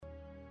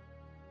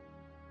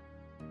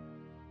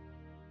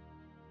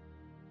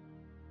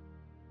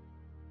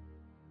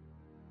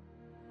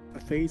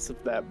face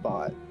of that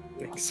bot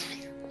makes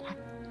me...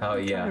 Oh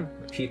yeah,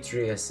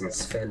 Petrius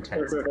is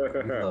fantastic.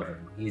 We love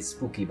him. He's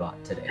spooky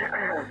bot today.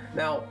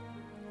 Now,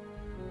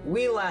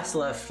 we last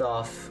left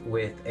off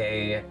with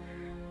a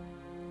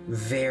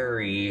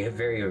very,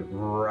 very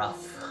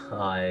rough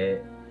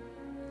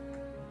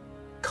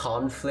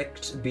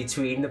conflict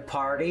between the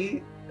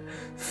party.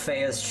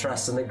 Fea's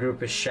trust in the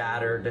group is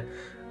shattered.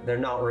 They're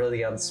not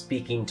really on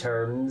speaking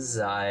terms.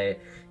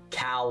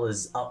 Cal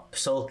is up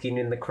sulking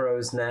in the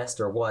crow's nest,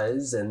 or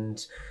was,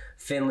 and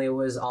Finley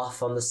was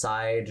off on the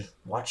side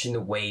watching the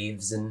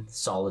waves in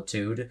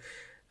solitude.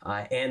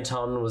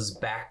 Anton was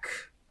back,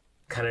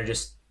 kind of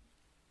just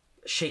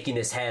shaking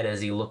his head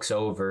as he looks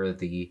over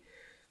the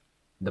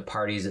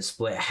parties that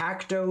split.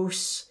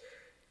 Haktos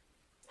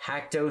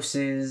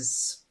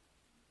is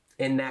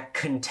in that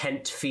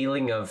content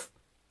feeling of,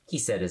 he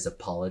said his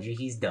apology,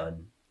 he's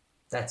done.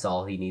 That's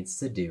all he needs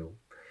to do.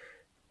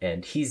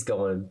 And he's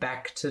going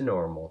back to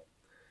normal.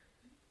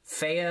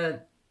 Fea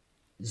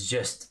is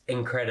just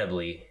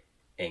incredibly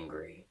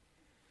angry.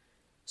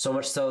 So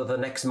much so the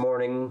next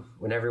morning,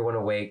 when everyone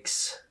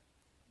awakes,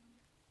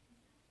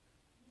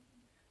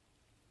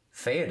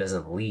 Fea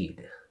doesn't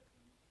lead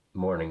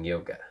morning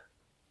yoga.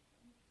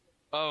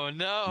 Oh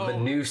no!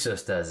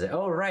 Manusos does it.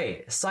 Oh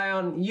right,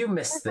 Scion, you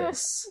missed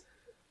this.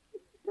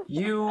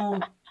 You...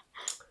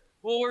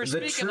 Well, we're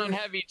speaking on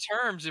heavy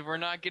terms if we're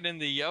not getting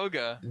the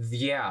yoga.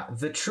 Yeah,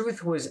 the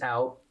truth was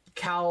out.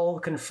 Cal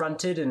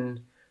confronted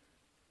and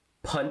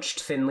punched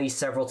Finley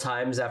several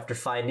times after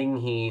finding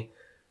he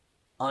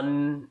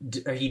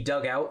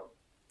dug out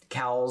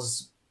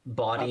Cal's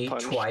body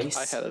twice.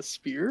 I had a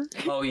spear.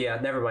 Oh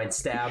yeah, never mind.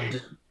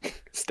 Stabbed.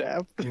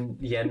 Stabbed?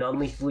 Yeah,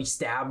 non-lethally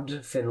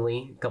stabbed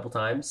Finley a couple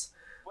times.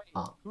 Wait,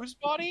 whose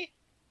body?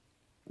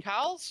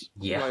 Cal's?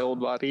 Yeah. My old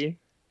body.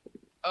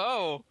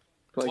 Oh.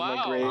 Like wow.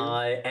 my grave.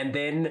 And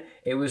then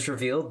it was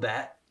revealed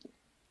that...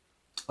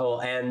 Oh,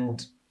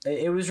 and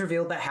it was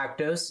revealed that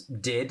Haktos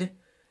did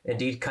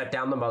indeed cut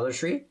down the mother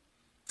tree.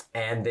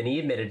 And then he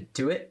admitted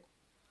to it.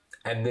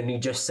 And then he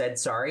just said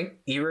sorry.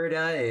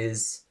 Irida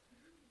is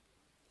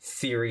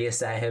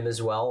furious at him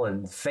as well.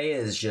 And Fea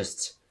is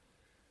just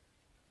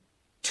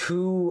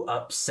too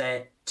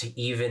upset to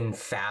even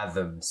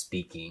fathom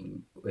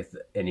speaking with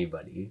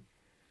anybody.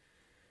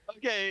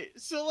 Okay,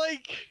 so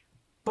like...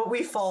 But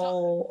we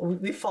fall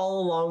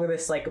along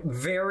this like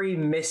very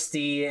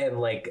misty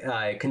and like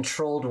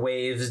controlled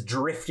waves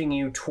drifting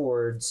you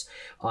towards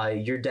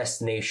your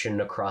destination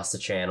across the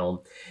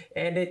channel,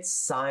 and it's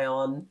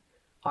Scion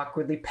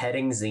awkwardly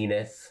petting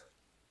Zenith,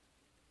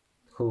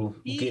 who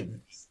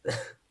gives.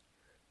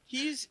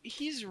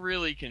 He's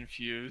really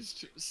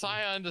confused.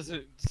 Scion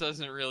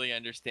doesn't really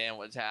understand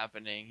what's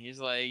happening. He's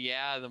like,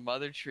 yeah, the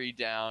mother tree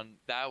down,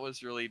 that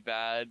was really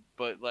bad,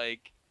 but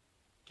like,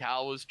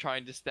 Cal was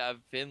trying to stab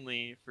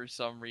Finley for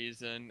some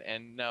reason,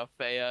 and now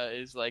Fea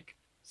is like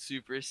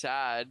super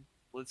sad.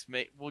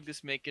 We'll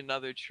just make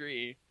another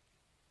tree.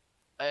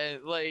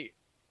 And like,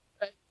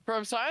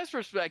 from Science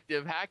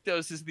perspective,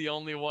 Haktos is the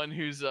only one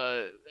who's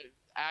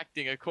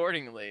acting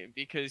accordingly,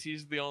 because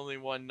he's the only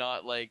one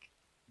not like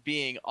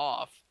being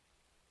off.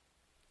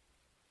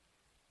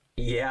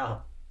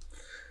 Yeah.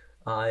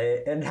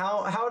 And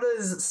how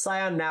does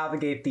Scion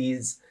navigate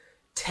these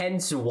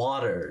tense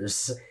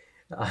waters?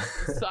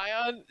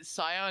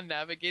 Scion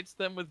navigates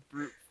them with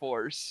brute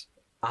force.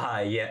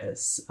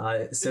 Yes.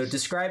 So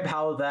describe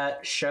how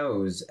that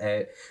shows.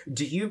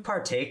 Do you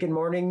partake in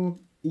morning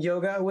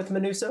yoga with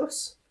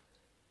Manusos?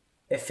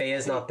 If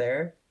Fea's not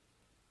there?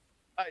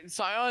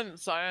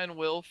 Scion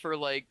will for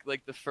like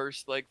the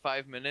first like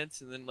 5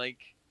 minutes, and then like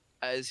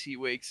as he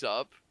wakes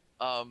up,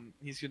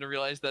 he's gonna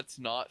realize that's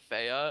not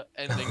Fea,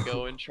 and then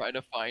go and try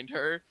to find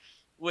her,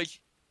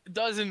 which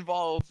does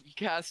involve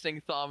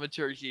casting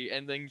thaumaturgy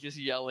and then just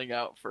yelling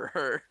out for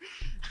her.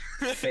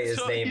 Fea's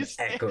name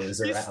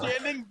echoes around. He's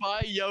standing by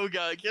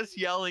yoga, just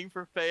yelling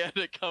for Fea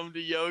to come to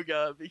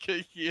yoga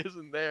because she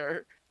isn't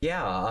there.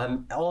 Yeah,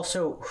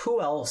 also,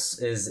 who else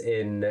is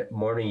in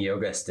morning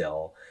yoga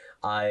still?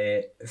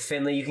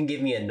 Finley, you can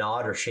give me a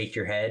nod or shake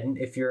your head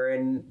if you're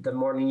in the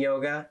morning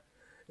yoga.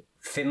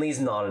 Finley's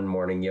not in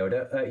morning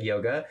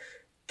yoga.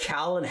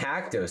 Cal and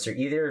Haktos, are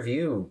either of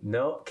you?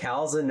 No,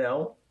 Cal's a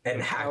no.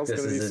 And Cal's Haktos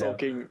gonna be is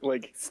sulking,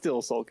 like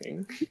still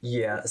sulking.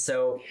 Yeah,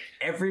 so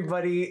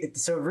everybody,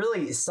 so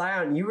really,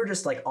 Scion, you were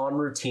just like on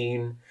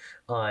routine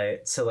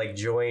to like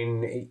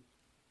join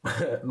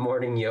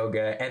morning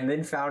yoga, and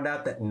then found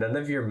out that none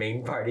of your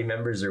main party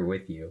members are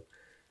with you.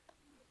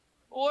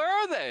 Where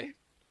are they?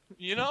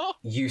 You know?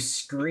 You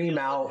scream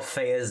out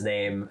Fea's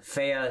name.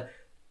 Fea,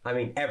 I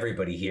mean,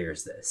 everybody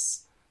hears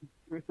this.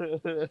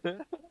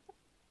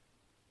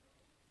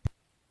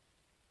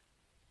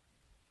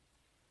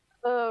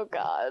 Oh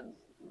god.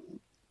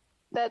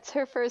 That's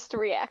her first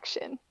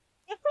reaction.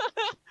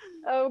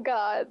 Oh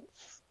god.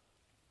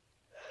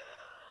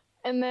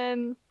 And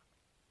then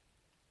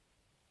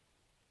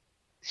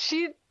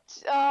she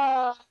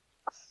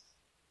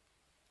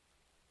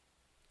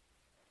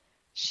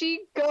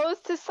goes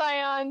to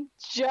Scion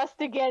just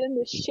to get him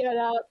to shut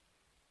up.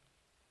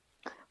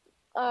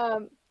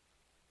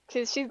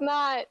 Because she's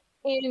not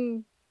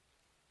in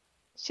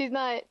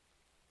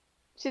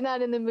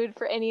the mood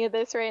for any of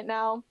this right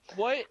now.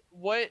 What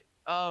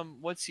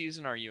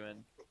season are you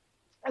in?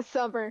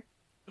 Summer.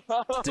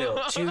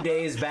 Still, 2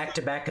 days back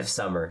to back of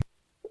summer.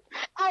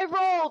 I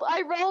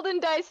rolled in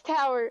Dice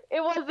Tower.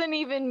 It wasn't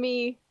even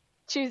me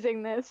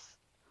choosing this.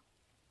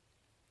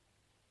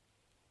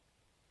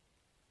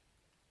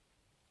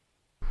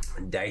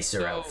 Dice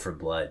are out for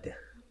blood.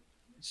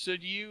 So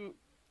do you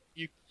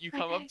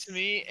come up to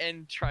me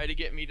and try to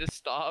get me to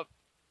stop?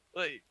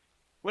 Like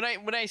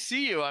when I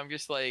see you, I'm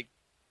just like,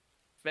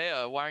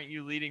 Fea, why aren't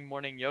you leading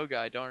morning yoga?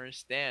 I don't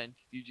understand.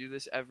 You do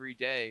this every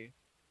day.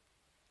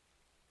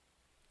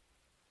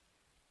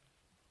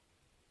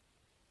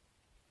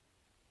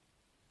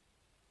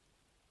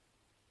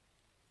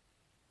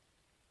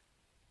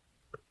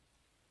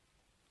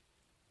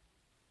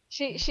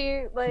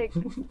 She like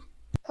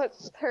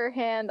puts her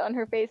hand on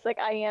her face like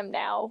I am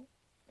now.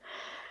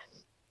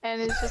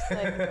 And it's just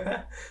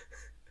like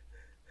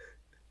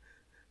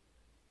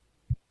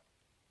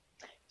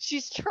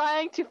she's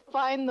trying to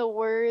find the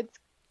words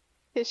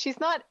because she's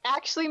not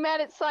actually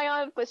mad at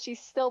Scion, but she's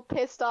still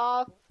pissed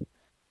off.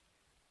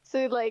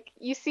 So like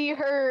you see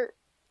her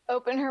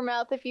open her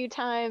mouth a few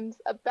times,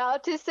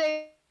 about to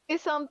say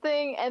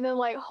something, and then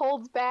like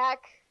holds back.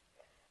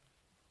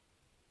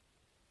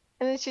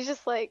 And then she's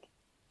just like,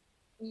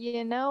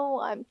 you know,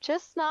 I'm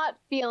just not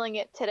feeling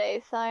it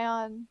today,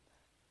 Scion.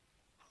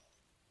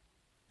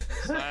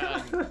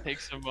 Scion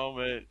takes a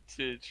moment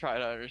to try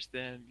to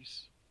understand.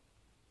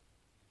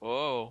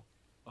 Whoa.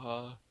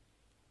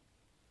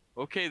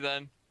 Okay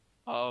then.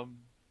 I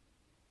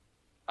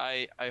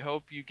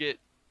hope you get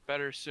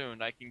better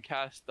soon. I can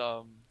cast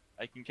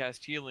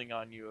healing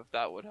on you if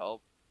that would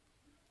help.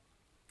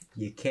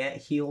 You can't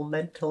heal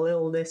mental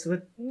illness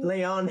with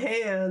lay on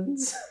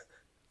hands.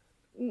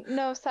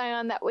 No,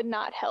 Scion, that would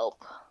not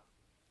help.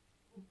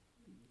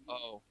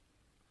 Oh.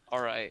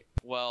 Alright.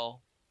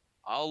 Well,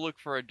 I'll look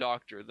for a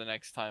doctor the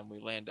next time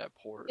we land at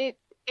port. It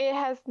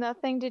has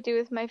nothing to do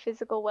with my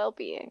physical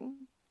well-being.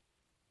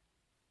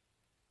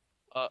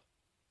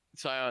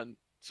 Scion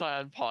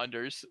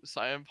ponders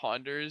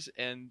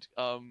and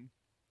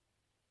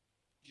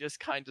just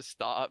kind of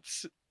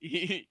stops.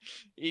 He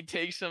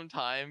takes some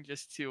time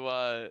just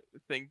to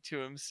think to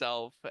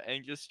himself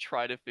and just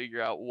try to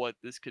figure out what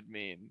this could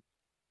mean.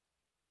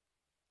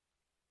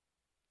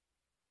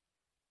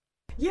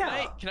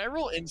 Yeah. Can I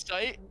roll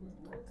insight?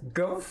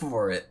 Go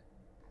for it.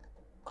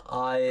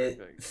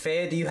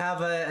 Fea, do you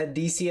have a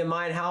DC in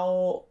mind?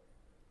 How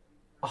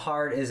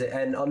hard is it?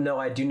 And no,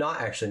 I do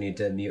not actually need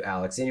to mute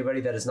Alex.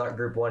 Anybody that is not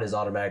group 1 is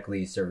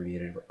automatically server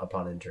muted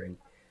upon entering.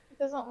 It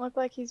doesn't look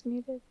like he's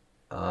muted.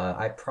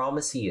 I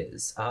promise he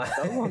is.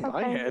 On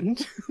my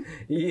end.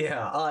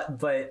 Yeah,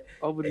 but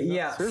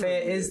yeah,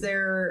 Fea, is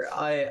there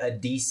a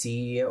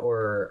DC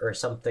or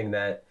something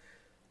that?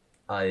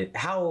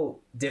 How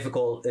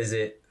difficult is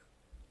it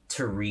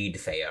to read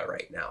Fea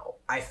right now?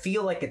 I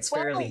feel like it's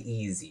fairly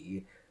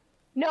easy.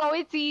 No,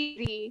 it's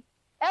easy.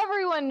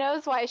 Everyone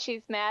knows why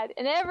she's mad,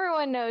 and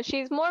everyone knows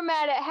she's more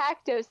mad at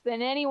Haktos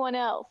than anyone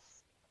else.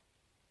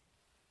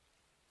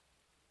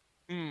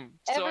 So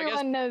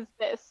Everyone knows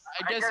this.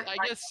 I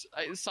guess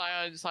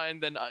Scion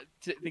then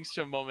thinks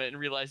to a moment and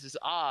realizes,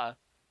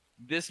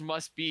 this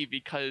must be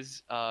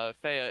because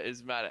Fea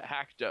is mad at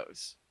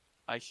Haktos.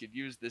 I should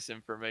use this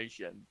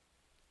information.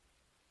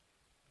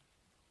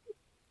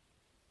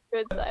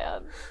 Good,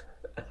 Scion.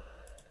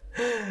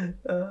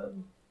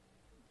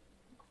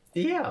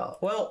 Yeah,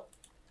 well,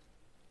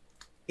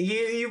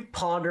 you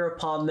ponder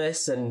upon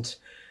this, and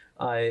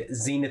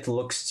Zenith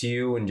looks to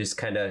you and just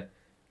kind of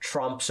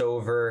tromps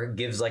over,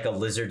 gives like a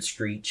lizard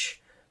screech,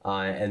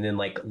 and then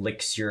like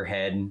licks your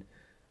head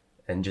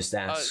and just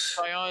asks.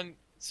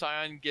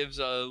 Scion gives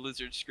a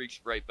lizard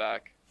screech right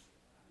back.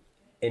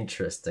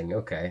 Interesting.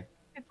 Okay.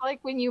 It's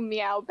like when you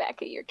meow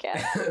back at your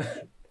cat.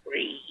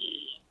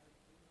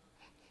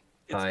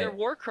 It's their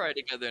war cry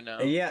together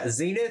now. Yeah,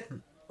 Zenith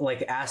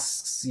like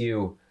asks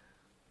you,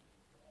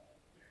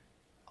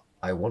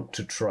 I want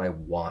to try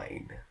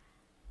wine.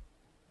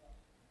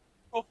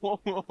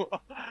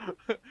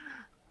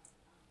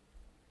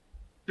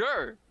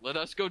 Sure, let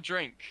us go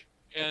drink.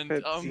 And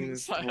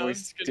Zenith's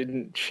voice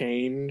didn't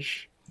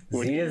change.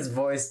 Zenith's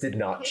voice did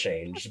not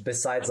change,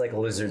 besides like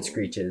lizard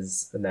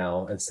screeches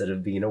now instead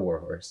of being a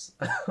warhorse.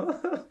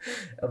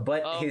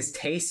 But his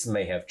tastes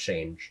may have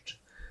changed.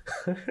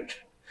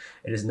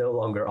 It is no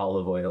longer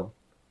olive oil.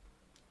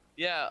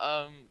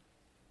 Yeah,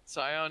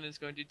 Scion is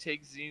going to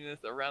take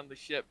Zenith around the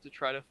ship to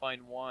try to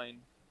find wine.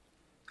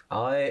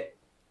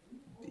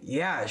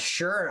 Yeah,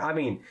 sure. I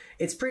mean,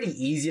 it's pretty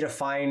easy to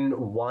find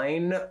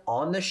wine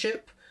on the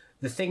ship.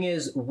 The thing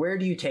is, where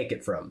do you take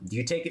it from? Do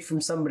you take it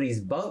from somebody's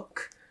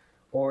bunk?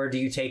 Or do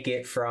you take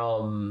it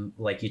from,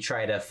 like, you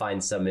try to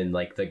find some in,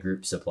 like, the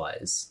group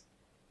supplies?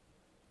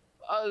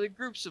 The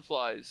group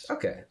supplies.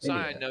 Okay.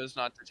 Scion knows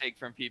not to take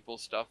from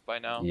people's stuff by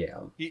now. Yeah.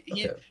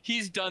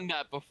 He's done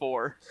that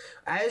before.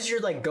 As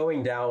you're, like,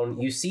 going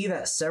down, you see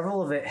that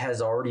several of it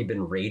has already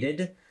been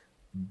raided.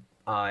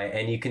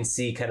 And you can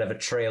see kind of a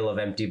trail of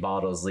empty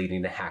bottles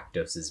leading to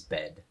Hakdos's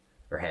bed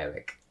or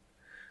hammock.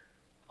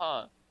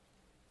 Huh.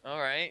 All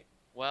right.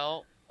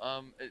 Well,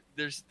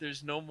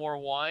 there's no more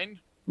wine.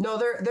 No,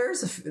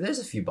 there's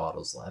a few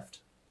bottles left.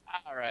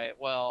 All right.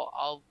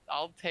 Well,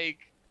 I'll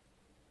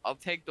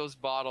take those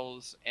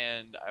bottles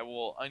and I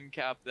will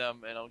uncap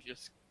them and I'll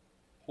just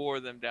pour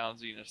them down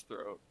Xena's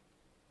throat.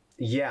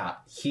 Yeah,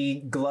 he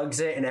glugs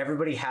it, and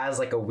everybody has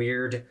like a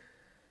weird.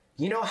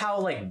 You know how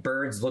like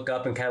birds look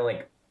up and kind of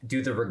like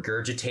do the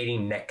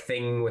regurgitating neck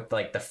thing with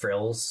like the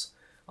frills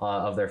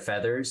of their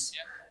feathers?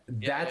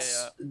 Yeah.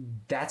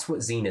 That's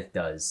what Zenith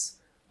does.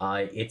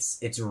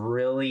 It's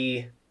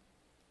really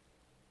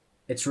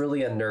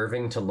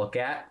unnerving to look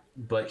at,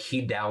 but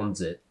he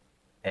downs it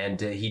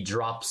and he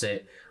drops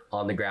it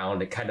on the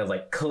ground. It kind of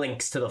like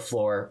clinks to the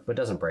floor, but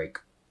doesn't break.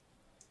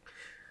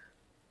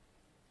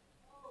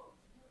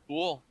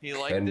 Cool. He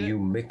liked it. Can you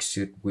mix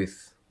it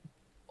with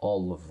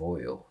olive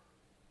oil?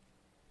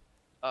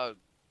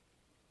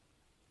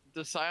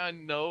 Does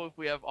Scion know if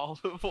we have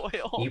olive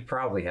oil? You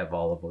probably have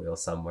olive oil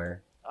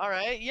somewhere. All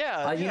right,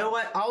 yeah. You know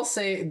what? I'll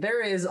say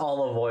there is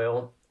olive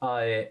oil.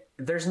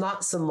 There's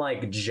not some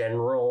like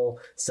general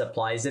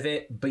supplies of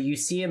it, but you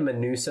see in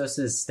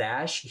Manusos's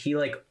stash, he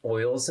like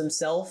oils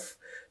himself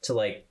to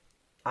like,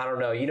 I don't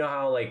know. You know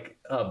how like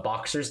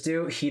boxers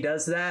do? He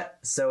does that.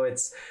 So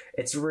it's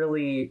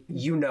really,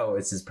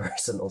 it's his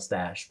personal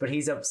stash, but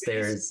he's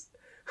upstairs.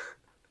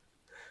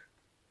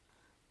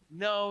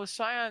 No,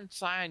 Scion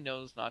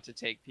knows not to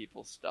take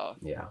people's stuff.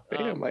 Yeah.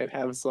 Thea might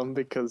have some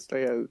because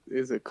Thea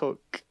is a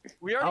cook.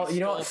 We already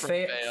you know what? stole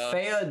from Thea.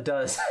 Thea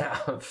does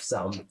have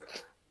some.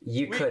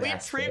 We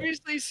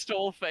previously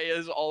stole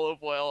Thea's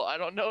olive oil. I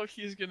don't know if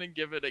he's gonna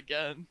give it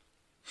again.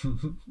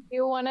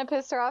 You want to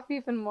piss her off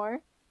even more?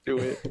 Do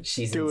it.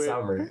 She's in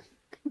summer.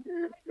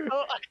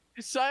 Oh,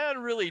 Scion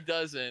really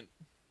doesn't.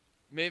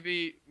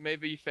 Maybe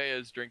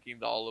Thea's drinking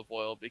the olive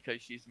oil because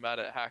she's mad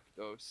at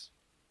Hakdos.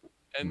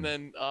 And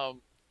then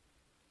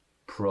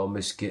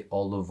Promise get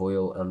olive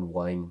oil and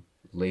wine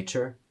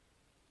later?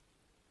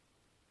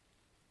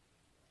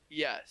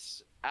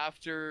 Yes.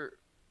 After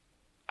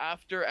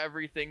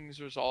everything's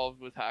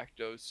resolved with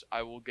Hakdos,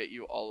 I will get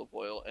you olive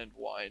oil and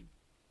wine.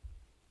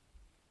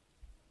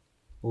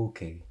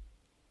 Okay.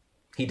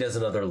 He does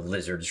another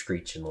lizard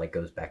screech and like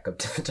goes back up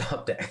to the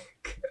top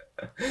deck.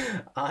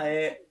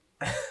 At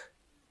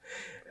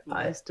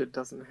least it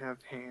doesn't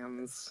have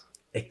hands.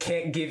 It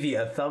can't give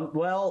you a thumb.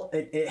 Well,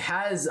 it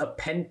has a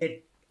pen.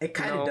 It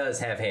kind of does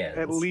have hands.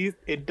 At least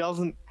it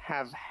doesn't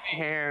have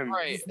hands.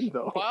 Right.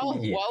 Though.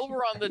 While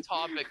we're on the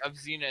topic of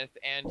Zenith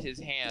and his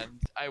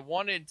hands, I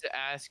wanted to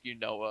ask you,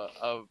 Noah,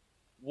 of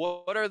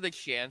what are the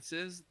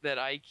chances that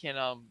I can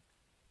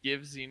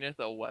give Zenith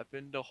a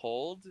weapon to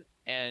hold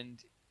and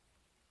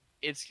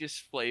it's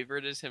just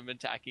flavored as him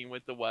attacking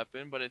with the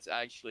weapon, but it's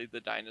actually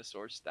the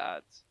dinosaur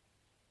stats?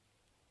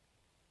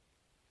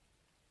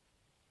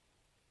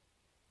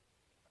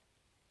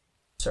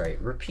 Sorry,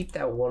 repeat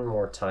that one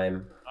more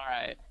time.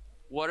 Alright.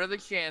 What are the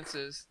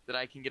chances that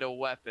I can get a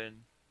weapon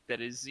that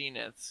is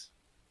Zenith's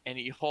and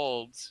he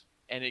holds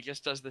and it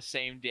just does the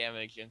same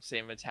damage and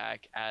same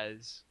attack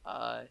as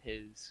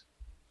his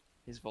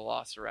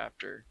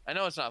Velociraptor? I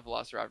know it's not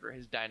Velociraptor,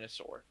 his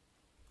dinosaur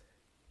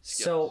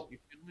skills. So you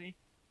feel me?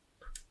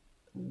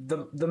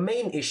 The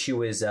main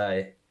issue is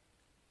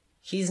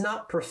he's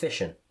not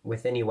proficient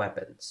with any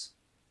weapons.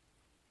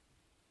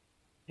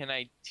 Can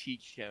I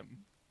teach him?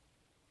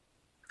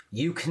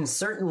 You can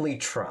certainly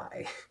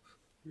try.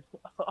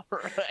 All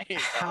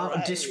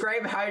right.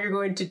 Describe how you're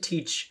going to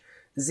teach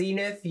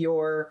Zenith,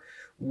 your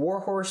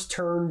warhorse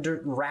turned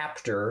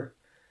raptor,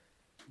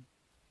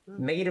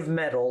 made of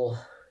metal,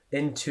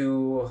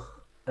 into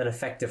an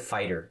effective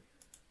fighter.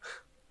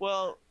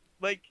 Well,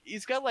 like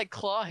he's got like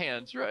claw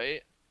hands,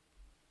 right?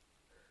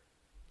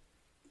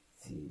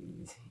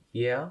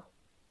 Yeah.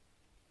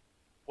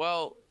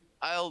 Well,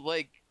 I'll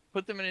like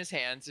put them in his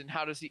hands, and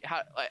how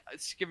like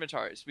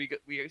scimitars?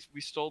 We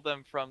stole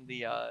them from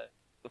the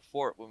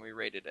fort when we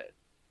raided it.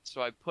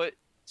 So I put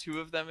 2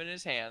 of them in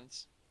his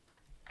hands,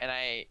 and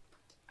I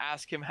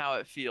ask him how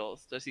it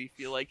feels. Does he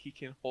feel like he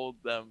can hold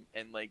them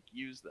and like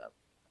use them?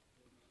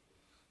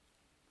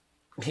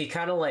 He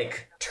kind of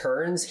like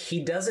turns.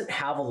 He doesn't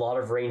have a lot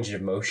of range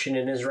of motion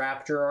in his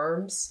raptor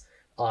arms.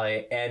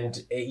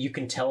 You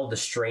can tell the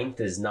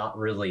strength is not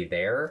really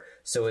there.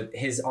 So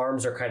his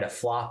arms are kind of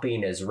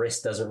flopping. His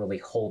wrist doesn't really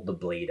hold the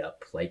blade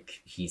up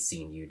like he's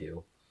seen you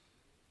do.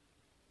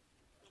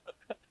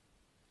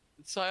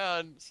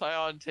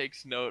 Scion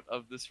takes note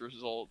of this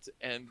result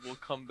and will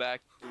come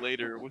back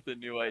later with a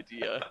new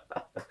idea.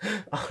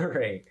 All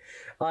right.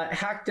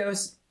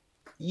 Hakdos,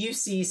 you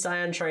see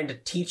Scion trying to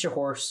teach a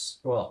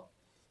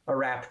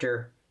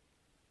raptor,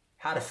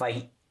 how to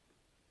fight.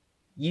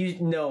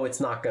 You know it's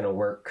not going to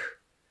work.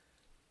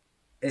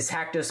 Is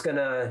Hakdos going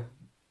to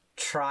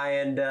try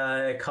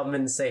and come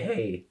and say,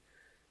 hey,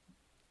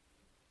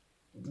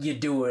 you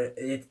do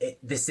it,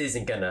 this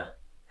isn't going to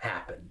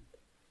happen?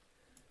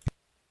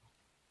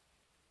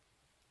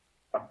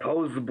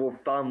 Opposable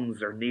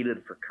thumbs are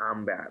needed for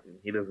combat, and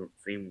he doesn't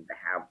seem to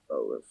have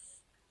those.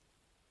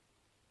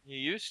 He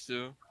used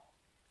to.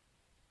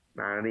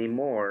 Not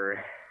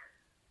anymore.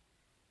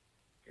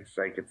 Guess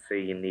I could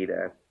say you need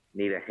a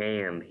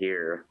hand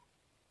here.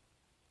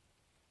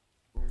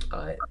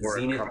 Or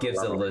Zenith gives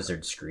a couple of-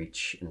 lizard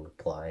screech in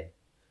reply.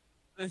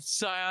 And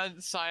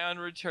Scion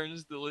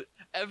returns the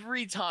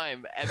every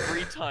time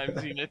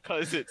Zenith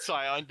does it,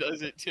 Scion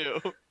does it too.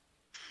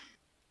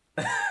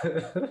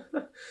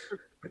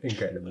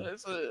 Incredible.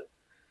 That's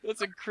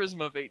a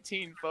charisma of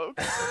 18,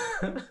 folks.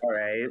 All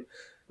right.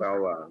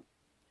 Well,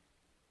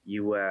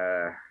 you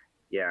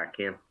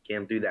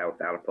can't do that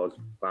without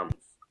opposable thumbs.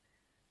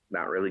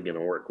 Not really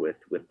gonna work with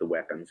the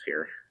weapons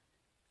here.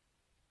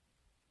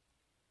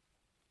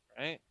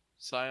 Right?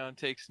 Scion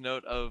takes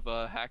note of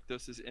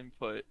Hakdos's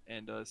input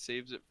and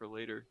saves it for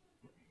later.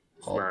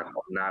 It's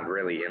not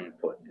really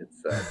input.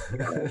 It's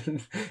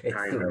It's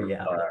kind the of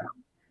reality.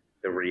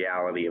 the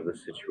reality of the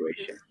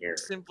situation here.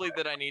 Simply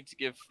that I need to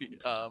give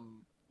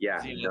Yeah,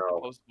 Zenith no.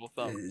 opposable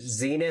thumbs.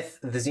 Zenith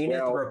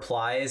Well-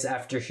 replies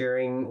after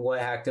hearing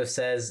what Haktos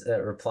says,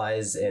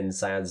 replies in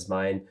Scion's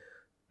mind,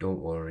 "Don't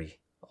worry,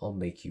 I'll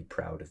make you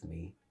proud of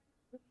me."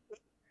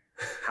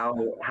 How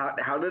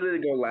did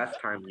it go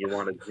last time you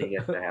wanted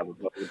Zenith to have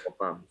opposable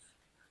thumbs?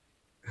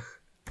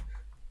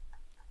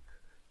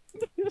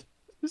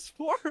 This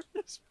poor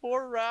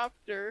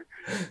raptor.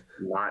 He's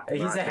Not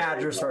a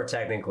hadrosaur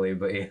technically,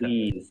 but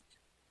yeah.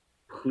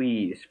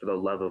 Please, for the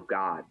love of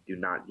God, do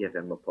not give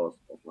him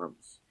opposable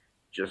thumbs.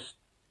 Just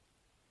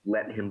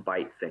let him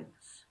bite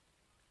things.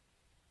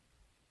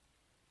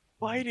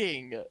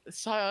 Biting.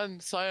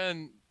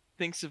 Scion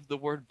thinks of the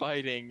word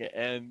biting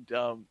and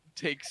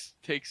takes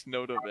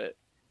note of it.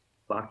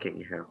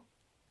 Fucking hell.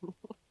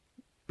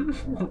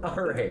 All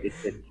right.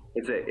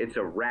 It's a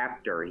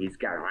raptor. He's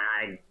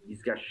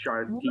got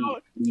sharp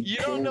teeth. You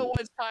don't know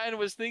what Scion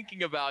was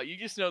thinking about. You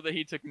just know that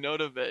he took note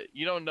of it.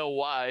 You don't know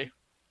why.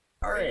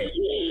 All right.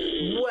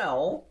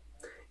 Well,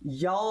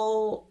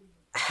 y'all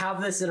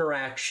have this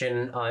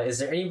interaction. Is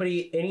there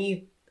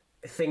anything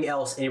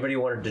else anybody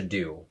wanted to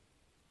do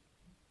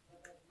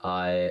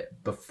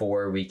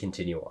before we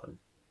continue on?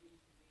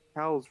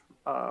 Hal's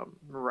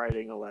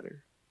writing a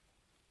letter.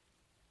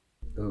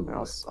 Ooh.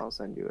 I'll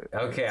send you it.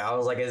 Okay, I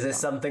was like, is this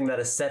something that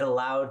is said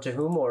aloud to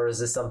whom, or is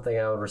this something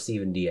I would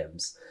receive in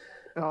DMs?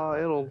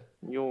 I'll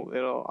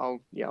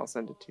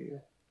send it to you.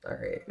 All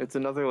right. It's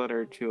another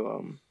letter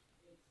to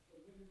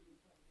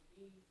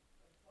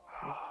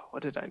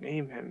what did I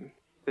name him?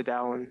 The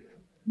Dallin.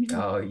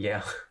 Oh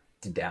yeah,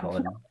 to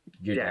Dallin.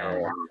 You're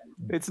down.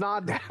 It's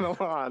not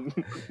Dallin.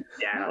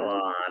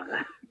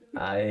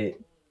 Dallon.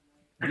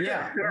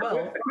 Yeah.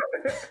 Well,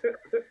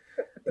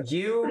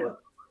 you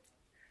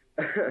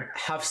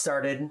have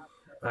started,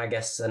 I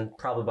guess, and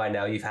probably by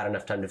now you've had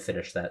enough time to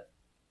finish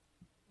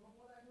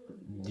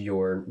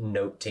your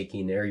note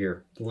taking or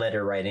your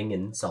letter writing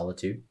in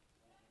solitude.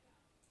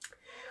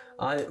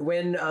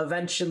 When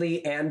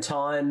eventually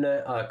Anton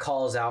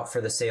calls out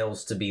for the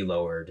sails to be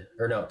lowered,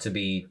 or no, to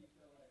be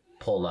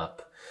pulled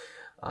up,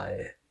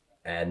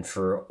 and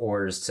for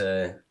oars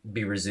to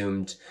be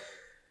resumed,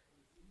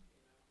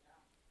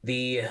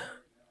 the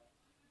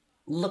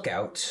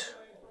lookout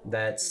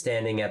that's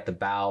standing at the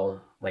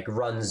bow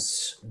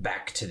runs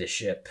back to the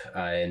ship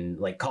and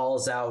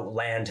calls out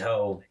land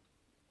ho,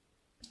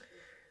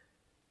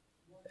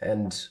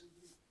 and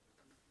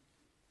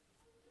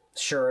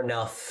sure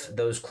enough,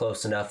 those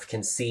close enough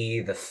can see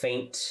the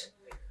faint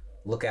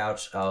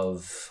lookout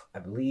of, I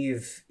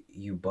believe,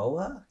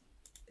 Euboea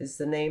is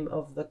the name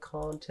of the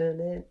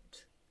continent.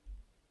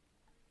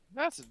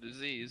 That's a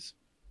disease.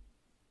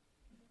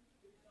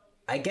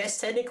 I guess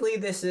technically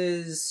this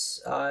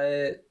is,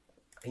 I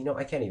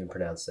can't even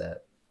pronounce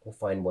that. We'll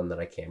find one that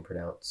I can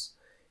pronounce.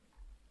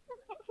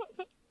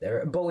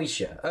 There,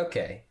 Boeotia.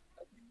 Okay.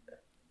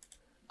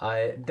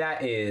 That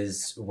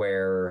is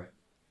where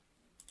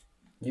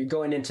you're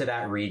going into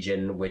that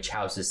region, which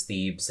houses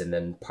Thebes and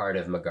then part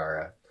of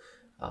Megara,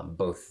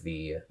 both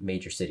the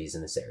major cities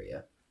in this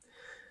area.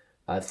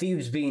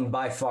 Thebes being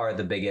by far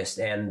the biggest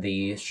and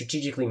the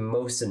strategically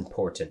most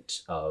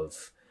important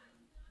of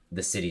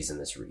the cities in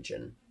this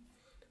region.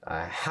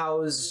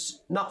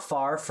 Housed not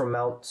far from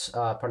Mount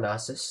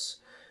Parnassus,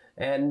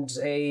 and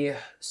a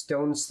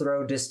stone's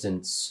throw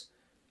distance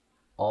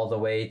all the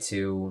way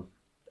to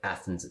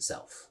Athens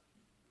itself.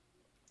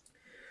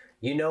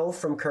 You know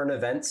from current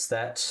events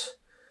that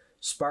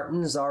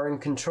Spartans are in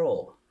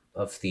control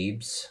of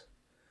Thebes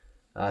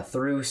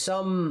through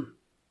some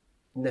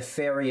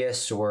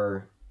nefarious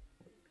or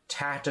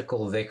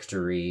tactical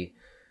victory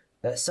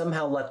that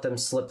somehow let them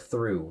slip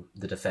through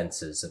the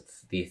defenses of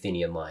the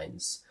Athenian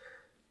lines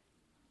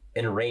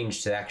and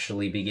arranged to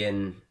actually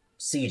begin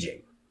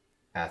sieging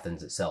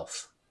Athens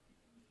itself.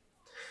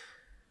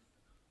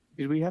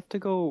 Did we have to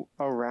go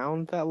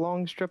around that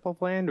long strip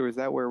of land, or is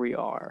that where we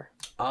are?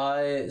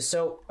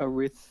 So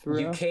Erythra?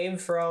 you came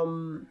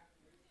from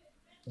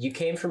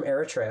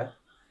Eritrea.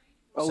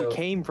 Oh, So we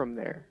came from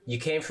there. you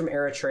came from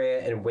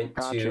Eritrea and went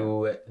Gotcha.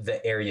 to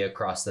the area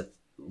across the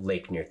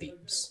lake near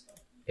Thebes.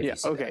 if Yeah. you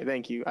see Okay. that.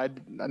 Thank you.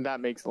 That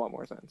makes a lot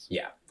more sense.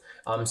 Yeah.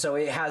 So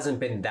it hasn't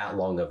been that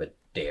long of a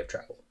day of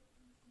travel.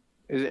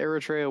 Is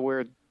Eritrea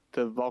where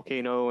the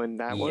volcano and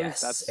that was?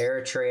 Yes,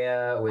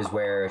 Eritrea was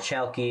where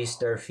Chalky,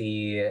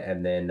 Sturfy,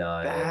 and then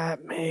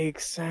That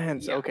makes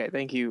sense. yeah. Okay,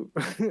 thank you.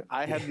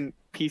 I hadn't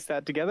pieced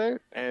that together,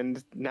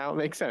 and now it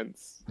makes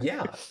sense.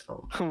 yeah.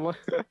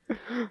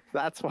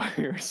 That's why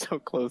we were so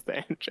close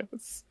to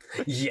Anjos.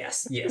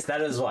 Yes, that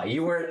is why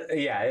you were.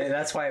 Yeah,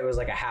 that's why it was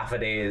like a half a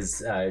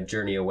day's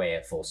journey away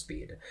at full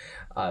speed.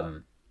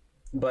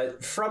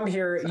 But from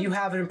here, you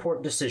have an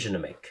important decision to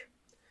make.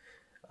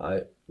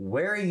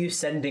 Where are you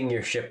sending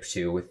your ship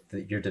to with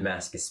your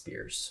Damascus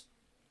spears?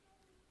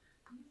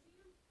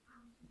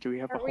 Do we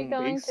have Are a we home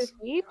going base? to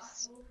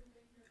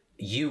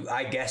Thebes?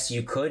 I guess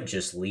you could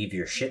just leave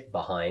your ship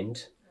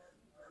behind.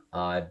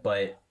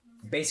 But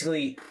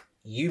basically,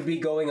 you'd be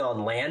going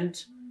on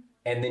land,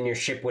 and then your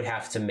ship would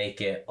have to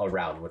make it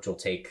around, which will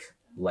take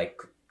like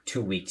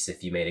 2 weeks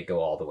if you made it go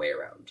all the way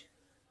around.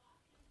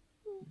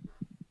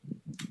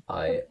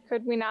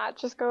 Could we not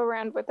just go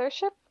around with our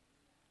ship?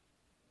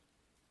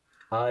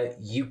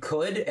 You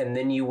could, and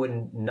then you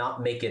would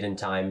not make it in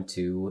time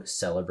to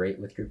celebrate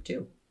with Group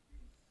 2.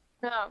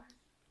 No.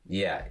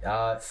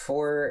 Yeah,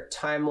 for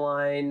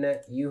timeline,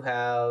 you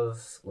have...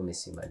 Let me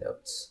see my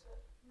notes.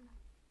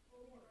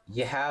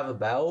 You have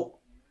about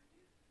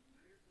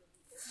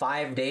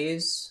 5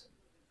 days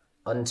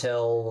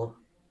until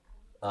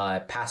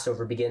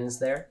Passover begins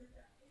there.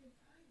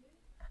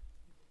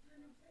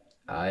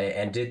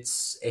 And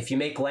if you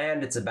make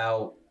land, it's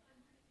about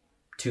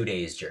 2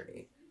 days'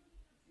 journey.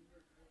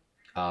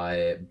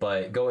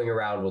 But going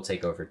around will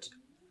take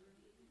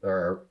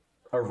or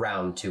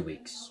around 2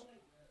 weeks.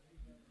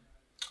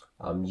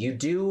 You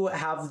do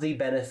have the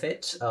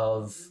benefit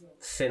of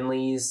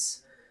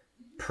Finley's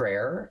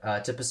prayer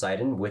to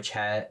Poseidon, which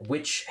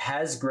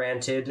has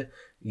granted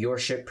your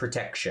ship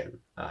protection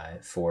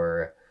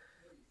for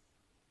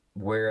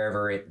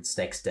wherever its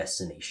next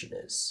destination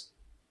is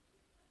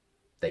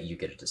that you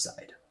get to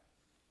decide.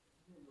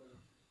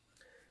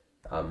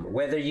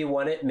 Whether you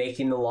want it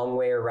making the long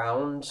way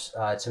around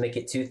to make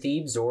it to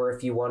Thebes, or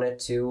if you want it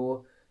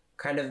to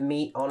kind of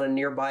meet on a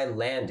nearby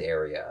land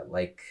area,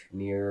 like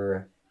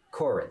near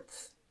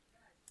Corinth.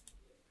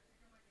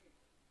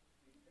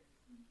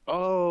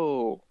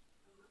 Oh,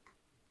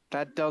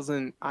 that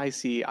doesn't. I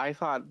see. I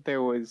thought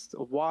there was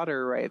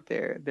water right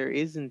there. There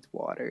isn't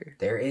water.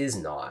 There is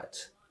not.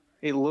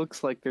 It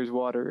looks like there's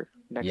water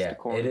next to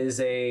Corinth. It is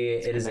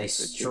a connected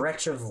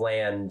stretch of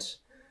land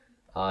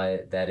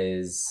that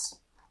is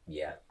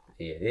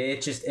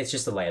it's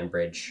just a land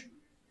bridge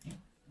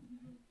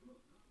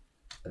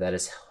that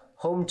is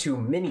home to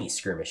many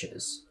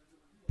skirmishes.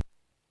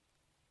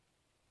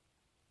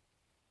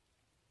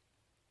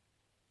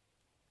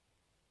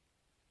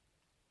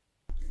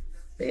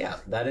 But yeah,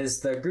 that is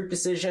the group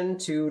decision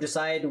to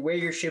decide where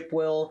your ship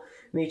will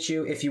meet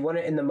you. If you want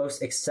it in the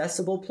most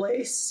accessible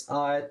place,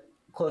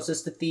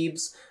 closest to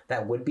Thebes,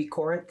 that would be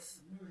Corinth.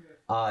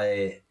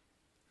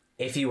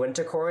 If you went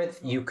to Corinth,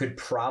 you could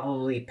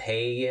probably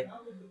pay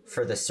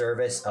for the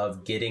service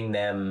of getting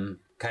them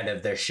kind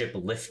of their ship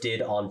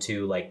lifted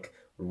onto like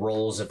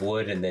rolls of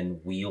wood and then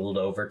wheeled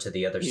over to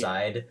the other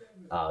side,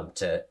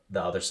 to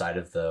the other side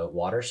of the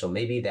water. So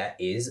maybe that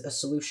is a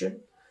solution.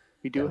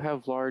 We do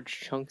have large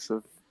chunks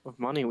of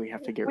money we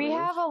have to get rid We of.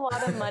 have a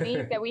lot of money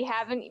that we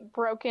haven't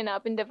broken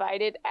up and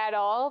divided at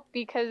all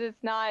because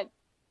it's not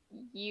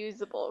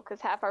usable because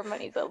half our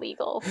money's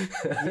illegal.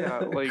 Yeah,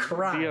 like,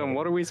 DM,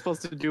 what are we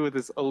supposed to do with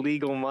this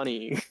illegal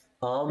money?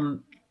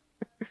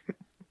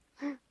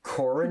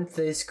 Corinth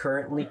is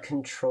currently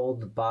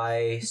controlled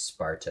by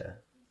Sparta.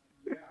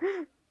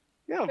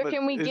 Yeah, So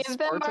can we is give them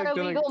Sparta our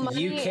gonna illegal keep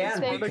money? You can, and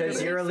say, because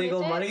 "Can your you illegal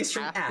use it?" money's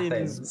from Athens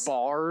Athens.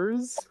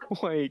 bars?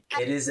 Like,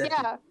 It is.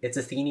 Yeah. It's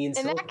Athenian In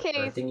silver. that case,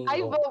 Athenian I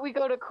gold. vote we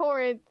go to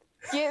Corinth.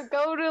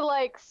 Go to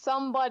like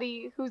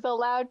somebody who's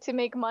allowed to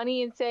make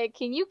money and say,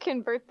 "Can you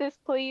convert this,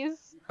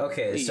 please?"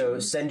 Okay, so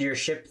send your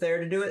ship there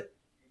to do it.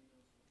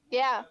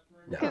 Yeah,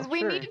 No. because we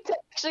Sure. need to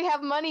actually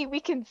have money we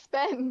can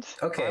spend.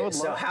 I Okay, would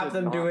so love have to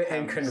them do not it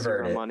and have convert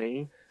zero it.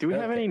 money. Do we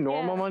have Okay. any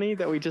normal Yeah. money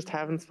that we just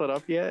haven't split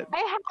up yet?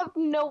 I have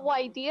no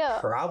idea.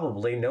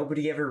 Probably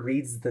nobody ever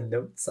reads the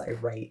notes I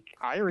write.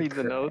 I read the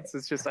Correct. notes.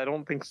 It's just I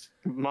don't think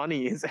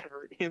money is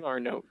ever in our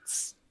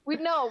notes.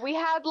 We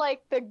had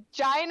like the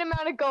giant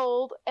amount of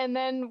gold, and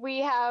then we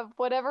have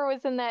whatever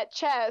was in that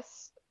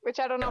chest, which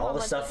I don't know All how the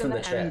much stuff is from in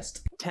the that.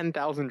 chest.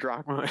 10,000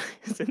 drachma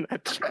is in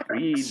that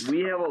chest.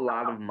 We have a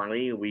lot of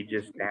money. We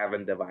just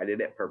haven't divided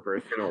it per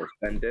person or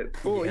spent it.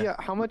 Oh Yeah. yeah.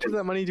 How much of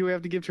that money do we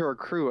have to give to our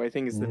crew? I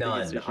think is the None.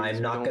 biggest issue.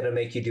 I'm not going to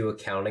make you do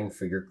accounting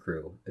for your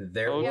crew.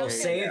 There Okay. will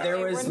say there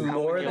Okay, was we're not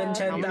more gonna-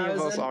 than How many of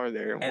us 10,000. are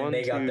there? and One,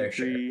 they got two, their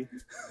share. three.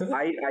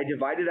 I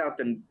divided out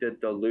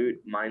the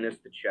loot minus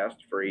the chest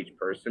for each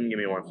person. Give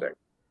me 1 sec.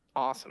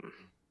 Awesome.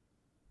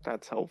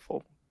 That's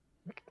helpful.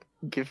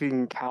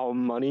 Giving Cal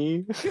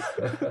money.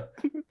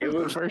 It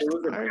was First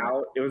time.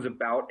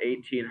 about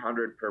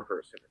 1,800 per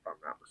person, if I'm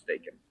not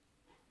mistaken.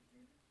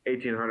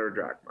 1,800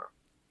 drachma.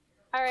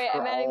 All right,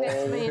 I'm adding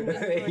that to my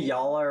inventory.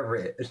 Y'all are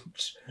rich.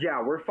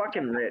 Yeah, we're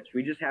fucking rich.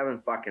 We just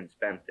haven't fucking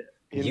spent it.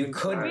 You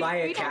could buy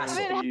a We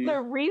castle. haven't had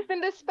the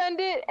reason to spend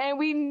it, and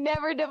we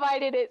never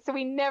divided it, so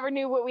we never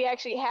knew what we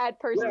actually had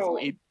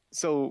personally.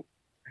 So,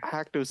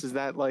 Haktos, is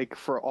that like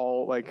for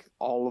all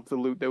of the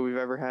loot that we've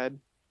ever had?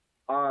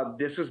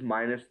 This is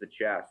minus the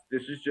chest.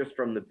 This is just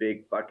from the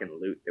big fucking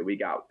loot that we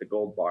got with the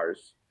gold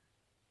bars.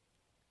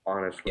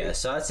 Honestly. Yeah,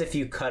 so that's if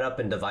you cut up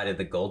and divided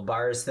the gold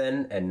bars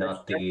then, and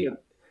not the...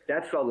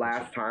 That's the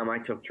last time I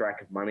took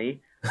track of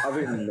money.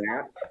 Other than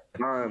that,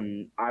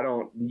 I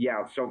don't.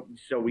 Yeah, so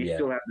we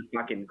still have the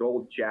fucking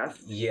gold chest.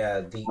 Yeah,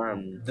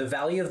 the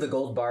value of the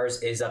gold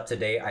bars is up to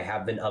date. I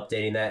have been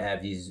updating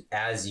that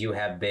as you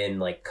have been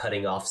like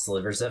cutting off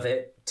slivers of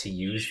it to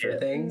use for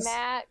things.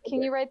 Matt,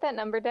 can you write that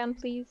number down,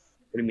 please?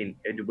 What do you mean?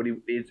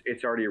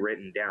 It's already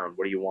written down.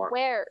 What do you want?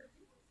 Where?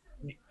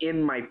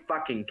 In my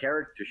fucking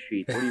character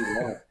sheet. What do you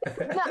want?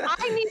 No,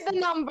 I need the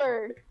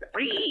number.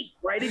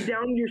 Write it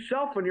down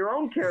yourself on your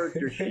own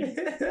character sheet.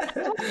 Put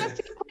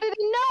it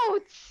in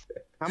notes.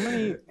 How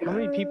many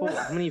people?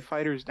 How many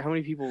fighters? How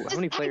many people? How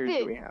many Just players type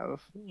do it. we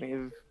have? We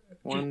have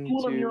Just one,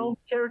 pull on your own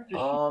two. character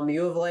sheet.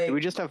 You have like... Do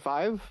we just have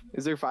 5?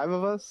 Is there 5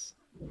 of us?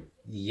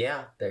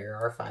 Yeah, there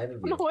are 5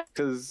 of you.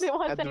 Because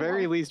at the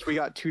very least, we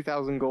got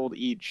 2,000 gold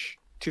each,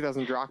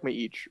 2,000 drachma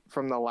each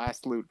from the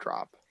last loot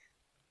drop.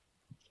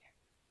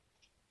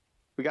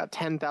 We got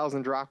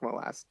 10,000 drachma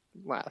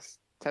last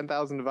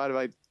 10,000 divided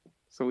by,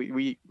 so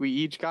we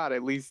each got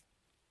at least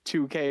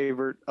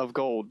 2k of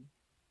gold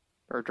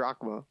or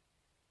drachma.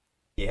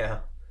 Yeah,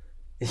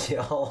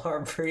 y'all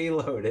are pretty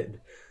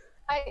loaded.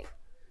 I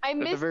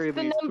missed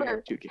the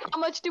number. How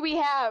much do we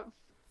have?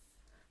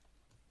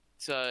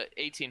 It's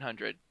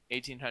 1,800.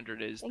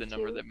 1,800 is the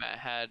number that Matt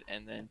had,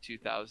 and then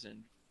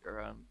 2,000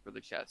 for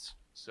the chest.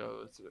 So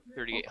it's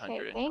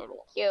 3,800 in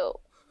total. Thank you.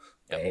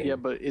 Dang. Yeah,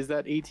 but is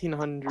that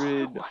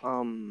 1,800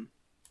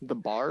 the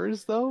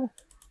bars though?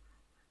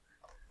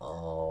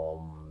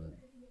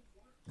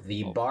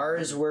 The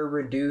bars were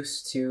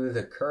reduced to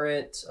the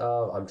current.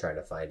 I'm trying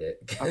to find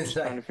it. I'm just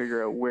trying to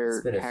figure out where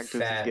It's been a Haktos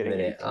is fat getting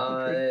minute.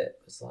 1,800. It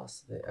was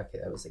lost. Okay,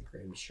 that was a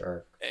grim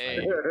shark. Hey,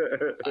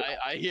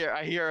 I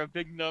hear a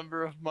big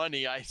number of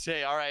money. I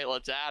say, all right,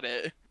 let's add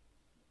it.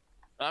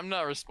 I'm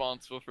not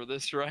responsible for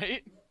this,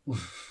 right?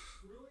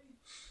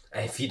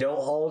 If you don't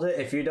hold it,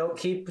 if you don't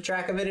keep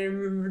track of it in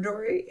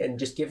inventory and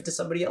just give it to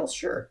somebody else,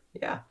 sure,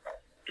 yeah.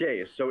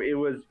 Okay, so it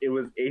was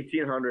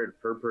 1,800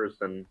 per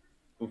person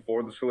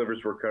before the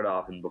slivers were cut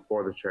off and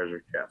before the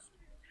treasure chest.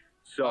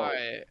 So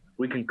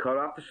we can cut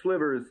off the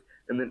slivers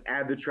and then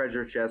add the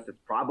treasure chest. It's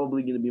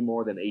probably going to be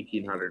more than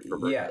 1,800 per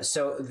person. Yeah.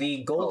 So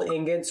the gold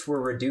ingots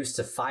were reduced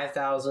to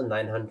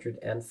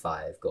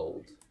 5,905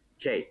 gold.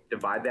 Okay,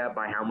 divide that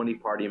by how many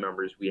party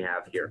members we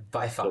have here.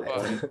 By 5. So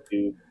 1,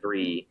 2,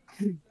 3,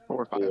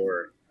 4, 5.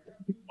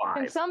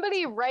 Can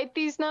somebody write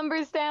these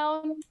numbers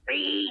down?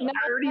 I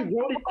already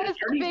wrote it. What is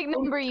the big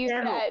number you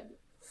said?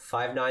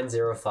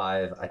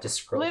 5905. I just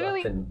scrolled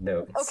Literally- up in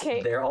notes.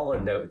 okay. They're all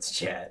in notes,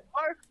 chat.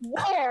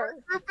 Where?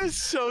 Group is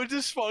so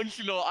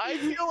dysfunctional. I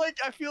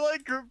feel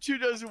like Group 2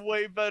 does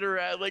way better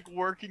at like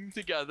working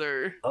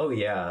together. Oh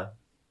yeah.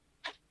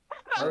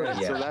 Oh yeah.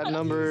 So that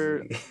number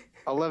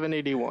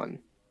 1181.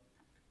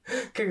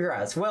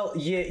 Congrats. Well,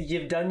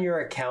 you've done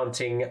your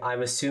accounting.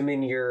 I'm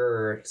assuming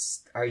are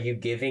you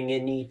giving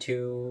any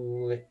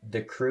to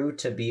the crew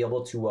to be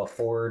able to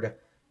afford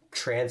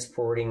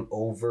transporting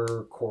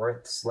over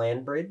Corinth's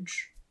land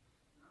bridge?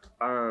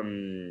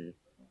 Because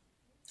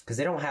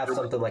they don't have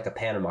something like a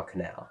Panama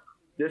Canal.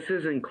 This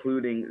is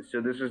including,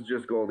 so this is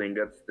just gold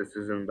ingots. This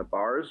isn't the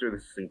bars, or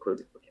this is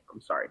including? Okay,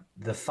 I'm sorry.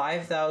 The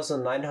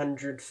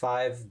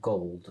 5,905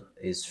 gold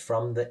is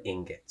from the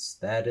ingots.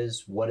 That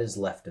is what is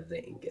left of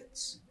the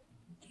ingots.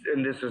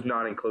 And this is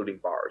not including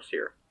bars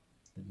here.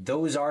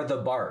 Those are the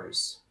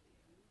bars.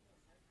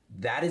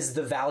 That is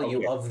the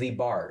value of the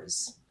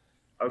bars.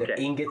 Okay. The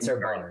ingots are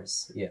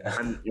bars. Yeah.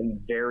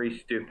 I'm very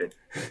stupid.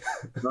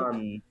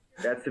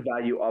 That's the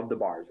value of the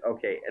bars.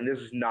 Okay, and this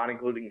is not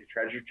including the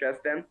treasure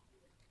chest then?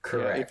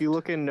 Correct. Yeah, if you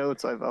look in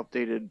notes, I've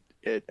updated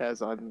it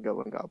as I'm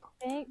going up.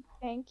 Thank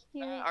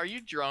you. Are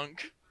you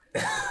drunk?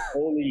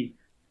 Holy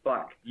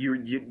fuck.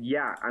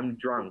 Yeah, I'm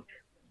drunk.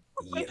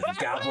 You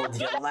gobbled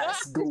your last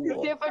This is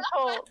gold.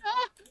 difficult.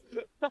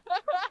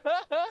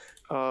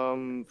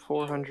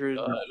 400.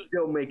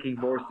 Still making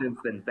more sense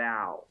than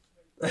Val.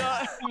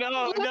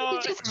 No, You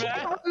just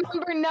can't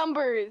remember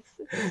numbers.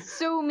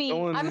 Sue me. No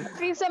one- I'm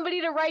asking somebody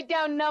to write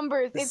down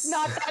numbers. It's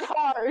not that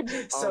hard.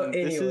 So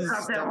this anyway, is Not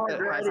that stuff hard,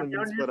 that right? hasn't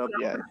been split up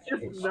yet.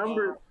 Just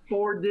numbers,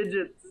 4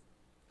 digits.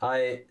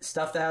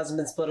 stuff that hasn't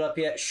been split up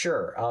yet,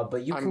 sure.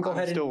 But you can go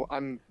ahead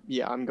I'm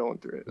going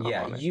through it. I'm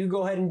on it. you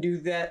go ahead and do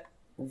that.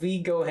 We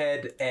go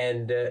ahead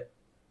and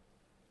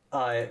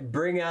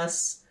bring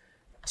us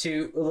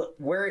to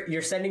where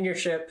you're sending your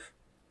ship.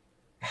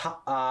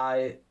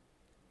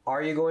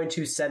 Are you going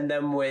to send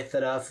them with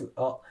enough?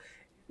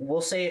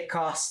 We'll say it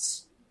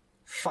costs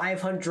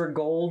 500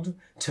 gold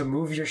to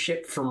move your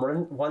ship from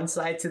one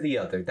side to the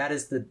other. That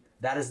is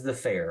the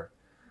fare.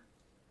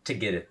 to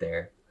get it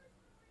there.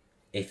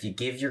 If you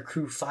give your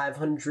crew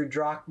 500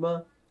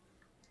 drachma,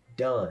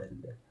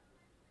 done.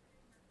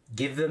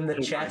 Give them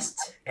the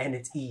chest, and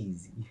it's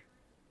easy.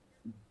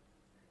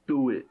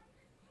 Do it.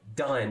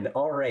 Done.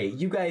 Alright,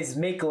 you guys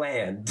make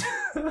land.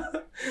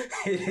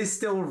 It is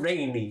still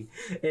rainy.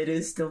 It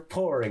is still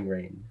pouring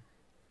rain.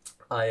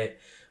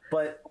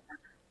 But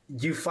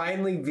you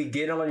finally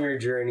begin on your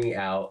journey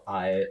out.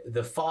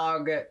 The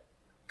fog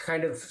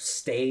kind of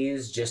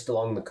stays just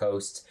along the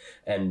coast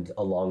and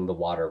along the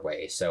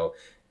waterway. So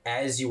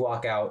as you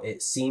walk out,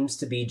 it seems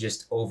to be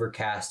just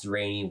overcast,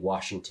 rainy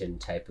Washington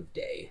type of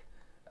day.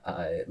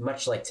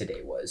 Much like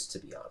today was, to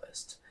be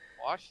honest.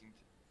 Washington.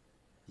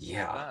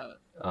 Yeah.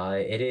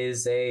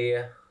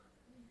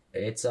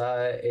 It's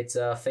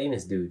a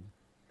famous dude.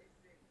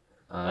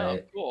 Oh,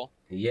 cool.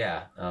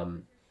 Yeah.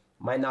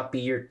 Might not be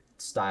your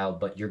style,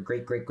 but your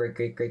great grandkids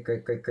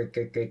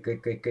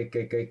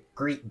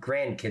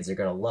are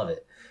gonna love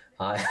it.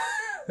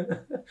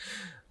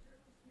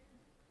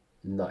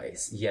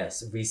 Nice.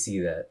 Yes, we see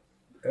that.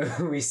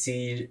 We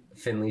see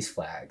Finley's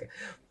flag.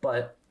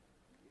 But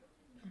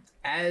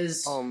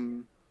as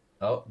oh,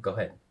 go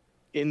ahead.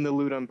 In the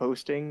loot I'm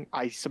posting,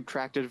 I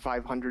subtracted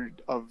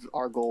 500 of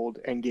our gold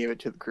and gave it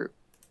to the crew.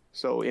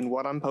 So in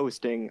what I'm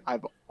posting,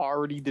 I've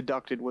already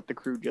deducted what the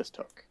crew just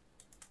took.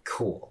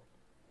 Cool.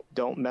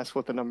 Don't mess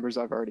with the numbers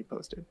I've already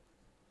posted.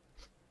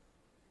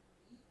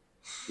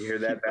 You hear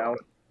that, Val?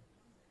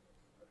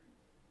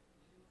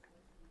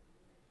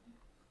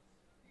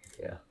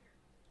 Yeah.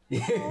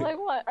 All I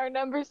want are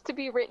numbers to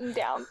be written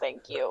down,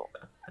 thank you.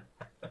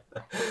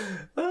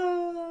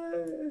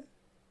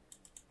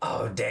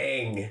 Oh,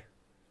 dang.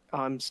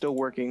 I'm still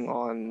working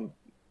on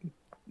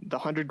the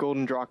 100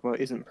 golden drachma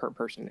isn't per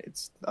person.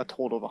 It's a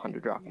total of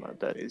 100 drachma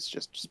that is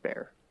just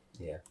spare.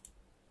 Yeah.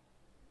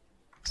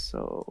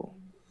 So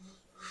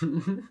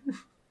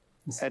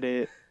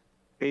edit.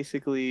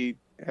 Basically,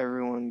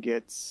 everyone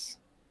gets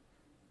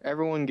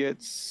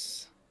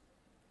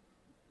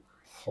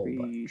Whole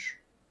bunch.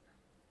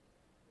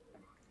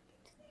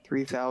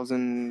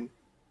 3,000.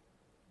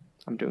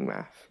 I'm doing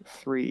math.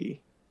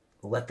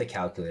 Let the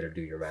calculator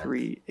do your math.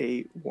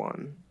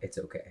 381. It's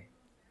okay.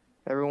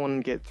 Everyone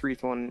get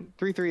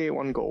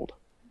 3381 gold.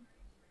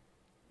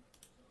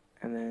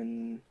 And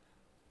then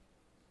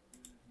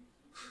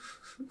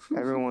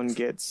everyone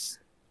gets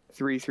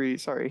 33,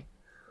 sorry.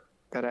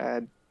 Gotta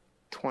add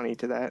 20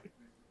 to that.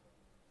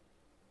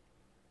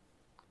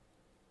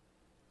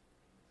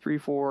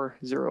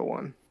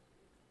 3401.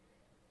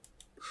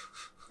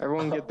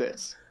 Everyone get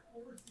this.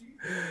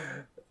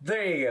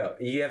 There you go.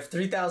 You have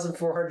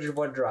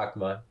 3,401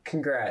 drachma.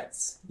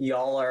 Congrats.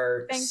 Y'all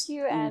are Thank you,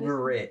 uber Addison.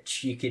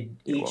 rich. You could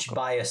You're each welcome.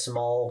 buy a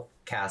small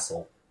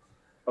castle.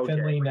 Okay.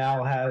 Finley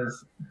now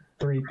has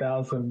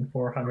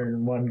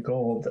 3,401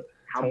 gold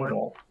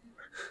total.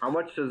 How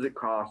much does it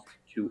cost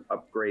to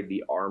upgrade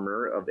the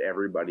armor of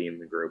everybody in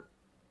the group?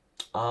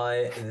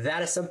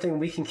 That is something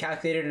we can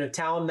calculate in a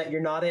town that you're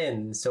not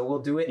in. So we'll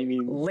do it You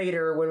mean-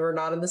 later when we're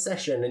not in the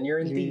session and you're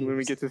in You mean Thebes. when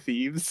we get to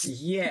Thebes?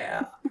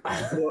 Yeah.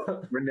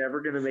 Well, we're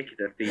never gonna make it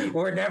to Thebes.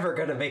 We're never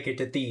gonna make it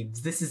to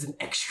Thebes. This is an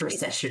extra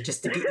session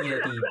just to get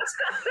you to Thebes.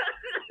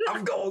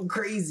 I'm going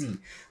crazy.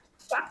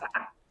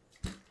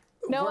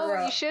 No, We're,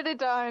 what you should have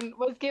done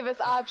was give us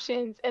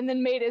options and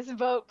then made us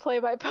vote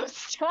play-by-post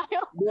style.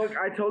 Look,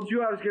 I told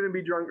you I was gonna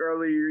be drunk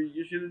earlier.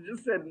 You should have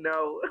just said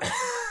no.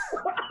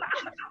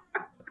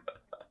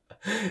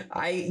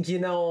 I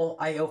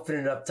opened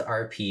it up to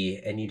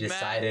RP and you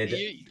decided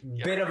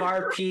Matt, bit of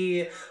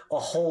RP, a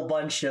whole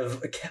bunch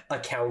of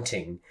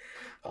accounting.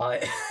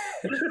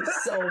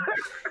 So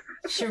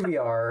here we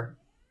are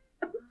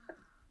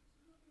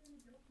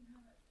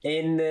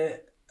in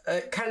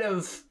kind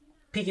of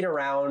peeking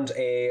around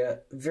a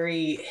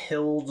very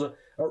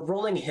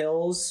rolling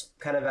hills,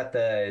 kind of at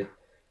the.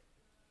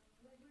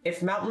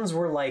 If mountains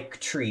were like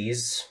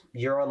trees,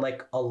 you're on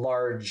like a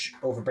large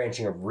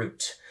overbranching of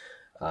root.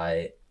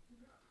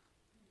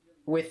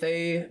 With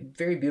a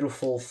very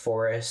beautiful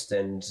forest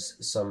and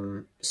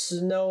some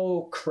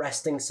snow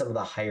cresting some of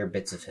the higher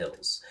bits of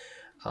hills.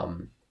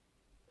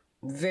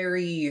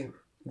 Very,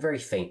 very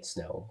faint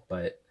snow,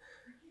 but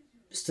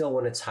still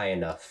when it's high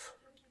enough,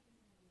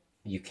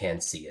 you can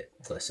see it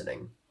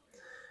glistening.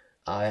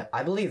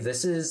 I believe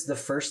this is the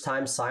first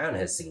time Scion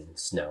has seen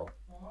snow.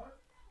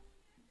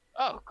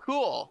 Oh,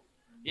 cool.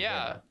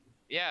 Yeah.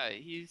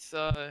 He's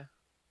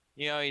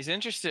he's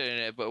interested in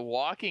it, but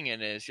walking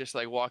in it is just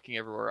like walking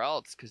everywhere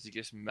else because he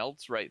just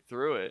melts right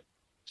through it.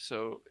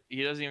 So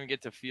he doesn't even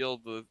get to feel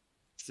the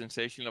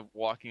sensation of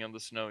walking on the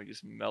snow. He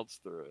just melts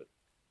through it.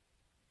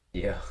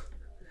 Yeah.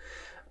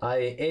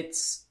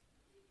 It's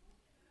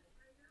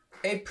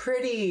a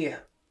pretty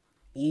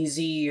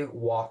easy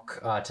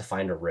walk to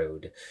find a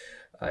road.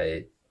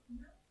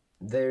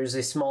 There's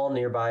a small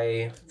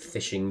nearby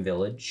fishing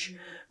village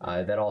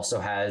that also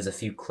has a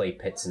few clay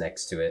pits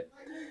next to it.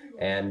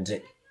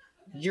 And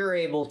you're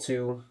able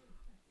to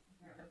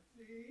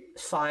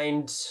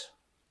find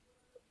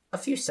a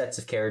few sets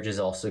of carriages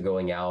also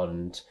going out,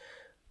 and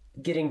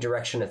getting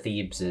direction to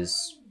Thebes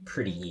is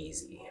pretty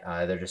easy.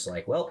 They're just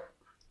like, well,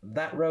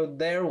 that road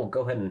there, we'll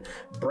go ahead and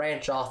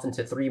branch off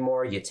into 3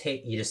 more. You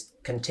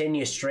just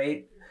continue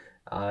straight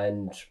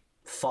and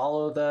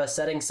follow the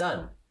setting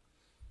sun.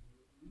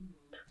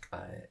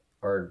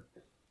 I'm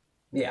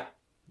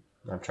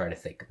trying to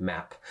think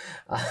map.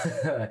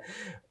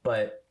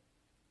 But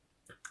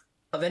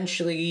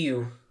eventually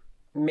you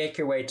make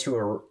your way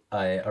to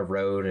a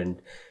road,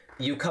 and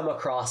you come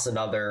across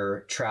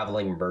another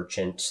traveling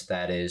merchant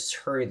that is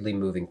hurriedly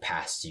moving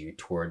past you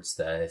towards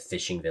the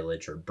fishing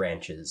village or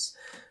branches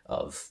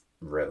of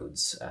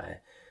roads.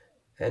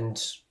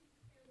 And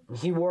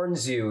he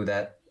warns you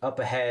that up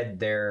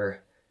ahead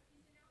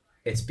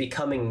it's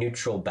becoming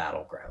neutral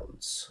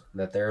battlegrounds,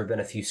 that there have been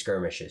a few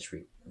skirmishes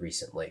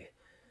recently.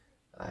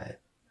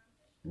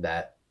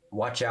 That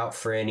watch out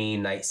for any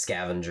night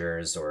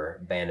scavengers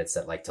or bandits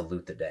that like to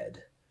loot the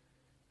dead,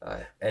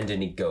 and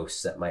any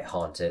ghosts that might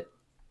haunt it.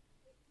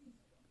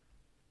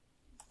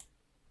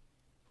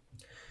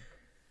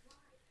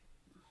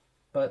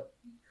 But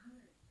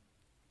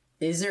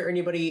is there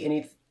anything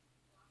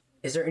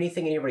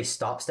anybody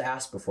stops to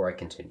ask before I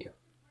continue?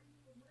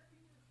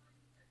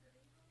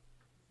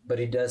 But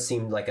he does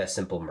seem like a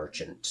simple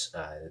merchant.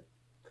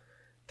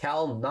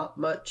 Cal, not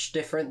much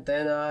different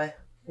than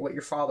what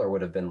your father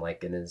would have been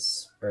like in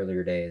his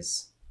earlier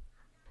days.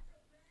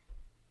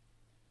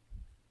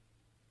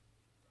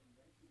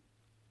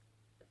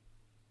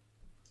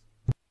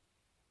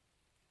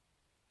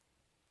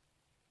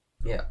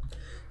 Yeah.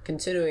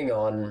 Continuing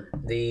on,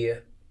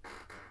 the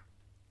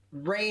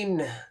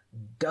rain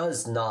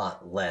does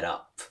not let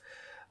up.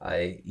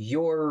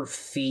 Your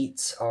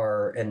feet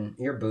and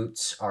your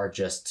boots are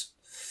just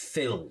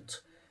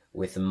filled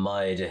with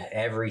mud.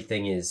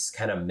 Everything is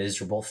kind of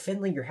miserable.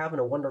 Finley, you're having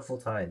a wonderful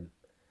time.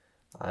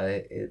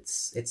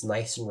 It's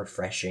nice and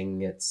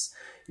refreshing. It's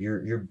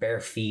your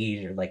bare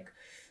feet are like,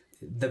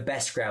 the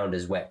best ground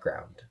is wet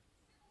ground.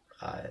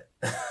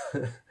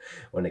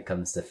 When it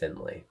comes to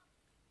Finley,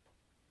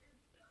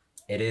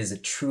 it is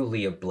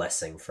truly a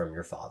blessing from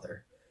your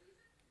father.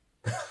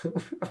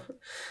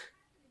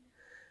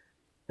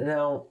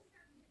 Now,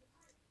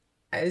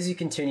 as you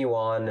continue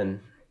on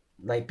and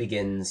night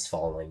begins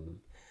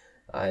falling,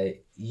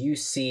 you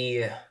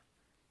see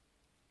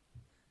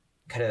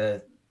kind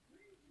of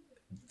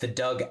the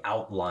dug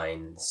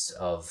outlines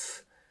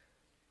of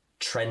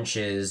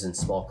trenches and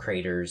small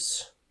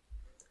craters,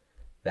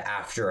 the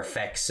after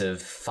effects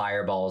of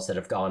fireballs that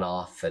have gone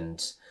off,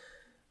 and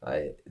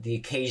the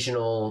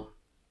occasional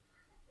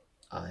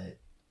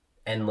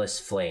endless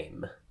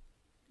flame.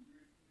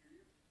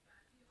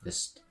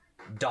 Just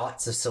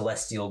dots of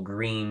celestial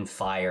green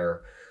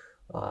fire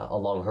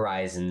along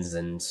horizons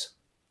and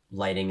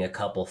lighting a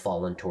couple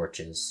fallen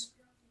torches.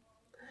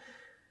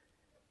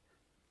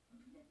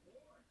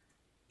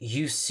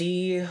 You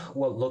see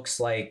what looks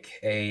like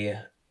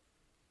a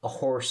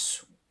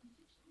horse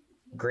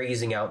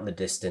grazing out in the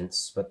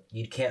distance, but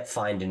you can't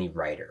find any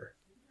rider.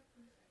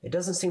 It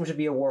doesn't seem to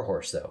be a war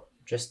horse, though.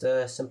 Just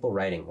a simple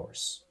riding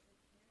horse.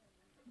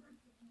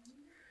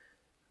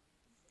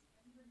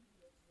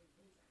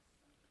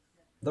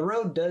 The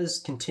road does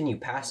continue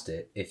past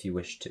it if you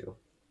wish to,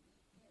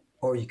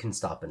 or you can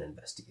stop and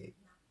investigate.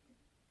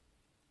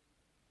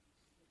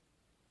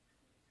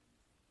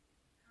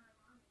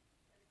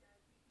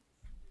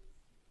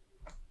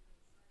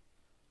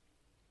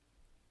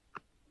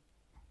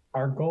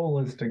 Our goal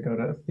is to go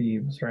to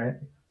Thebes, right?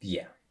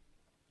 Yeah.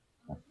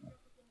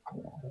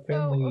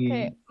 Finley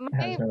okay. My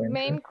has no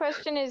main interest.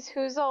 question is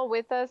who's all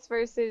with us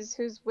versus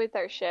who's with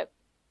our ship.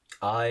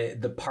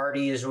 The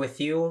party is with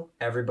you.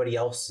 Everybody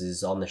else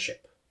is on the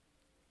ship.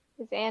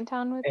 Is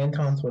Anton with us?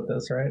 Anton's with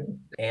us, right?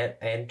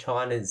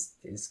 Anton is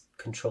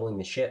controlling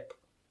the ship.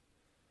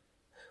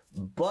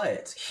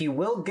 But he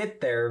will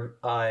get there,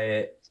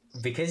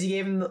 because you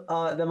gave them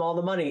all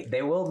the money.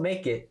 They will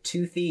make it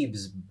to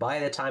Thebes by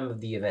the time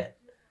of the event.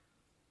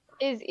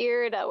 Is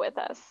Irida with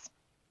us?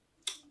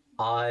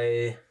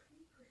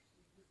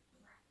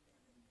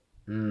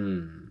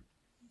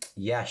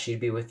 Yeah,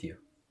 she'd be with you.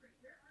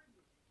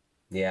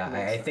 Yeah,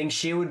 I think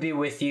she would be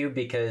with you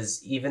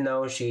because even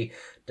though she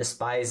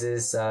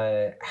despises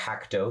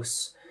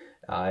Haktos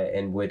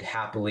and would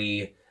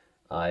happily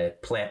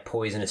plant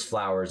poisonous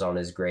flowers on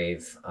his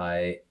grave,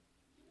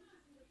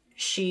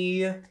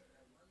 she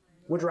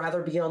would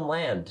rather be on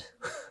land.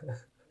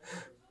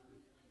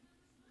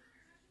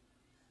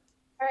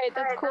 Alright,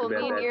 that's cool.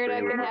 Me and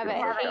Irida can have a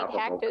hate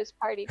Haktos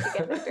party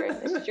together during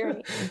this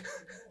journey.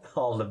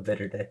 All the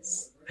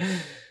bitterness.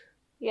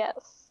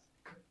 Yes.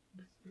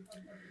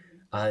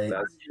 That's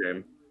a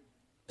shame.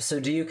 So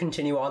do you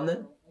continue on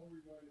then?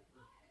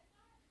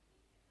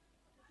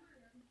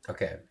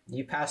 Okay.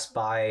 You pass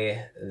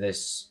by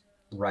this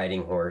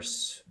riding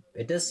horse.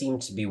 It does seem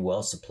to be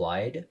well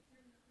supplied.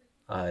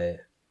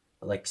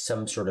 Like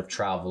some sort of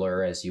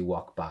traveler as you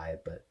walk by,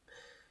 but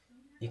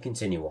you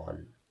continue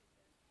on.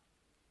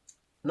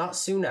 Not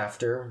soon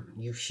after,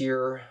 you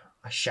hear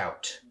a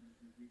shout.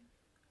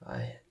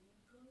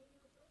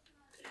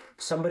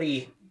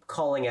 Somebody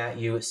calling at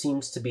you. It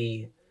seems to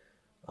be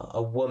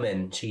a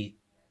woman. She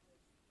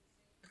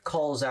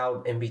calls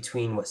out in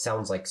between what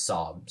sounds like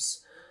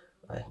sobs.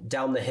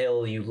 Down the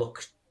hill, you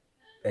look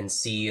and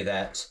see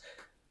that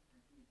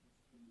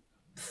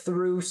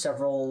through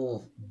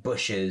several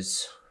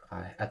bushes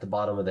at the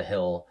bottom of the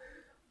hill,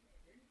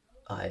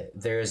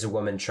 there is a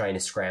woman trying to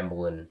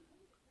scramble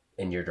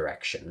in your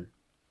direction.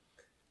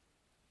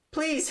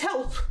 Please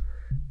help!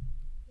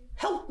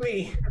 Help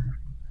me!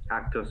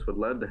 Actos would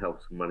love to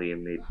help somebody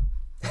in need.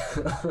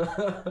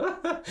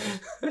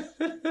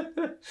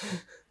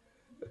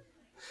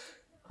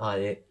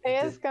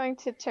 Aya's going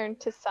to turn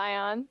to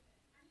Scion,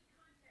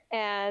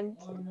 and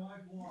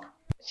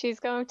she's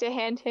going to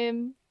hand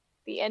him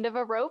the end of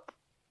a rope.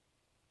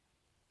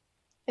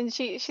 And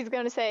she's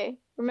going to say,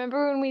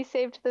 "Remember when we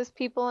saved those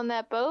people on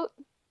that boat?"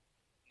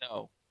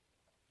 No.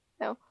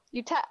 No.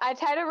 I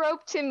tied a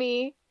rope to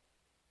me.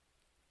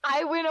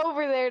 I went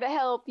over there to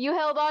help. You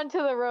held on to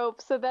the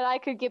rope so that I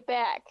could get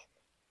back.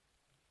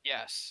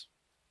 Yes.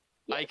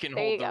 Yes, I can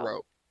there hold you the go.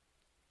 rope.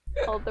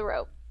 Hold the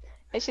rope.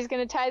 And she's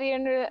going to tie the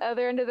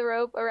other end of the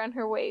rope around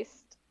her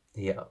waist.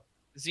 Yeah.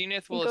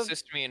 Zenith will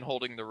assist me in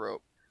holding the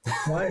rope.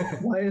 Why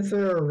is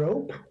there a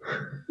rope?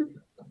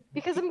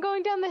 Because I'm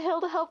going down the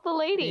hill to help the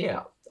lady.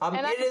 Yeah.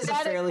 And it is a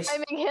fairly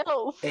climbing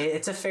hills.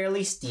 It's a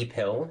fairly steep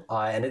hill,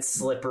 and it's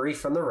slippery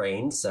from the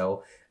rain,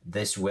 so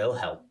this will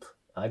help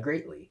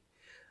greatly.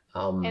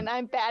 And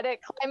I'm bad at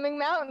climbing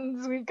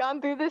mountains. We've gone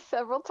through this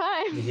several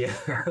times. Yeah.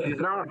 He's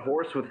not a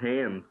horse with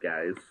hands,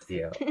 guys.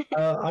 Yeah.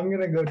 I'm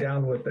gonna go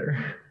down with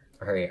her.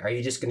 All right. Are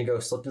you just gonna go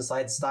slip and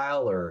slide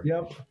style, or?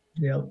 Yep.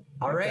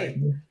 All right.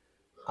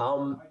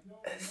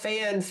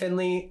 Faya and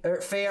Finley,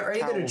 Faya, are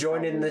you gonna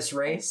join in this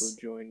race?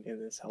 Join in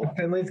this help.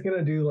 Finley's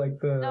gonna do like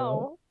the.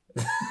 No.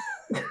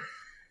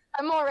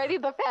 I'm already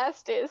the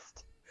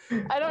fastest.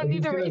 I don't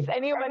need to race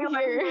anyone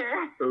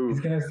here. He's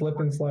gonna slip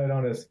and slide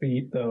on his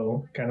feet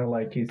though, kind of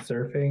like he's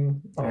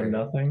surfing on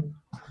nothing.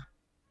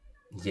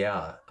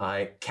 Yeah.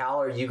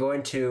 Cal, are you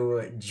going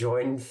to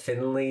join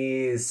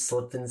Finley's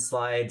slip and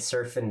slide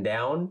surfing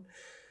down?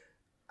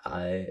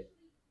 Are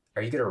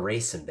you gonna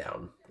race him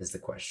down? Is the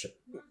question.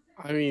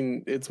 I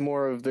mean, it's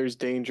more of there's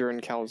danger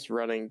and Cal's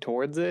running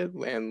towards it,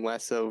 and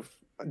less of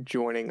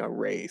joining a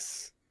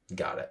race.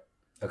 Got it.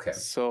 Okay.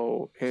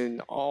 So, in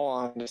all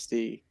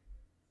honesty,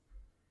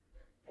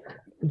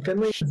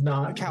 Finley is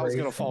not. Cal's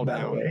gonna fall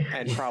down way.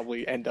 and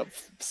probably end up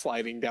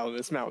sliding down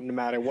this mountain no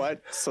matter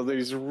what. So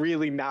there's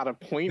really not a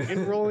point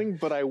in rolling,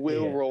 but I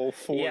will roll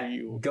for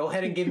you. Go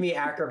ahead and give me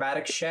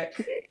acrobatics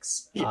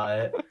checks.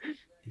 Yeah.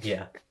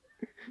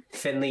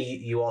 Finley,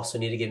 you also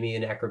need to give me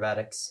an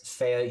acrobatics.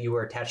 Faya, you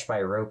were attached by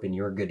a rope and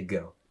you're good to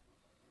go.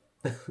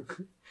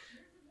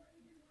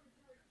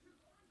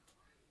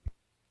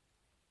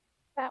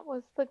 That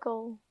was the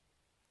goal.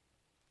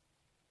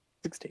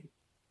 16.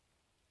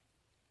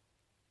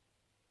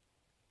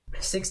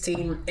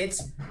 16.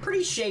 It's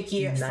pretty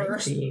shaky at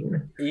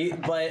 19.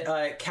 First.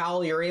 But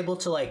Cal, you're able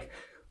to like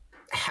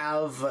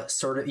have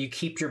sort of, you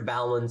keep your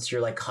balance,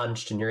 you're like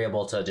hunched and you're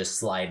able to just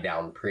slide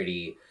down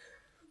pretty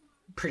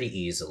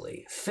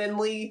easily.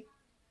 Finley,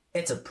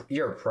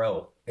 you're a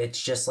pro.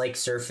 It's just like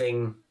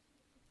surfing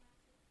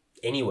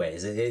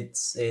anyways.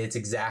 It's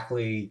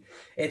exactly,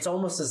 it's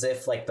almost as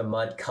if like the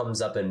mud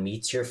comes up and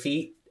meets your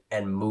feet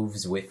and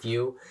moves with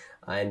you.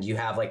 And you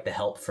have like the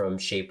help from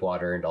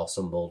Shapewater and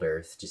also Mold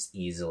Earth just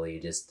easily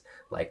just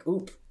like,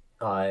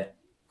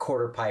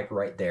 quarter pipe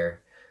right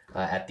there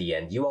at the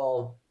end. You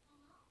all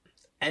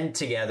end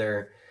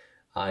together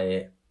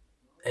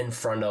in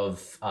front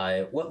of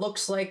what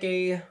looks like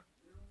a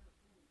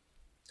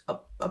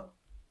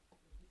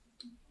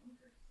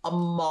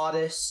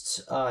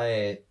modest,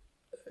 not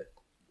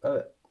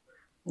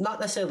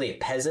necessarily a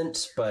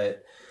peasant,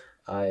 but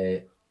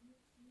a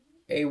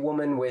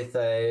woman with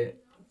a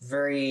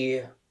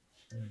very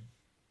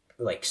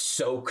like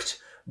soaked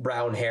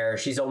brown hair.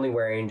 She's only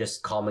wearing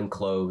just common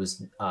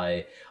clothes,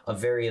 a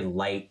very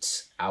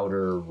light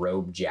outer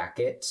robe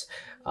jacket,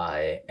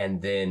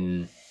 and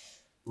then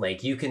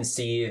like you can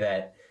see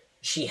that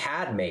she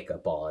had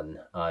makeup on,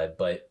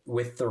 but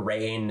with the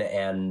rain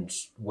and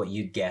what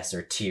you'd guess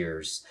are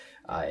tears,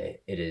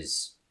 it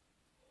has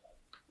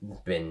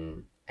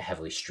been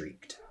heavily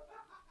streaked.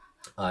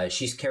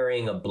 She's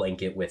carrying a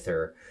blanket with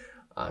her,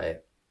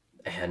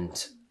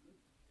 and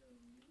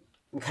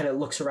kind of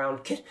looks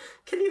around. Can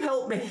you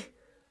help me?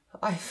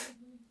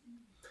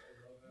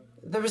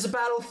 There was a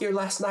battle here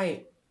last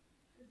night.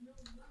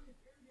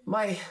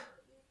 My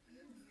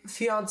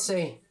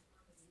fiance,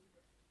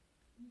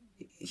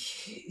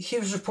 he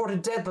was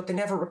reported dead, but they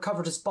never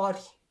recovered his body.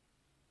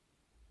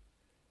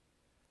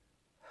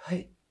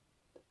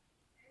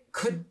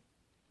 Could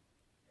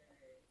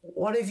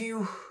one of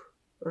you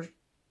or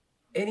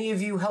any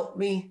of you help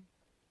me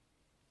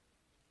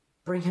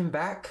bring him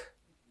back?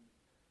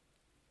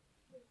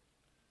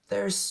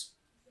 There's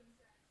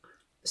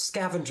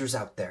scavengers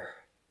out there.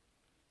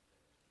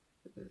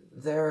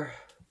 They're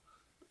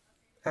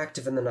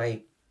active in the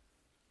night.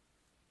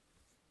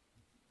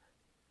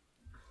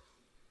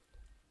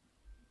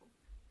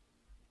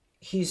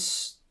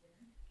 He's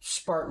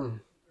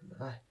Spartan.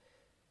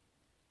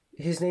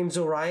 His name's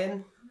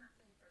Orion.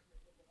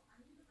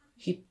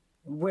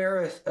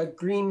 wear a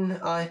green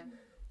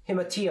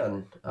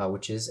himation,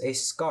 which is a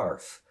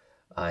scarf.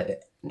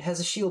 It has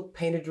a shield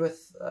painted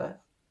with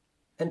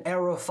an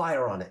arrow of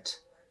fire on it.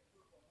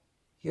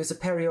 He was a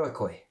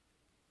perioikoi.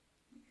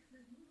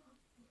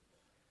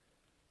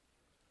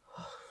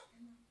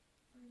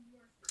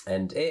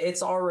 And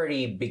it's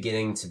already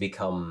beginning to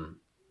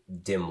become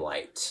dim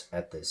light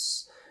at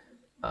this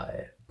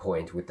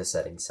point with the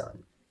setting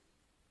sun.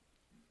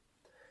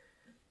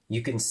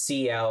 You can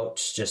see out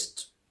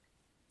just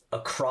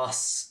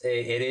across.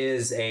 It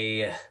is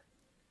a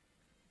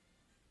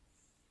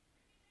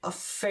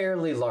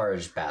fairly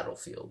large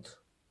battlefield,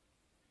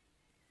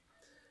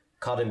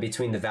 caught in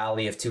between the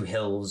valley of two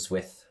hills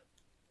with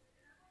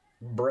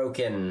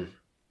broken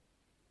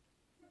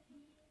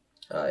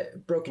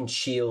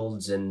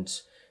shields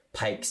and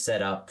pikes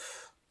set up,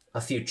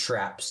 a few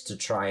traps to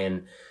try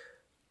and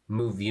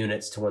move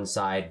units to one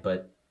side,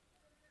 but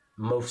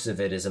most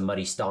of it is a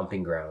muddy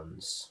stomping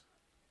grounds.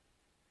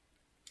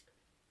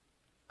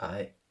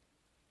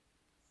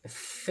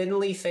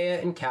 Finley,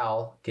 Thea, and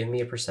Cal, give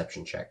me a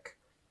perception check.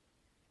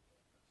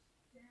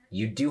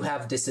 You do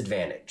have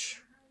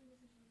disadvantage.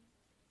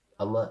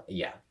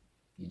 Yeah,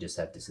 you just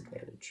have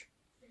disadvantage.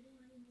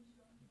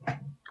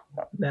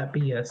 That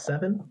be a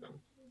 7?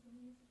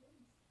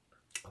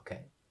 Okay.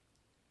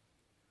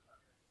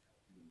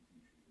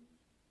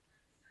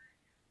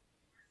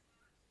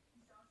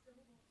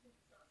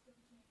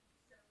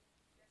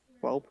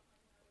 Well.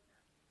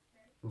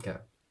 Okay.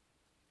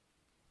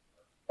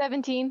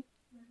 17.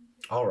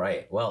 All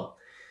right. Well,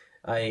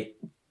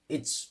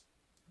 it's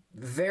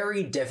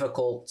very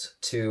difficult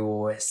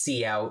to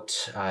see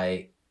out.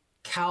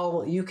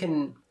 Cal, you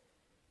can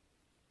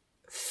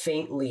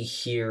faintly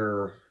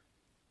hear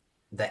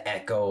the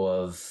echo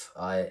of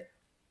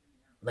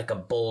like a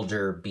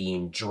boulder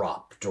being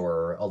dropped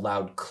or a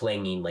loud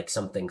clanging like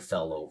something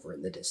fell over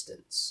in the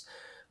distance.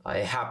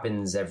 It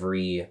happens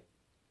every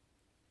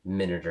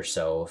minute or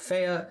so.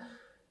 Fea,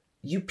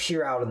 you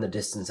peer out in the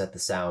distance at the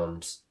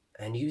sound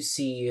and you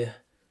see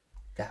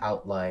the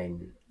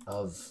outline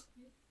of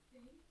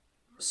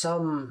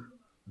some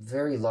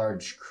very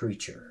large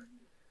creature.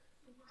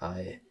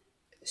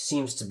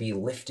 Seems to be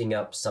lifting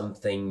up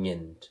something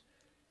and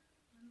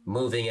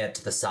moving it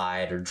to the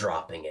side or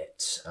dropping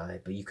it,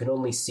 but you can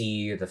only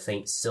see the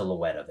faint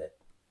silhouette of it.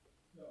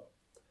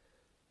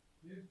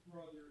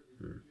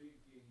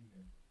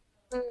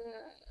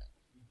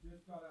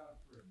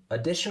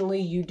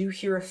 Additionally, you do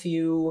hear a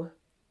few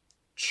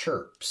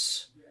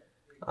chirps.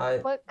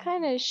 What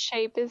kind of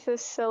shape is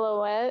this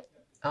silhouette?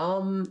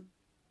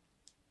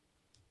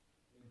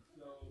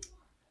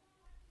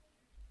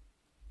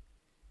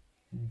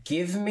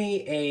 Give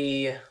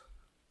me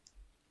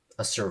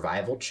a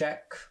survival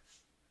check.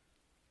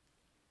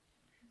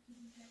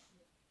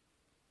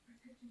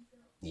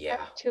 Yeah.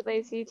 I'm too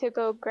lazy to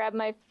go grab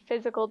my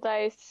physical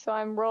dice, so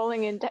I'm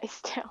rolling in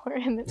Dice Tower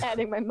and then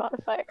adding my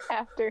modifier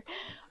after.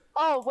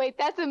 Oh, wait,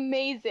 that's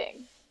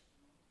amazing.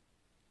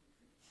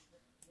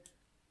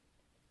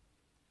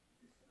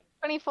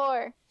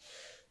 24.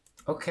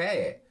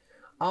 Okay.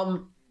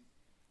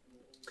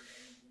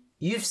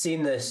 You've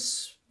seen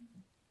this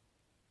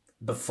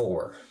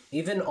before.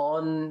 Even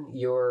on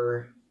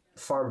your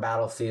farm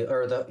battlefield,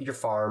 or your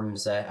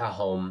farms at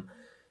home.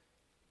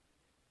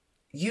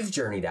 You've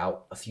journeyed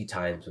out a few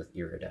times with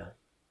Irida.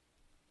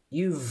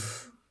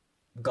 You've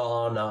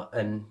gone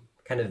and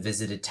kind of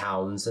visited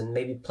towns and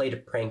maybe played a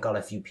prank on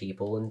a few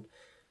people, and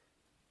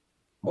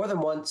more than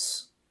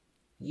once,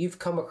 you've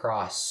come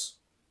across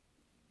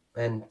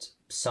and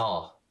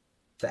saw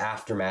the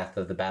aftermath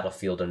of the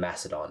battlefield in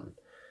Macedon,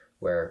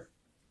 where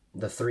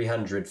the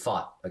 300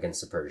 fought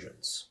against the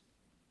Persians.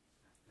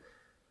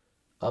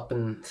 Up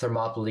in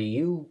Thermopylae,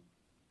 you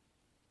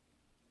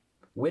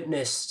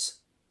witnessed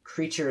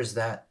creatures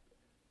that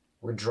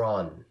were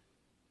drawn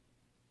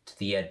to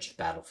the edge of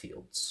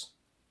battlefields.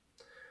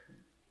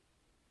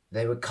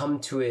 They would come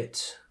to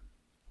it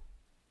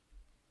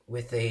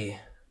with a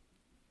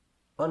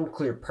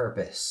unclear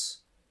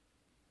purpose.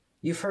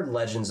 You've heard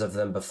legends of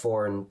them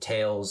before in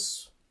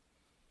tales,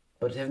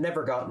 but have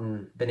never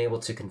been able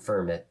to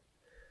confirm it.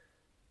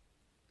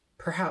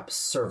 Perhaps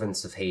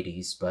servants of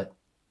Hades, but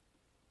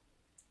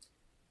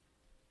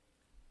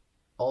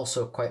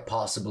also quite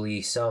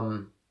possibly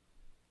some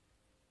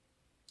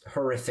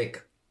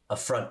horrific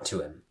affront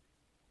to him.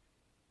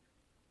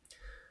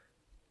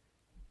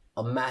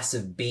 A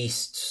massive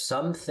beast,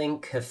 some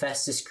think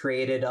Hephaestus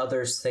created,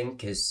 others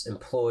think is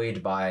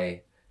employed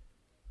by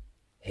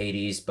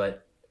Hades,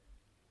 but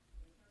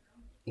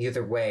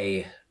either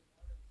way,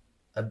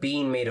 a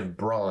being made of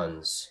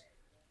bronze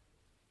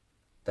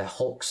that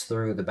hulks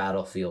through the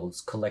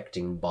battlefields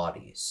collecting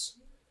bodies,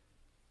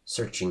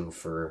 searching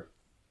for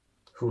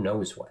who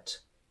knows what.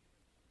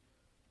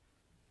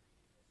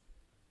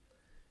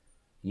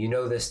 You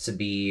know this to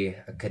be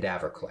a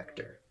cadaver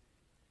collector.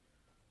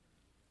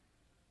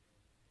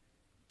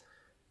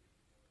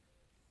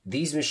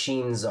 These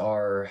machines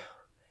are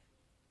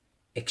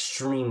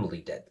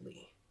extremely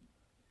deadly.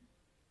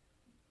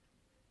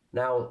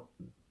 Now,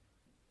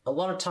 a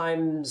lot of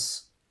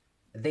times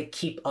they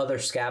keep other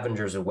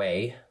scavengers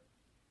away.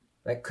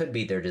 That could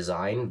be their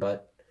design,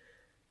 but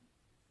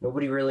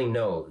nobody really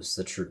knows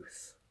the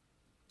truth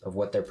of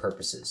what their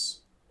purpose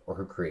is or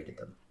who created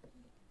them.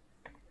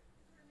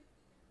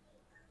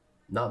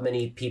 Not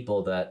many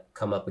people that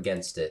come up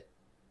against it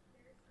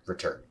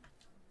return.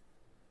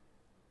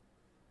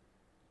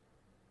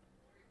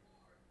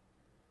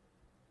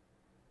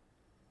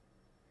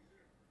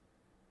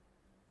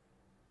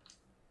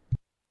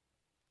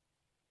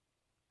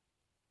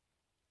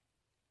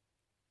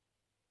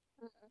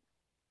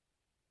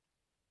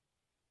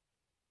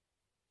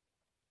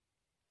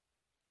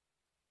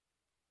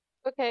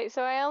 Okay,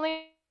 so I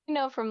only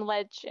know from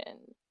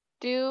legend.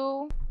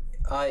 You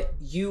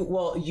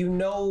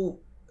know,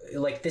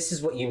 like, this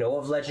is what you know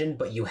of legend,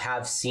 but you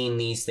have seen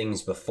these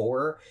things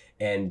before,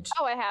 and...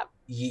 Oh, I have.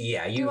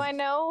 Yeah, Do I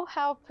know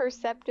how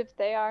perceptive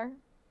they are?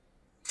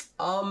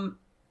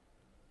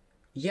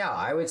 Yeah,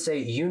 I would say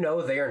you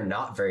know they are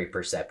not very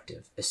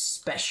perceptive,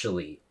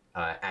 especially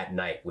at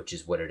night, which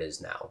is what it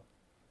is now.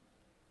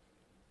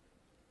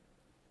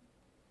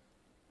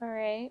 All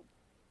right.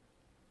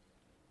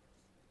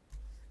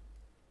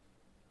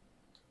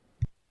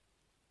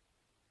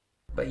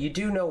 But you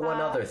do know one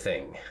other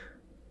thing.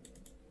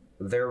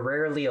 They're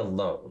rarely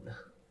alone.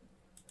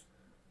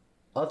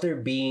 Other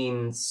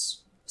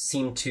beings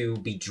seem to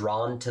be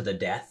drawn to the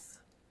death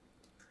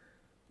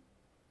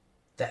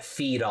that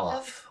feed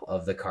off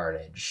of the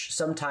carnage.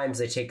 Sometimes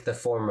they take the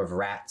form of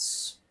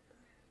rats,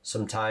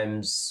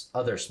 sometimes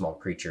other small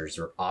creatures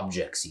or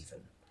objects even.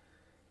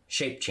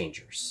 Shape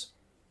changers.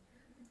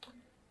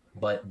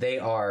 But they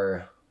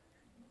are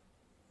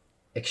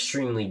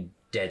extremely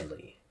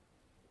deadly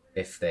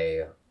if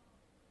they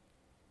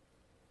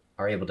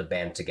are able to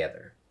band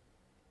together.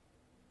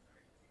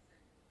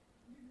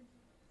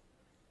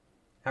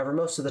 However,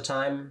 most of the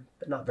time,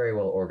 they're not very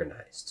well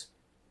organized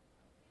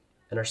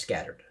and are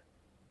scattered.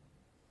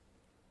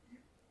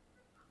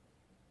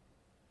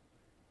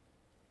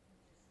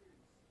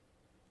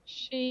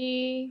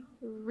 She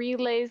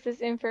relays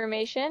this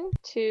information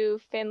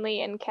to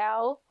Finley and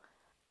Cal.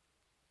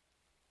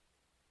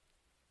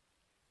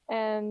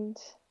 And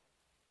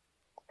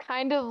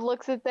kind of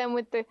looks at them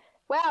with the,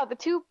 wow,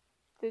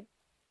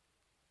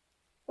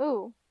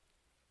 ooh.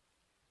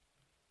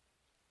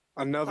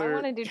 I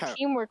want to do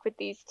teamwork with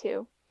these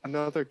two.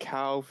 Another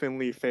Cal,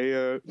 Finley,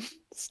 Faya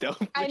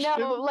stealth I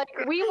know, like,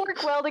 we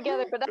work well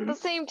together, but at the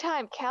same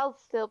time, Cal's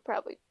still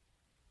probably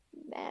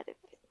mad at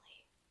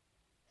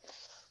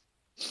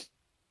Finley.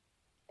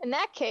 In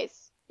that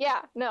case,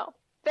 yeah, no.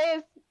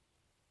 Faya's...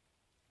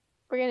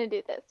 We're gonna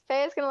do this.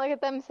 Faya's gonna look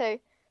at them and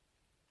say,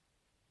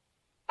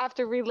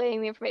 after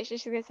relaying the information,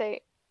 she's gonna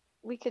say,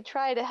 we could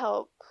try to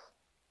help.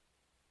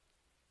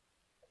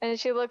 And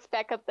she looks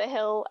back up the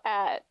hill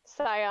at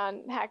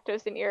Scion,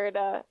 Haktos, and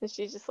Irida, and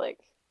she's just like,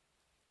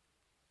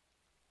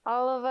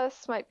 all of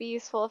us might be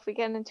useful if we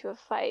get into a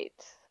fight.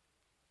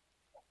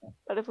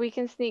 But if we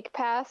can sneak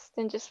past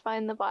and just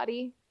find the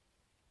body.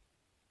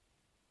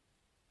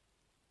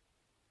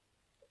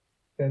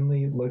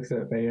 Finley looks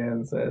at Faya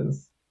and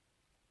says,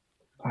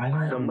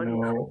 I don't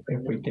know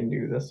if we can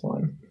do this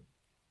one.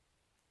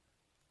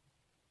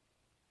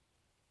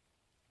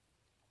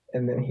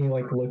 And then he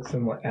looks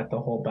at the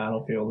whole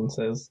battlefield and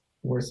says,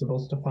 we're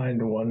supposed to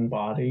find one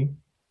body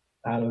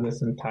out of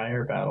this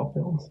entire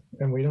battlefield,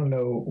 and we don't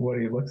know what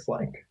he looks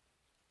like.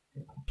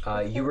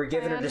 You were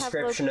given a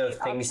description of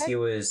things he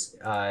was...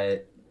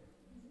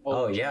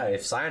 oh yeah,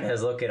 if Scion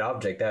has locate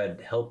object, that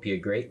would help you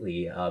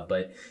greatly.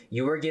 But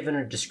you were given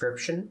a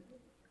description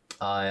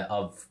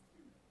of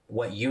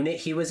what unit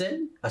he was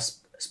in, a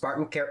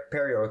Spartan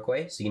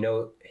Periorque, so you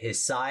know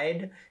his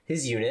side,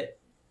 his unit,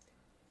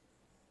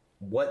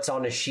 what's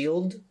on his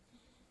shield,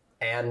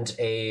 and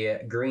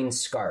a green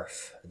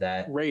scarf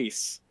that...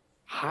 Race.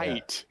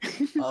 Height.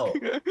 Yeah. Oh.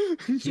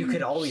 You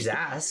could always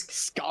ask.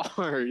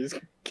 Scars.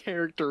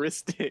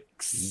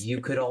 Characteristics.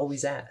 You could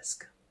always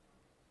ask.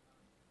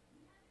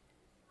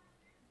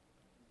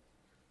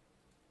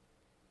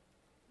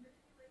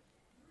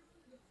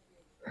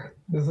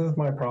 This is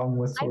my problem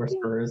with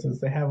sorcerers, is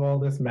they have all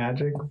this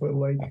magic, but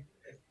what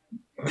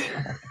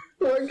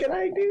can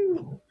I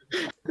do?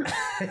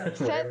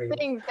 Set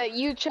things that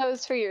you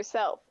chose for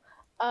yourself.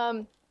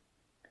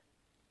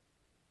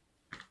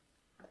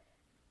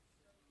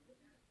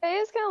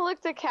 Faya's gonna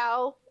look to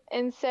Cal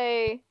and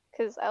say,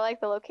 because I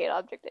like the locate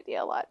object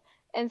idea a lot,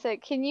 and say,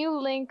 can you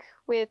link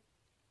with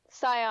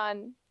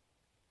Scion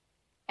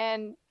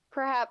and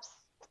perhaps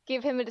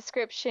give him a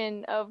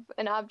description of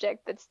an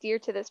object that's dear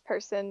to this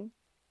person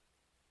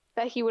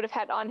that he would have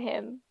had on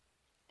him,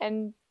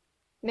 and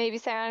maybe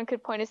Scion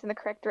could point us in the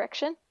correct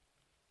direction?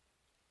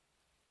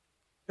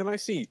 Can I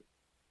see?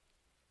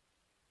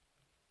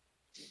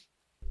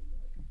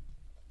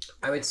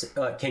 I would say,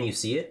 can you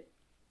see it?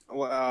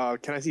 Well,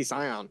 can I see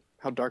Scion?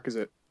 How dark is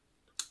it?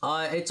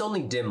 It's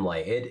only dim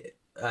light. It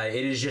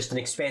is just an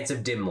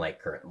expansive dim light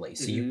currently,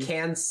 so you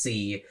can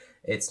see.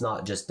 It's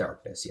not just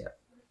darkness yet.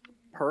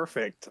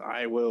 Perfect.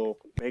 I will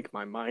make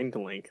my mind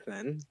link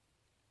then.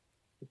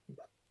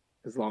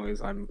 As long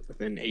as I'm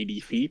within 80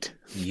 feet.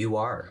 You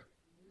are.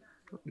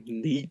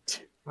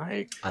 Neat.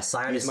 A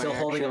Scion is still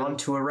holding on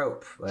to a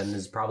rope and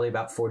is probably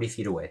about 40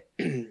 feet away.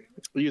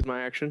 Use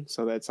my action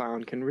so that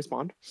Scion can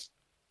respond.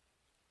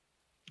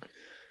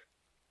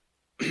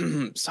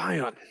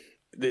 Scion,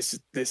 this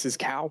is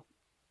Cal.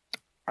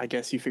 I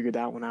guess you figured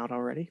that one out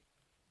already.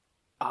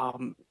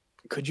 Do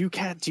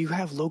you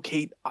have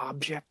locate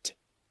object?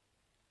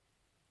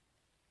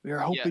 We were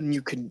hoping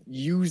you could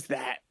use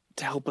that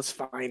to help us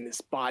find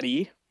this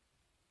body.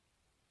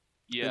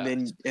 Yeah.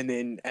 And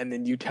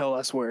then you tell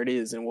us where it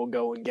is and we'll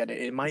go and get it.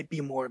 It might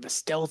be more of a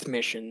stealth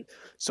mission.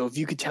 So if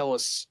you could tell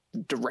us the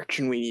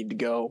direction we need to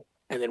go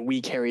and then we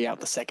carry out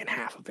the second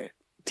half of it.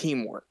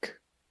 Teamwork.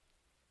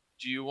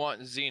 Do you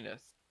want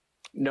Zenith?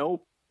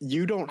 Nope.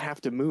 You don't have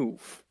to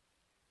move.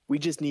 We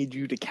just need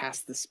you to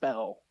cast the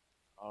spell.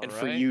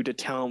 For you to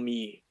tell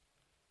me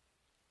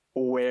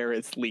where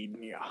it's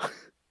leading you.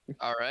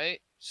 All right.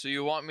 So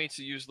you want me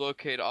to use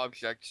locate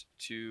object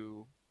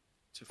to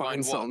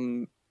find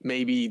something,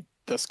 maybe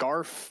the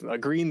scarf, a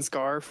green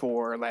scarf,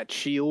 or that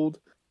shield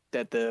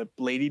that the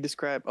lady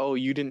described. Oh,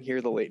 you didn't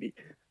hear the lady.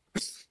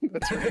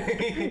 That's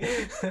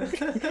right.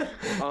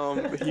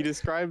 He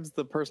describes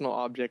the personal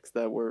objects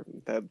that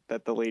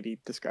the lady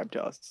described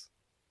to us.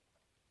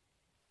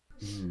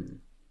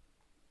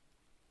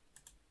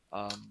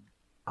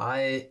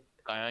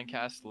 Scion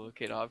cast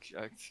locate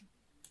object.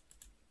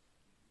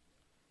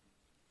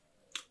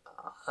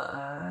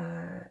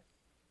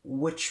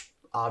 Which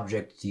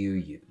object do you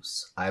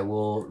use? I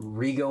will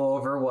re-go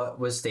over what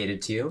was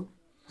stated to you.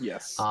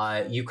 Yes.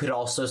 You could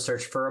also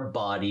search for a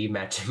body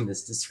matching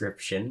this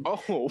description.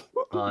 Oh.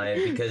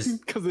 Because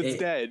it's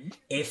dead.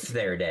 If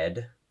they're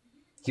dead.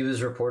 He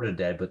was reported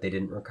dead, but they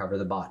didn't recover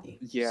the body.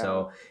 Yeah.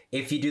 So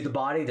if you do the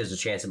body, there's a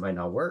chance it might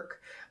not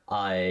work.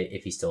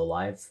 If he's still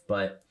alive,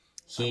 but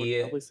I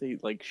would probably say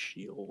like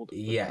shield.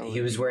 Yeah,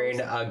 he was wearing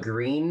a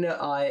green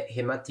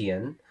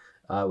himatian,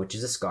 which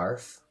is a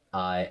scarf,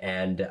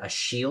 and a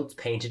shield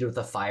painted with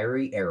a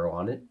fiery arrow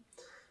on it,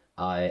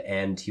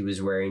 and he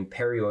was wearing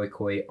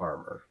perioikoi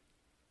armor.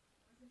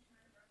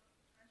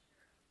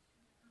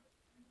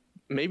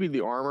 Maybe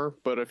the armor,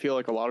 but I feel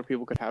like a lot of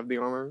people could have the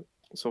armor.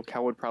 So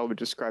Cal would probably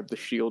describe the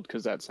shield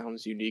because that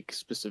sounds unique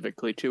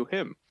specifically to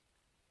him.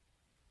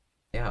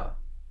 Yeah.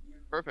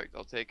 Perfect,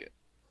 I'll take it.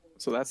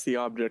 So that's the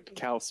object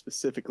Cal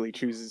specifically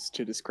chooses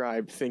to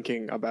describe,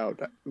 thinking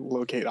about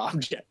locate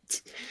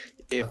object.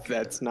 If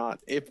that's not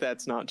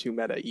too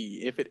meta-y.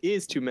 If it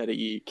is too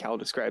meta-y, Cal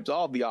describes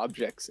all the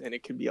objects, and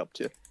it could be up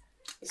to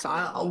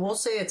Scion. We'll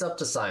say it's up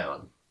to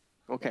Scion.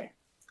 Okay.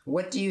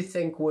 What do you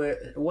think?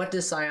 What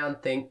does Scion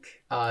think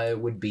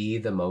would be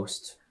the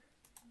most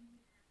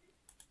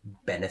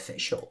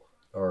beneficial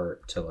or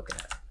to look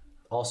at?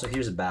 Also,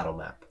 here's a battle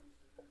map.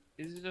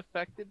 Is it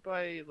affected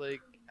by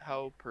like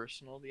how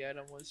personal the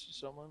item was to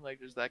someone?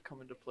 Like, does that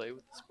come into play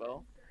with the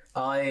spell?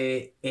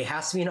 It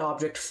has to be an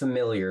object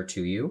familiar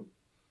to you.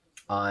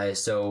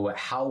 So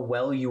how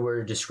well you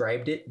were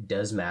described it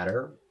does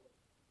matter.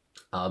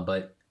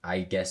 But I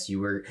guess you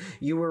were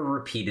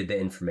repeated the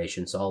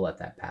information, so I'll let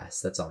that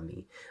pass. That's on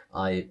me.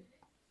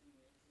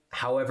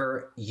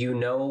 However,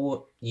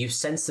 you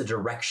sense the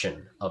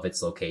direction of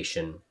its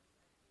location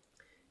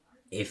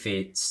if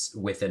it's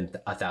within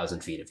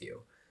 1,000 feet of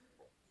you.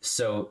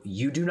 So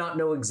you do not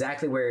know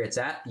exactly where it's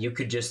at. You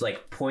could just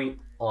like point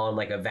on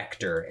like a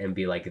vector and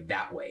be like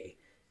that way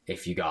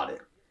if you got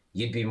it.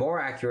 You'd be more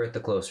accurate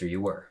the closer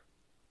you were.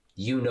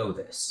 You know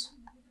this.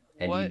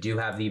 And you do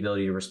have the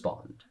ability to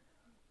respond.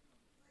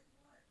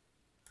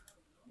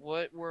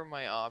 What were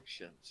my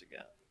options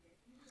again?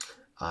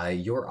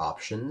 Your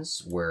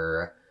options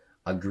were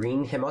a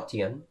green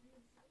Himotian,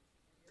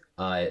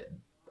 a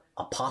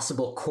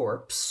possible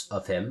corpse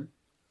of him,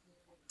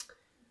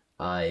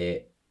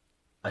 a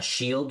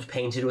shield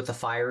painted with a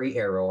fiery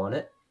arrow on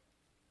it,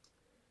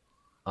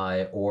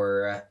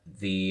 or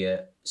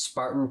the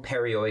Spartan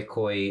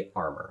perioikoi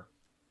armor.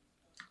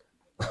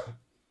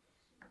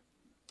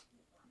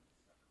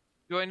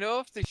 Do I know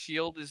if the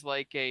shield is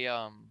like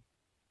a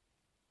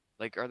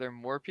like are there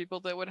more people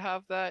that would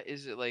have that?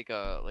 Is it like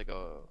a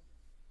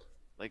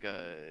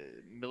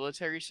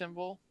military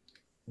symbol?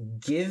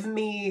 Give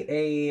me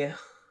a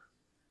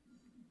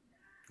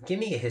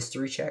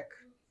history check.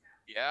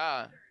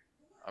 Yeah.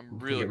 I'm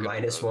really You're good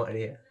minus one,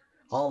 yeah.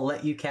 I'll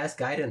let you cast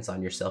guidance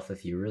on yourself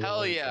if you really Hell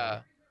want yeah.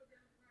 to.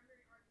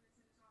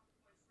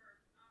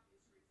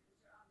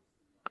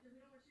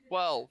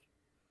 12.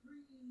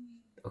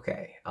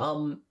 Okay.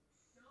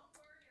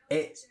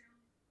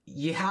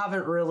 You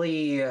haven't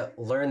really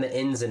learned the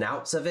ins and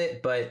outs of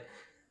it, but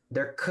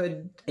it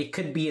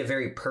could be a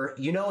very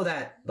you know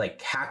that like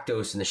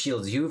Haktos and the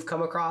shields you've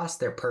come across,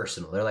 they're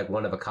personal. They're like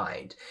one of a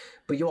kind.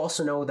 But you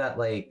also know that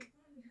like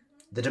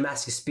the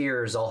Damascus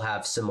spears all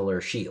have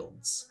similar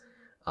shields.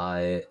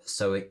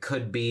 So it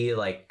could be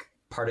like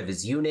part of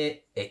his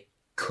unit. It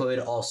could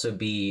also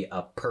be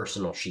a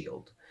personal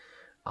shield.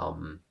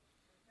 You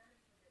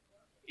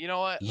know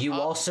what? You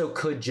also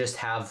could just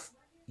have...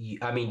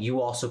 you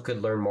also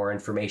could learn more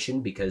information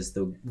because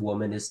the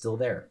woman is still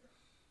there.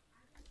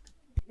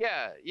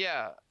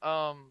 Yeah.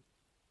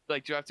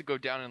 Like, do I have to go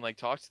down and like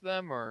talk to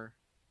them, or?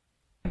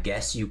 I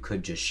guess you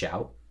could just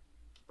shout.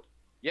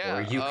 Yeah.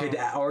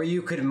 Or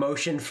you could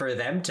motion for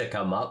them to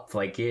come up.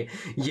 Like you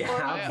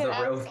have the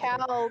rope. Ask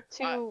Cal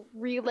to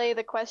relay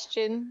the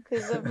question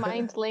because of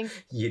mind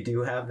link. You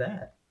do have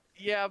that.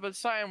 Yeah, but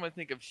Cyan would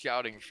think of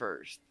shouting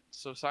first,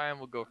 so Cyan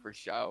will go for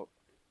shout.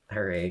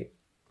 All right.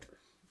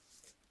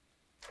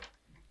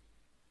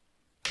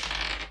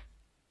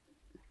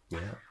 Yeah.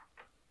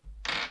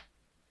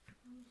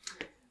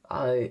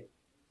 I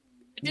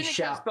didn't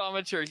cast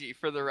thaumaturgy,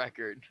 for the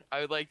record. I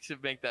would like to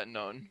make that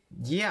known.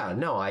 Yeah,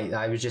 no,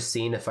 I was just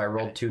seeing if I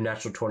rolled 2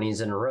 natural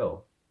 20s in a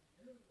row.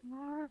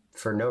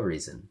 For no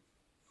reason.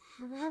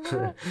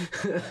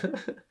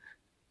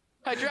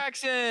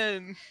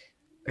 Hydraxin!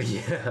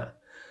 Yeah.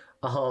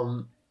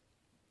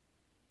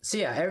 So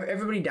yeah,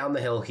 everybody down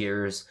the hill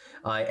hears.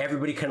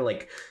 Everybody kind of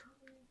like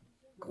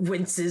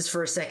winces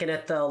for a second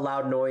at the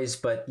loud noise,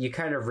 but you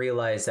kind of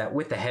realize that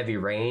with the heavy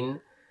rain,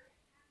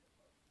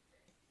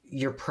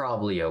 you're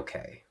probably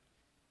okay.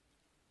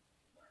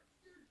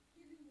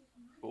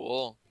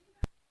 Cool.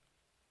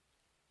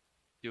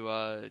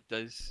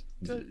 Does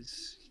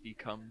he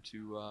come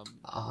to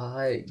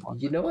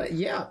you know what?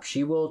 Yeah,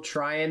 she'll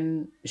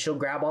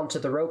grab onto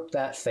the rope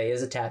that Faye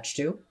is attached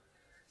to.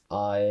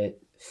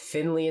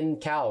 Finley and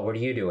Cal, what are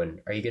you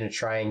doing? Are you gonna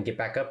try and get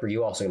back up, or are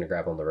you also gonna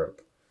grab on the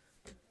rope?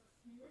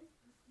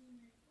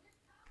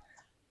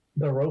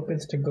 The rope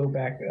is to go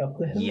back up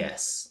the hill?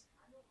 Yes.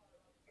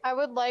 I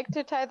would like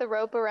to tie the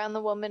rope around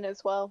the woman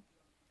as well.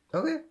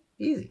 Okay,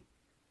 easy.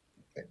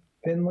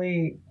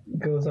 Finley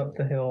goes up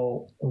the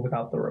hill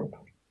without the rope.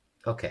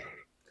 Okay.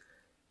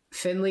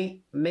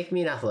 Finley, make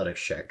me an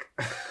athletics check.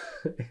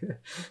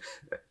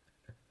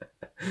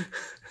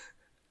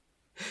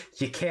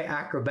 You can't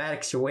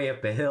acrobatics your way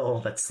up a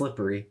hill that's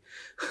slippery.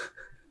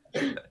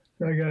 I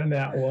got a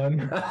nat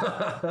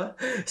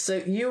 1. So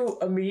you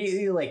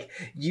immediately,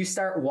 you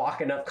start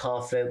walking up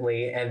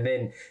confidently, and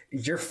then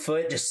your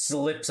foot just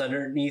slips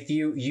underneath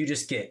you.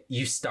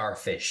 You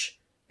starfish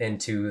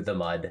into the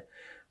mud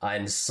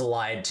and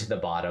slide to the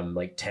bottom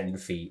 10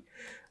 feet.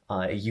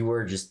 You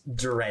were just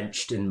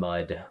drenched in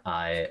mud,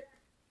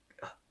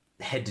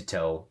 head to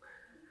toe.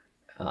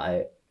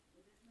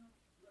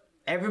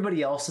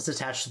 Everybody else that's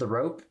attached to the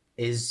rope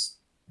is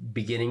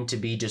beginning to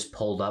be just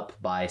pulled up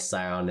by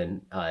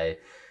Scion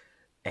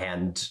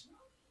and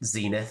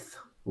Zenith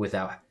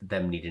without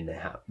them needing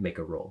to make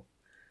a roll.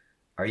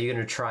 Are you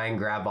going to try and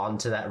grab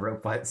onto that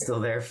rope while it's still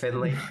there,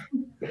 Finley?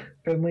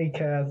 Finley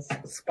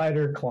casts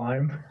Spider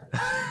Climb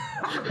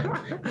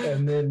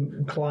and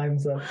then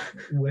climbs up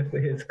with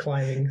his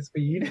climbing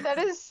speed. That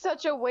is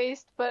such a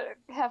waste, but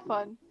have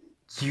fun.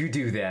 You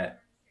do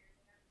that.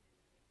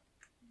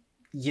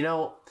 You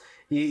know,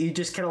 you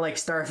just kind of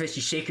starfish,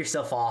 you shake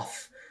yourself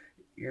off.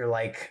 You're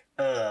like,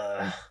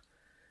 ugh.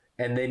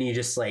 And then you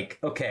just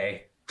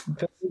okay.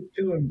 He's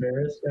too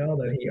embarrassed now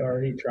that he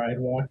already tried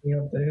walking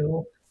up the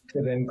hill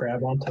to then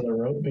grab onto the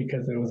rope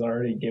because it was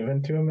already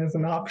given to him as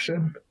an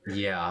option.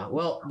 Yeah,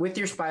 well, with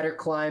your spider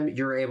climb,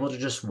 you're able to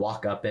just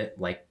walk up it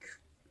like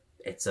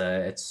it's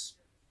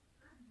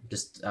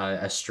just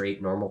a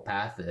straight normal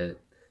path.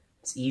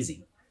 It's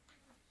easy.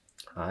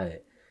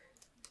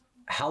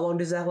 How long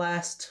does that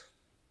last?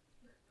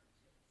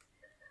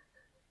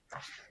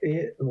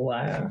 It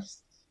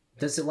lasts.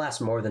 Does it last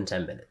more than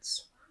 10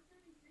 minutes?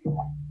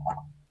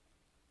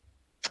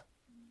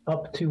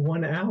 Up to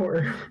 1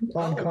 hour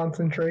on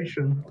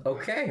concentration.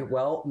 Okay,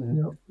 well,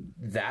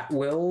 that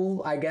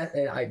will, I guess,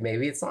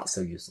 maybe it's not so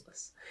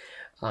useless.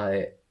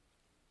 But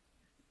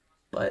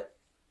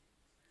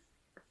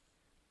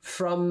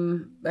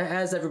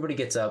as everybody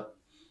gets up,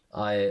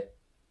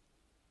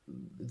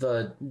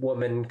 the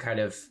woman kind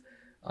of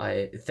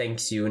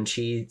thanks you, and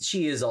she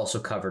is also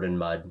covered in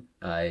mud.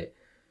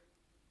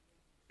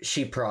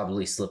 She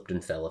probably slipped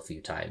and fell a few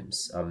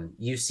times.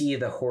 You see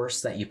the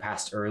horse that you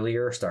passed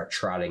earlier start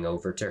trotting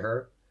over to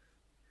her.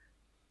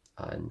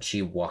 And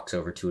she walks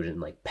over to it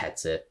and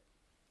pets it.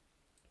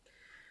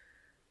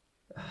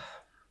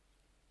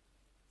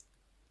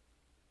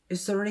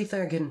 Is there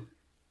anything I can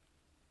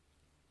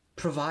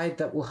provide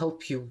that will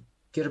help you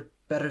get a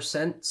better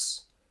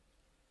sense?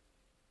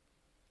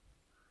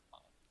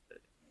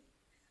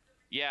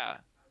 Yeah,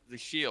 the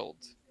shield.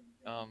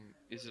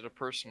 Is it a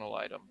personal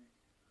item?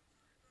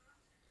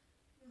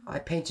 I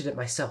painted it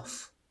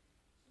myself.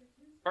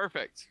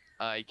 Perfect.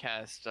 I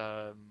cast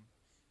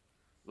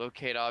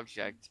locate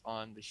object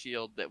on the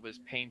shield that was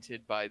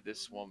painted by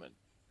this woman.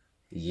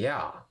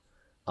 Yeah.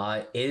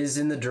 Is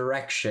in the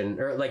direction,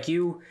 or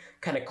you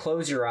kind of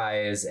close your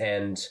eyes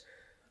and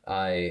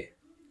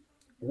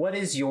what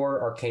is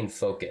your arcane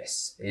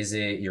focus? Is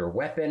it your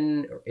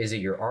weapon? Is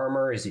it your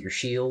armor? Is it your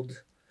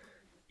shield?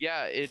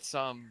 Yeah, it's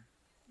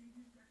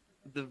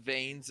the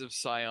veins of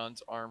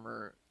Scion's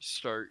armor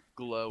start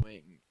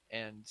glowing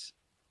and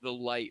the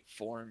light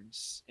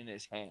forms in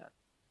his hand,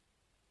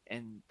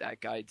 and that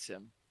guides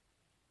him.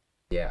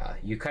 Yeah,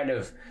 you kind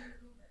of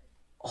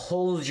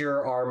hold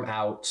your arm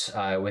out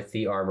with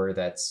the armor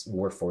that's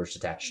Warforged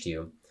attached to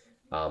you,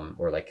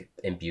 or like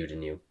imbued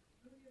in you.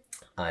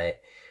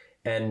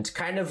 And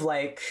kind of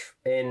like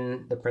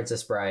in The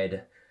Princess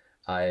Bride,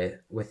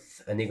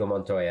 with Inigo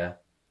Montoya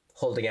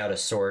holding out a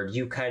sword,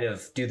 you kind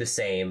of do the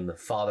same.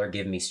 Father,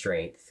 give me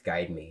strength,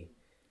 guide me.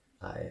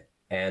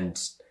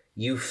 And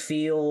you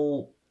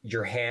feel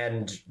your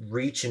hand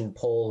reach and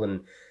pull,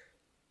 and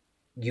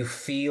you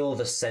feel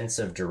the sense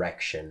of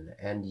direction.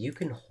 And you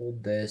can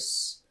hold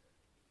this.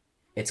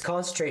 It's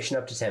concentration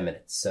up to 10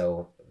 minutes,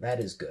 so that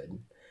is good.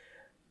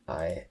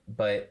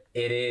 But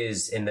it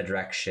is in the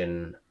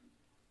direction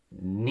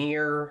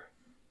near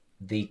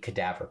the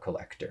cadaver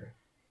collector.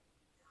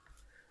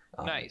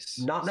 Nice.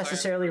 Not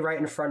necessarily right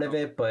in front of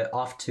it, but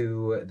off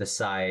to the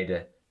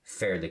side,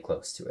 fairly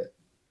close to it.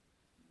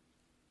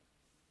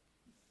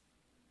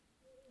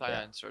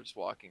 Cyan starts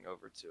walking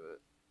over to it.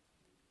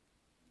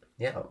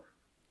 Yeah.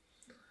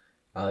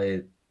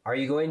 Are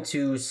you going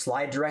to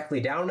slide directly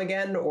down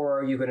again, or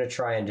are you going to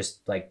try and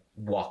just like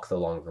walk the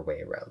longer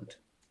way around?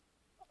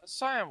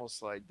 Cyan will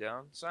slide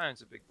down.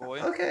 Cyan's a big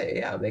boy. Okay,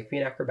 yeah, make me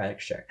an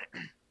acrobatics check.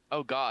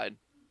 Oh God.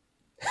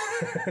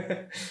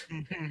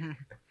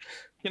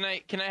 Can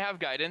I have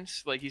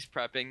guidance? Like he's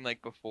prepping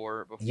like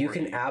before you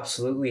can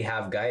absolutely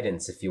have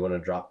guidance if you want to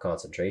drop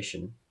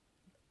concentration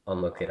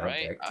on locate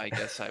object. I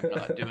guess I'm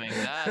not doing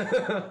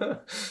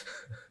that.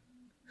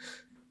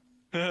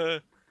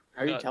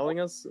 Are you telling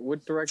us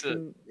what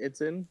direction it's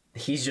in?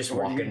 He's just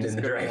walking in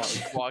the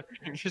direction.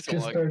 Just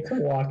starts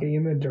walking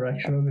in the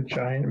direction of the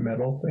giant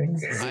metal thing.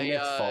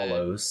 Zenith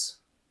follows.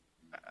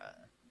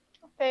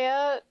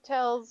 Thea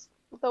tells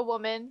the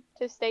woman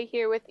to stay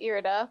here with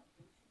Irida.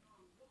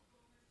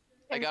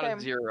 I got a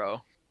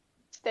 0.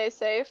 Stay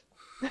safe.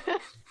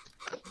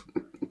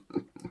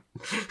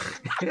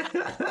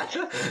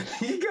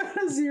 You got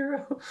a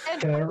 0.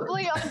 And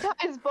probably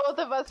unties both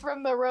of us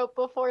from the rope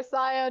before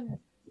Cyan,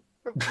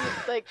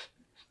 like...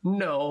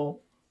 No.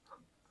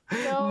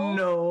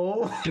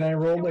 Can I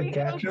roll to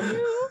catch him?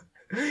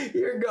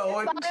 You're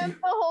going Is Cyan still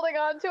holding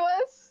on to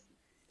us?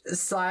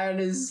 Cyan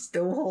is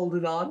still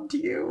holding on to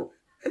you.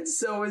 And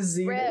so is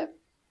Zenith. Rip.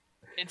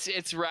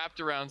 It's wrapped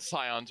around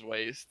Cyan's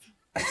waist.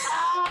 No.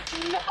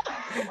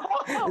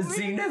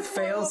 Zenith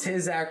fails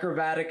his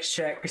acrobatics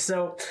check.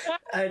 So,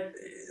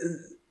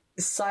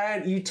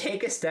 Cyan, you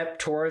take a step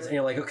towards, and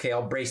you're like, okay,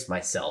 I'll brace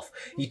myself.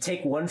 You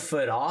take one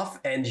foot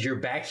off, and your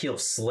back heel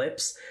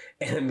slips,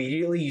 and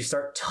immediately you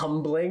start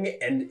tumbling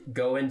and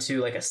go into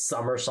like a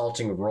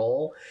somersaulting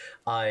roll.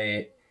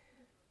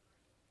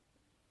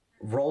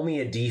 Roll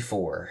me a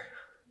d4.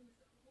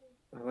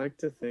 I like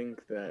to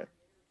think that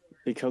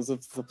because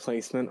of the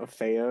placement of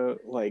Thea,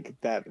 like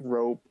that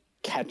rope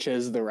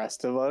catches the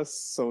rest of us.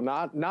 So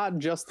not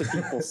just the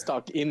people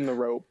stuck in the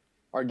rope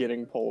are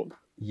getting pulled,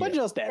 but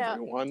just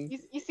everyone.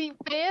 You see,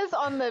 Thea's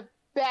on the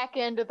back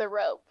end of the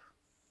rope,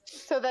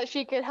 so that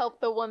she could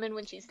help the woman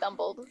when she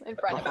stumbled in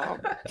front of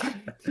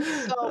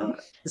her.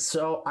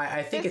 So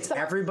I think it's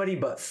everybody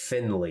but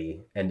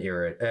Finley and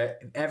Irida.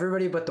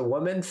 Everybody but the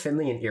woman,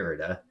 Finley and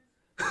Irida.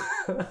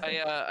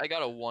 I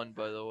got a 1,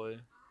 by the way.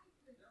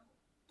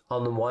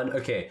 On the 1?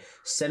 Okay.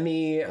 Send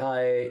me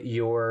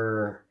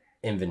your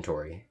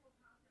inventory.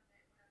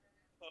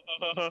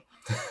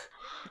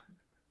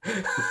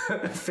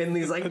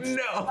 Finley's like,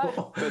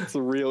 no! That's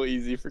real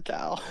easy for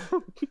Cal.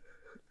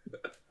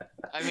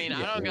 I mean,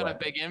 I don't got a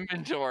big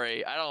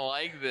inventory. I don't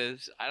like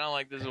this. I don't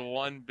like this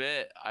one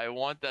bit. I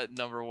want that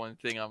number 1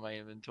 thing on my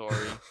inventory.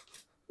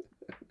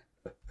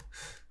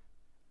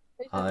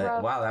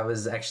 Wow, that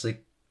was actually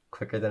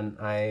quicker than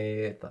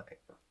I thought.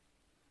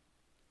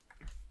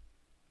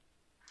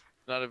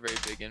 Not a very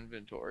big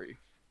inventory.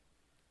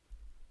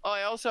 Oh,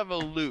 I also have a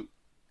loot.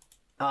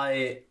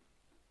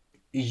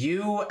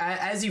 You,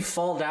 as you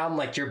fall down,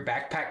 like your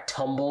backpack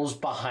tumbles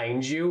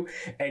behind you,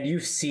 and you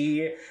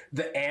see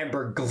the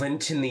amber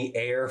glint in the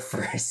air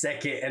for a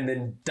second and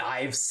then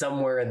dive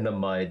somewhere in the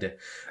mud.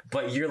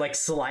 But you're like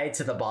slide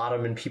to the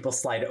bottom and people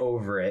slide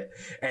over it,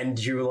 and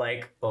you're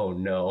like, oh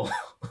no.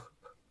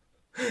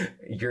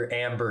 Your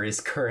amber is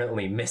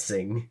currently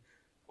missing.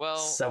 Well,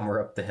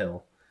 somewhere up the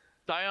hill.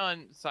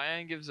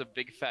 Cyan gives a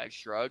big fat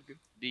shrug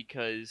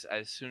because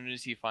as soon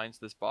as he finds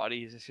this body,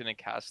 he's just going to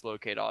cast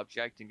locate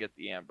object and get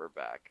the amber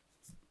back.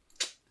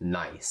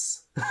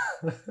 Nice.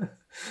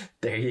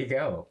 There you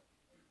go.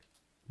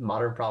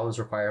 Modern problems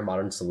require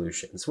modern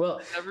solutions. Well,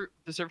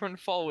 does everyone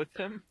fall with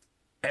him?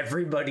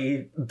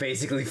 Everybody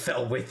basically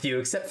fell with you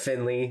except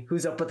Finley,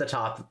 who's up at the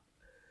top.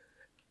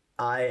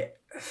 How's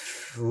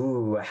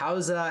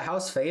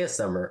Faya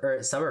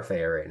Summer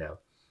Faya right now?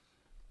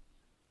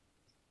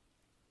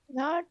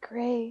 Not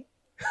great.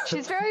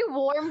 She's very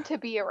warm to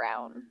be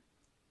around.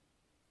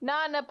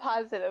 Not in a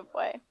positive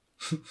way.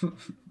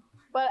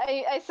 But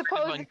I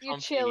suppose if you're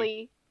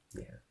chilly,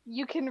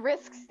 you can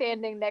risk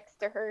standing next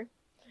to her.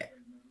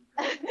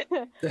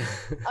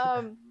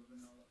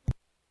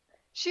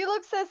 She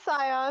looks at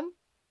Cyan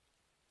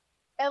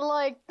and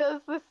like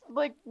does this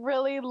like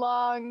really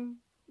long,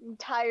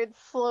 tired,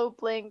 slow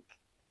blink.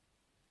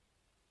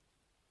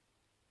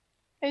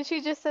 And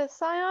she just says,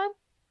 Cyan,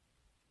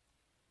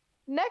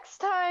 next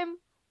time,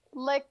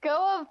 let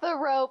go of the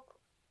rope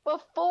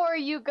before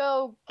you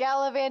go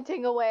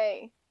gallivanting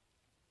away.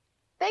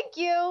 Thank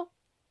you.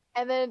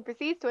 And then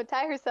proceeds to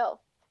untie herself.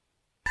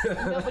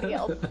 Nobody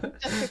else,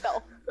 just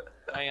herself.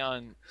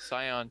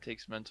 Scion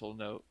takes mental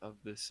note of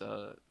this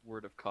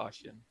word of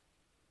caution.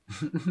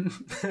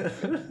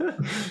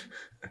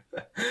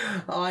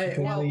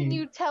 Now, can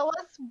you tell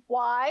us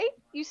why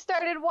you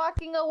started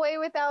walking away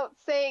without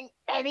saying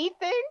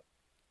anything?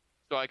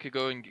 So I could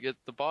go and get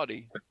the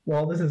body.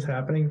 While this is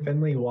happening,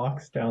 Finley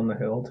walks down the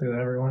hill to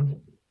everyone.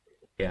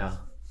 Yeah.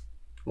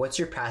 What's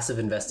your passive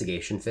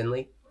investigation,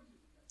 Finley?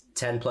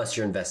 10 plus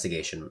your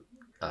investigation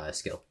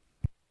skill.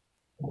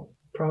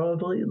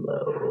 Probably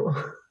low.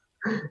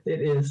 It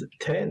is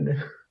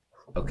 10.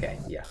 Okay,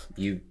 yeah.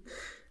 You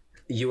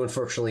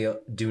unfortunately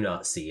do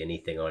not see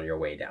anything on your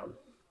way down.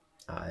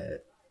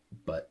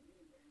 But,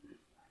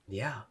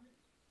 yeah.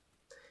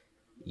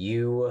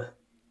 You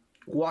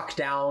walk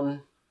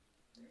down.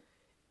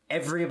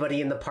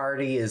 Everybody in the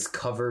party is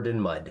covered in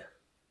mud.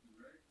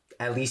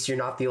 At least you're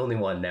not the only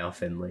one now,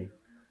 Finley.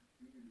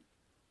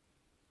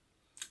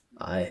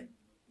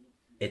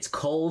 It's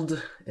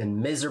cold and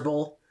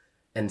miserable,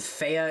 and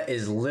Fea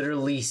is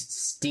literally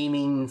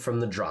steaming from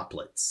the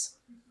droplets.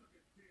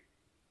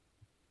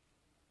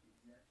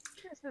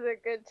 This is a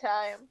good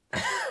time.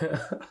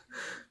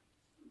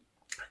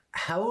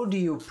 How do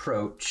you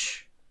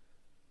approach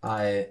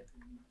the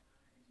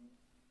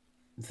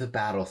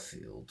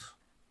battlefield?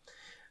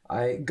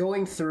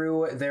 Going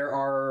through, there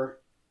are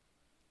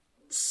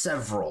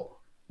several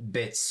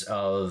bits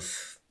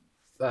of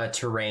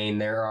terrain.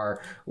 There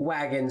are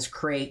wagons,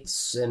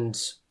 crates, and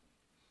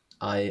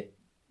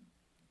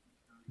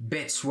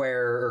bits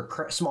where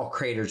small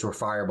craters where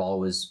Fireball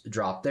was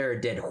dropped. There are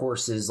dead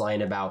horses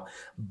lying about,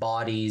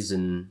 bodies,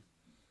 and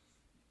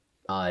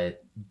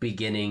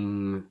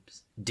beginning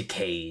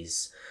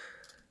decays.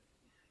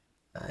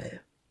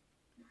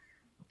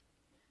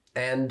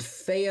 And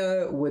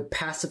Fea would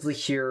passively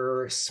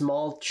hear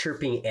small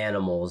chirping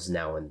animals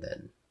now and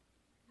then.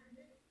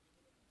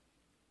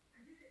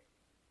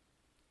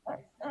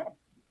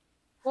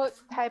 What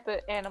type of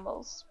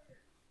animals?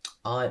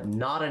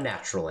 Not a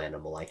natural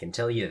animal, I can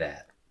tell you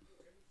that.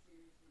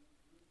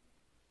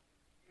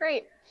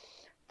 Great.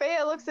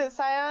 Fea looks at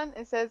Scion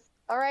and says,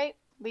 all right,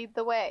 lead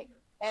the way,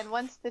 and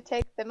wants to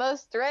take the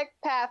most direct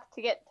path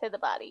to get to the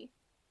body.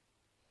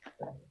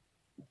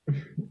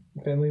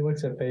 Finley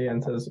looks at Fea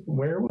and says,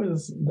 where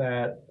was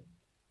that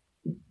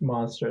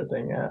monster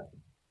thing at?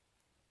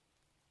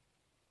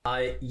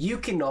 You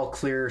can all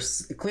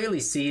clearly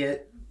see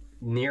it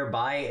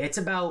nearby. It's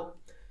about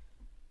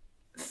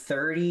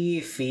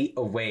 30 feet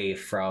away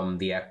from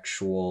the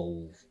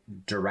actual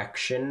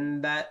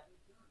direction that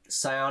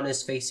Scion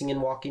is facing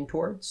and walking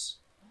towards.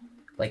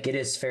 Like, it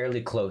is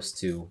fairly close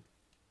to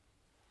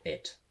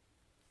it.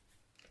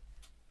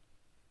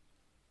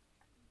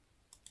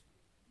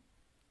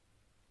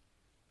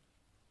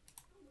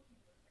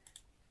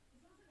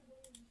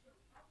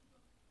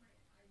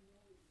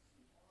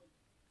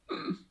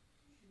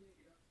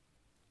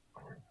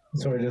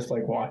 So we're just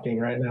like walking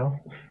right now?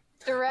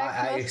 Direct,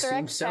 I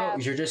assume so.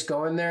 path. You're just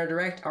going there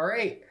direct? All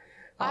right.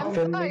 I'm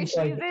Finley's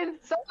sorry, she's like- in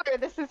summer.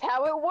 This is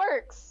how it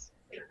works.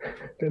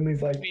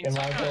 Finley's like, am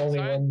I the only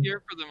one?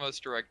 Here for the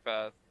most direct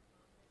path.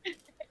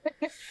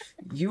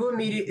 You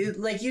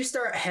immediately, you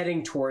start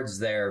heading towards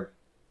there,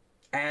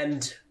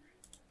 and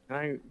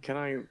Can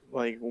I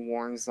like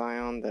warn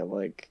Zion that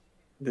like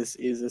this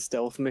is a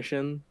stealth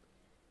mission?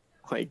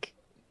 Like,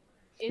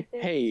 Is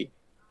it? hey.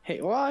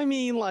 Well, I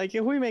mean, like,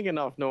 if we make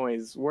enough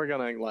noise, we're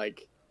gonna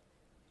like.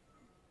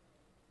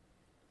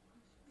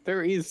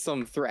 There is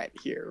some threat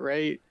here,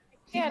 right?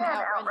 Can't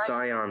outrun it.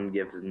 Scion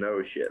gives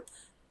no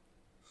shits.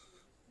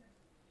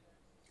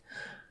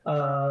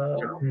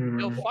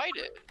 You'll fight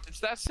it. It's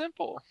that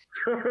simple.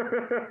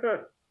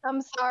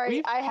 I'm sorry,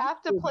 We've I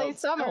have to talked play about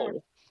summer.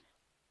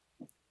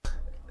 stealth.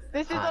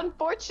 This is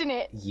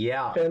unfortunate.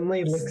 yeah.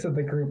 Finley looks at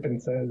the group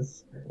and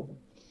says,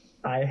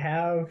 I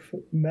have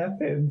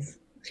methods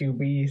to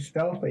be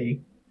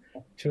stealthy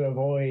to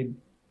avoid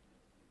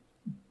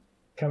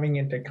coming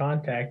into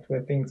contact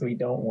with things we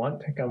don't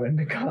want to come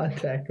into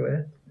contact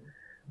with.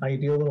 I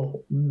do a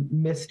little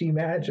misty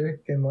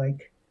magic and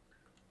like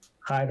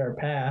hide our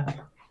path.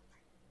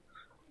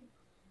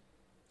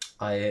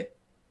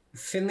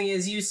 Finley,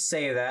 as you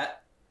say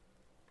that,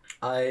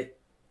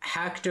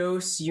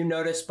 Haktos, you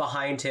notice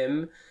behind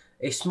him,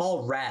 a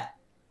small rat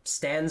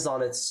stands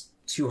on its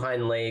two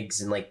hind legs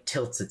and like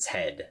tilts its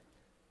head.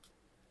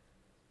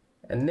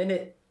 And then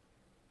it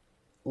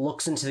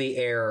looks into the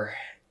air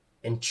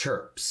and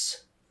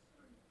chirps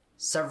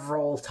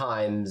several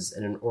times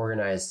in an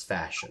organized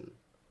fashion.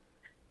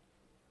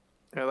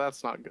 Yeah,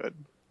 that's not good.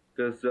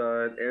 Does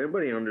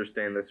anybody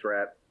understand this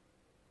rat?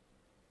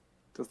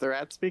 Does the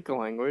rat speak a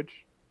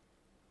language?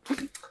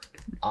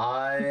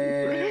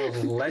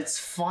 Let's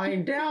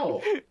find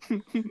out.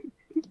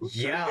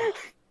 Yeah.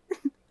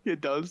 It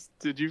does.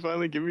 Did you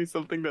finally give me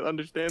something that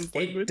understands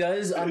language? It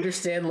does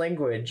understand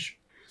language.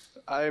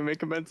 I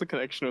make a mental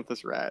connection with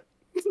this rat.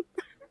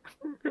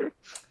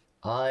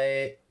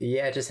 Yeah,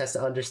 it just has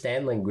to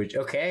understand language.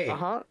 Okay.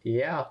 Uh-huh.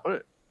 Yeah.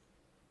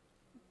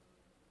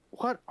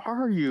 What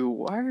are you?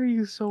 Why are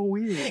you so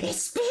weird? It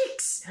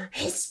speaks!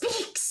 It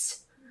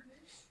speaks!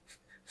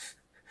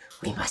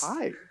 We must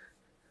Hi.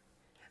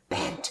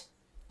 band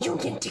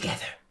union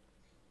together.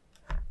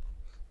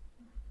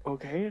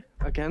 Okay,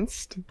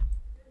 against?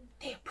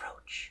 They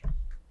approach.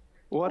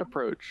 What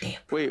approach?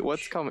 Wait,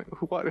 what's coming?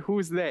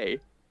 Who's they?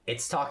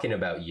 It's talking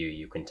about you,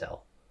 you can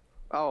tell.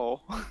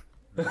 Oh.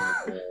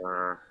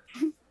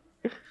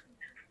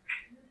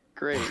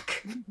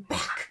 Great.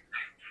 Back.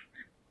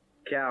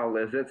 Cal,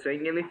 is it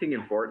saying anything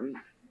important?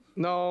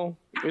 No,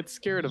 it's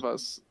scared of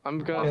us. I'm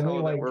gonna tell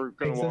it that we're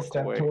gonna takes a walk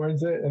step away.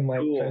 towards it and like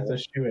Cool. tries to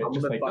shoot it. I'm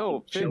Just gonna like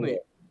No, Finley.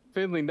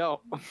 Finley,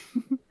 no.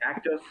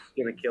 Actos is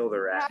gonna kill the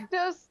rat.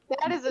 Rakdos,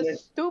 that is a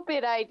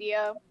stupid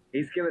idea.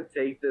 He's gonna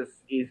take his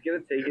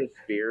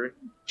spear.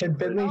 can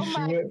Finley Oh shoot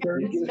my it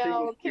first? He's gonna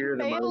No, take his spear can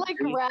to the they mountain like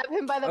tree. grab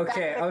him by the back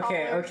Okay, of the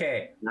okay, collar?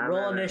 okay. No, Roll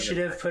no, no, no.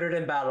 initiative, put it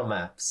in battle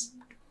maps.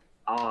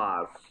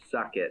 Ah,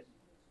 suck it.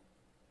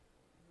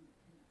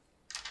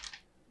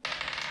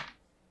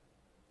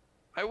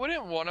 I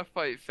wouldn't want to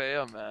fight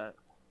Fea, Matt.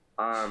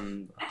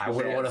 I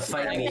wouldn't want to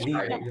fight me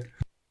neither.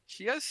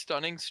 She has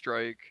stunning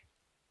strike.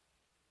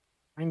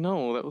 I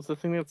know, that was the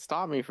thing that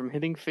stopped me from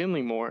hitting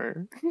Finley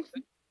more.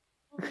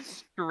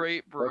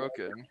 Straight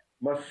broken.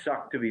 Must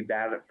suck to be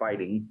bad at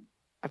fighting.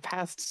 I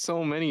passed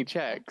so many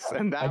checks,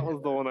 and that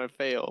was the one I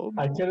failed.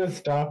 I could have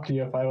stopped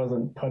you if I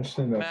wasn't punched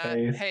in the Matt,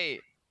 face. hey,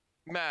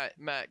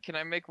 Matt, can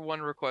I make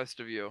one request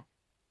of you?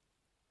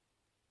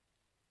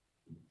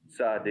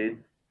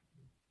 Dude.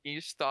 Can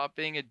you stop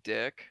being a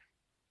dick?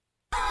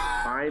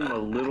 I'm a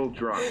little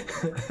drunk.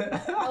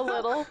 A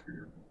little.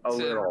 A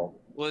Listen,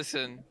 little.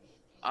 Listen,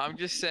 I'm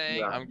just saying,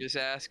 Yeah. I'm just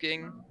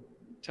asking.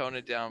 Tone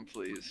it down,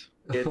 please.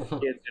 It's a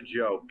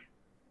joke.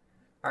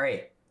 All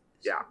right,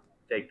 Yeah,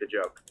 take the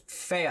joke.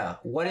 Fea,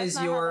 what That's is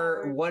not how that your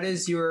works. what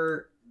is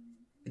your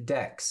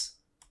dex?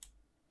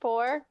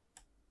 4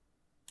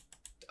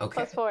 Okay,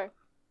 plus 4.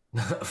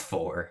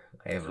 4.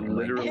 I have It's a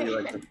literally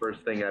like the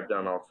first thing I've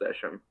done all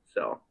session.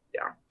 So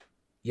yeah.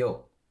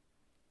 Yo,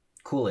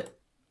 cool it.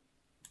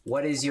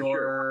 What is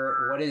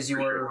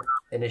your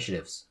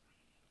initiatives?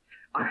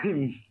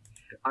 I'm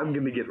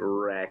gonna get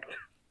wrecked.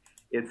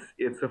 It's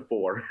a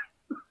 4.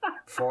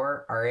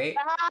 4. All right.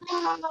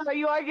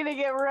 You are gonna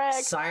get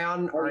wrecked.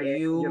 Scion, are yeah,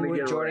 you're gonna you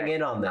get joining wrecked.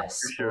 in on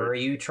this, For sure. or are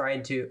you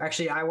trying to?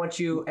 Actually, I want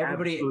you.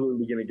 Everybody.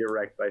 Absolutely gonna get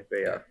wrecked by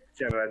Fea.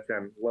 10 out of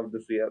 10. Love to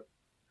see it.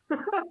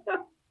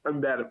 I'm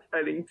bad at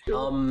fighting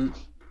too.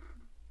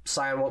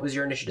 Scion, what was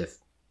your initiative?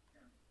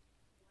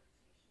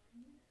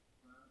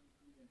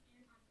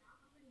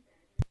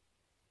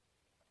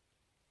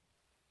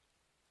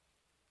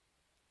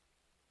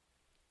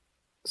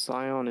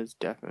 Scion is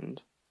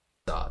deafened.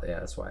 Oh, yeah,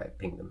 that's why I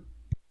pinged him.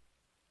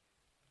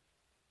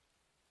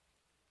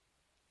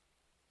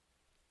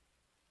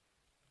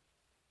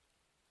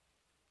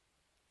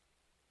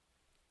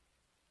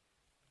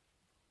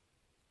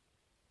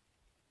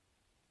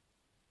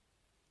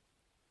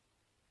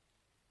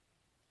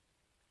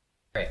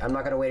 Alright, I'm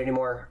not gonna wait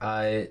anymore.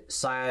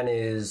 Scion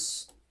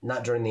is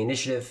not joining the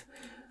initiative.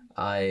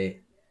 And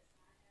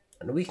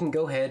we can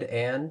go ahead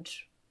and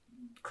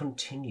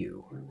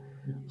continue.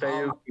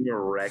 Fea's gonna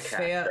wreck Fea,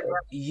 Hector.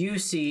 you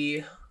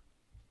see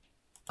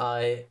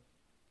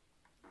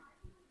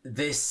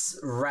this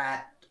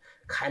rat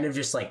kind of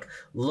just like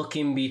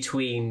looking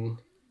between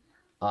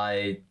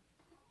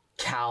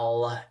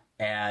Cal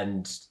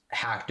and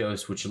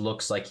Haktos, which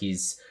looks like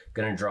he's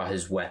gonna draw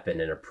his weapon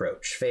and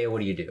approach. Fea,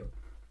 what do you do?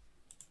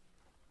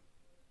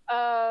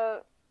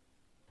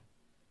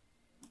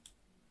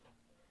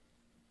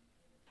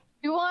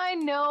 Do I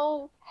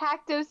know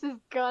Haktos is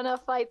gonna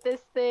fight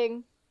this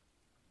thing?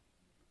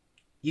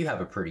 You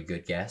have a pretty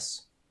good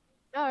guess.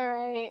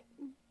 Alright.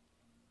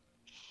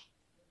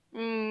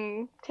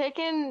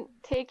 Taking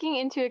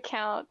into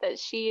account that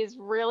she is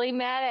really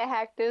mad at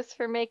Haktos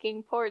for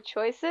making poor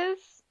choices.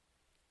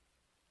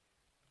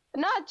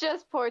 Not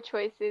just poor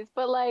choices,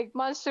 but like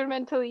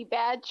monumentally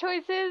bad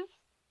choices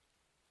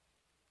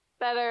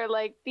that are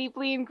like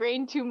deeply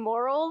ingrained to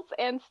morals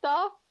and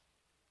stuff,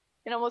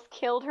 and almost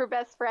killed her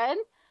best friend.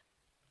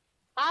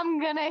 I'm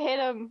gonna hit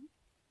him.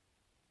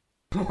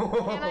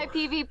 Can I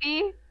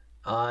PvP?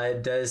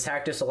 Does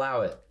Haktos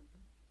allow it?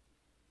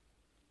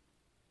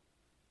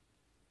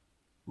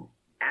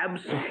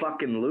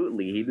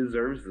 Absolutely, he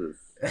deserves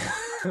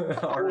this.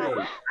 All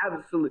right.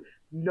 Absolutely,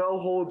 no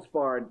holds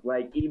barred.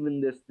 Like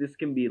even this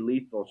can be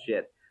lethal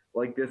shit.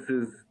 Like this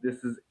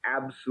is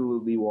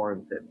absolutely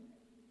warranted.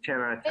 10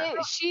 out of 10.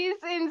 If she's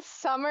in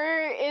summer,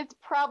 it's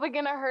probably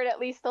gonna hurt at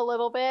least a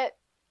little bit.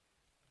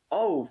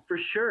 Oh, for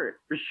sure.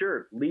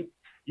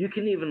 You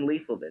can even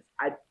lethal this.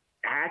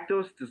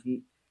 Actos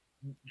doesn't.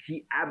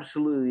 He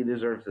absolutely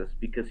deserves this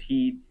because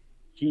he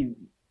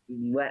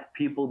let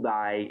people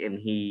die and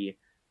he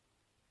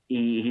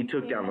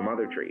took down the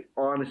mother tree.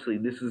 Honestly,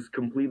 this is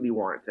completely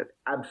warranted.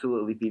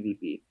 Absolutely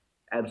PvP.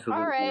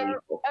 Absolutely Alright,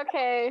 lethal.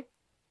 okay.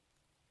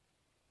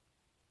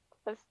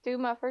 Let's do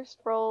my first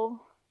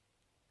roll.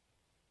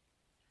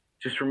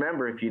 Just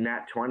remember, if you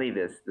nat 20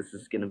 this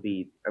is going to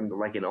be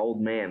like an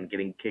old man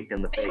getting kicked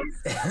in the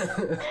face.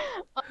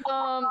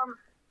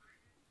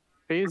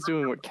 Faye is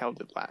doing what Cal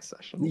did last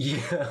session.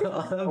 Yeah.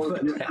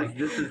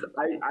 This is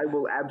I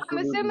will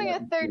absolutely. I'm assuming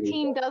a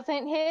 13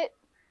 doesn't hit.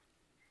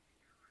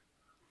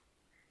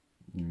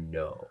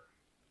 No.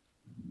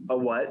 A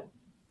what?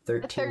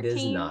 13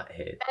 does not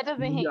hit. That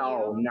doesn't hit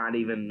No, you. not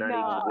even.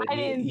 I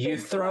didn't You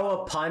think throw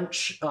so. a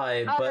punch,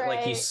 but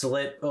like you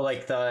slip,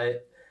 like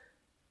the,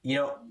 you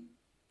know,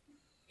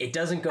 it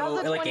doesn't go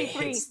How's a like 23? it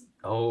hits.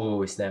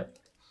 Oh snap!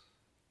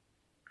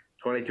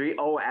 23.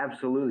 Oh,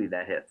 absolutely,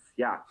 that hits.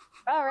 Yeah,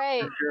 All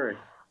right. for sure.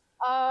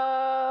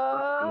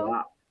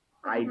 Uh,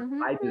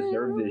 I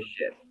deserve this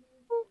shit.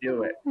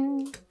 Do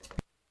it.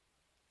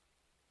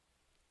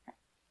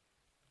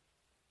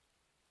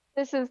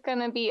 This is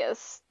gonna be a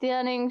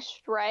stunning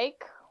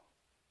strike.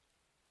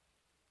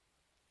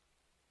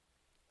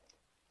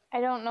 I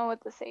don't know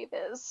what the save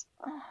is.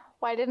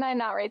 Why didn't I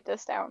not write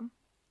this down?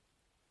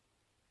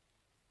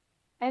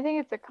 I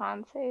think it's a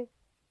con save,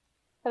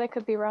 but I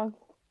could be wrong.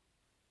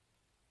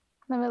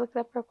 Let me look it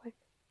up real quick.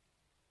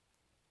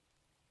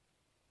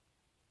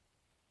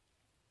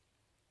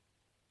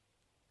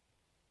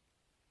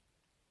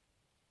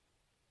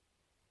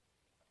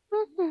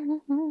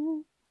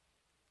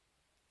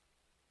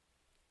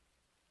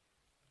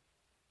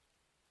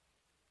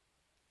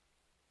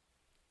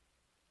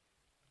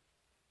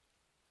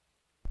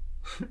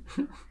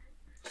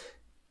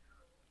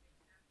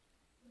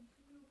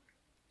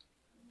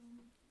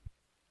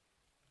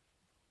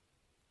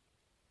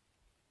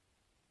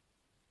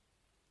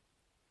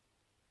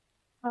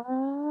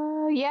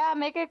 Yeah,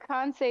 make a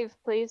con save,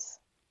 please.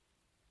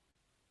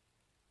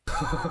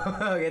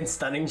 Against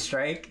stunning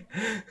strike.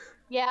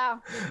 Yeah.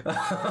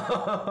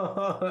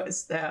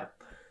 Snap.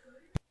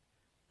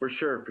 For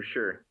sure, for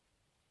sure.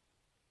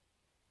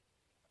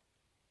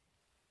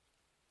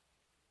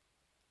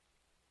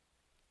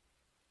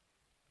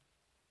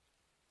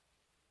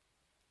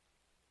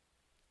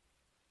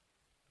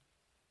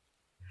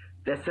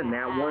 That's a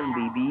nat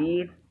 1,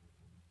 baby.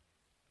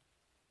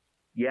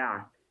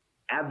 Yeah,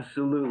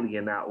 absolutely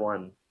a nat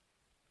 1.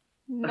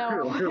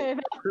 No.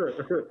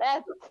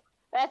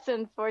 that's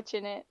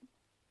unfortunate.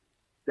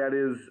 That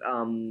is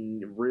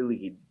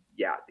really,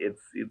 yeah,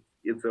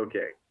 it's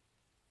okay.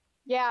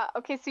 Yeah,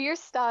 okay, so you're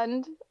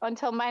stunned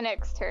until my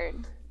next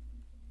turn.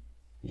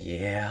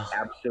 Yeah.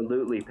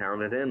 Absolutely,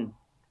 pound it in.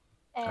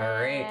 And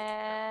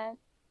Alright.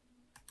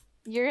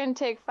 you're gonna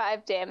take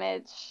 5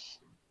 damage.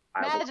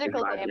 I will take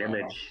Magical 5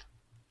 damage.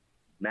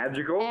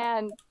 Magical?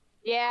 And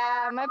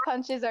yeah, my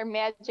punches are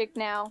magic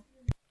now.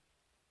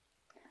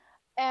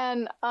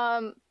 And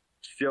once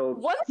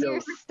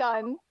you're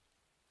stunned,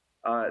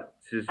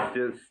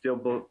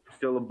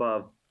 still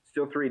above,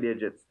 still 3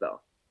 digits though.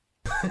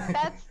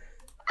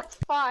 that's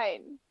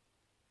fine.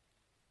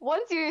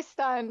 Once you're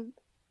stunned,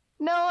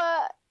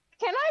 Noah,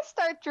 can I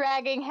start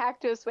dragging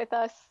Hactus with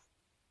us?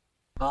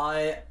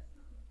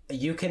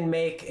 You can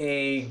make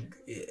you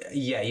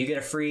get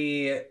a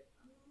free.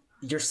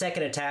 Your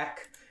second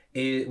attack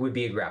would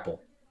be a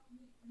grapple.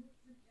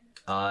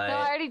 No,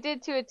 I already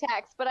did 2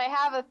 attacks, but I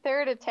have a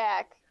 3rd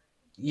attack.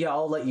 Yeah,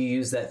 I'll let you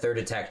use that 3rd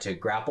attack to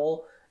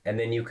grapple, and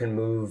then you can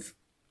move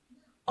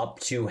up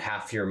to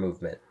half your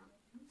movement.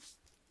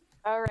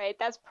 Alright,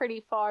 that's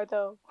pretty far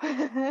though. Do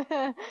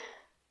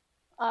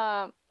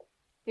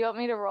you want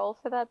me to roll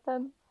for that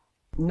then?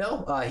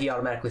 No, he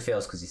automatically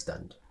fails because he's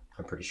stunned.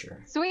 I'm pretty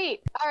sure.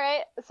 Sweet.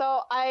 Alright,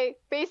 so I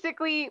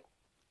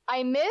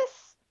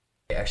miss.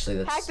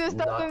 Actually, Cactus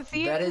doesn't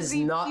see it that 'cause is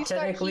you not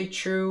start technically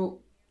true.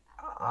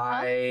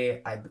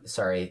 I'm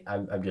sorry.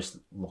 I'm just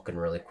looking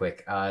really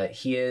quick.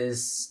 He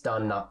is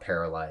stunned, not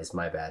paralyzed.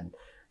 My bad.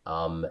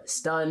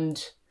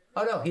 Stunned.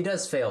 Oh no, he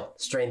does fail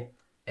strength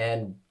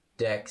and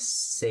dex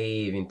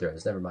saving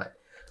throws. Never mind.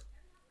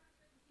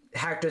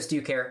 Hactus, do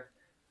you care?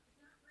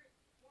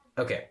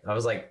 Okay, I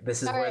was like,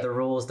 this is where the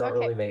rules don't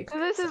really make So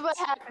this is what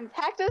happens.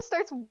 Hactus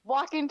starts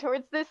walking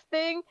towards this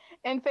thing,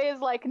 and Faye is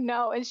like,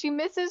 no. And she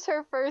misses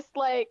her first,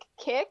 like,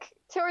 kick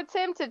towards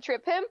him to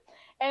trip him.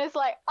 And it's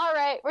like, all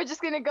right, we're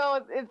just going to go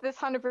with this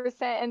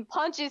 100% and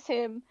punches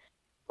him,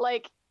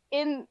 like,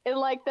 in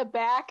like, the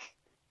back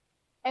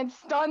and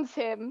stuns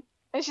him.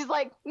 And she's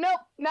like,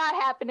 nope, not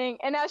happening.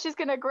 And now she's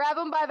going to grab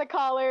him by the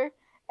collar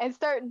and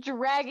start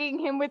dragging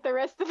him with the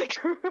rest of the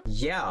group.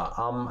 Yeah,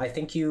 I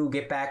think you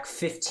get back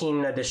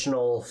 15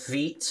 additional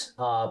feet,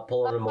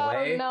 pulling him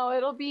away. No,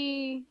 it'll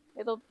be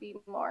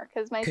more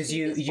because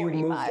you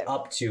moved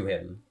up to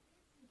him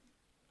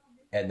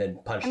and then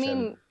punched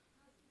him.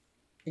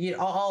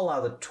 I'll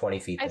allow the 20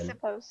 feet. I then.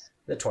 suppose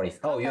The 20.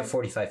 Oh, you have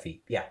 45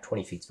 feet. Yeah,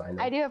 20 feet's fine.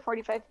 Then. I do have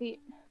 45 feet.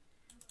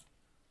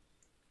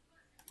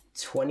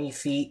 20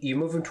 feet. You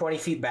move him 20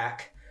 feet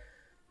back.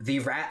 The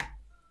rat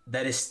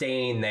that is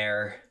staying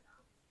there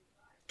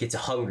gets a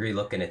hungry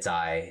look in its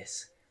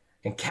eyes.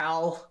 And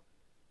Cal,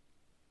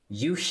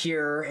 you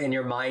hear in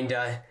your mind,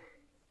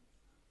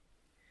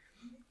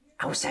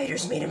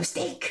 outsiders made a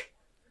mistake.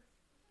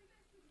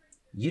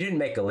 You didn't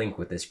make a link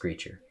with this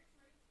creature.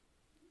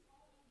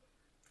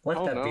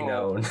 Let that be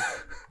known.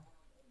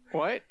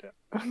 What?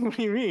 What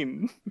do you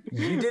mean?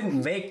 You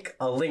didn't make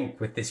a link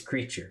with this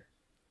creature.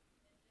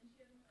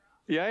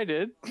 Yeah, I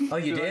did. Oh,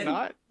 you did? I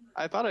not?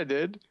 I thought I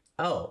did.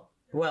 Oh,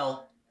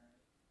 well.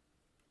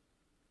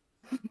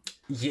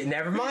 Yeah,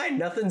 never mind.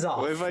 Nothing's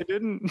off. Well, if I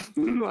didn't,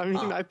 I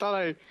mean, I thought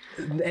I.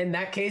 In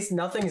that case,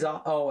 nothing's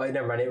off. Oh,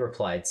 never mind. It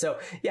replied. So,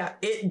 yeah,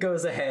 it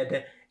goes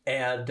ahead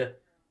and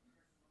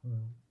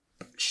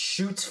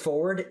shoots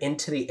forward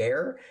into the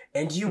air,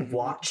 and you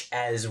watch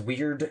as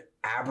weird,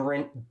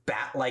 aberrant,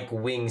 bat-like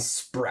wings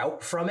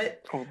sprout from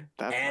it. Oh,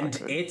 that's and not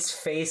good. its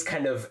face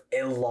kind of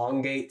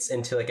elongates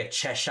into like a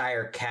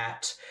Cheshire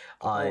cat.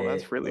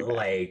 That's really bad.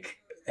 Like,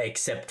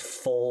 except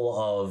full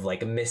of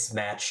like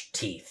mismatched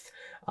teeth.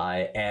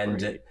 And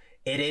Great.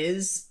 it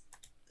is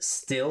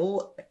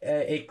still,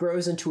 it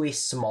grows into a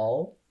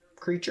small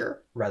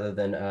creature rather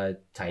than a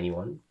tiny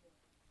one.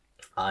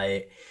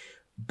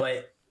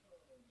 But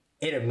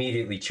it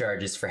immediately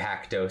charges for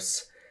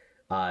Haktos.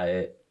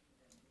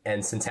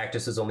 And since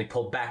Haktos was only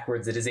pulled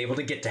backwards, it is able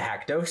to get to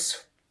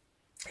Haktos.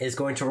 Is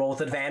going to roll with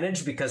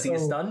advantage because he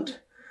is stunned.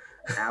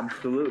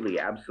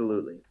 Absolutely. I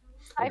feel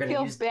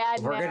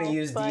bad now. We're going to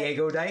use but...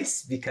 Diego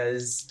dice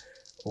because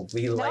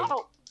we like...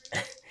 No!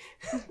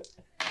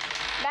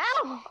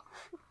 No!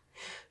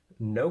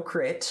 No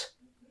crit,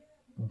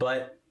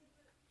 but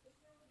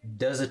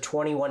does a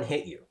 21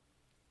 hit you?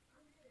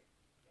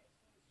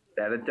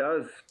 That it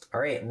does. All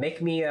right,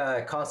 make me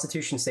a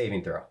Constitution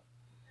saving throw.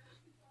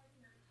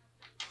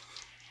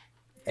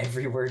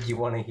 Every word you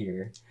want to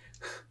hear.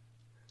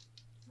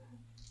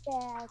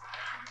 Bad.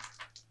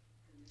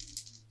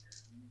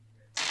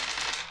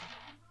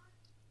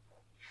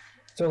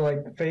 So,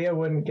 like, Faya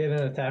wouldn't get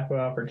an attack of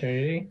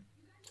opportunity?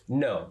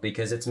 No,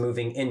 because it's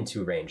moving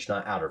into range,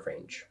 not out of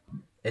range.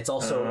 It's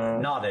also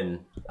not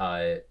in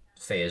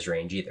Faya's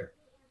range either.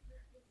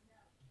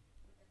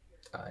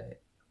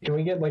 Can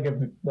we get, like,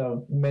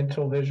 the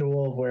mental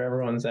visual of where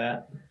everyone's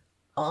at?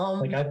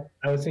 Like,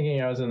 I was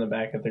thinking I was in the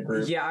back of the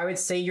group. Yeah, I would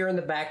say you're in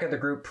the back of the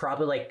group,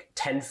 probably like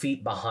 10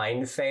 feet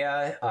behind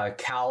Faya.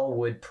 Cal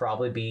would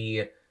probably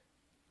be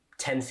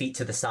 10 feet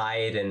to the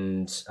side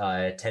and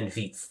 10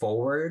 feet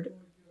forward.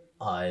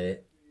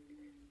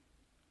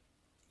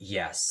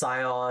 Yeah,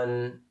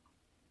 Scion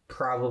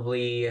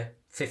probably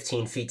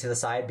 15 feet to the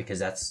side because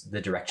that's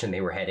the direction they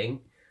were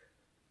heading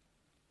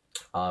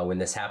when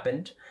this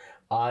happened.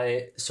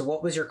 So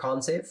what was your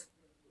con save?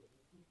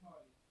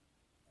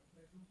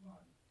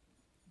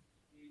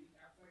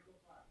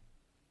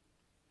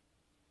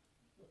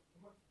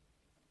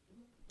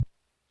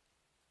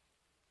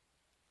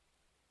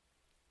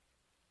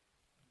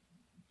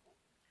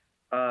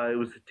 It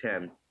was a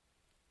 10.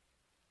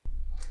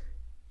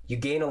 You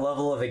gain a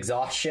level of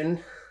exhaustion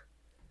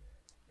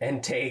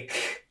and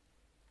take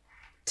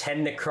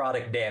 10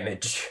 necrotic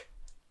damage.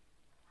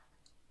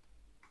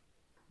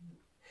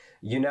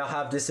 You now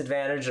have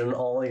disadvantage on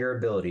all your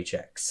ability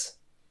checks.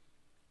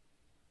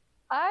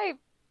 I,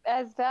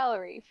 as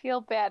Valerie,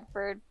 feel bad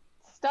for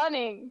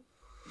stunning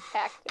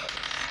Cactus.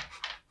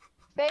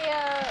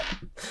 Faya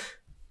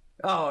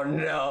Oh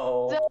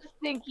no. does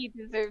think he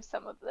deserves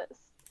some of this.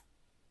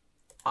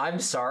 I'm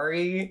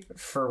sorry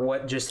for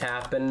what just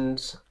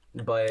happened,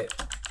 but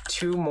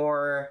 2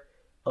 more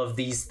of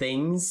these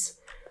things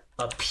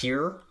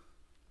appear.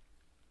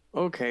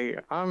 Okay,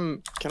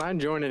 can I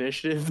join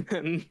initiative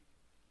then?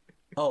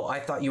 Oh, I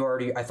thought you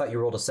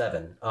rolled a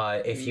 7.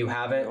 If you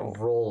haven't, No.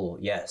 roll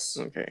yes.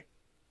 Okay.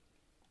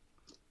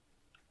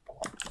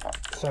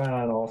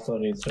 Scion also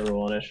needs to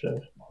roll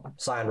initiative.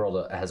 Cyan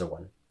has a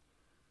 1.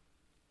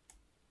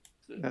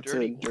 That's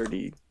a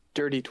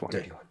dirty 20.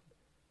 31.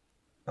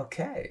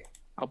 Okay.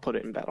 I'll put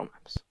it in battle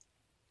maps.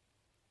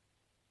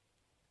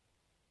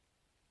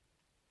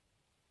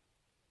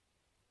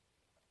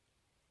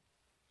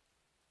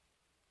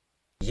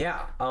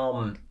 Yeah,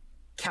 Cal,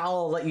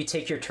 I'll let you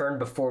take your turn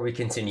before we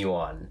continue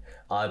on.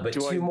 But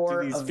Do 2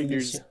 more these of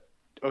figures? these...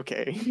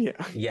 Okay, yeah.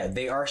 Yeah,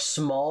 they are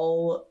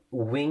small,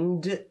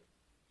 winged,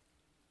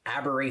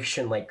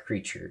 aberration-like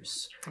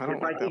creatures. I don't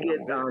If I like could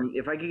that get one.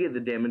 if I could get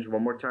the damage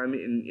one more time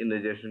in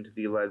addition to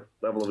the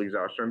level of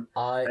exhaustion.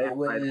 It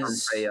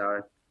was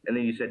And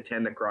then you said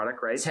 10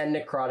 necrotic, right? 10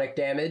 necrotic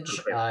damage,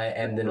 Okay.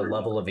 and then a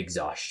level of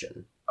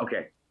exhaustion.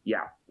 Okay,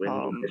 yeah. In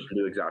addition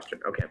to exhaustion.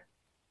 Okay.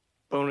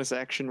 Bonus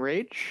action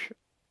rage.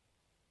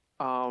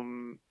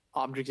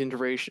 Object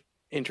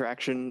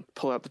interaction.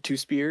 Pull out the 2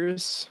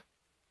 spears.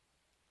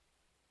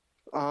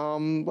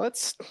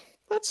 Let's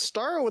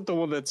start with the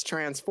one that's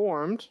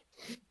transformed.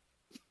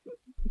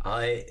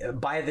 The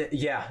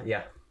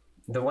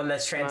one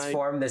that's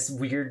transformed, this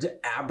weird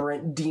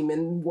aberrant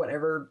demon,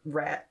 whatever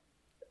rat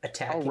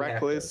attacking. I'll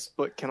reckless,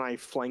 but can I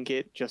flank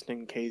it just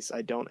in case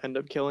I don't end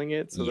up killing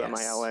it, so that my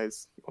Yes.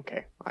 allies?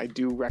 Okay, I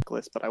do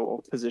reckless, but I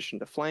will position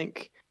to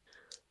flank.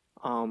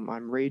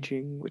 I'm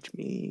raging, which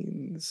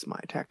means my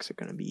attacks are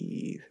gonna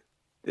be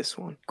this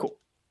one. Cool.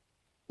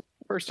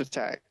 First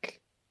attack.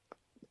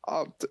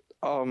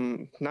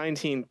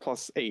 19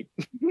 plus 8.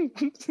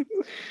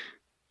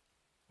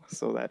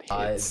 So that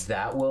hits.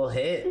 That will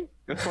hit.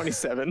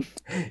 27.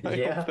 I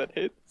Yeah. hope that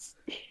hits.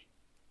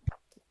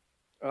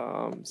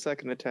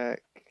 Second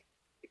attack,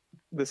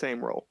 the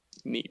same roll.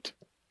 Neat.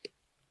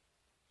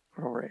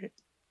 All right.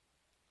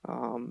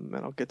 And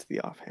I'll get to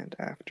the offhand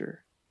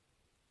after.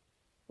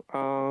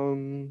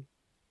 So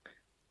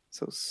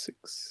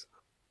 6.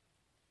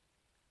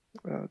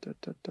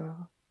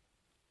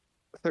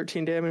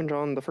 13 damage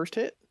on the first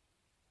hit.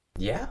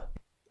 Yeah.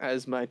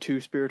 As my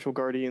 2 spiritual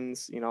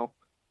guardians,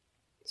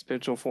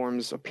 spiritual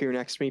forms appear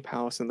next to me,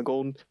 Palace and the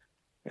Golden.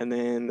 And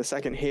then the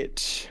second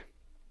hit,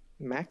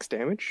 max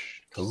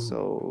damage. Ooh.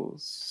 So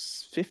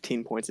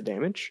 15 points of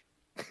damage.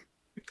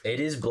 It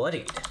is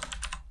bloodied.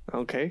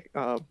 Okay.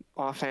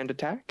 Offhand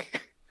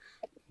attack.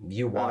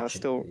 You watch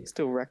still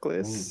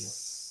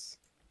reckless.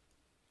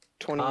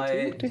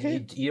 22 to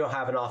hit. You don't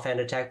have an offhand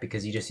attack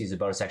because you just use a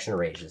bonus action of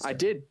rage. I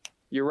did.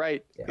 You're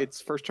right. Yeah.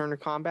 It's first turn of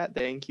combat.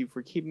 Thank you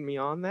for keeping me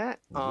on that.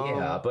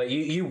 Yeah, but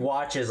you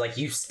watch as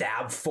you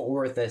stab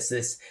forth as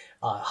this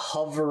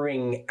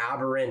hovering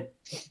aberrant,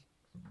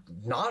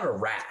 not a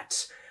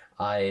rat.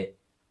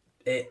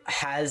 It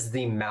has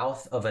the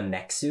mouth of a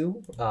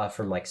Nexu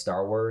from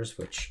Star Wars,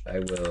 which I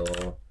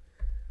will.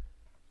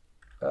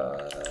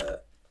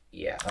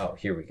 Yeah. Oh,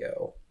 here we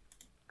go.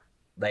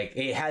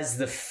 It has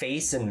the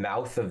face and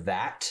mouth of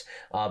that,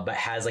 but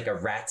has a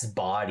rat's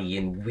body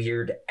and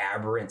weird,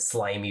 aberrant,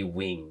 slimy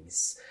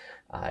wings.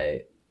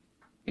 And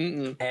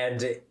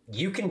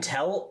you can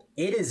tell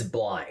it is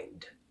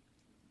blind.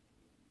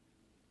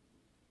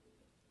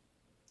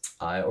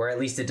 Or at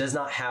least it does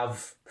not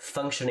have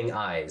functioning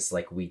eyes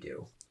like we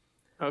do.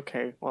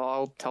 Okay, well,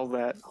 I'll tell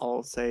that.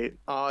 I'll say,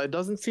 it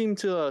doesn't seem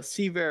to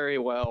see very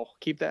well.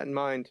 Keep that in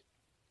mind.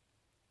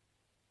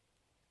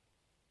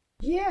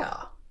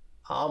 Yeah.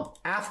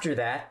 After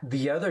that,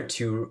 the other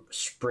 2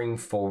 spring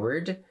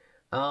forward.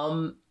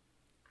 One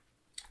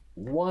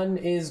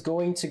is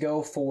going to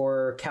go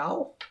for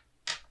Cal.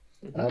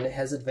 And it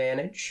has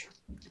advantage.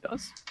 It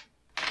does.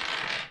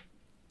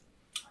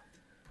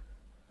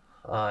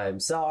 I'm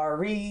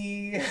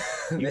sorry.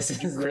 This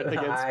is crit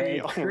against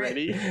me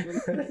already.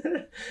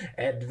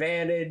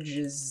 Advantage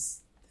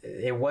is.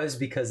 It was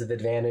because of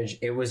advantage.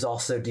 It was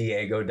also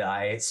Diego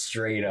die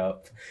straight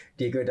up.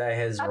 Diego die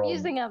has I'm rolled.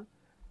 using him.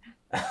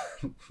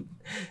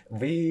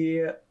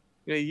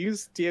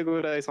 Use Diego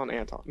dice on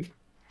Anton.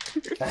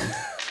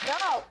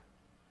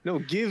 No,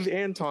 give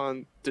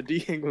Anton the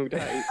Diego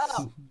dice.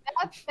 Oh,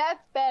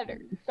 that's better.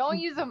 Don't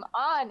use them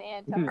on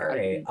Anton. All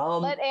right.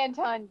 Let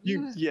Anton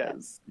use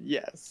them.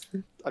 Yes.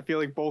 I feel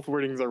like both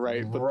wordings are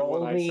right, but Roll the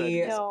one I me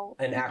said. No.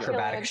 an Kill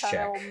acrobatics Anton,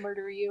 I check. will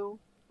murder you.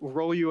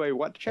 Roll you a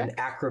what check? An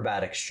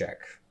acrobatics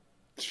check.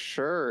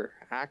 Sure,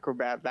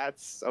 acrobat.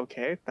 That's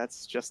okay.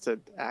 That's just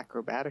an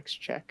acrobatics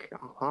check.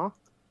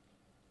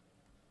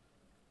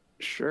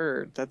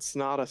 Sure, that's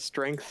not a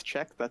strength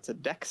check. That's a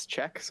dex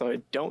check, so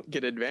I don't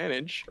get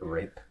advantage.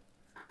 Rip.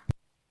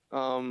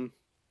 13.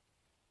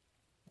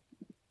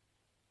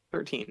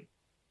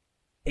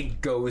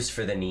 It goes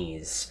for the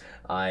knees,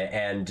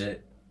 and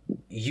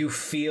you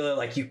feel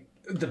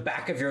the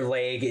back of your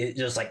leg, it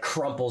just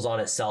crumples on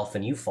itself,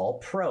 and you fall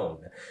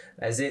prone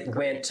as it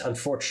went,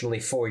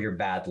 unfortunately, for your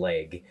bad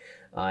leg.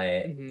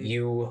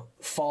 You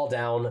fall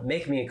down.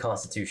 Make me a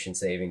Constitution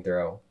saving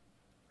throw.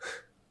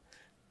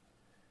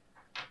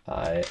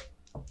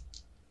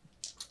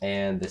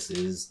 And this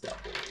is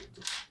doubled.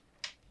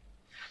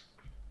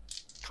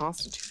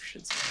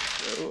 Constitution.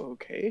 Oh,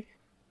 okay.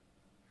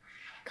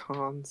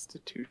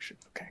 Constitution.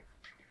 Okay.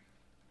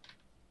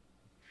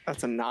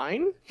 That's a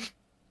 9?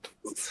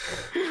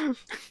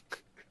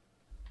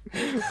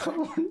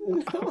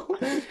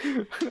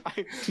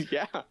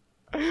 Yeah.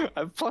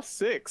 I'm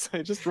 +6.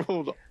 I just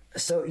rolled.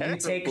 So you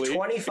take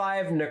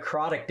 25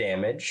 necrotic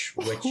damage,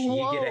 which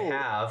you get to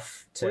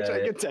have. Which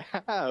I get to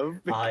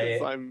have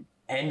because I'm.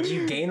 And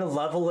you gain a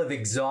level of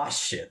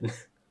exhaustion.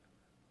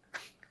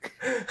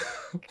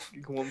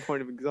 1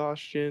 point of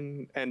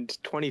exhaustion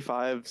and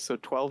 25, so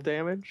 12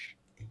 damage.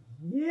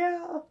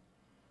 Yeah.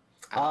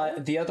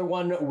 The other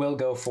one will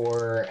go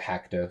for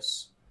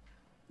Haktos.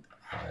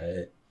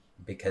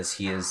 Because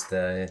he is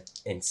the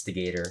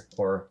instigator,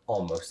 or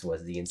almost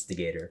was the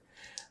instigator.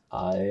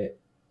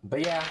 But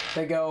yeah,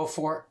 they go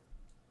for...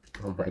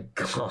 Oh my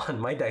god,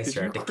 my dice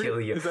tried to kill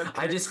you.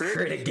 I just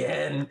crit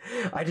again.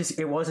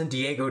 It wasn't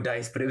Diego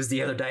dice, but it was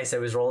the other dice I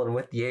was rolling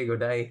with Diego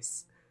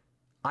dice.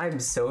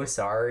 I'm so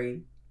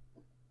sorry.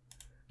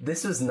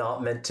 This was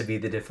not meant to be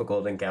the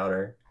difficult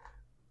encounter.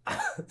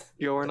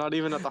 Yo, we're not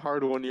even at the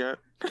hard one yet.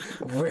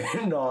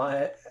 We're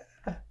not.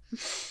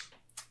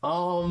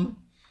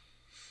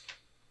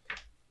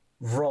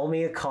 Roll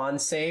me a con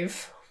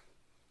save.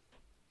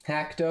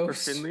 Haktos. For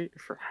Finley?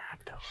 For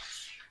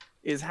Haktos.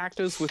 Is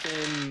Haktos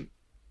within...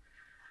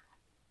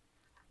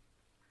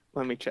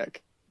 Let me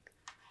check.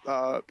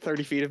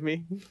 30 feet of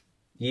me?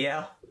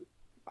 Yeah.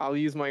 I'll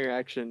use my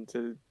reaction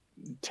to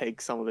take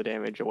some of the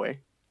damage away.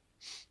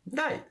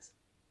 Nice.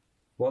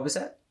 What was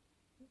that?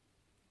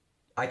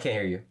 I can't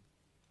hear you.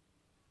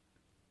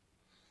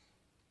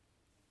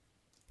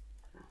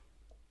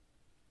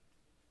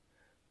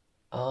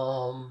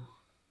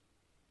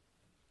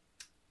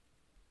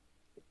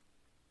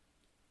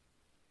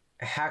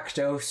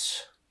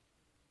 Haktos,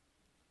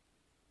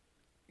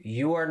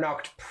 you are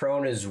knocked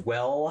prone as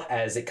well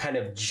as it kind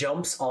of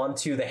jumps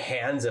onto the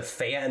hands of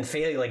Fea, and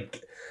Fea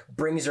like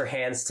brings her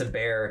hands to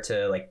bear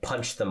to like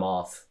punch them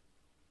off.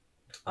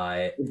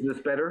 Is this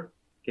better?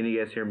 Can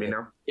you guys hear me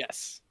now?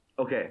 Yes.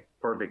 Okay,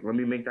 perfect. Let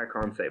me make that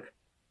con save.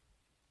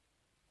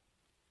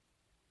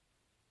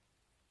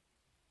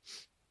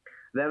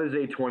 That is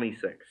a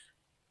 26.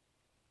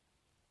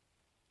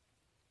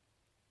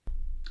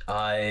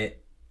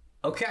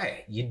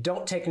 Okay. You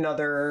don't take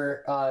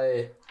another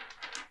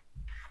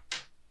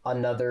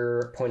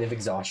point of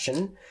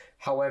exhaustion.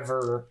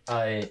 However,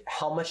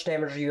 how much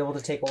damage are you able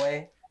to take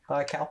away,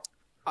 Cal?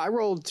 I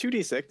rolled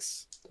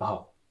 2d6.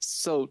 Oh.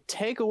 So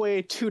take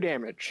away 2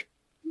 damage.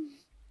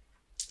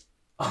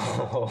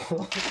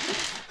 Oh.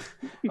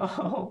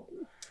 Oh.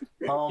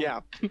 Yeah.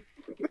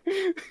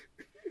 I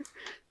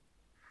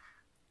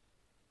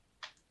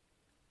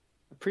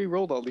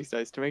pre-rolled all these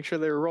dice to make sure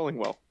they were rolling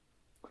well.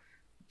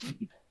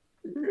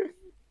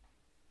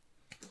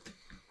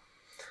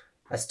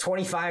 That's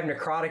 25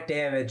 necrotic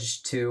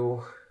damage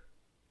to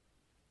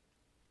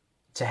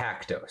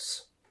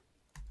Haktos.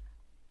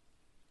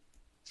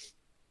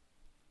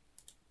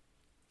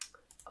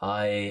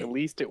 At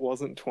least it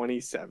wasn't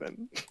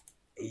 27.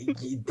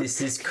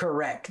 This is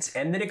correct.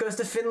 And then it goes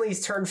to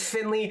Finley's turn.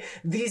 Finley,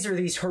 these are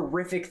these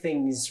horrific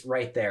things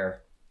right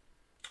there.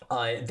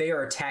 They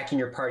are attacking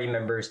your party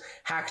members.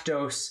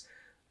 Haktos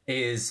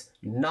is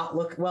not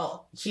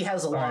well, he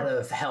has a lot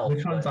of health.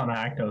 Which one's on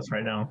Haktos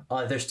right now?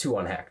 There's 2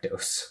 on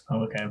Haktos.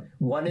 Oh, okay.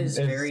 One is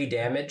very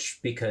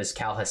damaged because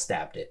Cal has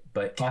stabbed it,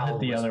 but Cal I'll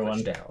hit the other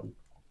one down.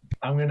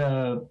 I'm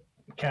gonna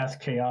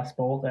cast Chaos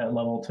Bolt at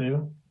level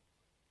 2.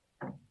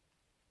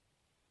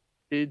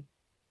 Did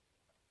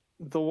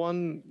the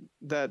one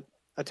that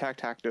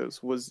attacked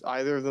Haktos, was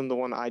either of them the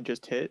one I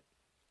just hit?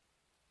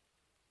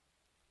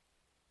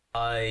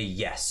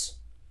 Yes.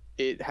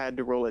 It had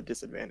to roll at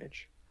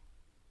disadvantage.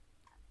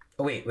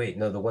 Oh, wait,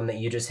 no, the one that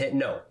you just hit?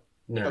 No,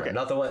 Okay.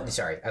 not the one.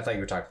 Sorry, I thought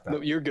you were talking about.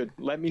 No, you're good.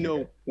 Let me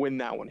know when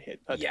that one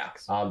hit.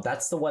 Attacks. Yeah,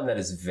 that's the one that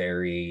is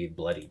very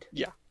bloodied.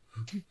 Yeah.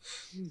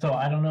 So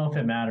I don't know if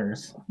it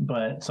matters,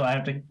 but so I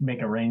have to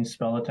make a ranged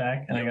spell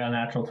attack, and I got a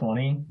natural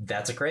 20.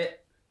 That's a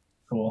crit.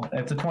 Cool.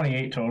 It's a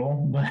 28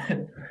 total,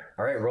 but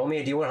All right, roll me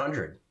a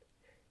d100.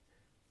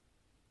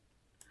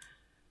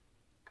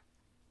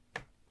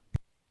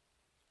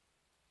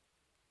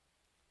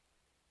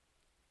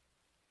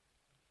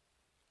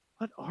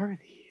 What are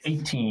these?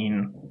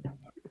 18.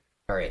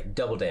 All right,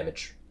 double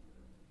damage.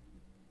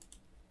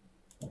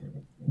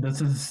 This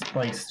is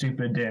like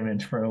stupid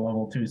damage for a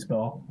level 2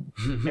 spell.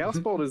 Chaos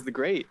Bolt is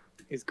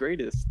his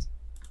greatest.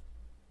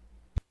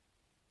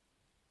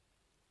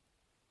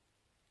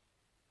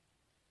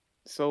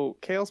 So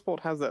Chaos Bolt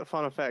has that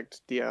fun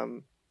effect,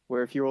 DM,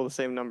 where if you roll the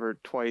same number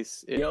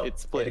twice, it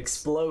splits. It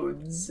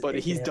explodes. But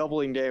he's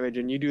doubling damage,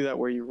 and you do that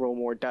where you roll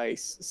more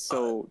dice.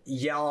 So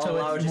I'll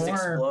allow it to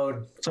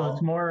explode. So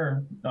it's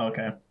more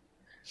okay.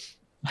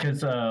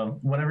 Because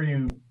whenever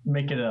you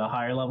make it a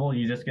higher level,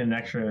 you just get an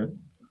extra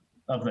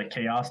of the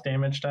chaos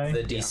damage die.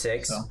 The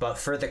D6, but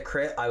for the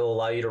crit, I will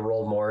allow you to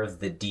roll more of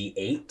the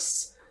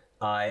D8s.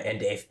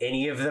 And if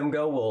any of them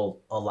go, we'll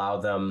allow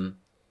them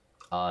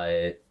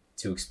to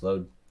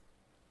explode.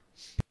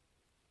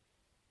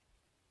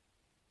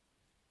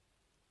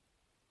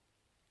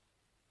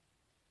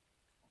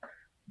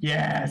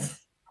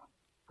 Yes!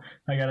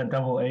 I got a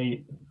double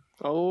 8.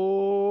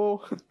 Oh.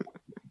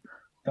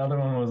 The other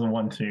one was a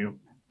 1-2.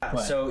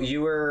 So you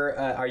were,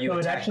 are you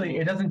attacking?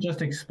 It doesn't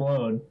just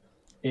explode.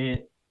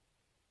 It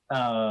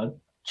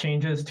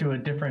changes to a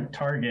different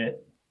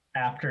target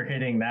after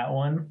hitting that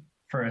one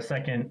for a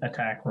second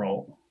attack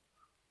roll.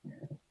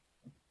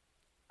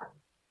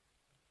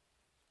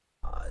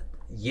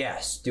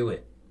 Yes, do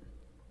it.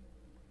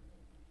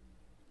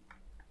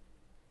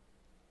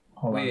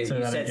 Hold on, Wait, you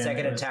said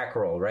second attack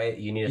roll, right?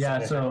 You need a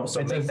second attack roll.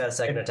 So make that a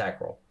second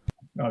attack roll.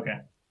 Okay.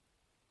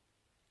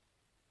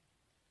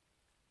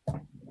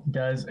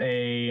 Does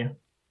a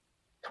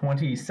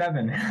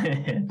 27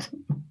 hit?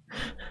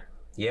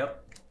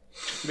 Yep.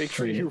 Make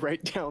sure you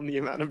write down the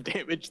amount of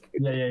damage.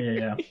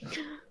 Yeah.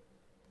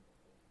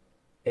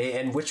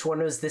 And which one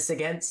was this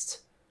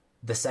against?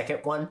 The second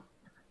one?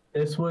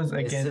 This was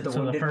against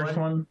the first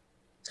one.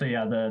 So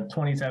yeah, the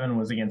 27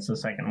 was against the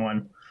second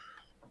one,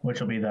 which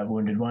will be that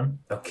wounded one.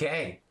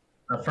 Okay.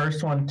 The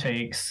first one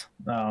takes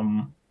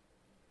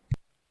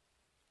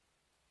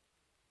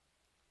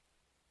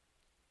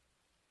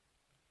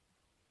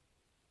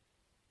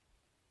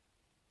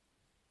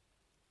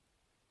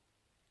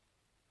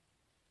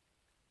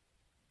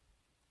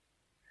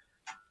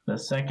the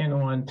second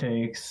one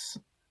takes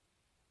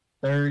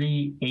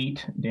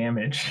 38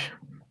 damage.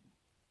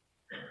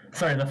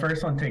 Sorry, the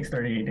first one takes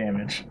 38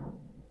 damage.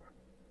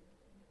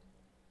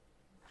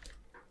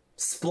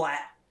 Splat.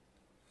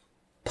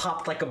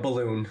 Popped like a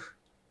balloon.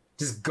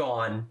 Just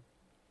gone.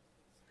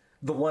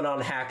 The one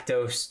on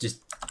Haktos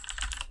just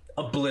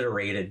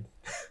obliterated.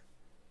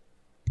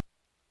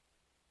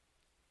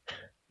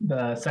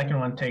 The second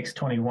one takes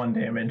 21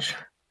 damage.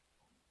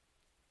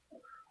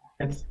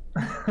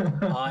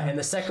 And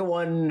the second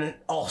one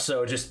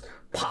also just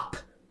pop.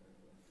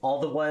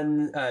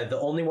 The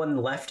only one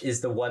left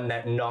is the one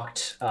that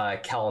knocked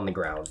Cal on the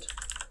ground.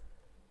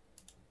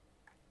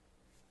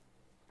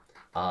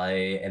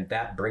 And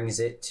that brings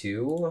it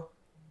to...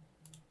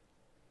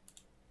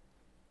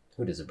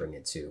 Who does it bring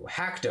it to?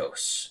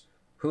 Haktos,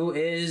 who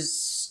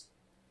is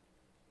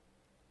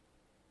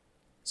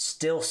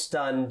still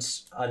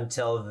stunned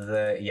until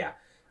the... Yeah,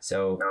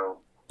 so... No.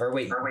 Or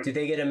wait, do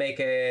they get to make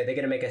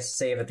a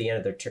save at the end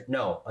of their turn?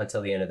 No,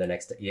 until the end of their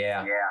next...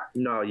 Yeah.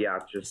 No, yeah,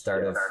 just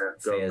Start of go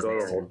phase the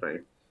next whole turn. thing.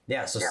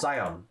 Yeah, so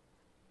Scion.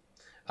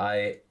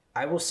 I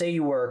will say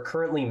you are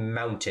currently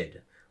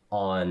mounted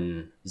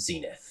on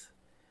Zenith.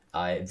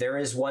 There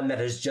is one that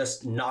has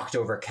just knocked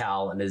over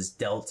Cal and has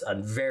dealt a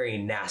very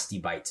nasty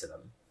bite to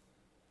them.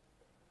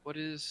 What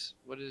is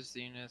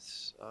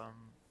Zenith's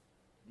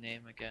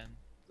name again?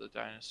 The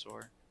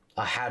dinosaur.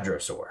 A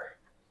Hadrosaur.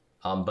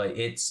 But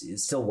it's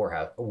still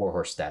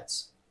Warhorse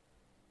stats.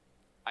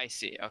 I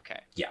see. Okay.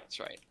 Yeah. That's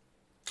right.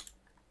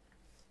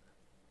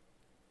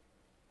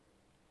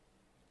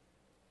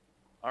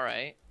 All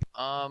right.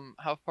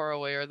 How far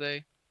away are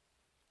they?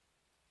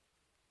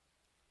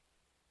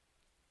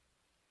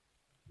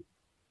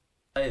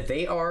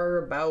 They are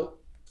about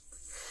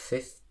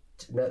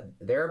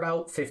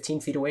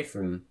 15 feet away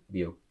from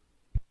you.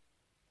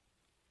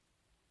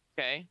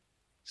 Okay.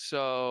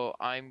 So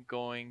I'm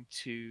going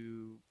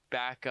to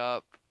back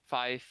up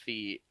 5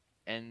 feet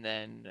and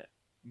then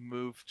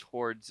move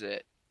towards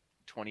it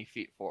 20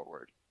 feet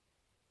forward.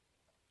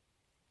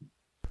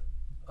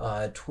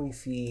 20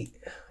 feet.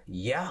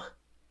 Yeah.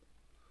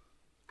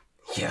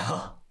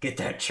 Yeah. Get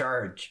that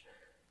charge.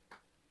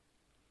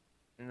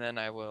 And then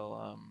I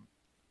will,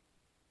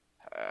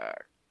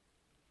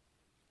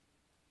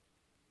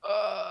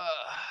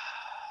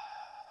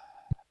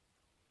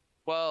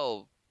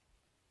 well,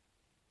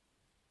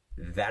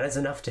 that is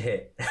enough to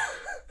hit.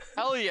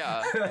 hell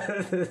yeah.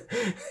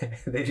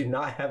 They do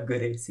not have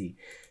good AC.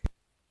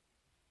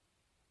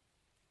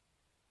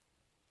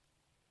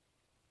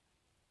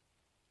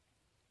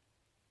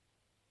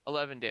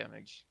 $11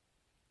 damage.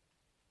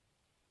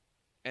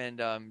 And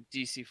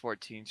DC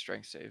 14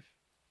 strength save.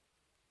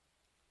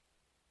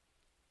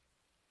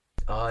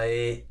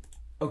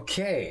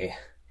 Okay.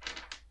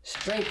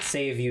 Strength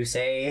save, you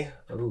say?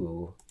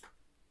 Ooh.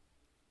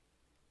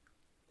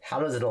 How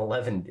does an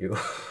 11 do?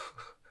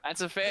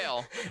 That's a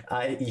fail.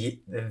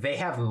 They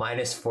have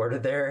 -4 to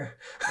their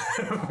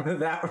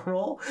that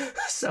roll,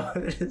 so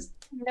it is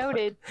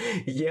Noted.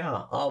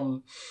 Yeah.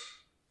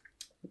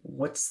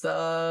 What's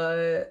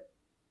the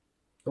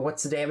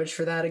damage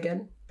for that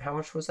again? How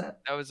much was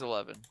that? That was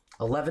 11.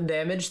 11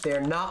 damage.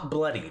 They're not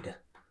bloodied.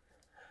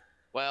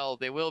 Well,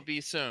 they will be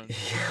soon,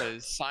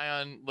 because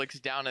Scion looks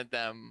down at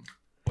them,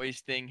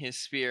 hoisting his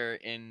spear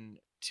in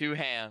 2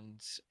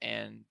 hands,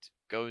 and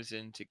goes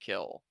in to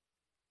kill.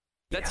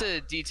 That's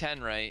a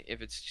D10, right?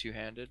 If it's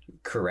 2-handed.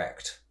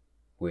 Correct.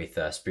 With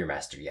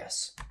Spearmaster,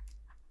 yes.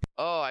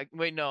 Oh,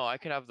 wait, no, I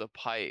could have the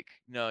pike.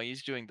 No,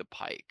 he's doing the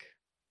pike.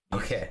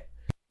 Okay.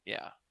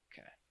 Yeah.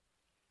 Okay.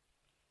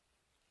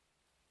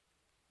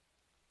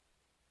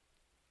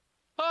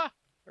 Ah!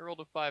 I rolled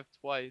a 5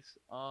 twice.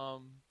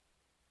 How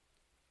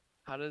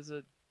does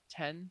a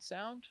 10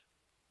 sound?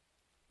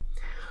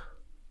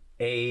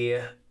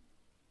 A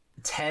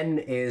 10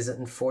 is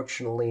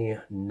unfortunately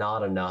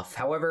not enough.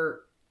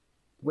 However,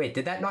 wait,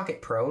 did that knock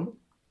it prone?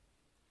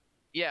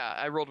 Yeah,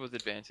 I rolled with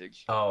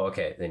advantage. Oh,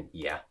 okay. Then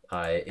yeah.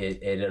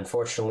 It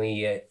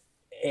unfortunately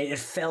it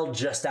fell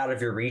just out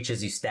of your reach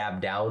as you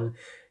stabbed down.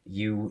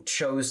 You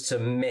chose to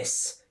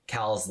miss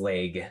Cal's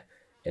leg,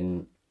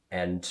 and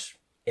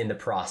in the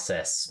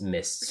process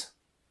missed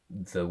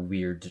the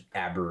weird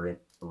aberrant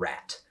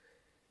rat.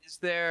 Is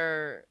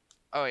there...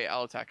 Oh, yeah,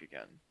 I'll attack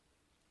again.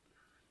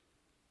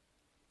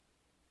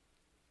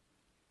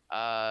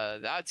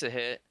 That's a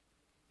hit.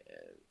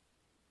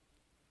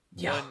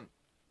 Yeah.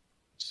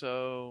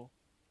 So...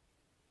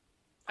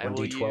 I will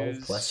 1d12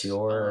 use, plus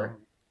your...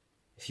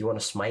 if you want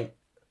to smite.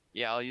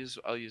 Yeah, I'll use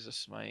a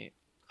smite.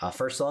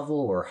 First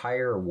level or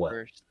higher or what?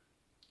 First.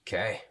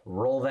 Okay,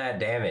 roll that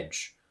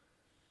damage.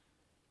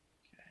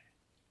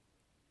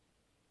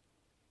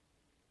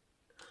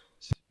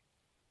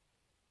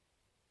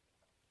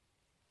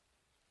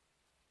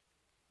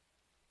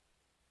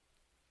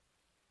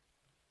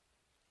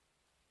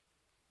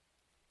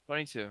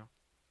 22.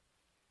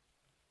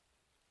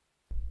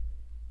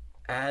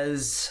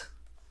 As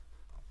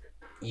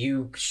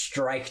you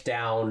strike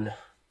down,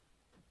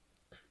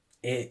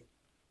 it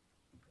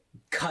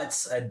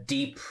cuts a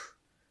deep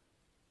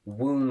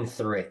wound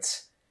through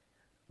it,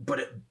 but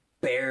it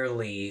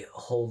barely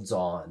holds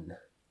on.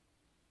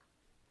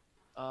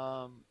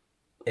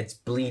 It's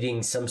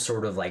bleeding some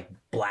sort of like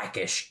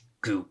blackish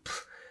goop,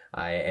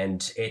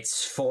 and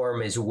its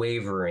form is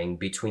wavering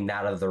between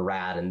that of the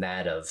rat and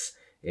that of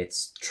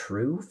its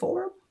true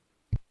form.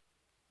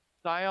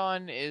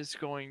 Scion is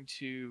going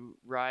to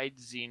ride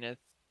Zenith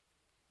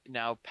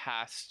now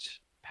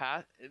past.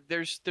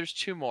 There's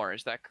 2 more.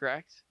 Is that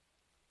correct?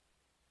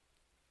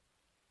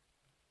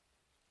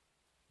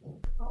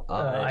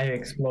 I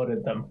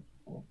exploded them.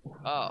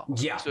 Oh.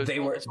 Yeah, So they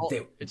were. It's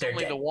They're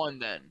only dead. the one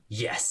then.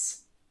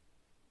 Yes.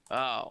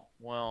 Oh,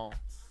 well.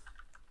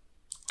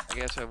 I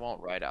guess I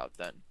won't ride out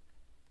then.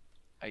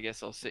 I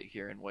guess I'll sit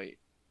here and wait.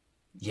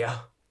 Yeah.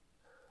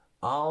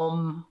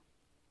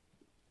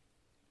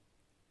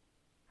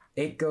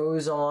 It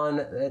goes on.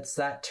 It's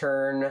that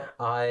turn.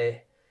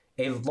 A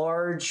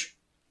large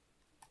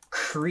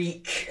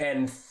creak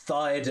and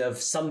thud of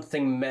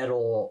something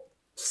metal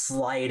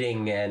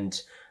sliding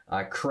and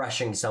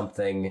crushing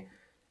something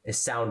is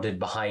sounded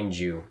behind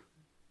you.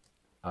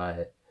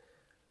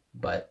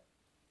 But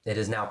it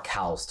is now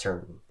Cal's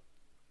turn.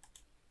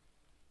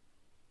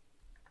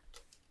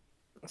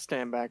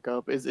 Stand back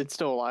up. Is it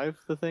still alive,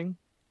 the thing?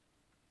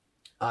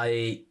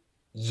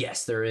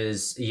 Yes, there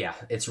is. Yeah,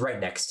 it's right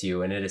next to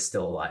you, and it is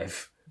still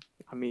alive.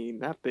 I mean,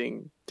 that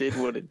thing did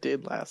what it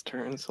did last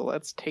turn, so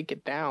let's take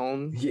it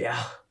down.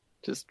 Yeah.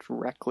 Just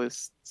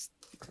reckless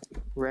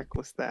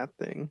that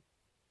thing.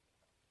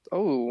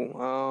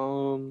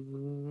 Oh,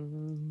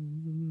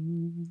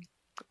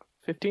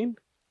 15?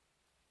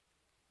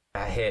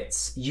 That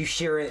hits. You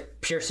hear it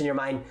pierce in your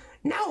mind.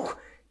 No!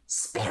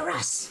 Spare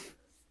us!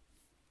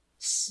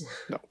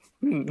 No.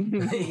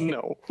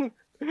 No.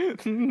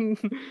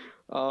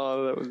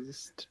 That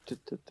was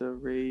the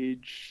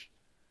rage.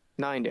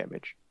 9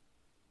 damage.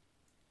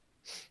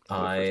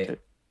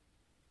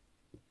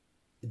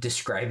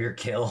 Describe your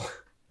kill.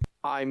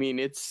 I mean,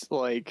 it's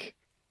like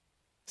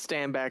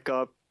stand back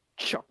up,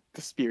 chuck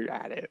the spear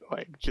at it,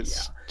 like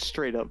just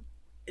straight up.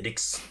 It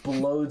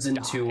explodes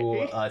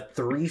into a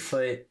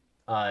 3-foot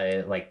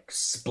like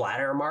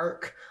splatter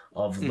mark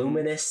of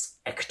luminous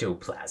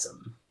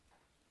ectoplasm.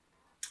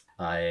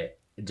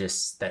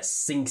 Just that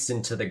sinks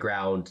into the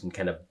ground and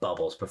kind of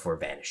bubbles before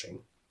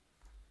vanishing.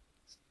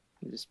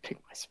 I just pick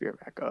my spear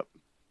back up.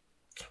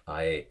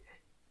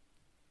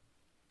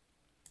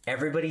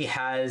 Everybody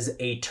has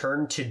a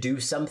turn to do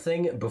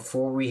something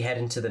before we head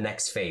into the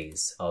next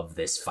phase of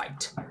this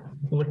fight.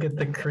 Look at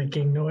the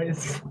creaking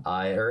noise.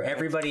 Or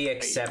everybody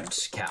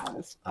except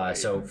Cal.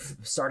 So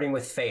starting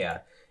with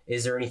Fea,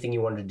 is there anything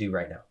you wanted to do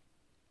right now?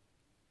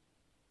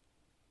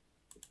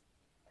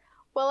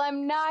 Well,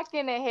 I'm not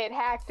gonna hit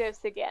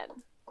Haktos again.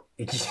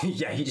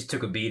 Yeah, he just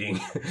took a beating.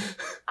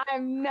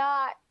 I'm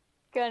not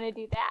gonna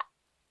do that.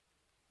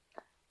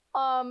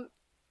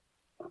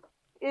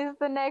 Is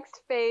the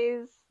next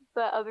phase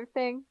the other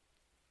thing?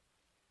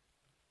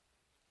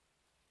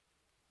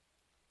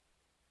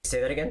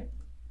 Say that again?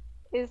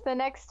 Is the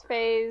next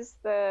phase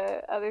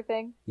the other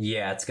thing?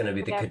 Yeah, it's gonna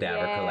be the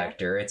cadaver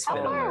collector. It's How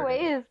been far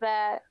away is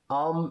that?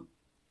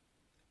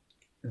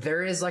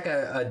 There is like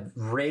a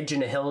ridge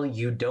and a hill.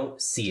 You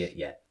don't see it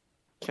yet.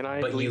 Can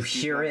I? But at you least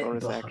use hear my it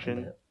bonus behind action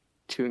it.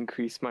 to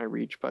increase my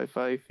reach by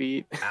 5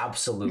 feet.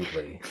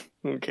 Absolutely.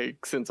 Okay,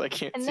 since I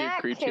can't In see a that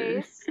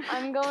creature. case,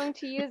 I'm going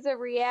to use a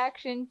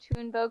reaction to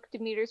invoke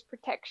Demeter's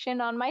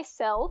protection on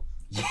myself.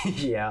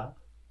 Yeah.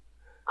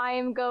 I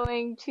am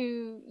going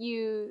to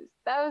use...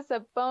 That was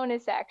a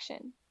bonus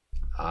action.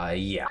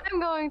 Yeah. I'm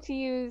going to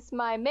use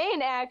my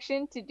main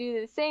action to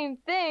do the same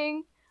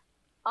thing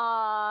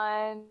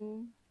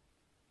on...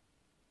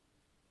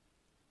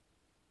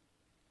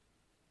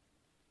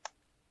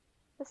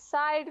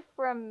 Aside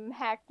from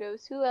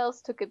Haktos, who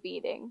else took a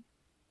beating?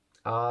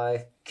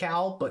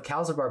 Cal, but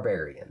Cal's a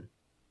barbarian.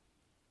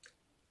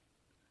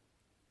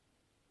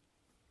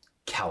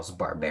 Cal's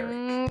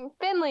barbaric.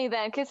 Finley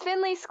then, because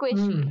Finley's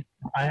squishy.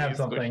 I have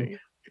something.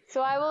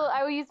 So I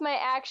will use my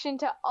action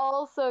to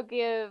also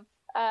give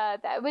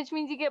that, which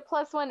means you get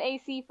 +1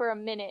 AC for a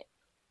minute.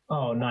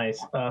 Oh, nice.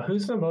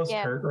 Who's the most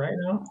hurt right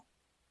now?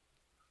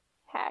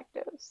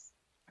 Haktos.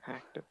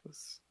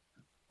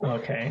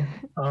 Okay.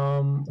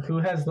 Who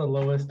has the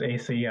lowest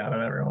AC out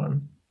of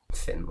everyone?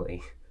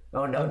 Finley.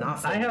 Oh no,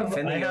 not Finley.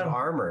 Finley, you have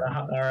armor.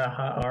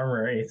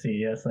 Armor AC,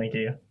 yes, thank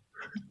you.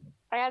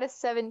 I got a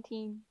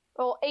 17.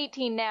 Well,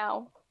 18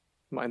 now.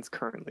 Mine's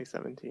currently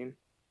 17.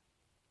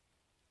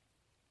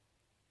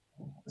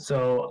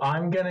 So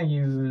I'm gonna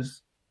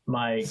use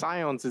my...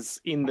 Scion's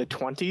is in the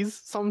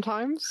 20s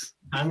sometimes.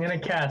 I'm gonna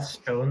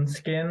cast Stone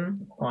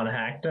Skin on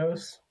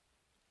Haktos.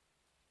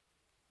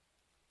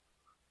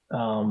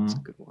 That's a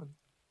good one.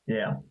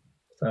 Yeah,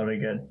 that'll be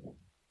good.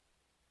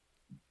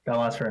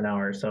 That'll last for an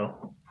hour or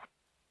so.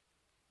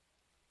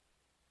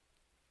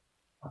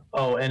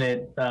 Oh, and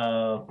it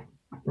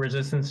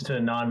resistance to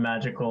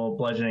non-magical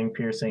bludgeoning,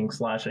 piercing,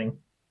 slashing.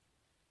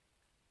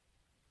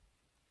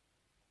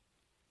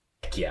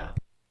 Yeah.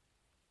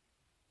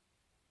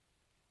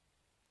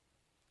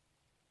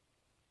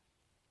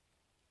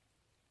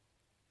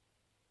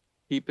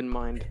 Keep in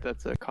mind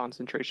that's a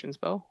concentration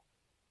spell.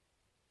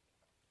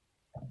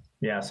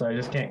 Yeah, so I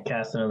just can't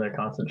cast another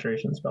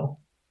concentration spell.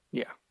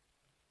 Yeah.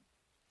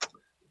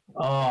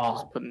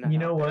 Oh, you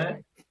know what?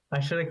 There. I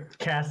should have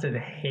casted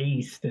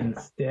haste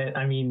instead.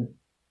 I mean,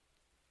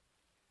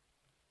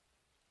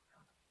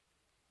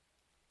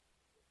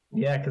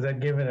 yeah, because I'd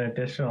give an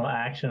additional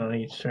action on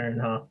each turn,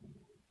 huh?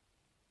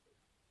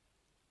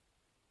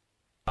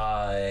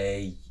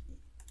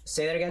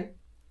 Say that again?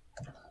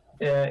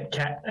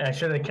 I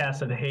should have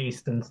casted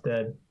haste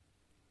instead.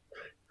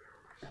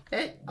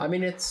 I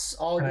mean, it's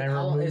all Can I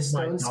good. Is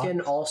remove my Stone Skin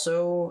knots?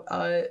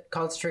 also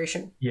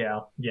concentration?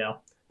 Yeah.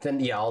 Then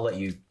yeah, I'll let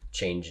you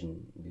change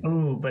and.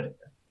 Ooh, but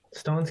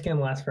stone skin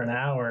lasts for an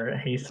hour.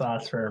 Haste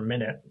lasts for a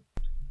minute.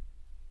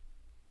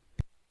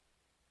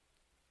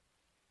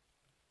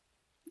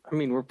 I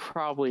mean, we're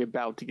probably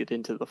about to get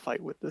into the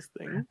fight with this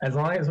thing. As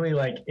long as we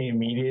like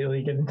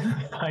immediately get into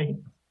the fight.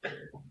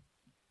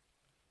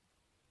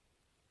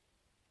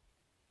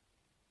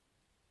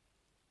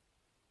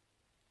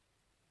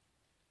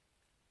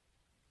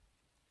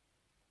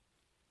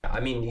 I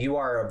mean, you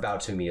are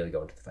about to immediately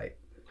go into the fight.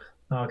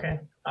 Okay.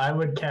 I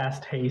would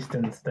cast haste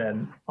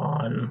instead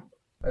on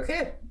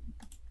Okay.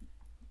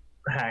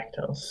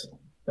 Hactos.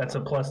 That's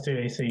a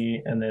 +2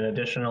 AC and then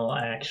additional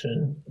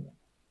action.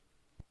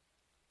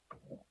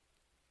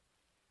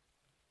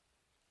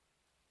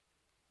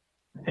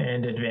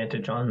 And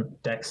advantage on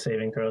dex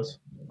saving throws.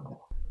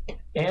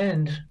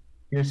 And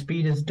your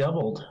speed is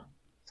doubled.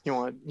 You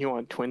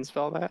want twin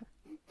spell that?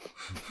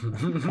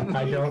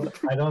 I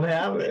don't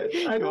have it.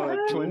 I You don't want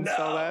have to twin it.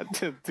 spell that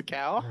to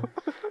Cal?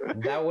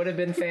 That would have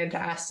been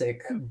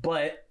fantastic,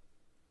 but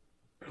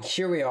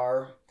here we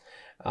are.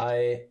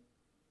 And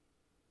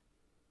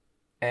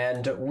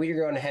we're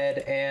going ahead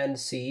and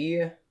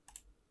see.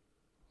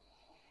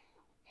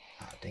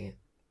 Oh, dang it!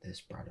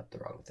 This brought up the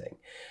wrong thing.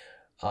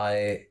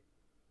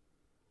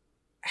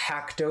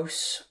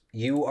 Hactos,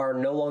 you are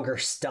no longer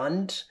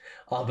stunned,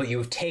 but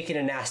you've taken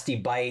a nasty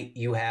bite.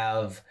 You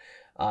have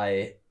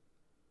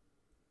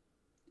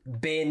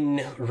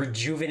been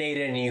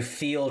rejuvenated and you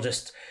feel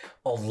just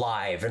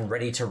alive and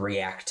ready to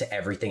react to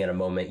everything in a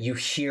moment. You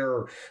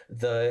hear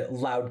the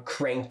loud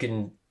crank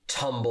and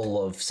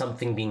tumble of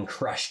something being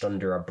crushed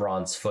under a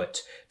bronze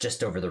foot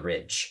just over the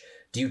ridge.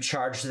 Do you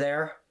charge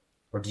there,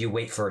 or do you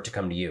wait for it to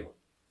come to you?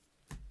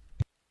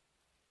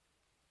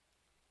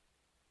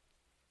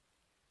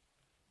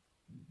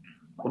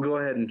 We'll go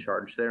ahead and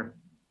charge there.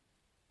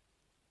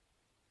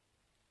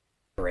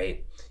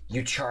 Great.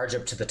 You charge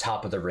up to the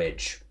top of the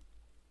ridge.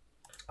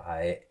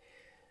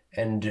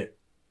 And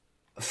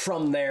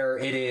from there,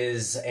 it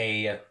is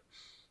a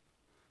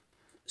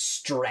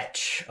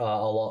stretch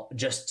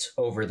just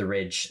over the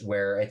ridge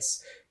where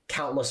it's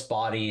countless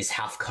bodies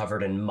half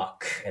covered in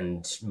muck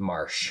and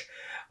marsh.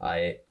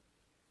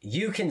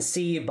 You can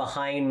see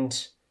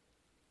behind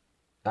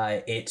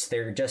it,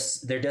 there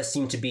does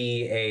seem to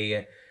be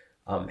a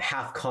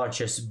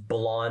half-conscious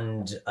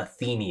blonde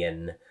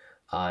Athenian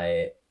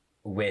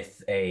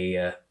with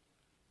a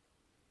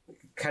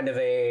kind of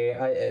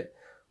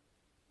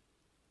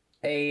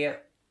a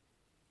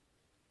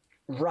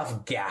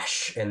rough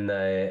gash in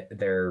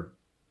their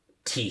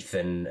teeth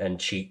and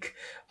cheek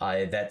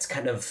that's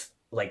kind of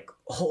like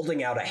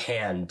holding out a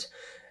hand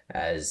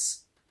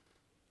as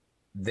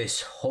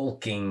this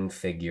hulking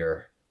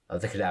figure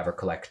of the cadaver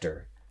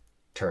collector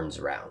turns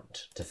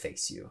around to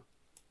face you.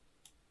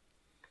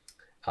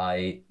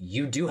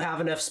 You do have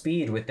enough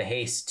speed with the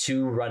haste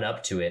to run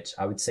up to it.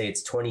 I would say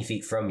it's 20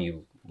 feet from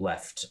you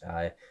left,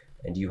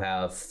 and you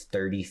have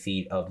 30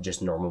 feet of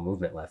just normal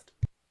movement left.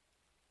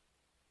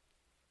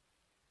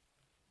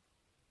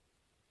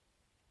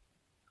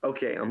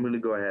 Okay, I'm going to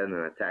go ahead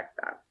and attack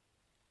that.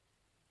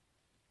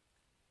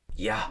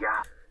 Yeah.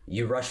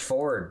 You rush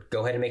forward.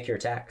 Go ahead and make your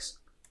attacks.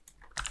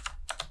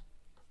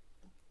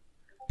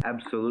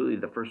 Absolutely.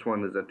 The first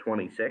one is a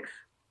 26.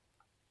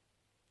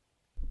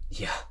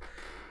 Yeah.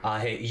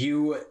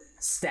 You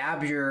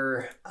stab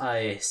your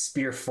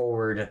spear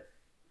forward,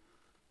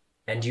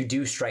 and you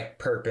do strike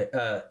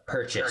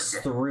purchase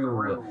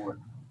through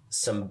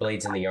some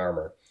blades in the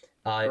armor.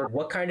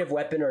 What kind of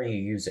weapon are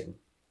you using?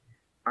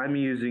 I'm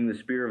using the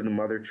Spear of the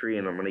Mother Tree,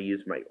 and I'm going to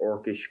use my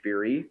Orcish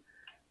Fury.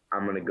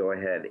 I'm going to go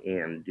ahead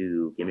and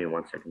give me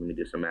 1 second, let me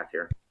do some math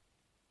here.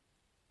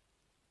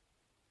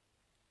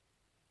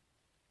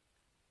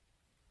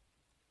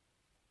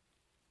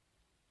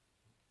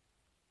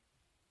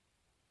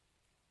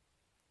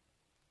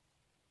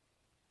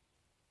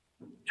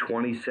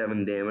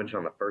 $27 damage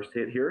on the first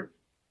hit here.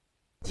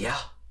 Yeah.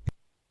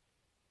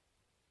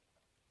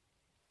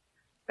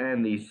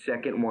 And the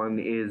second one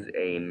is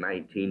a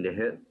 19 to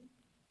hit.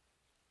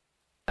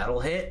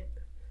 That'll hit.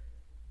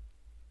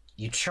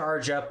 You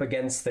charge up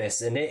against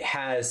this, and it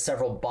has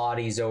several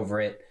bodies over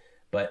it,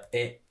 but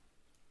it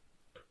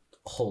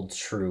holds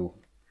true.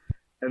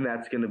 And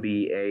that's going to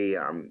be a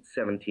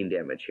 17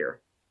 damage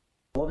here.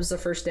 What was the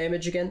first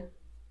damage again?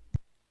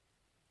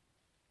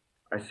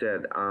 I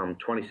said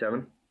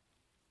 27.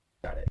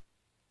 Got it.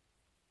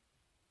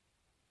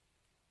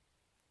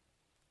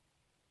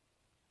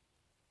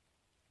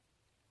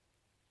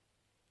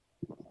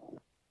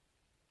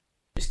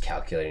 Just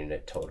calculating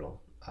it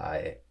total.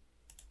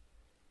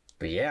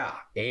 But yeah,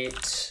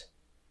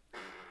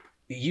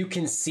 you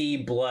can see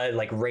blood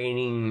like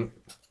raining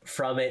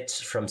from it,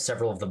 from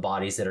several of the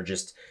bodies that are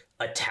just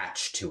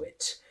attached to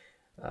it.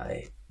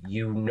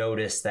 You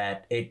notice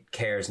that it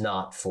cares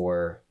not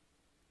for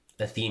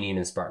Athenian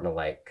and Spartan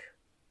alike.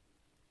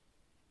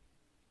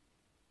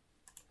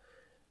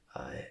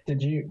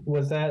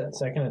 Was that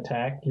second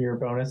attack your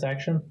bonus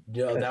action?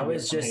 No, that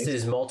was just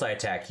his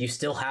multi-attack. You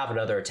still have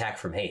another attack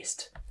from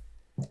haste.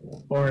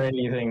 Or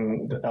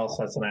anything else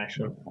that's an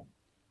action.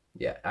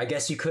 Yeah, I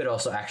guess you could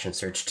also action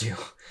surge too.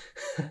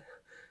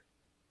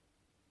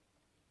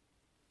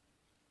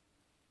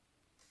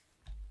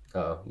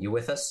 Oh, you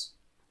with us?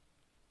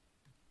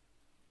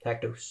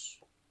 Tactos.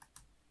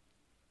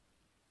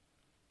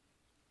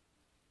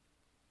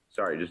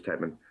 Sorry, just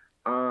typing.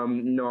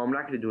 No, I'm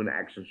not going to do an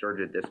action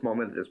surge at this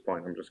moment. At this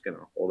point, I'm just going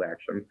to hold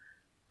action.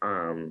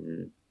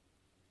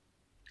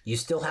 You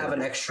still have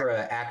an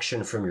extra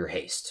action from your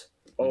haste.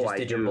 You just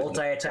did your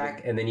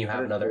multi-attack, and then you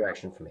have another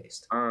action from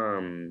haste.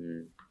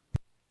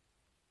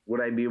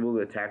 Would I be able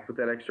to attack with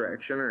that extra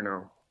action or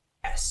no?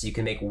 Yes, you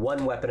can make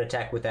one weapon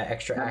attack with that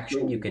extra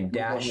action. You can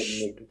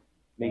dash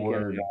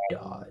or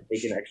dodge.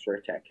 Make an extra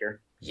attack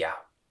here. Yeah.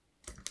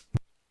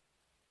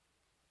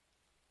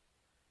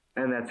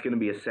 And that's going to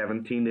be a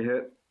 17 to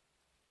hit.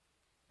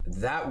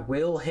 That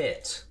will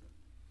hit.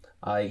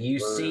 You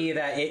see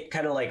that it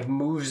kind of like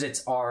moves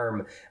its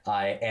arm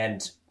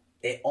and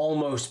it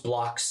almost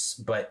blocks,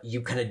 but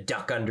you kind of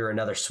duck under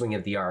another swing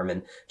of the arm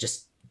and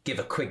just give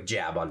a quick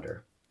jab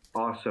under.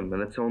 Awesome.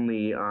 And it's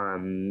only,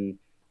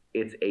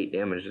 it's 8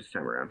 damage this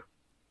time around.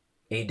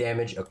 8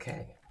 damage?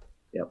 Okay.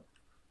 Yep.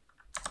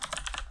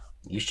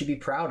 You should be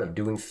proud of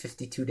doing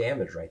 52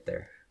 damage right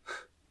there.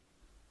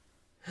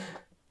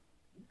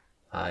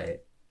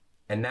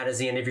 And that is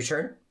the end of your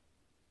turn?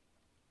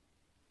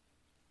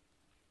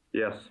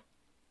 Yes.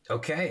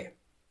 Okay.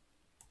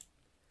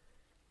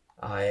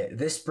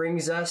 This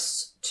brings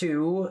us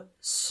to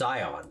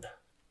Scion.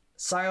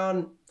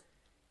 Scion,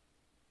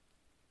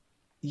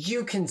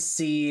 you can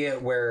see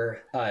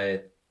where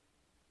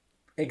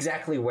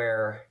exactly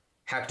where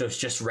Haktos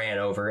just ran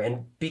over,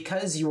 and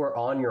because you are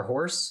on your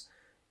horse,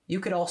 you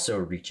could also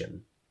reach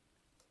him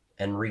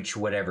and reach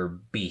whatever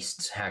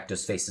beast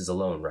Haktos faces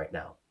alone right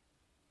now.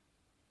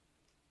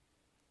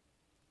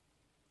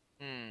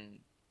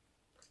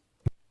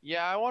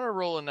 Yeah, I want to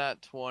roll a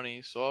nat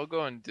 20, so I'll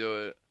go and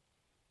do it.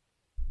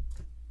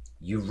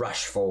 You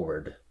rush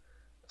forward.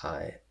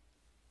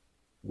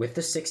 With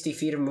the 60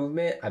 feet of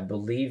movement, I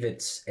believe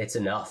it's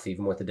enough,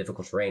 even with the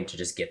difficult terrain, to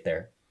just get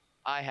there.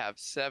 I have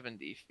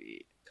 70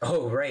 feet.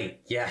 Oh, right.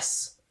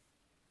 Yes.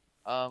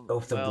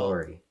 Oath of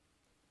Glory.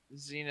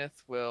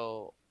 Zenith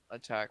will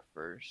attack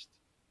first.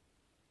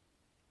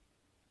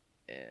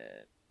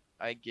 And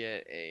I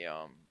get a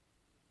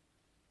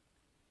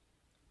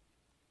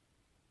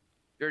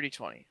dirty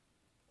 20.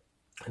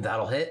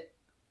 That'll hit.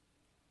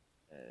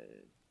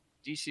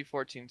 DC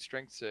 14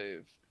 strength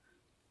save.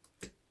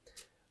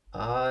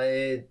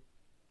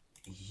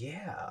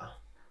 Yeah.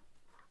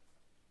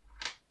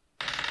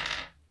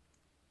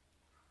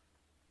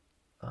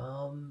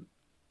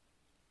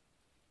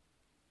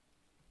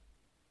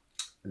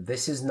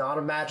 This is not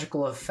a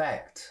magical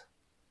effect.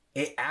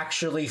 It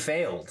actually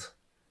failed.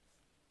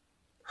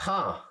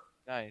 Huh.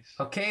 Nice.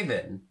 Okay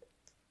then.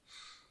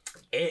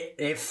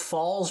 It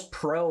falls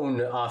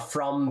prone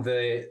from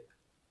the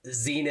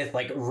Zenith,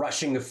 like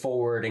rushing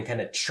forward and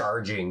kind of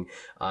charging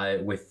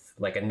with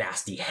like a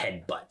nasty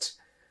headbutt.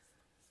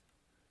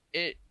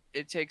 It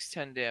takes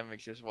 10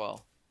 damage as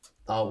well.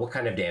 What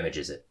kind of damage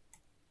is it?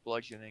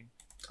 Bludgeoning.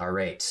 All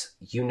right.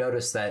 You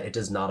notice that it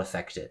does not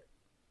affect it.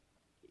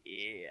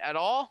 At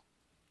all?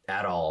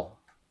 At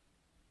all.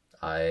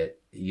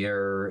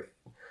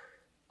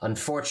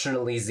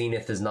 Unfortunately,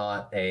 Zenith does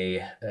not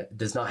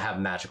have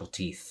magical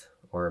teeth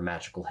or a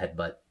magical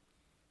headbutt.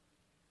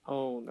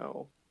 Oh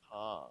no.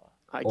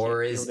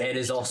 It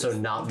is also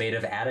not made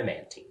of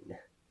adamantine.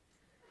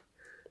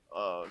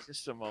 Oh,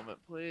 just a moment,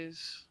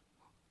 please.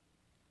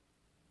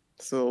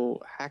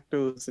 So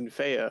Haktos and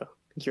Fea,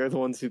 you're the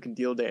ones who can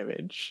deal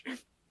damage.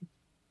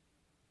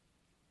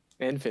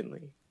 And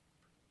Finley.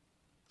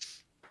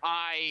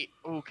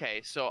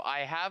 Okay, so I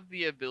have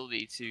the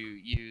ability to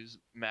use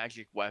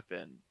magic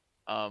weapon,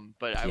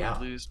 but I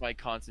would lose my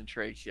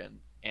concentration,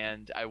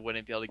 and I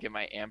wouldn't be able to get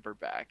my amber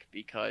back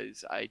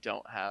because I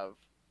don't have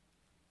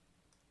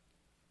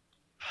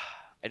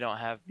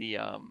the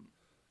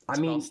I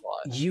mean,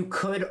 slot. You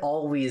could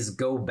always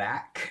go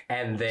back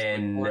and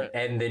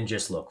then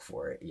just look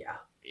for it. Yeah.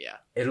 Yeah.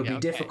 It'll be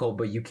difficult,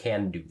 but you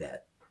can do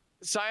that.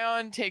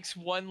 Scion takes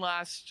one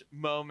last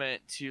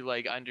moment to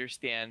like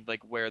understand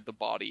like where the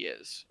body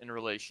is in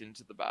relation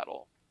to the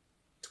battle.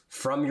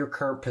 From your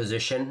current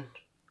position,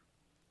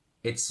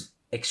 it's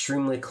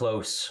extremely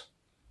close,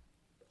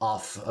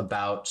 off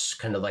about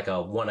kind of like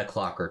a 1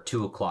 o'clock or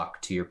 2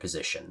 o'clock to your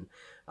position,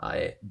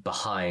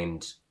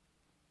 behind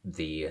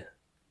the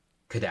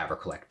cadaver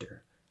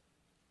collector.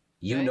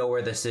 You know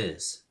where this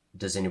is.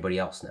 Does anybody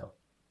else know?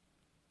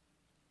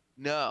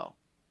 No.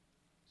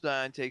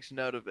 Scion takes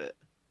note of it.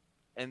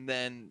 And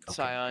then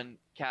Scion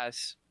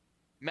casts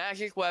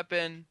magic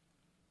weapon,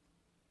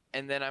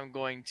 and then I'm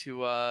going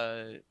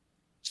to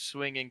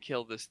swing and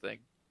kill this thing.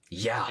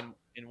 Yeah.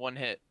 In one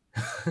hit.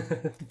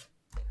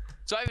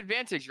 So I have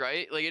advantage,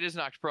 right? Like it is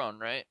knocked prone,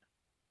 right?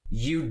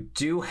 You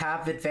do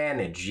have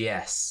advantage,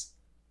 yes.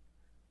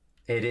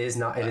 It is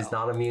not. It is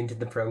not immune to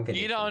the prone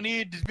condition. You don't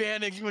need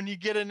advantage when you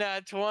get a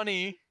nat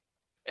 20.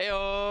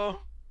 Ayo.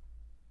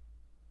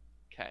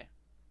 Okay.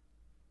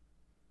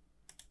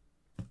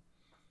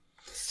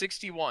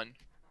 61.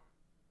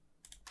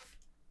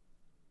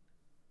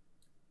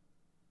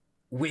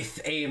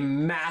 With a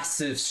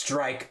massive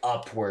strike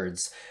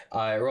upwards,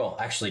 well,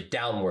 actually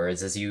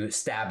downwards, as you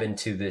stab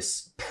into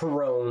this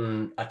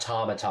prone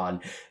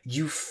automaton,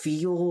 you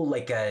feel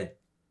like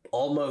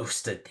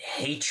almost a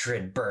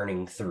hatred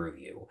burning through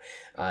you.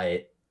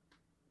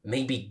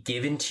 Maybe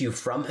given to you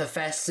from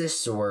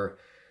Hephaestus, or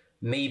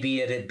maybe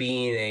it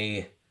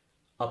being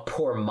a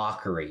poor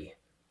mockery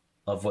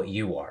of what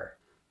you are.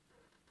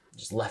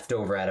 Just left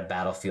over at a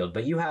battlefield,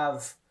 but you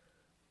have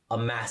a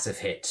massive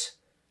hit.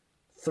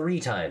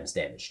 3 times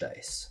damage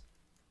dice.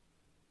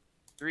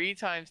 3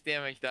 times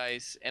damage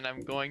dice, and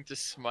I'm going to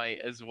smite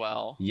as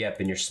well. Yep,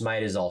 and your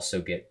smite is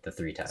also get the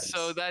 3 times.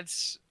 So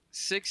that's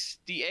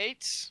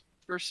 6d8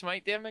 for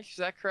smite damage, is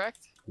that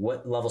correct?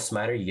 What level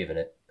smite are you giving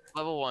it?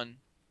 Level 1.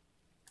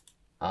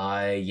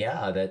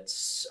 Yeah,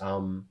 that's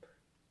 1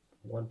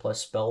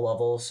 plus spell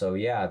level, so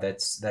yeah,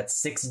 that's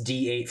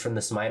 6d8 from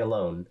the smite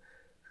alone.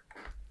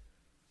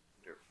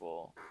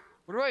 Wonderful.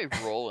 What do I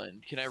roll in?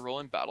 Can I roll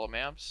in battle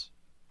maps?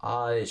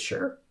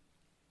 Sure.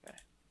 Okay.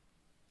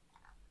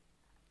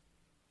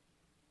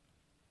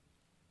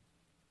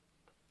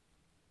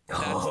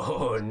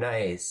 Oh,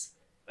 nice.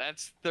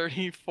 That's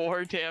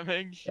 34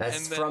 damage. That's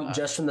and from then,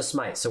 just from the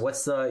smite. So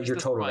what's your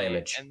total smite,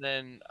 damage? And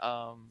then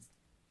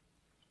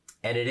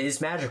And it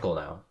is magical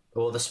now.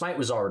 Well, the smite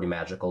was already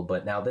magical,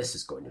 but now this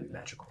is going to be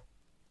magical.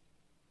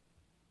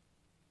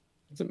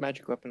 Does a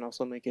magic weapon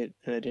also make it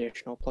an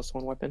additional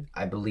 +1 weapon?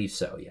 I believe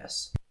so,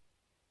 yes.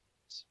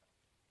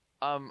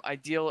 I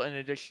deal an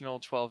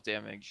additional 12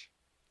 damage.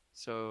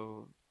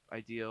 So I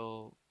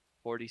deal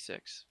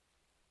 46.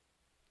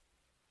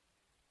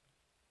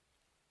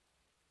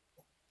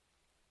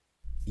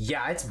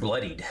 Yeah, it's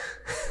bloodied.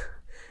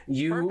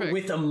 You, Perfect.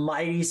 with a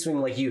mighty swing,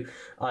 like you,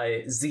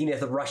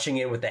 Zenith rushing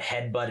in with the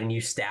headbutt and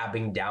you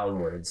stabbing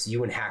downwards.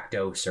 You and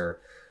Hakdos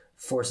are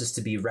forces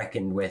to be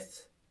reckoned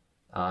with.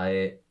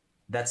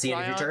 That's the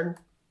end of your turn?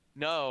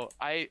 No,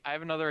 I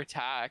have another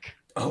attack.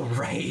 Oh,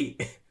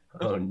 right.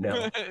 Oh,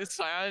 no.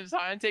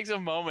 Scion takes a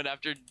moment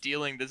after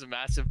dealing this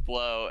massive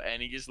blow, and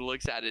he just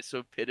looks at it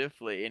so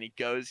pitifully, and he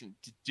goes to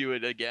do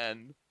it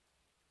again.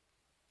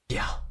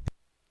 Yeah.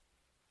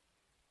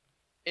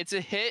 It's a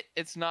hit.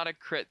 It's not a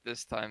crit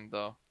this time,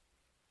 though.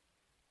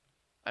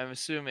 I'm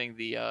assuming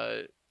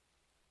the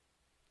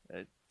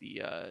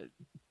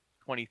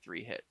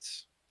 23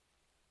 hits.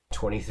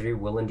 23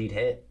 will indeed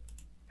hit.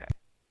 Okay.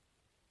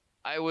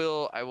 I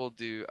will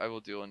do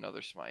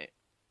another smite.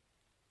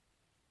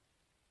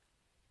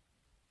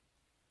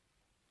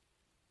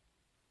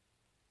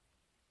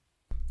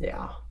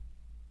 Yeah.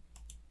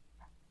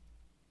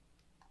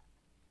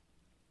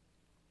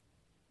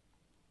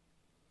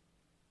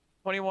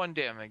 $21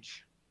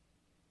 damage.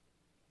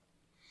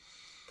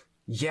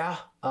 Yeah,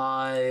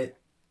 That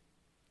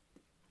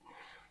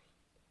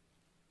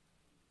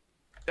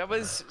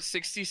was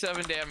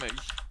 67 damage.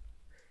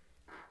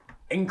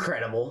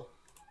 incredible.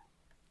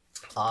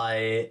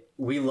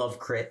 We love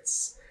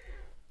crits.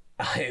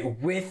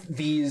 With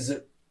these,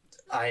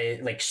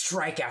 like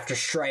strike after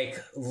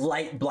strike,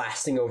 light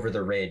blasting over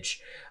the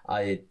ridge,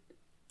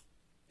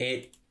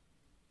 it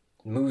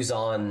moves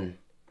on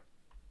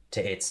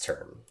to its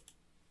turn.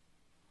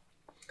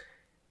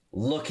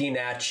 Looking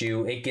at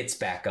you, it gets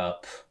back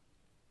up.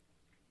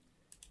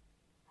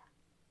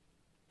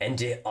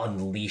 And it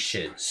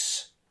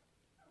unleashes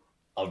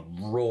a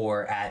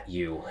roar at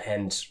you.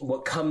 And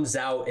what comes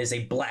out is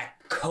a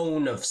black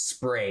cone of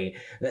spray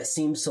that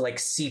seems to like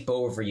seep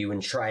over you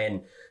and try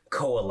and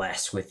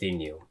coalesce within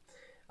you.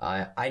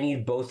 I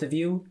need both of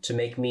you to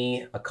make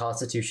me a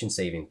Constitution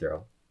saving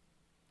throw.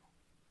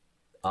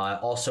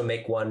 Also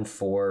make one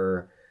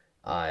for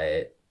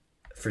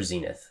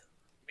Zenith.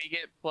 We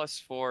get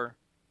 +4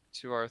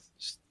 to our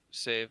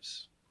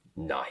saves.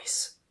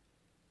 Nice.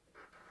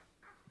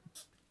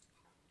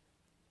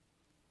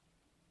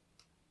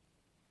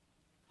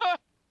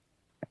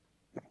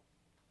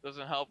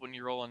 Doesn't help when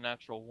you roll a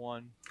natural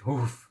 1.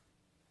 Oof.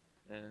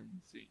 And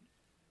Zenith.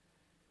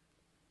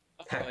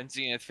 Oh, and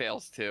Zenith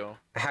fails too.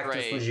 Haktos,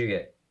 Great. what did you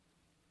get?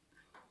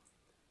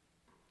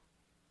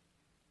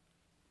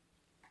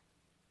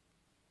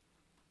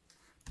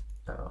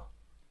 Oh.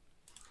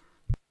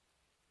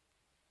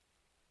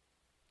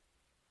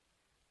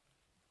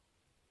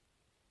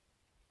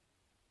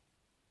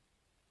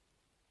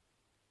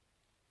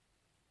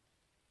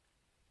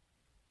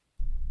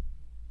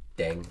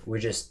 Dang,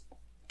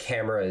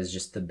 camera is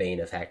just the bane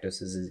of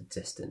Haktos'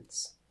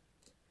 existence.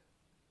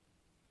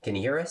 Can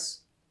you hear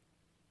us?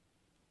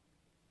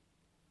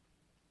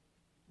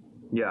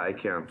 Yeah, I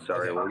can.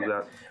 Sorry, Okay. what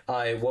was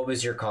that? What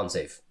was your con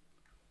save?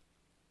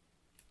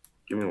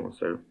 Give me one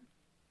second.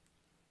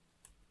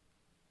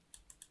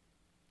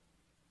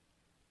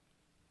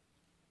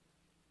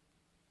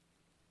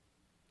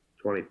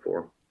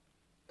 $24.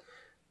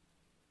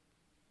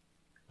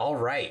 All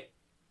right.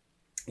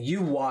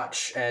 you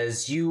watch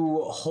as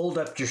you hold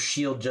up your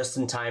shield just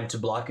in time to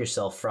block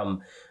yourself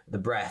from the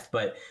breath,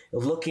 but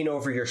looking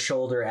over your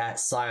shoulder at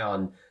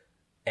Scion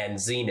and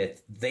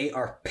Zenith, they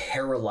are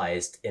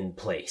paralyzed in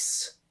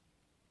place.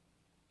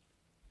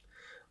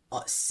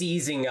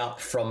 Seizing up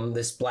from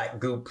this black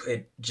goop,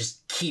 it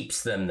just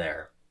keeps them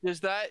there.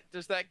 Does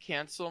that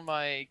cancel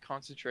my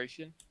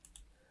concentration?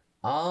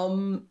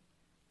 No,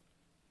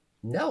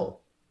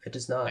 it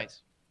does not.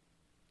 Nice.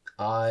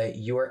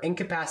 You are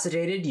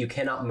incapacitated. You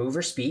cannot move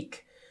or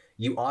speak.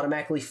 You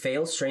automatically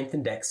fail strength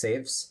and dex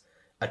saves.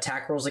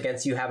 Attack rolls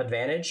against you have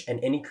advantage, and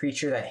any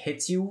creature that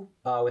hits you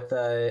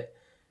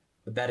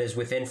that is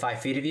within 5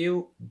 feet of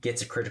you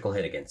gets a critical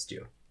hit against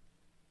you.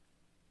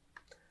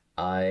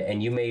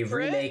 And you may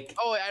remake.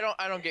 Oh,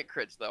 I don't get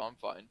crits though. I'm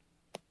fine.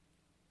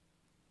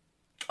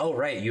 Oh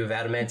right, you have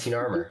adamantine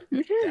armor.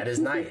 That is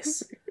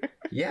nice.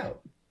 Yeah.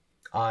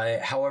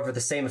 However, the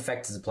same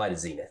effect is applied to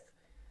Zenith.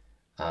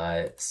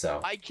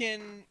 So I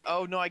can.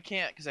 Oh no, I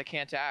can't because I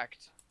can't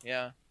act.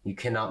 Yeah. You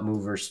cannot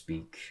move or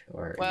speak,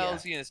 or well,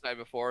 Zenith's died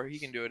before. He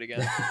can do it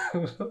again.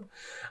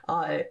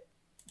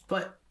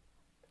 But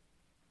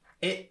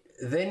it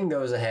then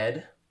goes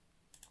ahead,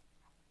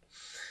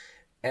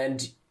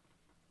 and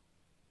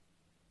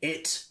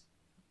it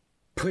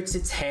puts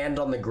its hand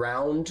on the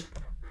ground,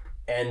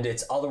 and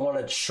its other one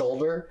on its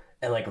shoulder,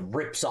 and like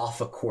rips off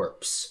a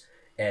corpse,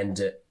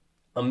 and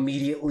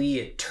immediately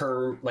it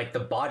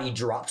the body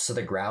drops to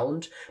the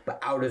ground, but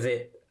out of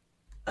it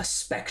a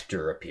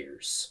specter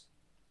appears.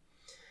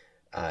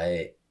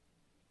 Actually,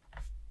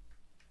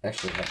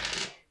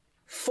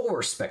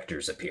 4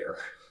 specters appear.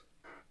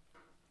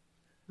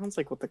 Sounds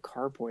like what the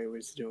carboy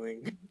was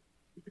doing.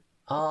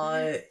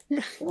 A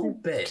little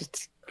bit.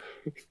 Just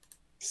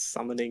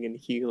summoning and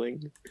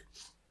healing.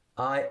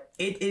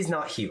 It is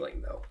not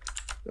healing though.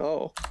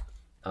 Oh.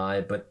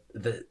 But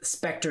the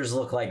specters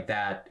look like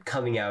that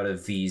coming out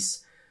of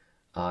these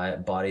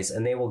bodies,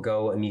 and they will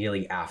go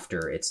immediately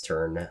after its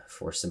turn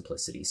for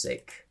simplicity's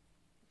sake.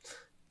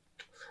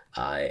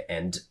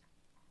 And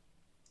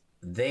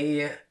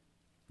they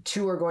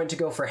 2 are going to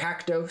go for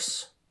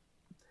Hakdos,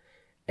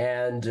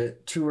 and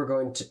 2 are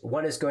going to.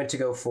 1 is going to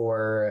go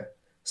for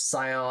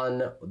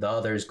Scion. The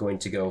other is going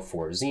to go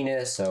for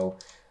Zenith. So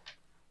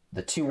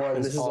the 2 ones.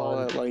 And this is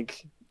all at,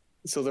 like.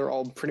 So they're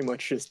all pretty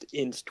much just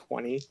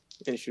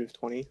initiative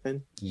 20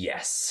 then?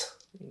 Yes.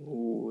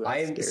 Ooh,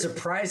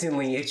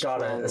 surprisingly, it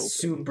got a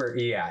super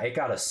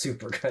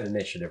good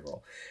initiative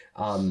roll.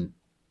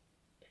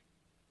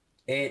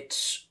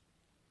 It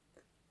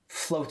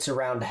floats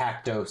around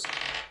Hakdos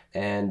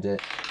and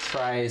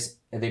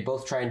they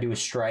both try and do a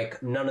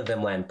strike. None of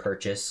them land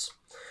purchase.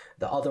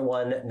 The other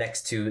one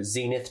next to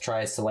Zenith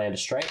tries to land a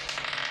strike.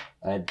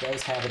 It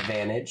does have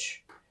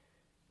advantage.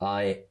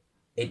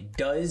 It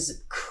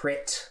does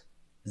crit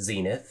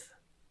Zenith.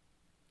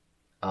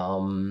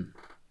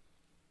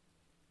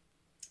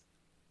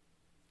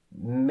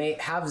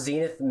 Have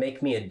Zenith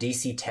make me a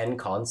DC 10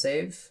 con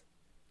save.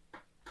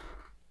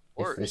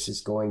 If this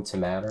is going to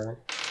matter.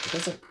 It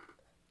doesn't.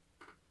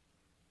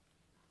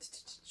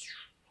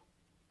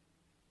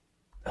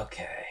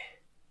 Okay.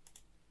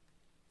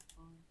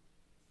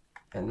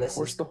 And this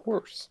Where's the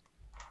horse?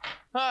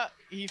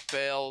 He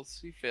fails.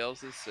 He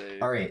fails his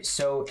save. Alright,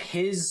 so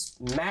his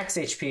max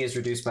HP is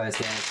reduced by this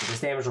damage, so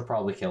this damage will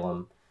probably kill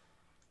him.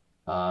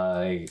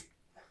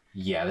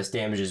 Yeah, this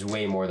damage is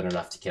way more than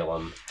enough to kill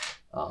him.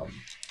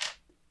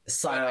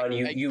 Scion,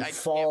 you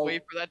fall. I can't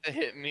wait for that to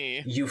hit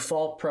me. You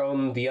fall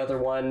prone. The other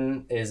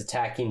one is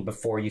attacking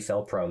before you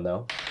fell prone,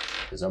 though,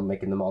 because I'm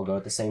making them all go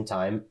at the same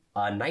time.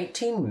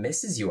 19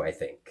 misses you, I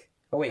think.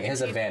 Oh wait, it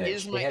has advantage. It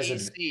is my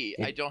AC.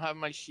 I don't have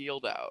my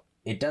shield out.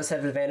 It does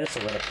have advantage, so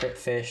we're gonna crit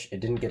fish.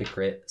 It didn't get a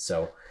crit,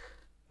 so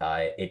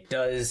it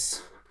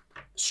does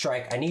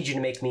strike. I need you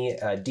to make me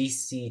a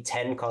DC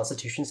 10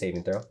 Constitution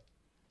saving throw.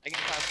 I can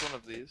pass one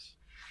of these.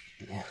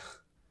 Yeah.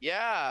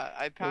 Yeah,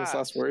 I passed. Those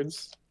last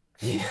words.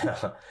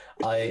 Yeah.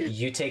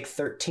 You take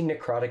 13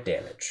 necrotic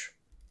damage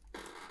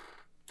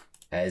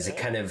as it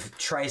kind of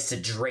tries to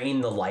drain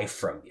the life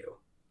from you.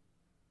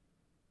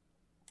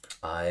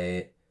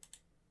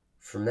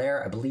 From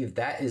there, I believe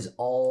that is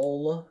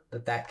all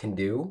that can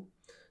do.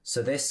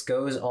 So this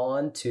goes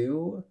on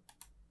to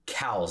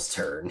Cal's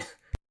turn.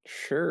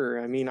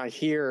 Sure. I mean, I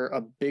hear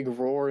a big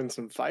roar and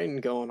some fighting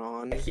going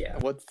on. Yeah.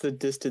 What's the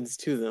distance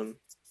to them?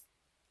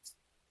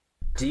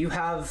 Do you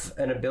have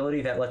an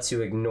ability that lets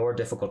you ignore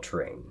difficult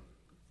terrain?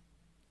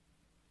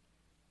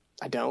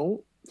 I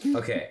don't.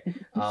 Okay.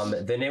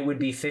 Then it would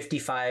be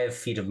 55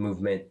 feet of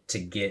movement to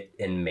get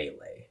in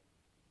melee.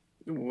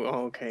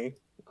 Okay.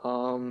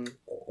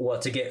 Well,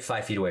 to get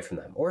 5 feet away from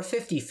them. Or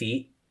 50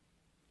 feet.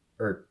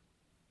 Or...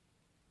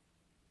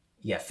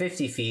 Yeah,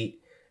 50 feet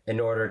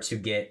in order to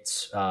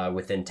get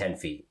within 10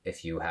 feet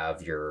if you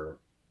have your...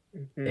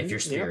 Mm-hmm. If your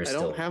spear is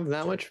still... I don't have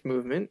that much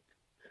movement.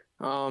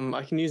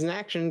 I can use an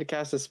action to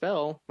cast a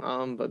spell,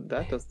 but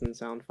that doesn't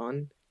sound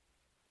fun.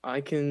 I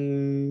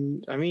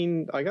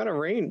got a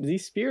range.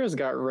 These spears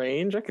got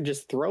range. I could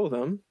just throw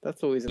them.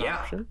 That's always an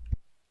option.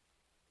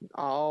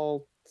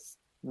 I'll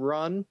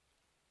run.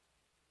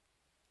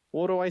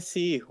 What do I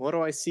see? What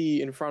do I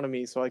see in front of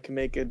me so I can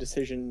make a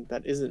decision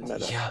that isn't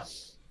meta? Yeah.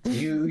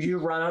 You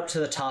run up to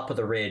the top of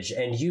the ridge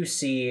and you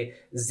see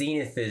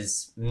Zenith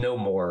is no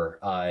more.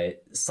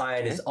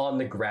 Cyan is on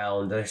the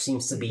ground. There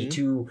seems to be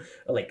two,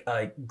 like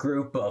a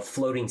group of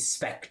floating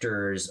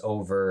specters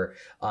over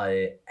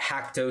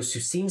Haktos, who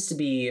seems to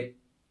be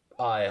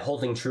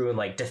holding true and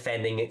like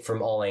defending it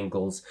from all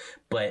angles.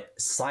 But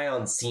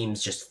Cyan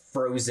seems just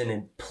frozen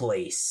in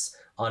place,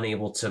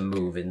 unable to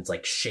move, and it's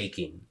like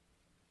shaking.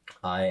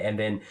 And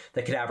then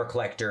the Cadaver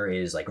Collector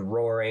is like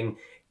roaring.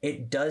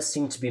 It does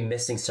seem to be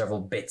missing several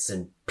bits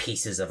and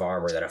pieces of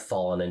armor that have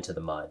fallen into the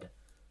mud.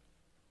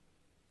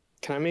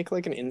 Can I make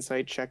like an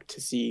insight check to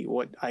see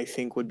what I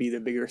think would be the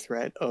bigger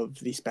threat of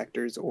the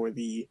specters or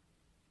the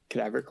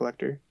Cadaver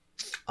Collector?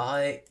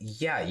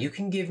 Yeah, you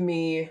can give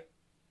me...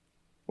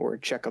 Or a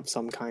check of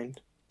some kind.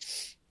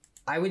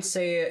 I would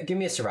say give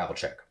me a survival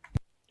check.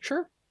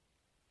 Sure.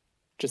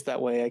 Just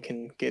that way I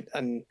can get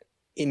an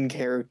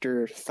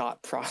in-character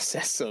thought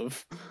process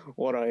of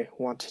what I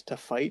want to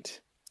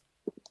fight.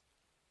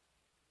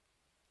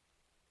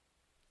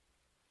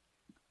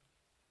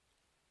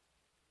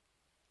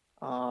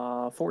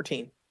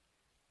 14.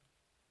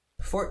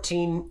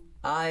 14.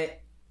 The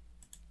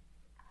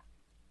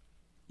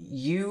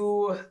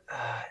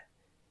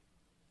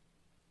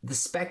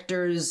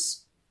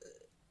specters,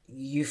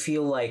 you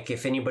feel like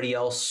if anybody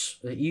else,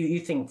 you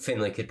think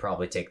Finley could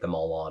probably take them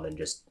all on and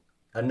just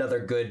another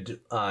good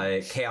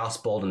chaos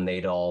bolt and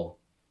they'd all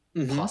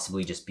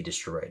possibly just be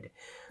destroyed.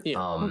 Yeah,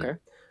 okay.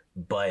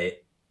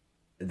 But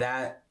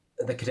the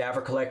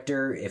Cadaver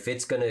Collector, if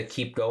it's gonna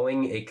keep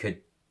going, it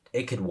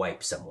could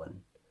wipe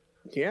someone.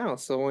 Yeah,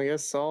 so I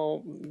guess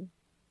I'll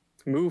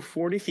move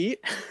 40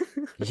 feet.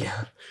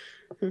 Yeah.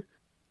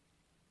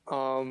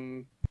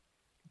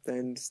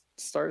 Then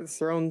start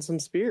throwing some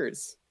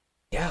spears.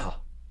 Yeah.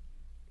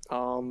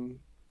 I'll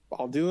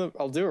do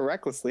it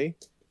recklessly,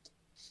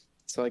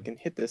 so I can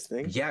hit this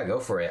thing. Yeah, go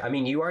for it. I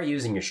mean, you are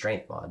using your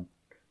strength mod.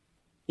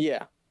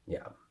 Yeah.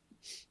 Yeah.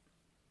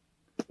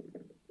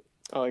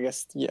 Oh, I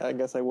guess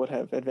I would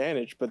have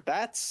advantage, but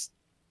that's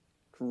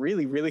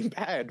really, really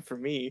bad for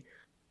me.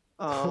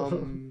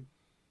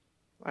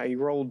 I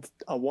rolled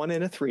a 1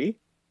 and a 3,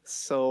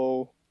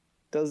 so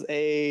does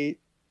a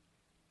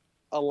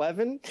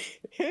 11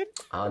 hit?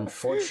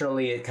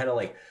 Unfortunately, it kind of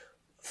like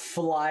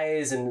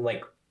flies and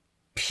like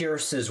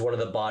pierces one of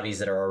the bodies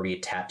that are already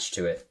attached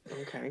to it.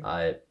 Okay.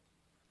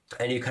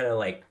 And you kind of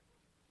like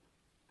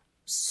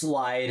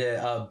slide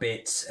a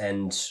bit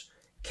and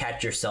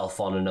catch yourself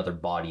on another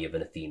body of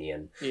an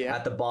Athenian. Yeah.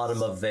 At the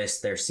bottom of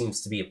this, there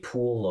seems to be a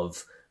pool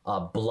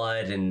of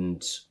blood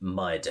and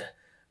mud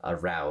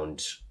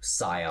around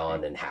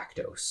Scion and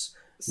Haktos.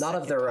 Not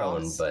of their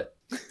own, but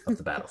of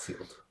the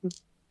battlefield.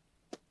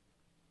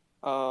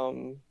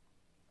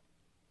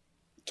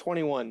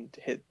 21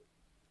 to hit.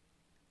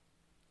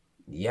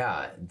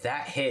 Yeah,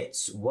 that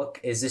hits. What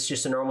is this?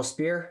 Just a normal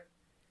spear?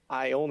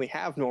 I only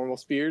have normal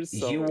spears.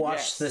 So you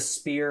watch the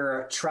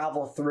spear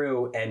travel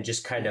through and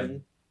just kind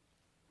of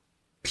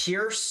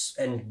pierce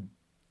and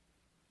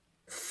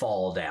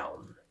fall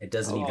down. It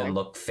doesn't even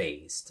look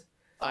phased.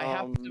 I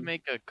have to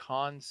make a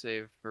con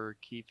save for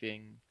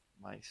keeping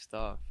my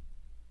stuff.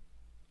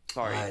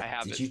 Sorry, I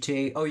have Did it. you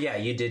take... Oh, yeah,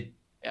 you did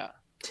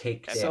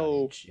take damage.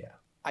 So,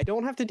 I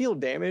don't have to deal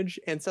damage.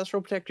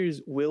 Ancestral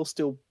Protectors will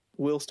still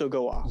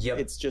go off. Yep.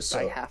 It's just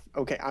I have...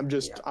 Okay, I'm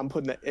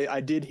putting that...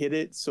 I did hit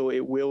it, so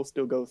it will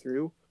still go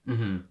through.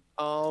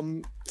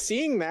 Mm-hmm.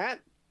 Seeing that,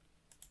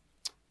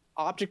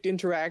 object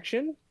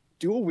interaction,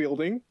 dual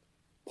wielding,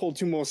 pull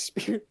two more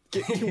spears,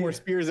 get two more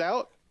spears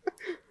out.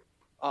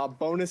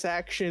 Bonus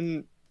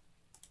action.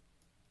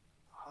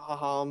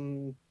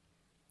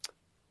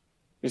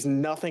 There's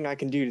nothing I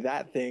can do to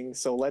that thing,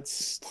 so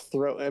let's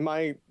throw.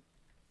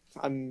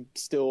 I'm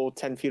still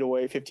 10 feet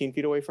away, 15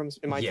 feet away from.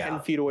 Am I 10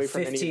 feet away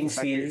from 15 any of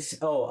the feet. specters?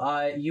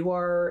 Oh, you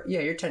are.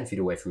 Yeah, you're 10 feet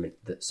away from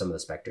some of the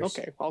specters.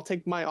 Okay, I'll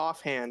take my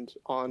offhand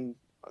on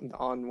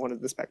one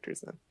of the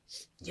specters then.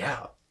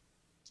 Yeah.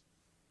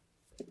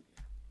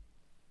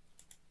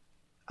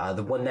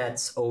 The one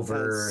that's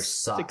over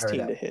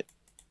 16 to hit.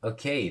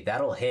 Okay,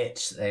 that'll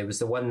hit. It was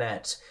the one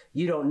that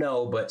you don't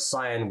know, but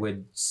Cyan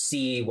would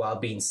see while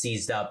being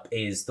seized up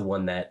is the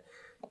one that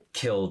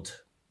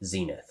killed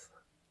Zenith.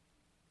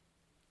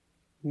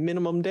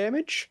 Minimum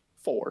damage,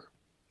 4.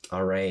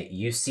 All right,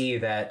 you see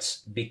that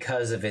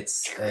because of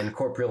its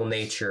incorporeal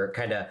nature,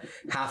 kind of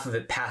half of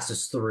it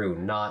passes through,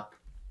 not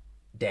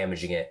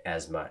damaging it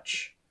as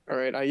much. All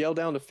right, I yell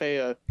down to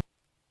Fea.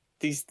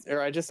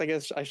 I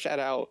guess I shout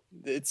out.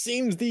 It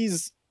seems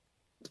these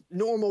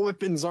normal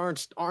weapons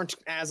aren't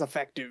as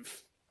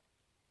effective.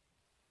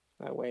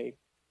 That way,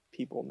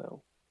 people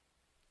know.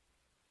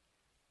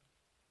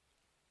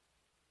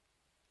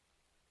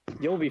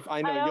 You'll be.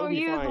 I know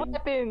you'll be fine.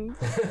 Weapons.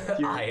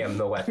 I am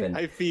the weapon.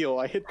 I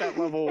hit that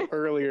level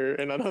earlier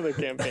in another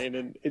campaign,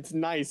 and it's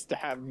nice to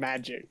have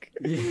magic.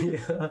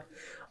 Yeah.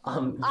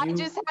 I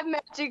just have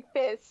magic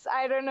fists.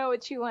 I don't know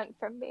what you want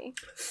from me.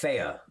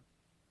 Fea.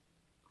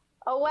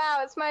 Oh wow,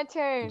 it's my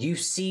turn. You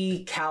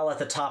see Cal at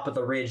the top of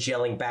the ridge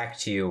yelling back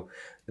to you.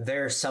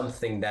 There's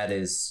something that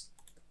is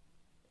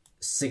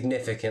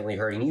significantly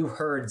hurting. You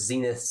heard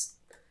Zenith's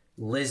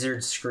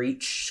lizard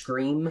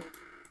scream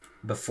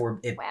before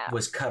it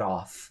was cut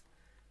off.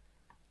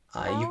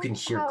 You can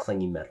hear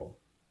clanging metal.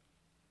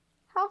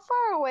 How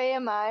far away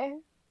am I?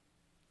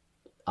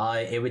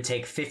 It would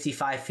take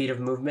 55 feet of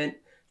movement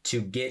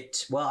to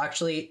get... Well,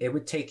 actually, it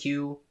would take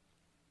you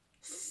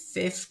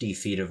 50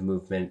 feet of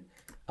movement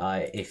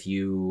if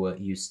you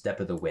use Step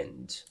of the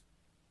Wind.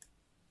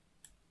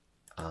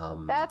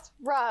 That's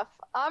rough.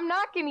 I'm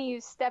not going to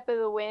use Step of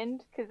the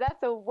Wind, because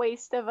that's a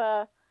waste of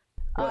a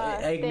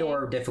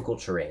ignore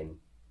difficult terrain.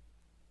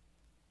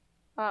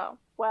 Oh,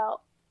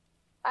 well.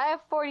 I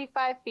have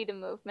 45 feet of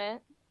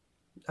movement.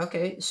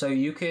 Okay, so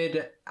you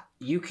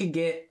could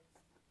get...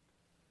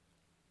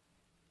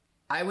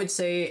 I would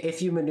say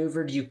if you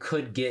maneuvered, you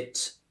could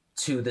get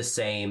to the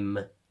same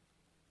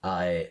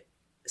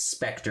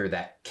specter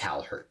that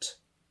Cal hurt.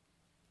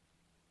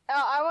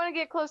 Oh, I want to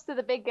get close to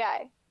the big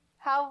guy.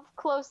 How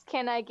close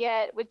can I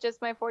get with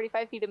just my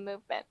 45 feet of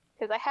movement?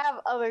 Because I have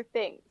other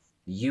things.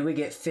 You would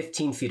get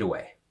 15 feet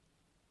away.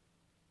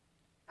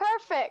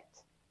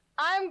 Perfect!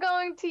 I'm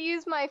going to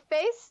use my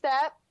face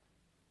step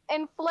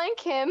and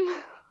flank him.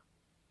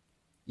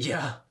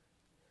 Yeah.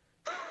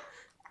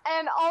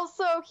 And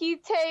also he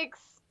takes...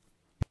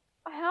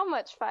 How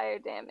much fire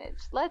damage?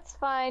 Let's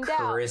find out.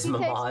 Charisma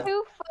He takes mod.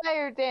 2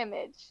 fire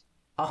damage.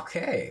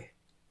 Okay.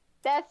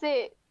 That's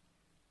it.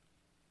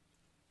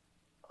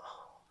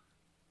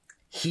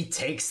 He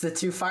takes the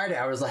 2 fire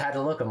damage. I had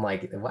to look. I'm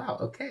like, wow,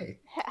 okay.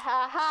 Ha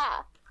ha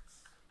ha.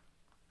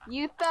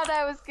 You thought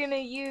I was gonna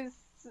use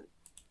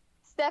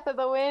Step of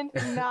the Wind?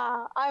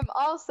 Nah, I'm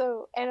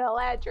also an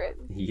Eladrin.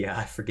 Yeah,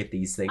 I forget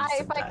these things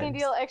If I can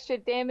deal extra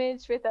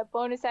damage with a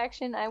bonus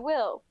action, I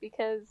will,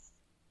 because...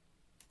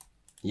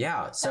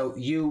 Yeah, so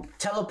you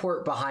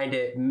teleport behind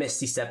it,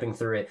 misty stepping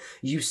through it.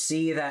 You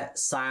see that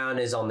Scion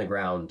is on the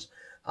ground.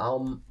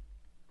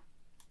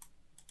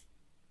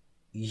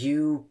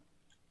 You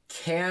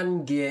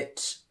can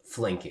get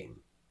flanking.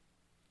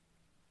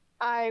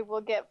 I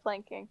will get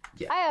flanking.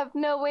 Yeah. I have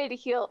no way to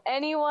heal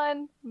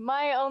anyone.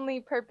 My only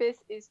purpose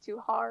is to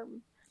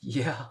harm.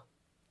 Yeah.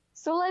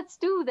 So let's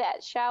do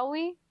that, shall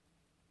we?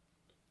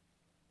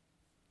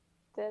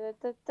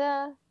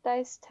 Da-da-da-da.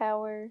 Dice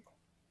Tower.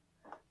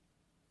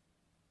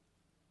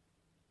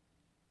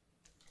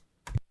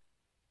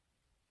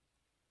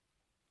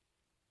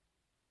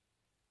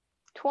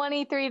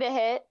 $23 to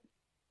hit.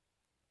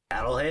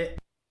 That'll hit.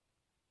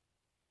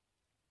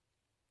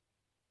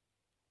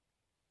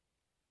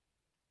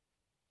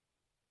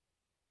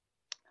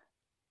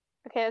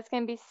 Okay, that's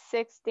gonna be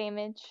 6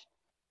 damage.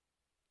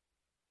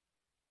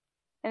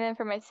 And then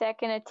for my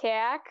second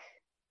attack...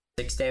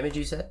 6 damage,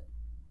 you said?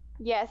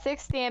 Yeah,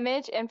 6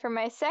 damage. And for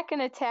my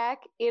second attack,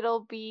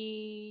 it'll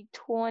be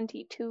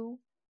 22.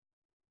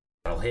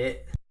 That'll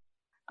hit.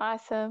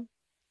 Awesome.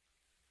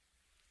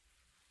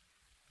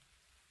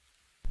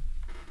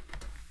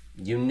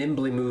 You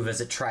nimbly move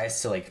as it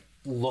tries to, like,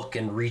 look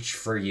and reach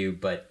for you,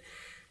 but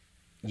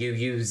you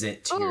use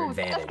it to your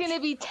advantage. That's gonna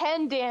be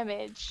 10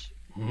 damage.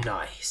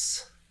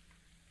 Nice.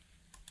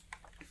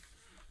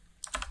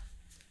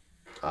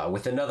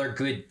 With another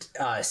good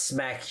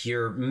smack,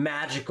 your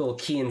magical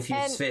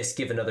key-infused fist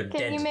give another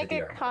dent Can you make into the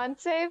a armor. con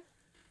save?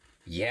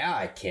 Yeah,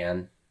 I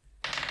can.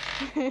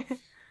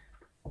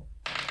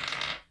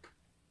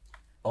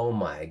 Oh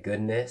my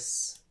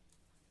goodness.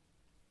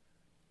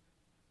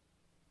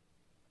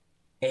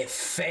 It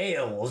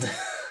failed.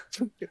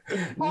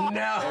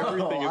 No.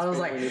 Everything is I was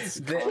like, failing its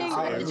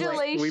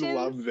Congratulations. We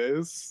love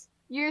this.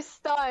 You're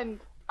stunned.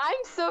 I'm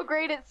so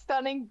great at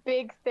stunning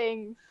big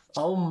things.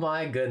 oh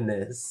my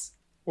goodness.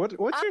 What's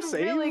your I'm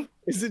save? really-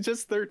 Is it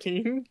just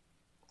 13?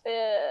 No,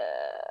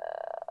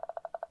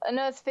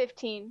 it's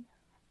 15.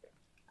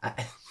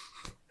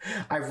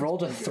 I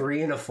rolled a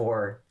 3 and a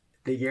 4.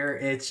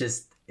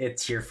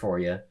 It's here for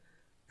you.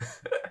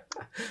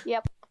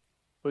 Yep.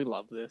 We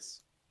love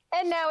this.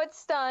 And now it's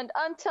stunned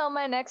until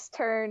my next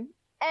turn.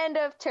 End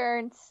of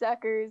turn,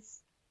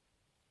 suckers.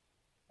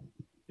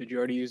 Did you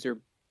already use your...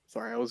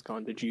 Sorry, I was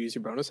gone. Did you use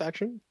your bonus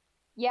action?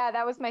 Yeah,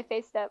 that was my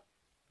face step.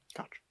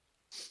 Gotcha.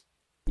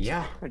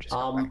 Yeah. I just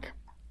got back.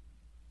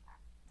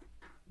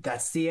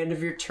 That's the end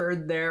of your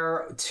turn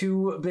there.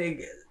 2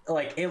 big,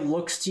 like, it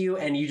looks to you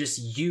and you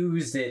just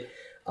used it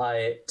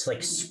to,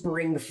 like,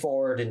 spring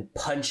forward and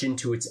punch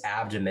into its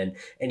abdomen.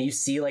 And you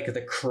see, like,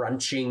 the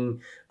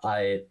crunching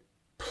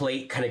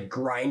plate kind of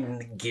grinding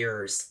the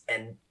gears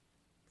and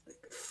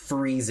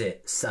freeze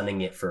it,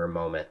 stunning it for a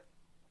moment.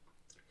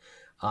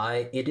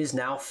 It is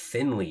now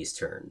Finley's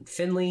turn.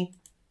 Finley,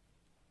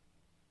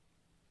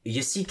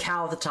 you see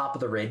Cal at the top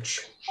of the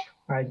ridge.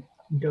 I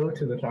go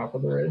to the top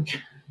of the ridge.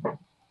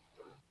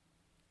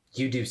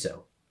 You do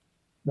so.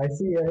 I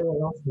see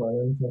everyone else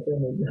running. So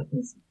Finley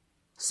goes.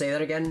 Say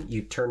that again.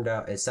 You turned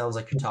out. It sounds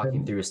like you're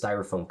talking through a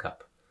styrofoam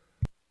cup.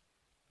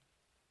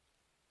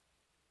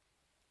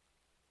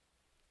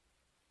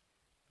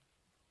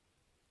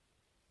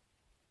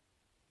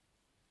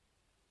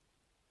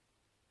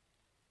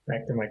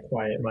 Back to my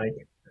quiet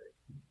mic.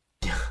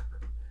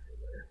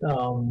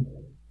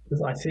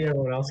 I see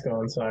everyone else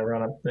going, so I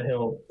run up the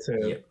hill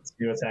to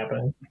see what's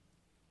happening.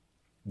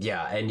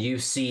 Yeah, and you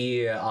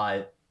see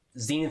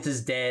Zenith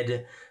is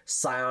dead.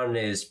 Scion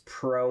is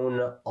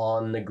prone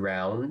on the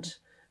ground,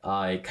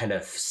 kind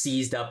of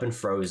seized up and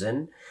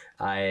frozen.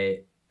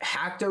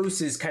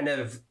 Haktos is kind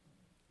of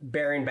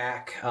bearing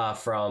back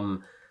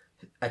from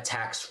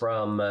attacks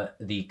from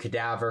the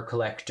cadaver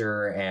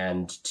collector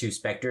and 2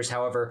 specters.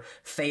 However,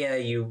 Fea,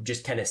 you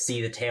just kind of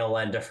see the tail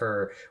end of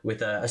her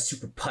with a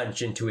super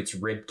punch into its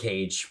rib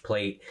cage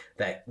plate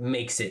that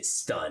makes it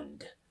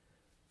stunned.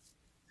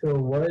 So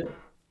what?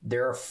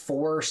 There are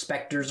 4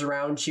 specters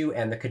around you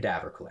and the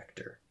cadaver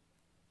collector.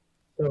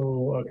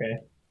 So, okay.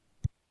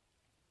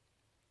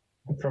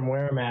 From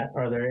where I'm at,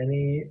 are there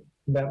any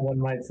that one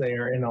might say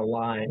are in a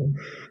line?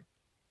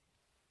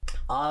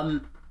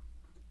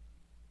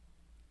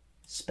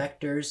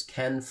 Specters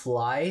can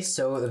fly,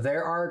 so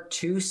there are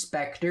 2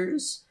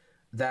 specters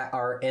that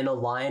are in a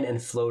line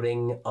and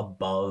floating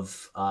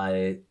above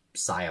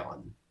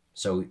Scion.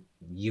 So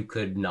you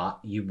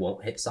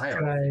won't hit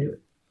Scion.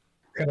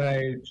 Could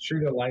I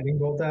shoot a lightning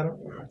bolt at him?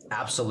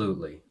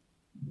 Absolutely.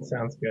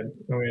 Sounds good.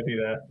 I'm gonna do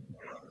that.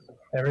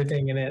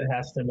 Everything in it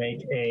has to make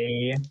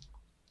a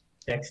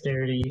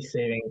dexterity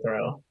saving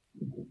throw.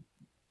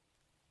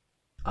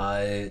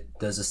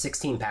 Does a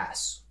 16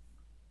 pass?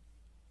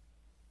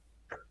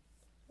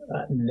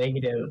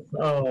 Negative.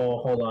 Oh,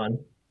 hold on.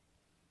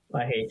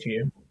 I hate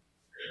you.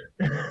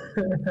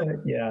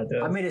 Yeah, it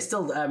does. I mean, it's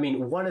still. I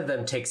mean, one of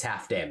them takes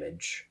half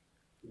damage.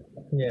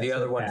 Yeah, the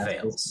other one passes.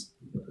 fails.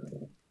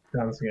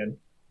 Sounds good.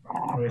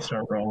 Let me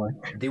start rolling.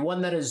 The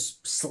one that is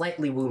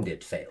slightly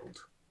wounded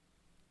failed.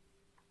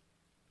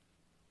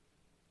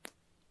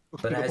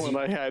 But the one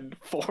I had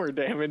 4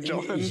 damage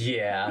on.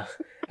 Yeah.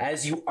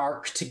 As you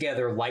arc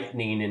together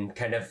lightning and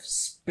kind of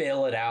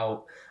spill it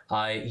out,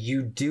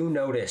 you do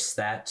notice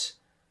that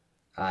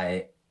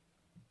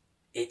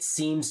it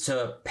seems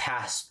to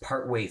pass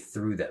partway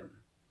through them.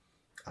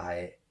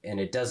 And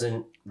it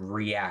doesn't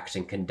react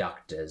and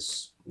conduct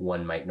as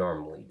one might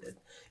normally do.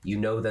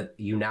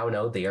 You now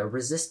know they are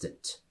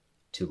resistant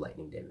to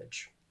lightning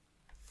damage.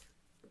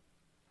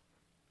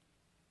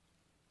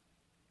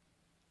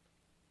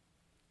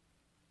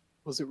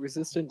 Was it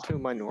resistant to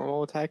my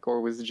normal attack,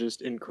 or was it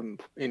just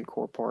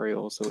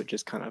incorporeal, so it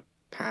just kind of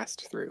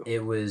passed through?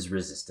 It was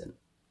resistant.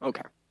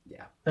 Okay.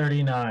 Yeah.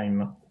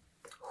 39.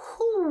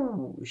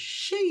 Ooh,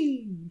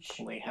 sheesh.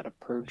 Only had a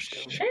purge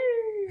stone.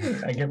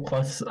 I get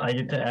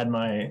to add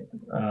my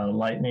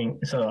lightning,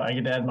 so I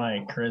get to add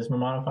my charisma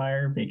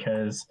modifier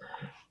because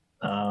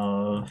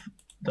of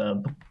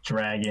the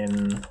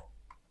dragon.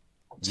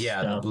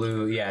 Yeah, stuff. the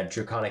blue,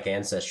 draconic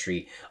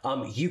ancestry.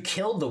 You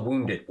killed the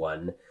wounded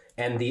one,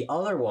 and the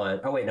other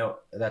one, oh wait, no,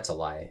 that's a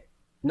lie.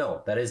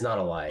 No, that is not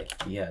a lie.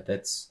 Yeah,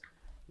 that's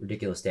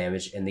ridiculous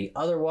damage. And the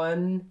other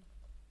one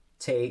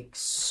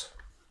takes,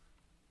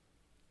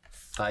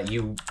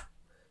 you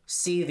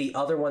see the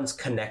other one's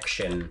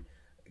connection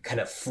kind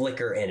of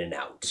flicker in and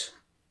out.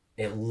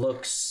 It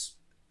looks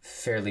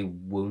fairly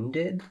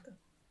wounded,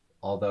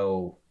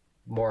 although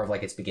more of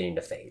like it's beginning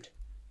to fade.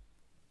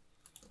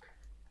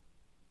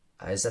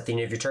 Is that the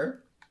end of your turn?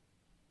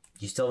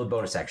 You still have a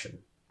bonus action.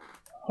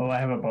 Oh, I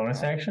have a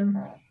bonus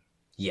action?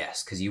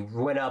 Yes, because you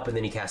went up and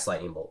then you cast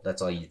Lightning Bolt.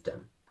 That's all you've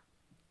done.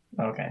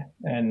 Okay,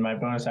 and my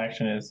bonus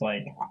action is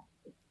like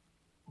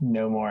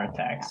no more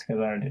attacks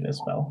because I already did a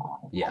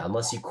spell. Yeah,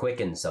 unless you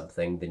quicken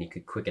something, then you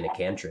could quicken a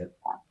cantrip.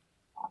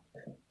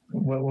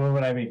 What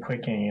would I be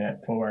quickening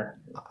it for?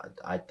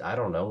 I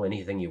don't know,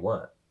 anything you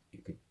want. You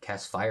could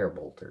cast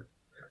Firebolt or...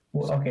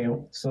 Well, okay,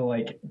 so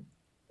like,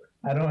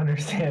 I don't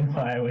understand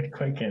why I would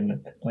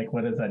quicken. Like,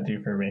 what does that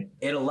do for me?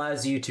 It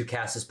allows you to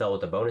cast a spell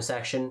with a bonus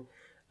action.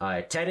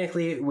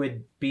 Technically, it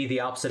would be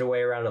the opposite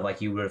way around of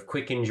like you would have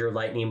quickened your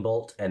Lightning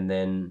Bolt and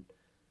then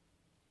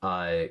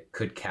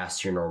could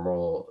cast your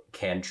normal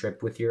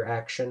cantrip with your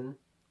action,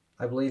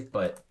 I believe.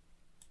 But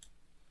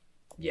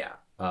yeah,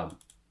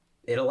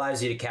 it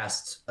allows you to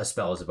cast a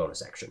spell as a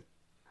bonus action.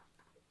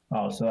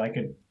 Oh, so I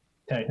could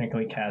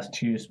technically cast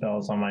 2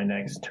 spells on my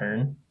next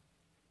turn?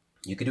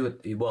 You could do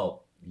it,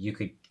 well, you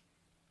could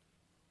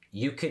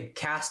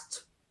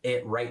cast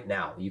it right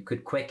now. You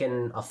could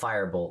quicken a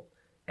Firebolt,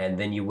 and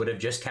then you would have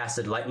just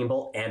casted Lightning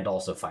Bolt and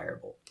also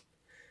Firebolt.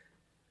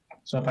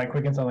 So if I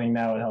quicken something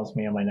now, it helps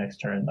me on my next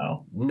turn,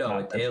 though?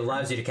 No, it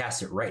allows you to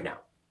cast it right now.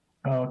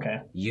 Oh,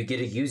 okay. You get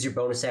to use your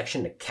bonus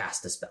action to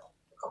cast a spell.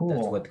 Cool.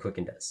 That's what the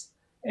quicken does.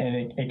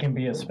 And it can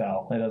be a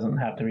spell. It doesn't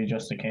have to be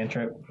just a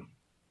cantrip.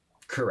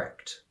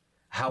 Correct.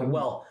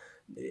 Well,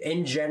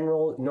 in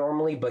general,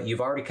 normally, but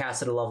you've already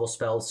casted a level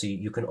spell, so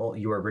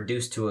you are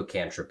reduced to a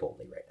cantrip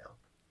only right now.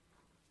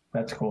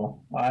 That's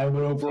cool. I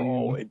will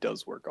overall, it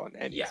does work on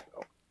any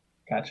spell.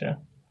 Gotcha.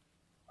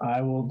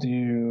 I will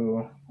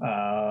do.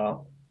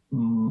 Oof.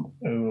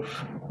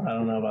 I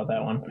don't know about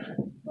that one.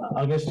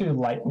 I'll just do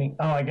lightning.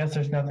 Oh, I guess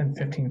there's nothing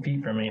 15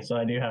 feet from me, so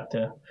I do have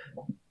to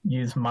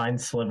use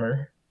Mind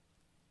Sliver.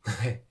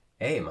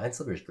 Hey, Mind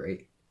Sliver's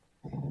great.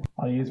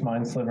 I'll use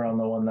Mind Sliver on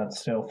the one that's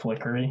still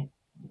flickery.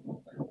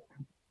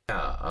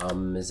 Yeah,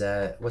 is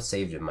that... What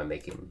save am I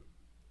making?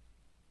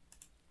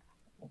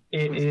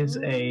 It is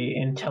a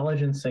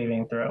intelligence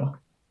saving throw.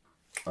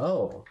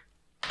 Oh.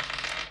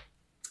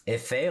 It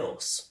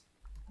fails.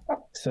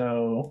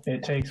 So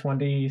it takes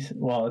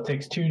it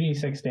takes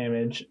 2d6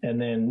 damage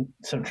and then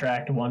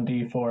subtract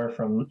 1d4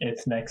 from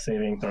its next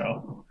saving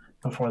throw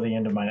before the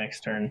end of my next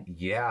turn.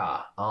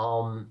 Yeah.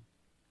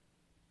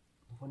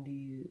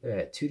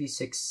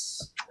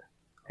 2d6.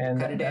 And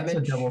kind of that's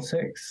damage? a double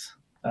 6.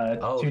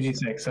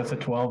 2d6, that's a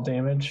 12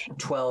 damage.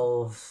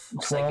 12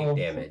 psychic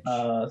damage.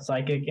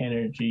 Psychic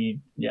energy.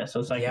 Yeah,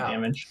 so psychic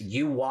damage.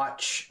 You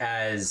watch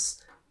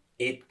as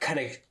it kind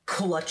of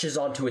clutches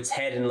onto its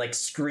head and like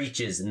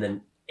screeches, and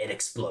then it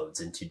explodes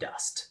into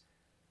dust.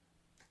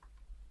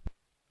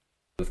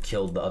 We've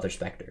killed the other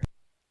specter.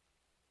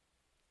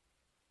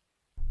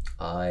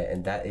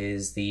 And that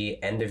is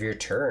the end of your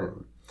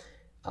turn.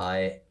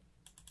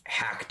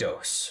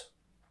 Hakdos.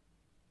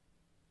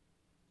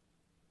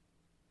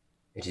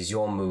 It is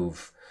your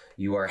move.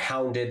 You are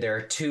hounded. There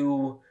are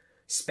 2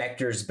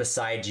 specters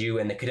beside you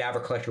and the cadaver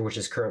collector, which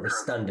is currently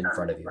stunned in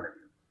front of you.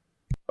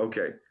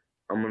 Okay.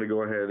 I'm going to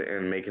go ahead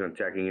and make an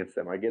attack against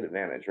them. I get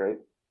advantage, right?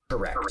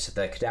 Correct.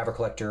 The cadaver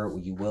collector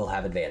you will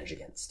have advantage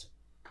against.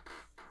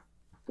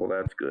 Well,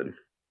 that's good.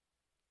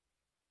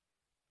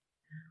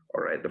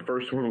 All right. The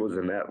first one was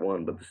a nat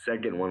 1, but the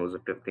second one was a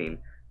 15,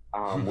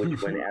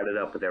 which when added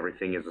up with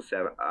everything is a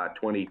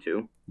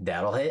 22.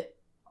 That'll hit.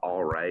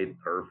 All right.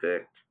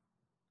 Perfect.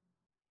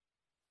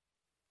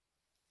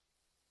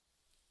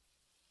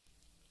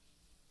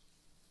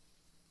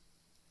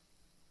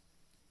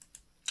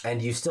 And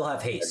you still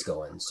have haste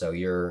going, so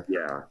you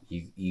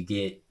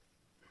get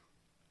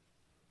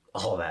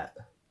all that.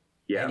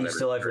 Yeah, and you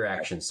still have your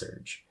action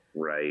surge.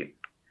 Right.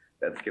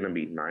 That's going to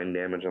be 9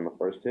 damage on the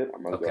first hit.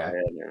 I'm going to go ahead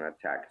and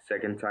attack a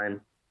second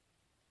time.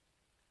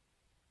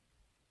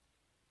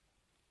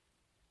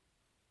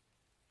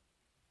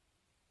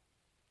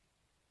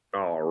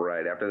 All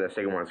right. After that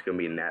second one, it's going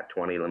to be a nat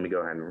 20. Let me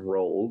go ahead and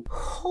roll.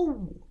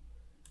 Oh.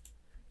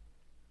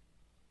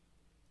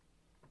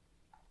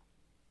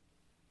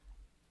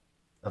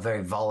 A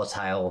very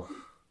volatile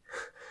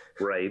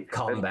combat.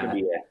 That's going to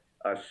be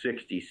a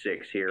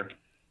 66 here.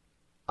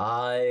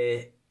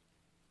 Oh,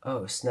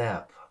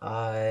 snap.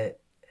 Yeah,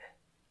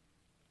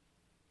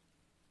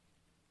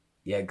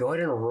 go ahead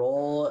and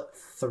roll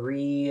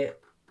 3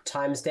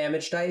 times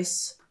damage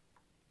dice.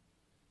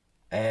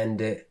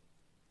 And...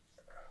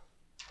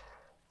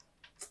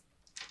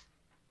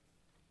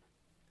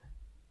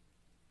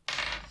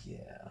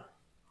 yeah.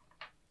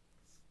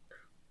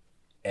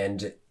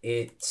 And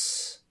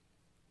it's...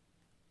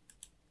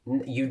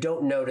 You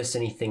don't notice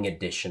anything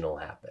additional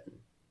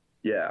happen.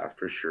 Yeah,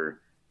 for sure.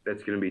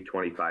 That's going to be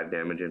 25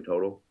 damage in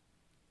total.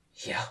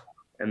 Yeah.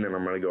 And then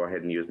I'm going to go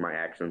ahead and use my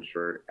action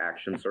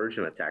surge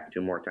and attack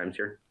 2 more times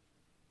here.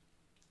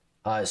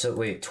 So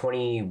wait,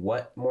 20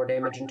 what more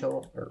damage in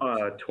total?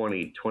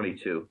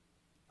 22.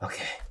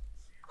 Okay.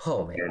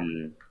 Oh, man.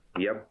 And,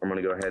 yep, I'm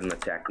going to go ahead and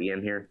attack the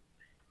end here.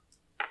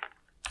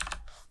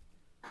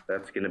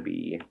 That's going to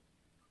be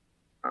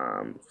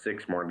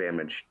 6 more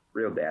damage.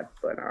 Real bad,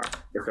 but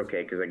it's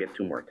okay because I get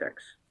 2 more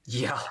attacks.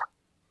 Yeah.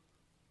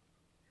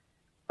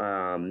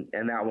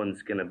 And that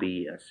one's going to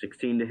be a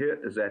 16 to hit.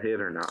 Is that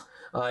hit or not?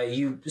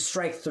 You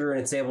strike through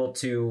and it's able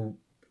to,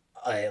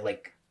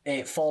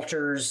 it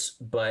falters,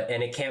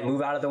 and it can't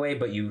move out of the way,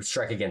 but you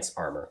strike against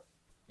armor.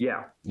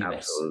 Yeah,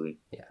 absolutely.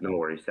 Yeah. No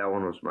worries. That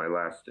one was my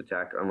last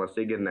attack, unless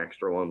they get an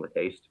extra one with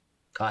haste.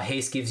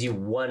 Haste gives you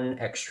 1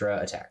 extra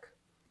attack.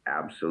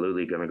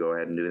 Absolutely going to go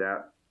ahead and do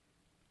that.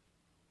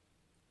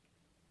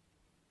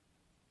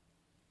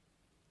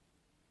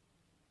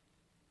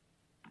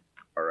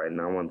 All right,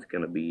 now one's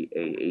going to be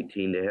a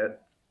 18 to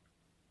hit.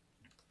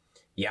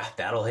 Yeah,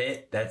 that'll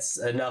hit. That's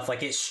enough.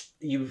 Like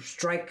you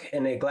strike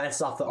and it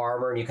glances off the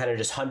armor and you kind of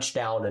just hunch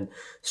down and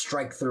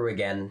strike through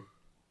again.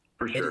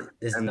 For sure.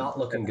 It is not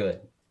looking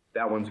good.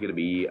 That one's going to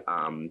be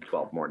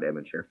 12 more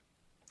damage here.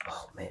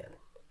 Oh, man.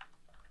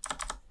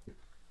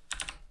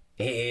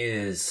 It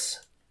is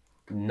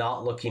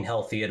not looking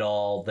healthy at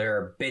all. There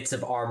are bits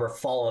of armor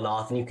falling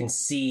off and you can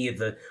see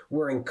the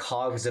whirring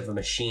cogs of a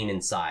machine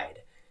inside.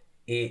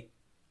 It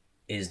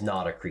is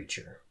not a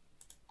creature.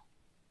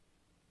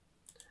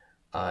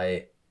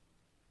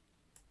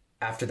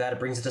 After that, it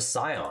brings it to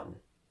Scion.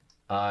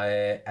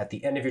 At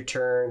the end of your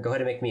turn, go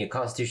ahead and make me a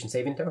Constitution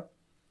saving throw.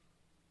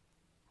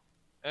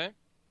 Okay.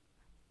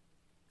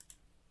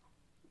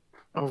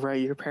 Oh,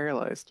 right, you're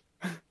paralyzed.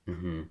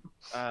 Mm-hmm.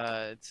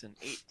 It's an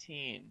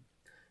 18.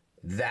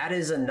 That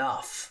is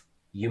enough.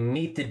 You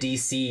meet the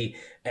DC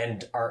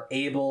and are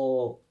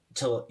able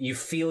to... You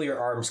feel your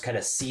arms kind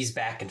of seize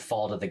back and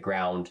fall to the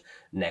ground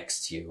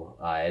next to you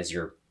as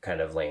you're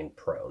kind of laying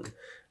prone.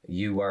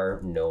 You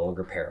are no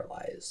longer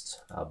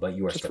paralyzed, but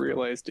you are... Just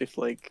realized if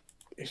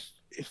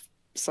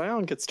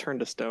Scion gets turned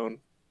to stone,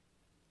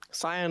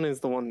 Scion is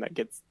the one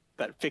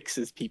that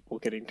fixes people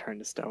getting turned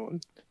to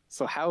stone.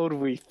 So how do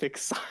we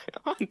fix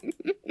Scion?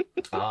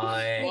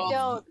 We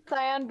don't.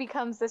 Scion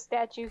becomes the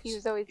statue he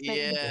was always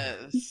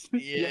meant to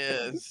be.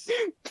 Yes.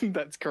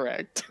 That's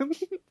correct.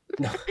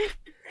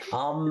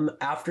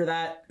 After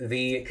that,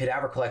 the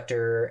Cadaver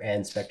Collector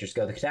and Spectres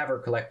go. The Cadaver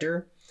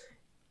Collector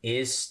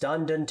is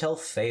stunned until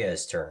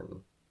Fea's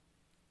turn.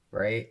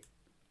 Right?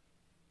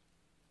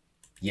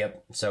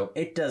 Yep. So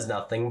it does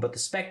nothing, but the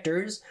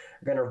Spectres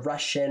are going to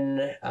rush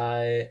in.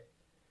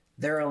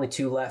 There are only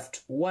 2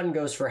 left. One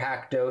goes for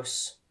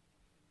Haktos.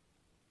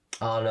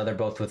 Oh, no, they're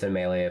both within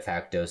melee of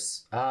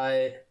Haktos.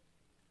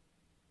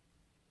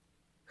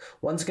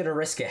 One's going to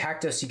risk it.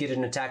 Haktos, you get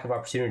an attack of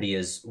opportunity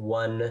as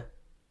one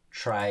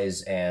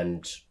tries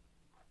and,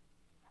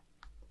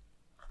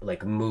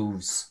 like,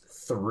 moves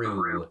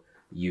through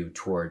you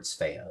towards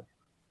Fea.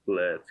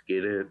 Let's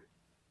get it.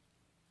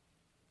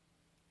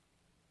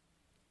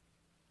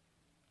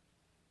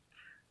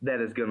 That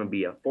is going to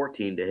be a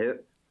 14 to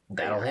hit.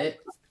 That'll hit.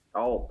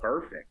 Oh,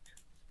 perfect.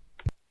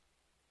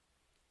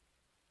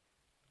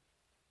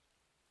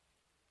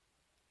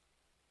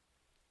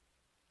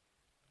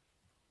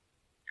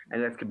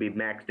 And that's going to be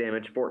max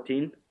damage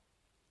 14.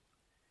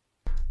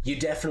 You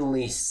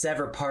definitely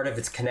sever part of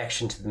its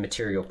connection to the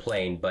material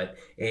plane, but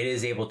it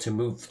is able to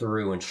move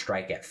through and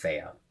strike at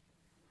Fea.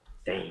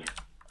 Damn.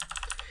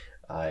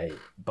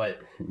 But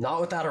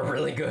not without a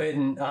really good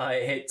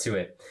hit to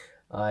it.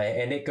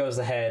 And it goes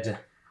ahead,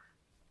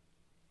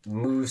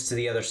 moves to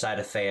the other side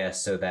of Fea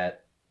so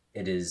that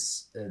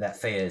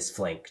Fea is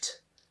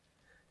flanked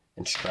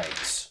and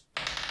strikes.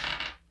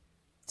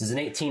 Does an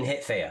 18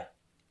 hit Fea?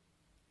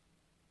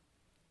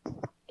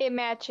 It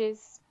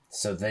matches.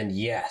 So then,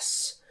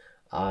 yes.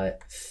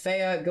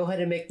 Fea, go ahead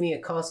and make me a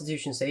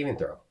Constitution saving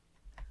throw.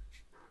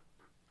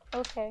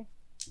 Okay.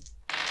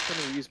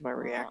 I'm gonna use my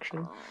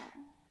reaction.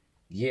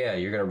 Yeah,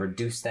 you're gonna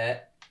reduce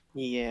that.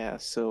 Yeah,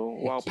 so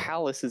while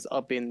Palace is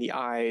up in the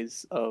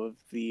eyes of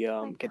the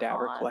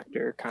Cadaver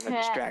Collector, kind of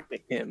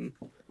distracting him,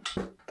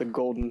 the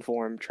golden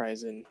form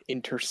tries and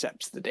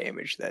intercepts the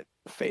damage that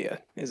Fea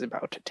is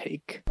about to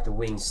take. The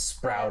wings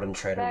sprout and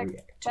try to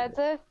react. That's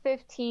a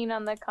 15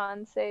 on the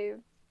con save.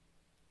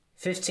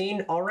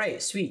 15?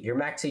 Alright, sweet. Your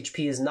max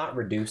HP is not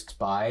reduced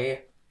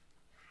by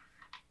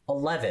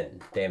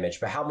 11 damage,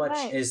 but how much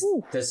is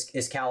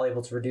Cal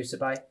able to reduce it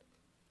by?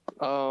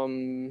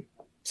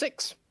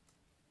 6.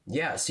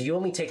 Yeah, so you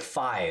only take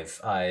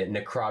 5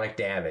 necrotic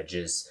damage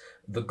as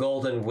the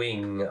golden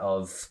wing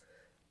of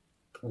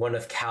one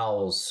of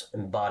Cal's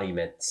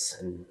embodiments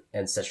and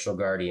ancestral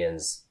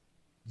guardians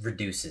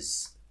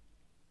reduces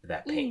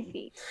that pain.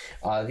 Easy.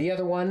 The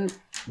other one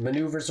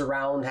maneuvers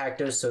around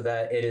Haktos so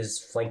that it is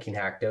flanking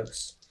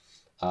Haktos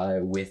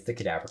with the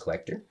Cadaver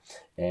Collector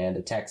and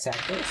attacks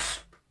Haktos.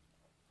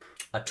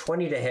 A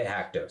 20 to hit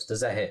Haktos.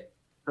 Does that hit?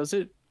 Does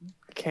it?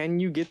 Can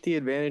you get the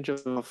advantage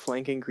of a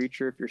flanking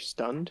creature if you're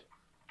stunned?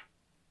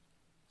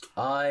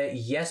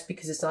 Yes,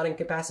 because it's not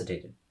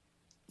incapacitated.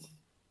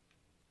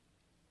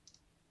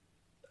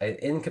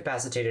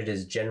 Incapacitated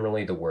is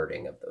generally the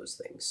wording of those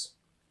things.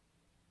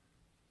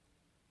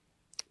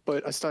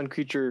 But a stunned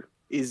creature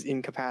is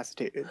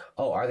incapacitated.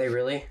 Oh, are they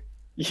really?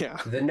 Yeah.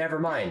 Then never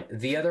mind.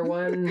 The other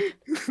one...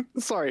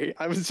 Sorry,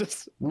 I was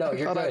just... No,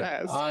 you're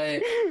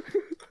good.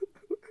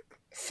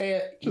 Fea,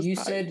 you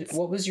said...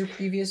 What was your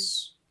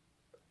previous...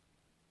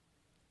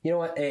 You know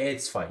what?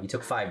 It's fine. You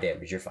took 5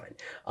 damage. You're fine.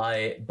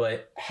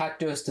 But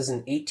Haktos does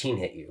an 18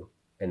 hit you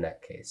in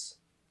that case.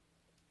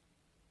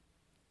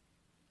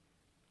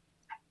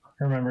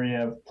 Remember, you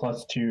have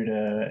 +2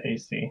 to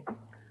AC.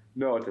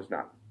 No, it does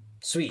not.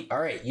 Sweet. All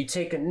right. You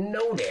take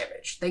no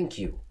damage. Thank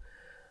you.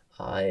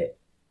 And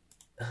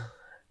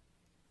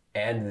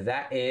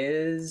that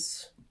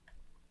is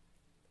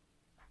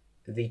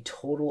the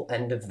total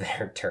end of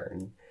their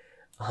turn.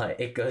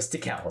 It goes to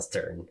Cal's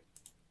turn.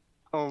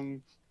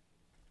 2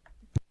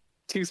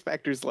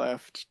 specters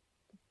left.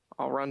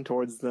 I'll run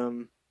towards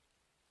them.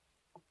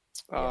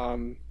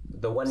 The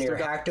one near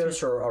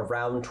Haktos or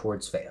around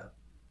towards Fea?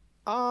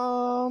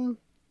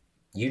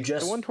 You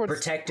just the one towards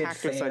protected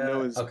Haktos Fea. I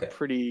know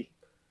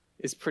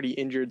is pretty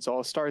injured, so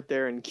I'll start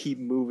there and keep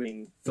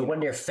moving. The one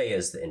near Fea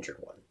is the injured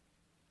one.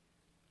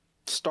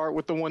 Start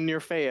with the one near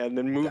Fea and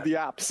then move the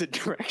opposite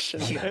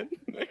direction. Yeah.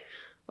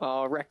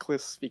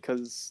 Reckless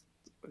because,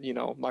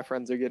 my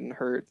friends are getting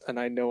hurt and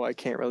I know I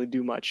can't really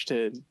do much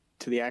to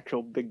the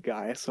actual big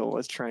guy, so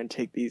let's try and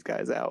take these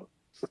guys out.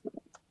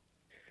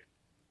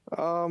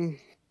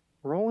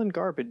 Rolling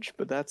garbage,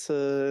 but that's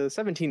a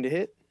 17 to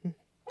hit.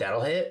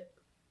 That'll hit.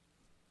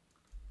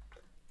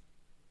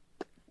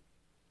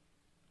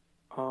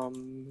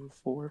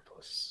 4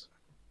 plus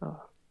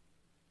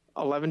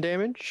 11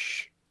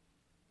 damage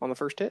on the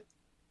first hit.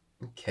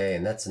 Okay,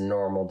 and that's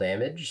normal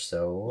damage,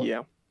 so...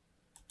 Yeah.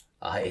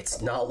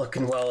 It's not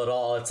looking well at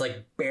all. It's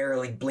like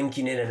barely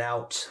blinking in and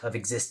out of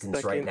existence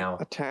Second right now.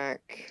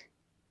 Attack.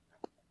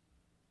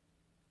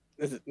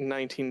 Is it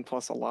 19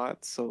 plus a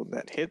lot, so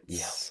that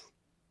hits.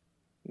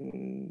 Yeah.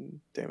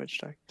 Damage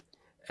die.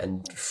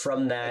 And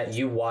from that,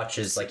 you watch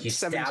as like you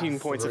 17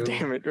 stab points through, of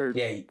damage, or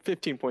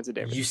 15 points of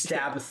damage. You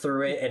stab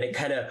through it, and it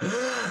kind of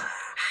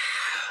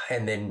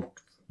and then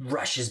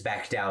rushes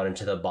back down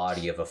into the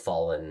body of a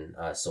fallen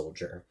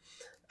soldier.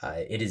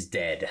 It is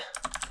dead.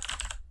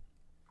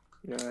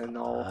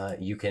 No.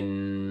 You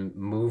can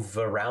move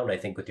around, I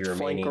think, with your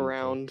remaining... Flank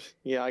around.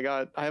 Yeah,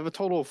 I have a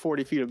total of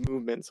 40 feet of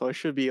movement, so I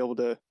should be able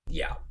to...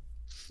 Yeah.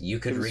 You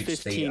could reach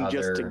 15 the other...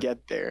 just to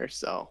get there,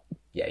 so...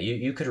 Yeah,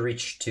 you could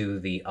reach to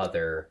the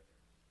other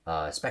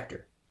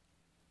Spectre.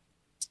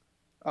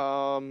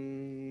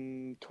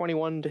 21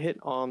 to hit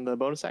on the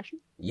bonus action?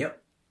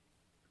 Yep.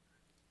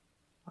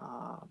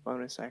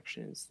 Bonus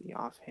action is the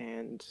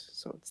offhand,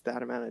 so it's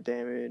that amount of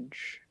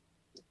damage.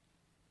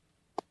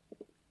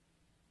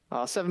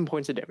 7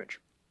 points of damage.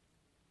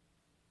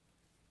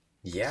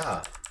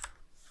 Yeah.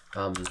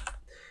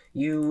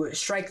 You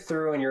strike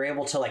through and you're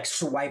able to like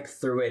swipe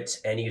through it,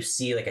 and you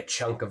see like a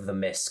chunk of the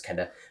mist kind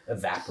of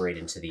evaporate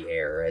into the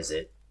air as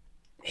it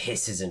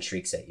hisses and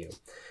shrieks at you.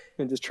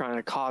 I'm just trying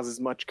to cause as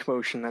much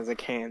commotion as I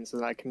can so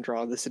that I can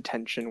draw this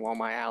attention while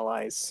my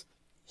allies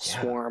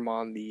swarm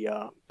on the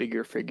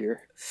bigger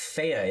figure.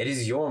 Fea, it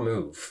is your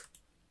move.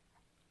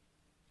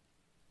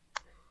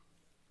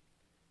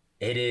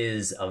 It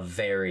is a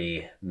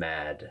very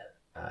mad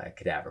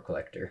cadaver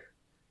collector.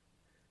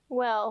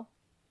 Well,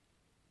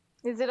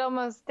 is it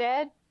almost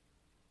dead?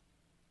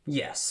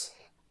 Yes.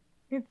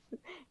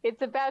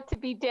 It's about to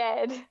be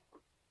dead.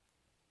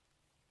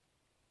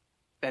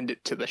 Send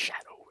it to the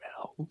shadow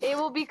realm. It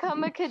will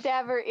become a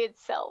cadaver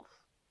itself.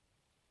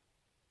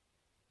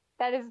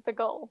 That is the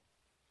goal.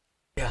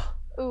 Yeah.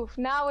 Oof,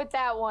 not with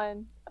that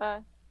one.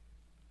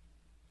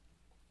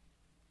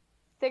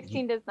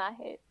 16 does not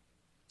hit.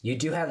 You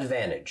do have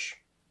advantage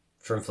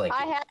from flanking.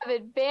 I have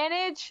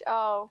advantage?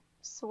 Oh,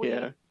 sweet.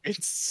 Yeah,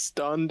 it's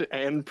stunned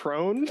and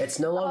prone. It's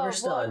no longer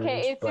stunned.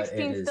 Okay, but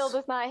 16 it still is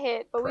does not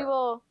hit, but we prone.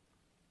 will...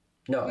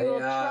 No, we will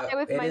try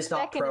with it my is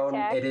not second prone.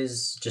 attack. It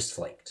is just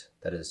flanked.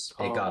 That is,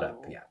 it got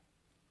up, yeah.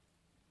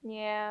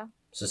 Yeah.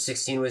 So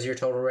 16 was your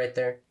total right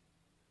there?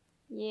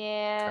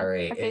 Yeah. All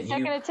right. Okay,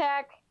 second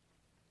attack.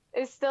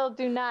 It still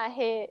do not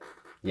hit.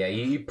 Yeah,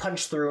 you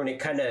punch through, and it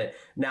kind of,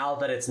 now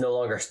that it's no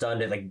longer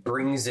stunned, it like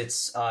brings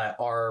its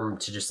arm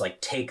to just like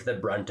take the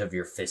brunt of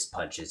your fist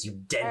punches. You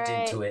dent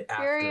into it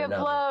after Fury another.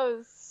 of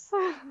blows.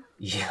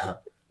 Yeah.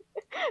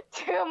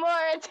 2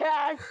 more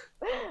attacks.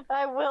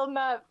 I will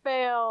not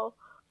fail.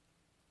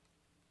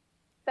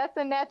 That's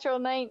a natural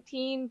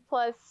 19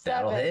 plus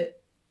 7. That'll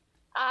hit.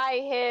 I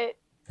hit.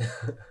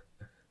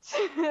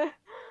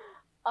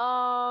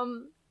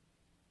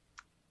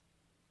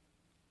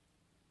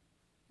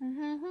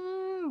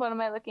 What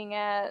am I looking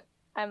at?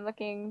 I'm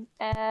looking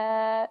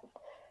at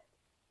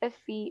a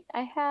feat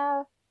I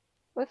have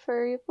with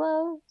Fury of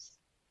Blows.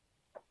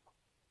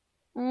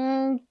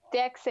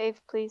 Deck save,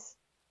 please.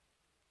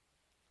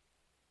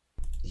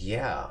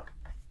 Yeah.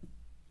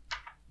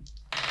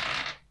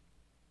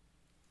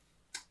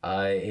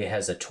 It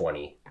has a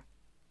 20.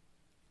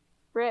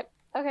 Rip.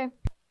 Okay.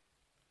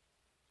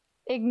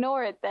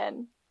 Ignore it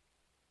then.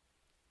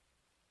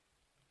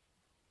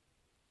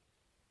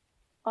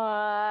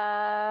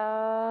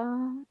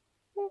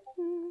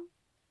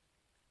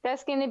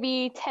 That's gonna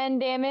be 10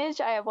 damage.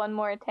 I have 1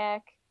 more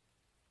attack.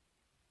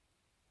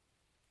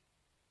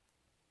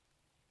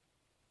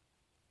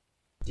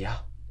 Yeah.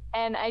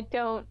 And I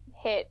don't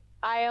hit.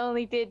 I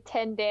only did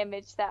 10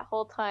 damage that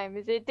whole time.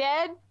 Is it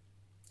dead?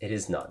 It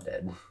is not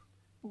dead.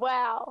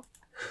 Wow.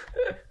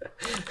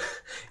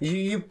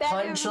 you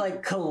punch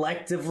like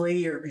collectively.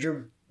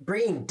 You're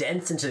bringing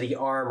dents into the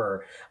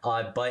armor,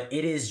 but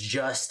it is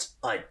just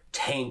a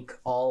tank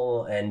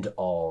all and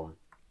all.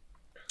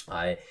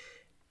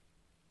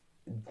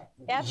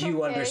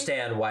 You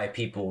understand why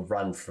people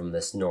run from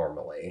this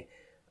normally.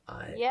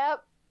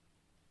 Yep.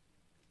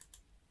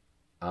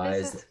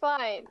 This is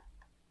fine.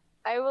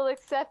 I will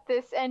accept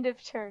this end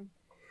of turn.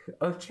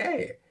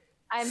 Okay.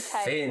 I'm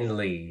tired.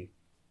 Finley.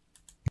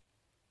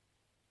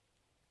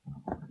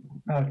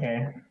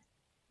 Okay.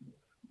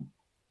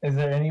 Is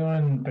there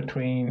anyone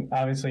between...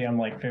 Obviously, I'm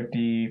like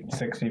 50,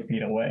 60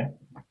 feet away.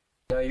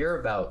 No, you're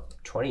about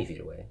 20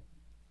 feet away.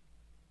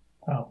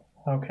 Oh,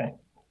 okay.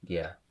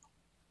 Yeah.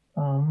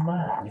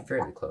 You're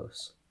fairly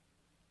close.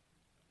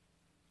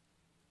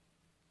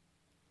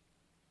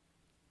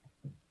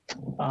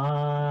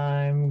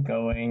 I'm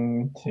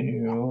going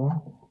to...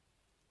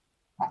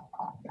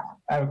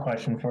 I have a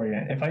question for you.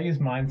 If I use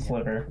Mind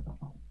Sliver,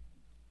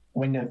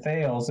 when it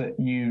fails,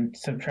 you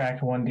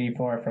subtract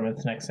 1d4 from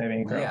its next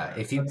saving throw. Yeah,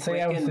 if you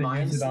say I was to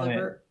Mind use it on it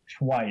Sliver...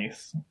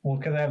 twice. Well,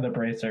 because I have the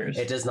bracers.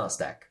 It does not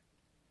stack.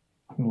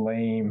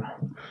 Lame.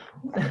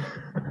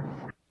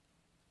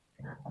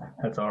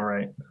 That's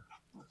alright.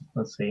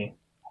 Let's see.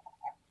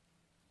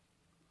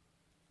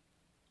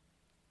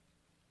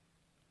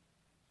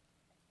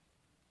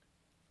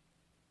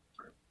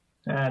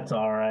 That's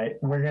alright.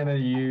 We're gonna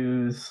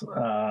use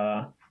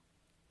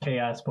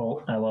Chaos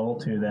Bolt at level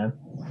 2 then.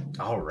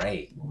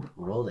 Alright.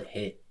 Roll the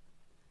hit.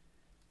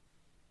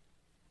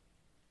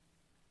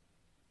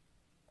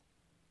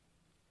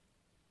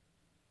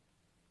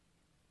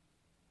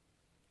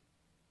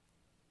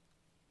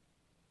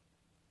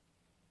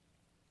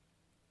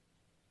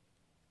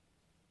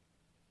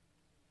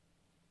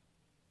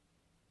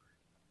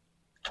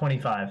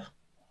 25.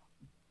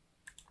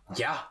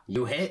 Yeah,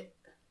 you hit.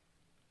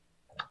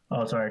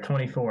 Oh, sorry,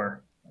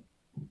 24.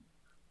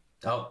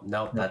 Oh,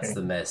 no, that's Okay.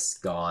 the miss.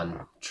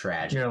 Gone.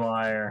 Tragic. You're a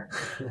liar.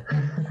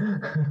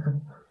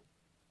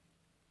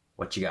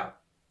 What you got?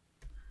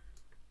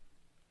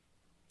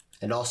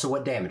 And also,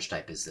 what damage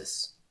type is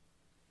this?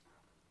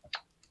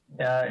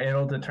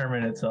 It'll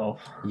determine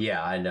itself.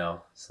 Yeah, I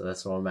know. So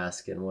that's what I'm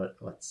asking.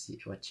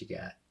 What you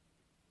got?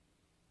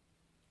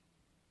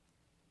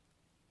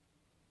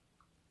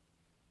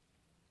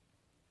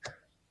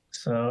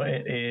 So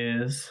it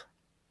is...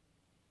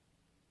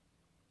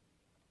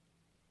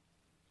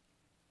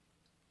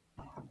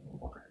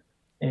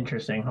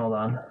 Interesting. Hold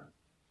on.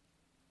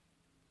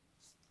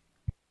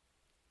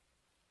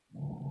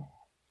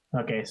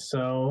 Okay,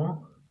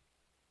 so...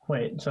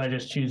 Wait, so I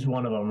just choose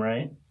one of them,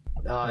 right?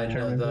 No,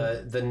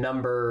 the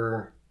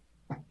number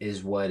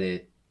is what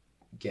it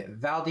get.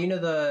 Val, do you know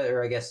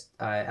or I guess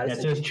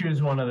Addison, just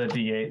choose one of the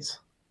D8s.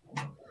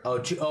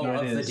 of the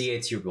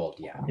D8s you rolled,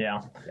 yeah.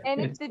 Yeah.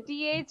 And if the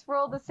D8s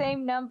roll the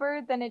same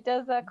number, then it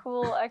does that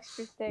cool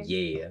extra thing.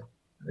 Yeah.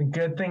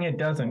 Good thing it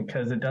doesn't,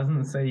 because it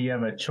doesn't say you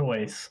have a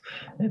choice.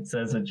 It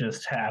says it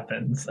just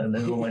happens, and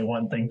there's only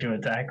one thing to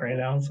attack right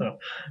now. So,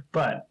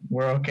 but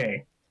we're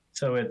okay.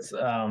 So it's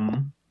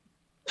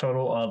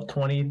total of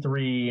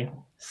 23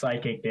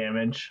 psychic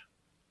damage.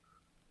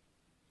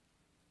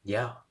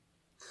 Yeah.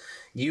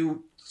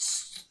 You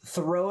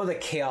throw the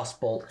chaos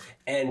bolt,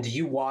 and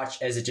you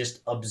watch as it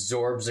just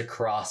absorbs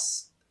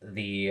across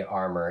the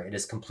armor. It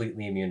is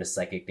completely immune to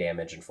psychic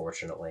damage,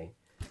 unfortunately.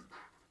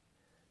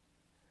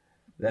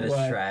 That is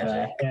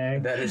tragic.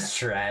 That is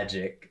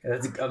tragic.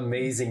 That's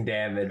amazing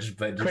damage,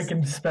 but just...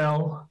 Quicken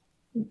spell.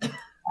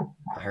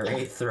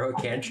 Alright, throw a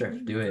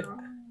cantrip. Do it.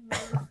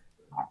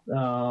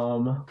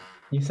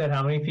 You said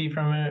how many feet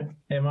from it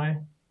am I?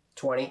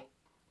 20.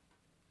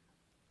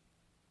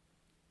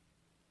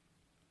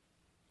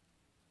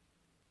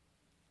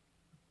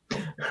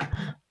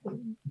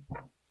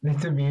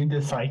 It's immune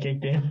to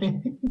psychic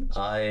damage.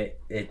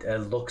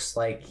 It looks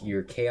like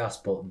your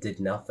chaos bolt did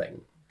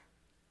nothing.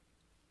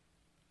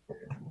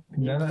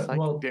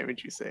 Psychic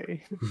damage, you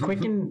say?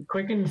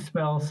 Quicken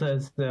spell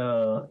says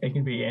it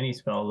can be any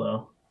spell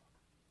though.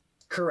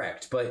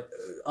 Correct, but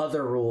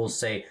other rules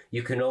say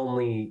you can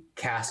only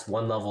cast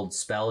one leveled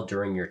spell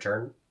during your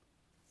turn.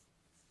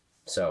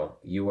 So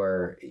you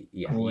are,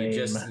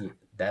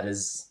 that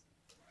is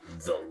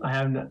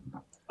the...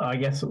 I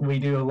guess we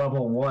do a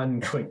level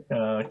 1 quick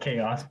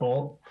chaos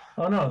bolt.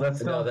 Oh no,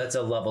 that's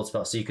a leveled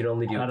spell, so you can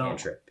only do a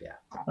cantrip. Yeah,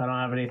 I don't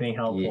have anything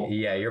helpful.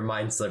 Yeah, your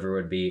mind sliver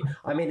would be.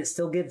 I mean, it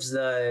still gives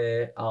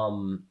it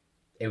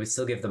would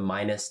still give the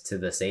minus to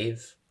the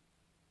save,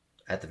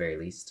 at the very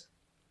least.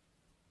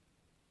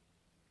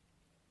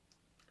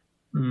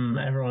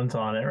 Everyone's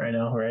on it right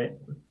now, right?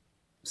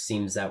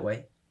 Seems that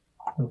way.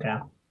 Okay.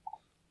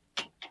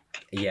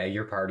 Yeah,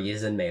 your party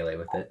is in melee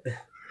with it.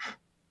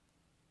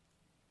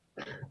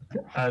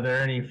 Are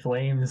there any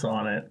flames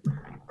on it?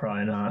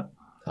 Probably not.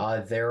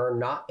 There are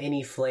not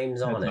any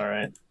flames on it. All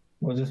right.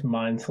 We'll just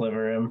mind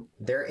sliver him.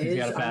 There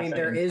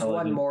is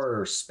one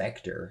more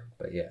specter,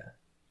 but yeah.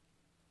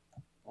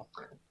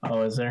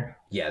 Oh, is there?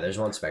 Yeah, there's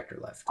one specter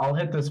left. I'll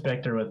hit the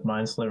specter with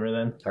mind sliver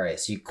then. All right,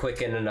 so you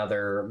quicken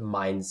another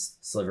mind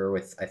sliver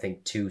with, I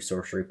think, 2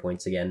 sorcery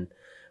points again.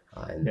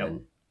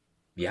 Then,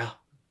 yeah.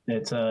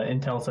 It's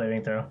intel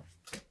saving throw.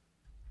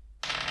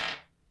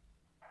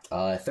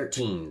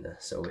 13,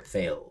 so it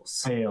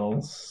fails.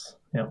 Fails.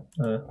 Yep,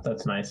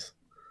 that's nice.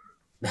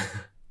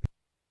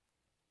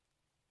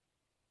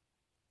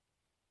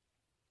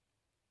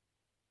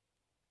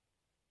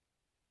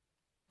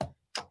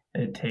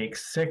 It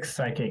takes 6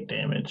 psychic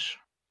damage.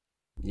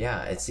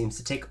 Yeah, it seems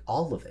to take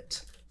all of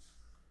it.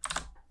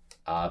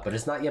 But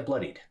it's not yet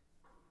bloodied.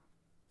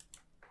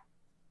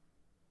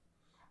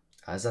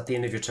 Is that the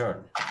end of your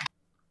turn?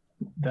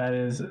 That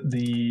is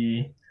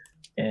the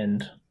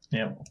end.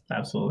 Yep,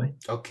 absolutely.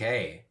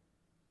 Okay.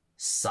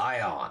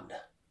 Scion.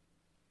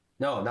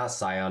 No, not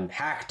Scion.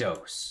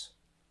 Haktos.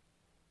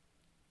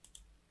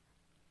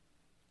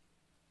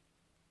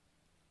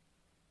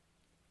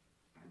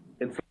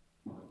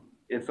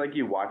 It's like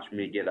you watch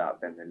me get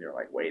up and then you're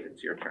like, wait,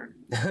 it's your turn.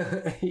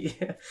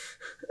 Yeah.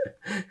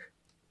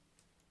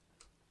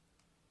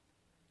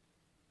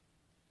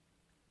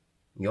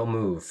 You'll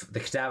move. The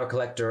Cadaver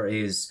Collector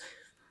is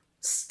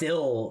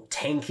still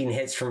tanking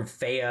hits from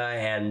Fea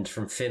and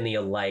from Finley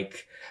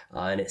alike,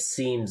 and it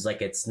seems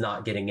like it's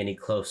not getting any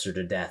closer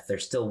to death.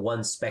 There's still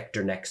one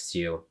specter next to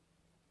you,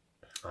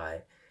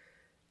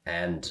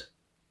 and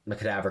the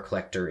Cadaver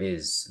Collector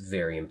is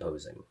very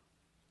imposing.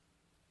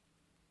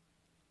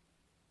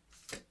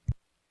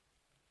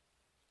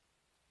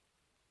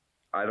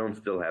 I don't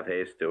still have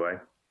haste, do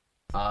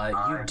I?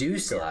 You do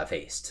still have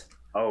haste.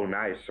 Oh,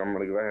 nice. So I'm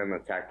gonna go ahead and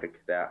attack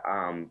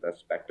the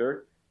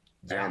specter.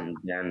 Yeah. And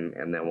then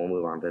we'll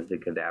move on to the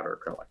Cadaver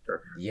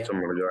Collector. Yeah. So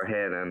I'm going to go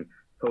ahead and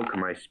poke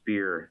my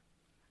spear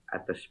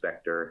at the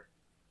specter.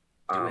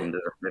 Does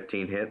a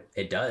 15 hit?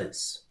 It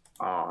does.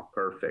 Ah,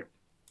 perfect.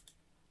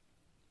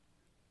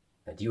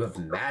 And you have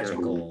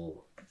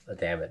magical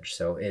damage.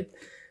 So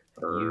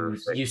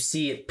you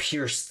see it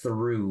pierce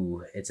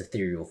through its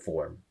ethereal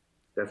form.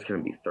 That's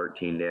going to be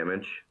 13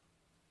 damage.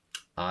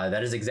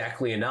 That is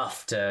exactly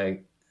enough to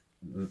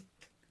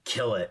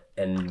kill it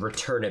and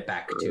return it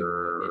back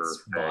to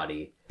its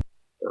body.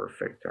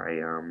 Perfect.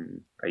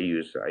 I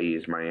use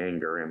my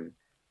anger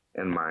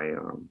and my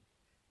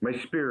my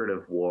spirit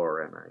of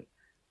war, and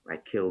I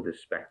kill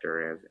this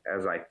specter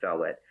as I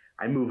fell it.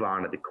 I move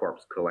on to the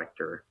corpse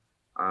collector,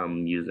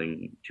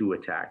 using 2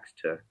 attacks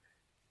to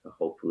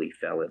hopefully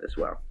fell it as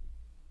well.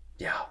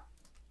 Yeah.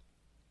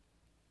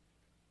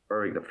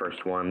 Alright, the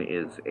first one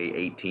is a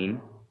 18.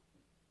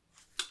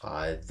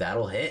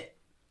 That'll hit.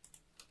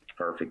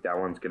 Perfect. That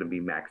one's going to be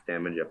max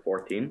damage at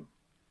 14.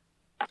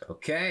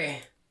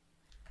 Okay.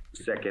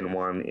 Second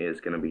one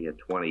is going to be a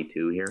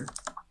 22 here.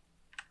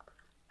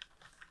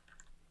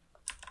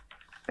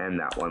 And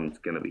that one's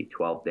going to be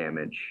 12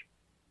 damage.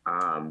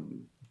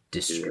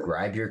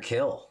 Describe your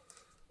kill.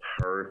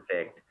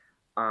 Perfect.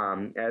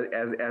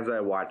 As I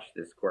watch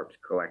this corpse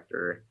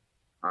collector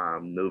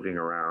moving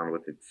around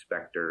with its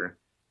specter,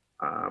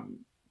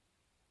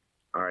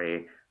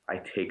 I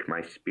take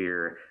my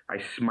spear,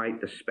 I smite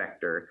the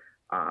specter,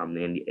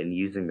 and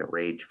using the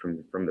rage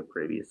from the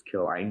previous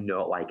kill, I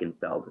know I can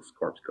fell this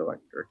corpse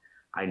collector.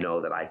 I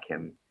know that I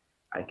can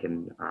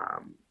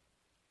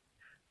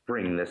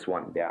bring this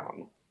one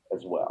down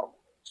as well.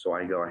 So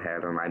I go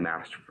ahead and I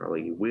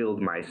masterfully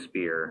wield my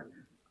spear,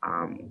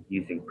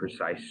 using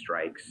precise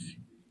strikes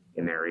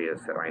in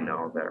areas that I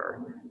know that are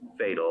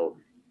fatal,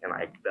 and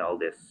I fell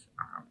this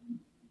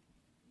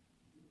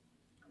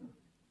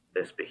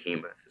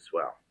behemoth as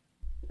well.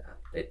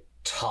 It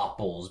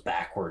topples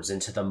backwards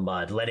into the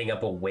mud, letting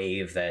up a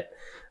wave that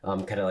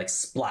kind of like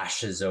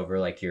splashes over,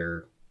 like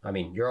you're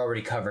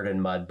already covered in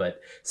mud,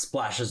 but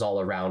splashes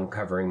all around,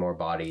 covering more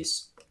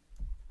bodies.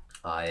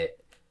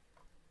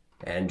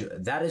 And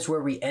that is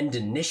where we end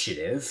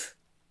initiative.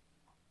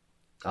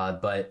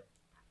 But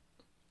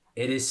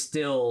it is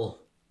still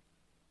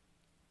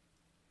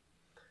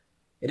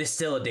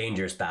a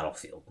dangerous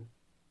battlefield.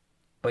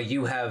 But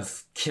you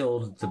have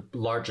killed the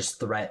largest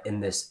threat in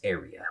this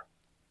area.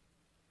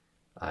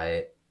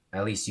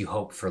 At least you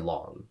hope for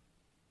long.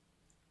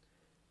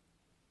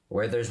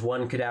 Where there's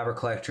one cadaver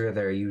collector,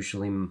 there are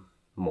usually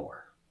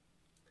more.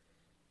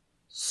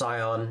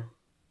 Scion,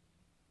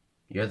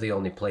 you're the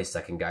only person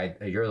that can guide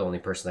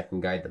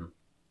them.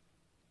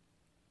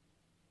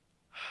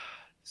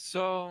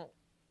 So,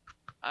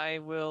 I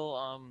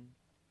will,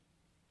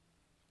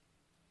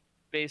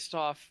 based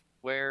off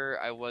where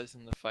I was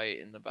in the fight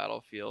in the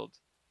battlefield,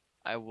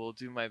 I will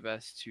do my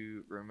best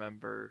to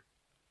remember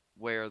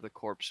where the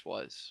corpse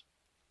was.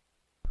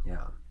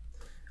 Yeah.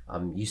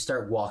 You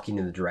start walking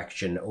in the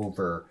direction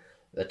over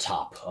the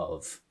top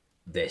of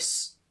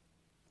this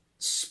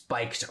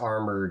spiked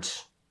armored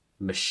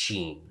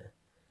machine,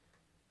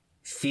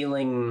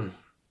 feeling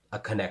a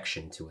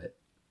connection to it.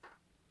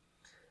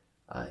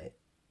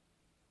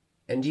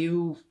 And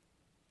you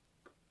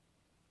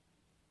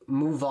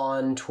move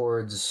on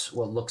towards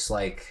what looks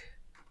like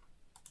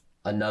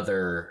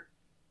another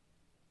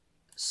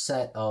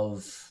set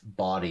of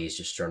bodies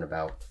just strewn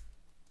about.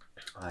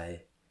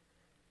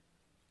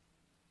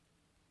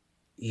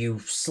 You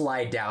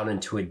slide down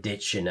into a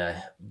ditch in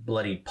a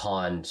bloodied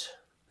pond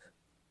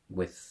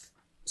with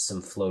some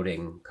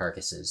floating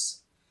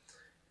carcasses.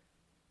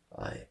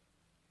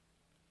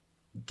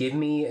 Give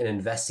me an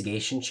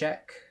investigation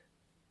check.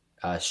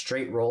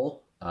 Straight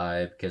roll,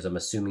 because I'm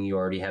assuming you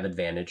already have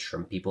advantage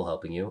from people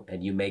helping you,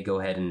 and you may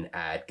go ahead and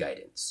add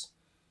guidance.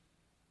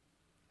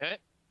 Okay.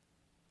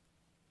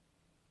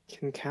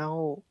 Can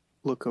Cal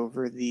look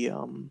over the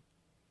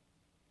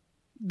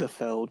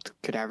felled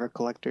cadaver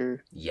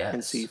collector? Yes.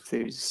 And see if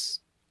there's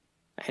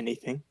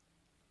anything?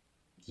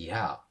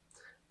 Yeah.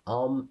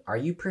 Are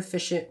you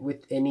proficient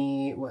with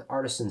what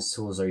artisan's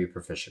tools are you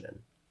proficient in?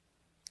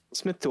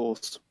 Smith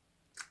tools.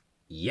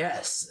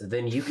 Yes.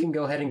 Then you can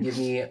go ahead and give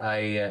me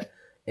a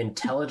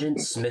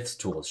intelligence smith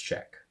tools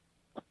check.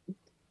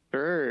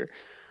 Sure.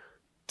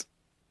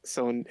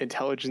 So an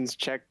intelligence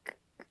check.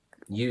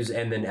 Use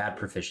and then add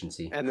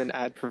proficiency. And then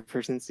add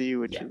proficiency,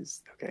 which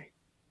is okay.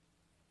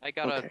 I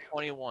got a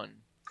 21.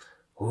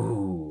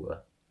 Ooh.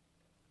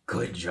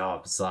 Good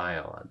job,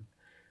 Scion.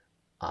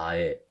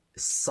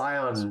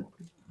 Scion,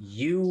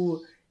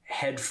 you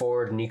head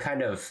forward and you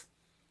kind of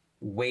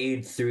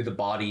wade through the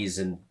bodies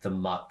and the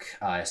muck.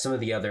 Some of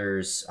the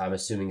others, I'm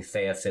assuming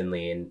Thea,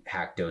 Finley, and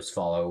Hakdos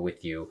follow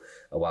with you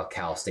while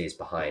Cal stays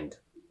behind,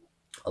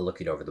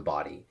 looking over the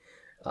body.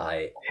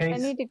 I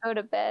need to go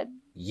to bed.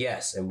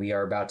 Yes, and we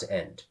are about to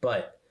end,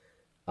 but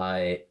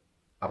I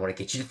want to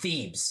get you to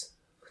Thebes.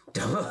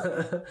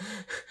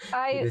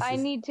 I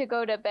need to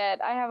go to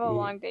bed. I have a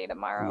long day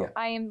tomorrow. Yeah.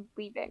 I am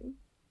leaving.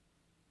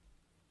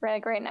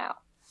 Right now.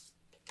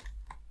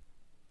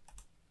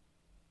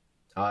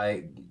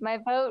 My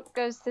vote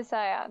goes to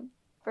Scion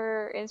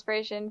for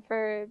inspiration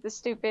for the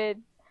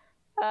stupid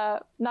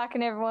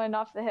knocking everyone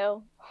off the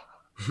hill.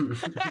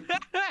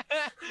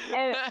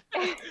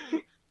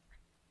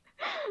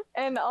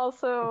 and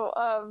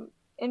also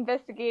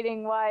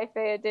investigating why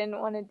Faya didn't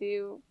want to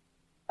do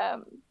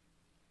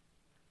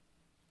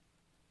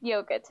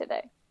yoga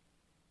today.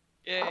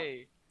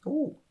 Yay.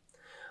 Ooh.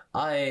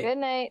 Good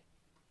night.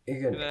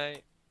 Good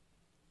night.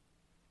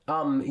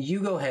 You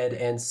go ahead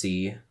and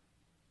see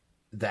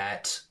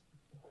that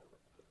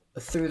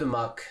through the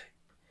muck,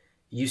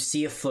 you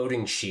see a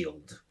floating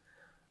shield,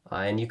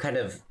 and you kind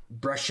of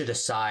brush it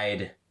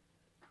aside,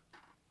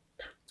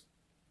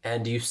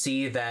 and you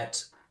see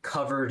that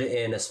covered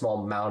in a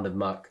small mound of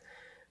muck,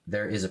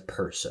 there is a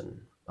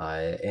person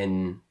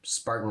in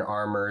Spartan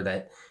armor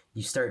that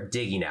you start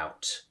digging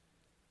out.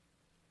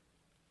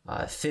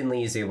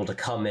 Finley is able to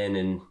come in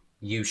and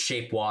use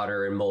shape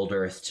water and mold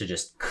earth to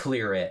just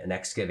clear it and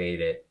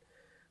excavate it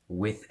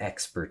with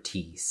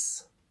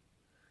expertise.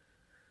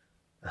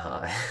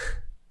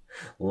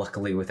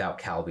 Luckily without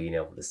Cal being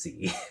able to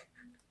see.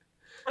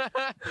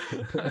 I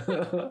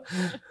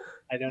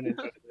don't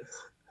enjoy this.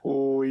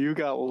 Oh, you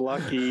got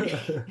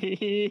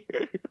lucky.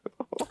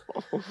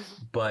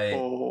 But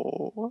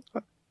oh.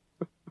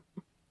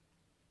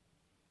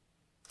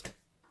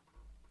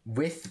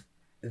 with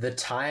the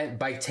time,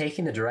 by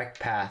taking the direct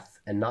path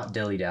and not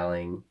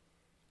dilly-dallying,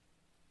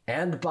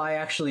 and by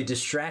actually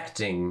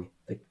distracting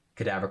the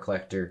cadaver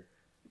collector,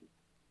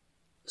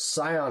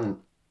 Scion,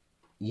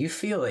 you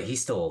feel that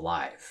he's still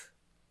alive.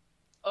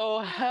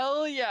 Oh,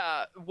 hell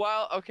yeah.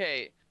 Well,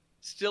 okay.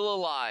 Still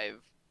alive.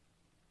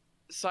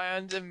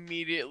 Scion's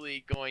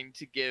immediately going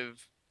to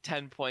give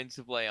 10 points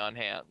of lay on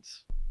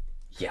hands.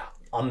 Yeah,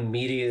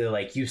 immediately,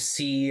 like, you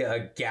see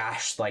a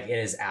gash, like, in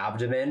his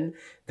abdomen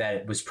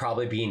that was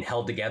probably being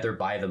held together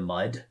by the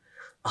mud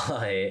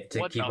to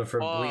keep him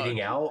from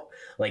bleeding out.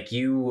 Like,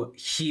 you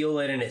heal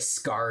it and it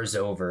scars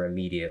over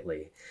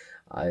immediately.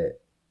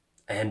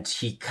 And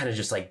he kind of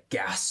just, like,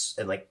 gasps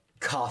and, like,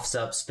 coughs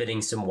up,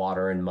 spitting some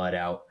water and mud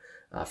out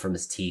from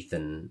his teeth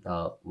and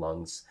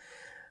lungs.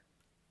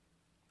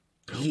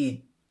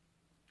 He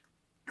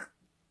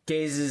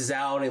gazes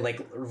out and,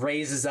 like,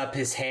 raises up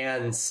his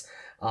hands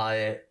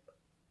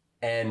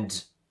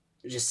and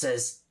just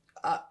says,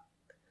 are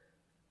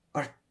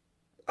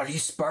you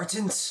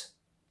Spartans?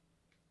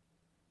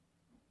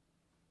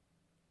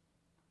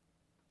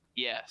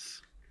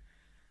 Yes.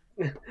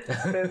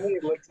 Finley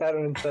looks at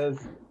him and says,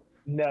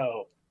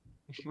 no,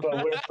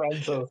 but we're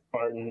friends with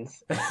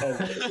Spartans,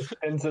 and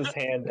extends his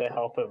hand to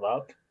help him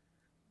up.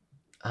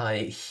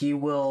 He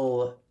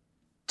will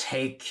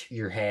take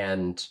your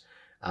hand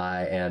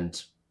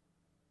and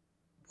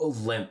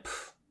limp,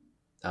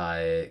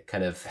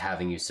 kind of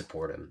having you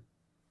support him.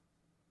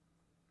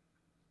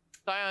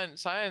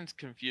 Scion's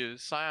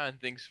confused. Scion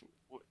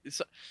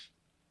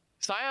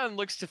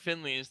looks to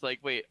Finley and is like,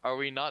 wait, are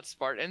we not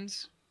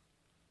Spartans?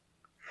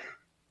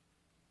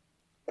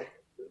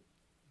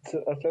 So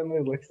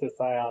Finley looks to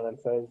Scion and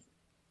says,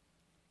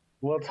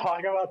 we'll talk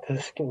about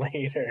this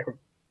later.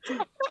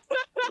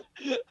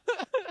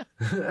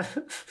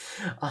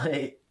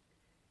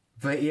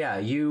 But yeah,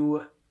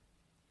 you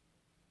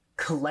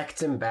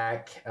collect him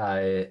back.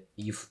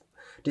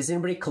 Does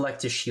anybody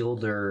collect a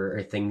shield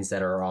or things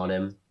that are on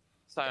him?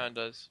 Scion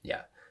does.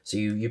 Yeah. So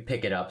you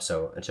pick it up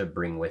to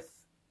bring with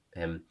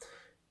him.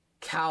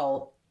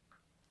 Cal,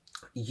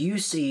 you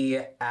see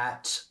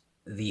at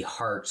the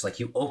hearts, like,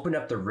 you open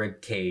up the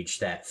rib cage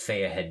that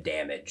Faya had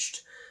damaged,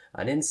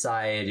 and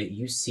inside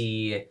you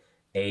see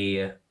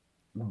a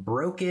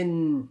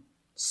broken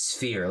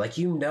sphere. Like,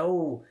 you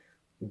know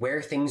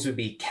where things would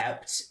be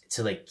kept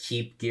to, like,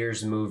 keep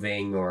gears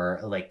moving, or,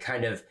 like,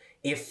 kind of,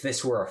 if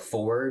this were a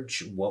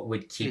forge, what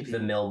would keep the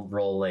mill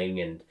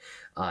rolling and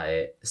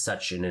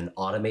such in an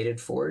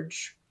automated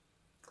forge.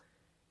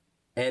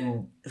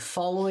 And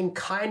following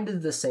kind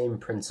of the same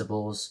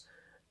principles,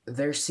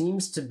 there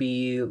seems to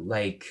be,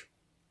 like,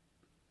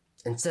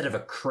 instead of a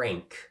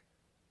crank,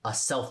 a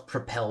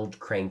self-propelled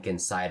crank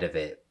inside of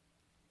it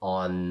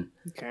on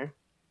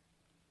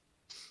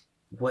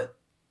what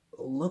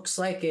looks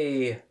like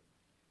a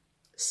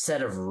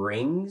set of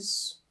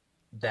rings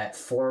that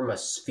form a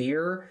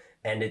sphere,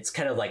 and it's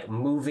kind of like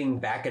moving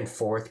back and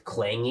forth,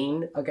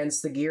 clanging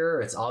against the gear.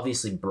 It's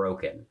obviously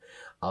broken,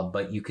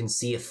 but you can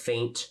see a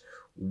faint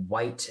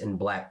white and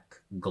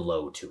black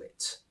glow to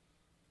it.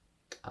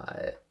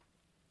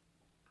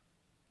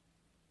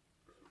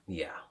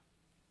 Yeah.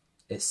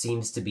 It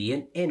seems to be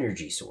an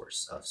energy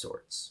source of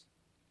sorts.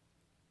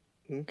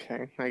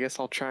 Okay, I guess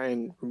I'll try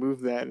and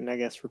remove that and I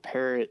guess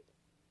repair it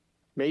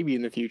maybe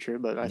in the future,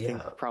 but I think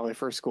probably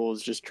first goal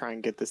is just try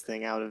and get this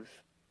thing out of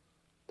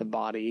the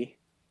body.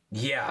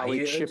 Yeah.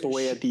 Probably chip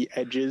away at the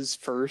edges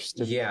first.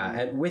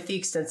 And with the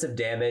extensive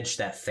damage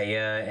that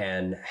Faya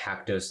and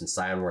Haktos and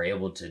Scion were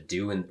able to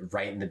do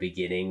right in the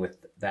beginning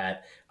with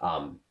that,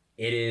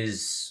 it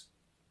is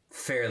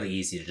fairly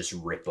easy to just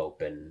rip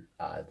open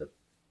the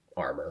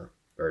armor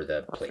or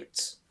the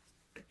plates.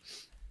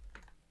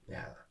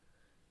 Yeah.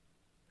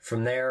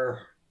 From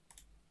there,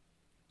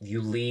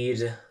 you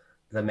lead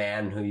the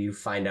man, who you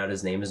find out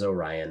his name is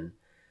Orion,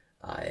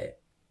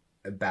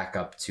 back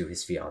up to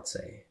his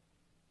fiancée.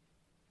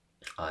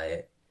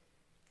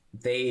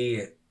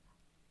 They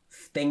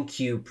thank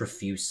you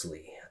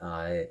profusely.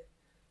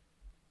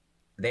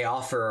 they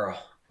offer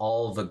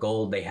all the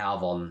gold they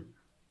have on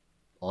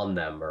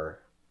them,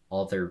 or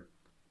all their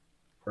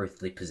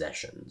earthly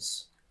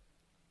possessions.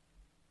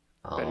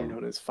 Better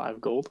known as 5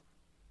 gold.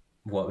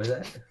 What was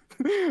that?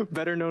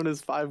 Better known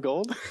as 5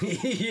 gold.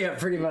 Yeah,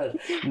 pretty much.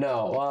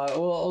 No,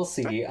 we'll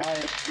see.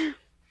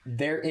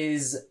 There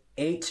is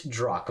 8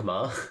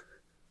 drachma,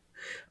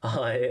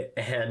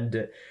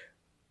 and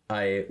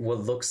what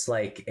looks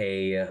like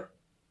a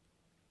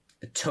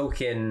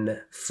token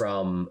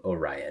from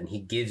Orion. He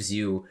gives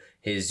you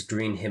his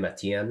green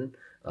himatian,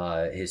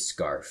 his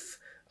scarf,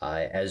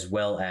 as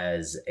well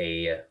as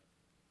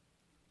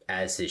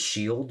his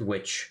shield,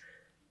 which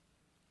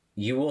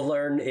you will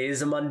learn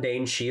is a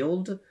mundane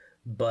shield,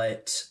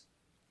 but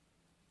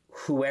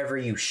whoever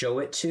you show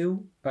it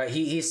to,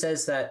 he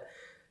says that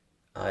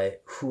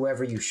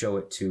whoever you show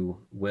it to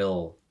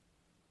will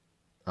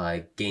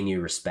gain you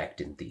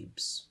respect in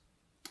Thebes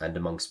and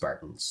among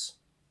Spartans.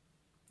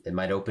 It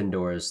might open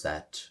doors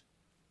that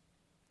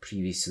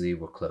previously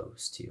were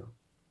closed to you.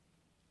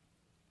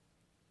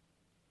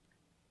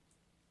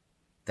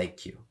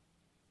 Thank you.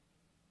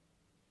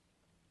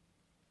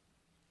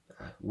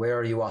 Where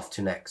are you off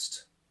to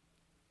next?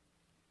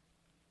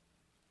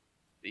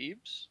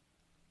 Thebes?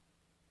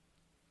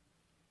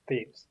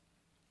 Thebes.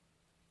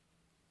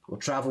 We'll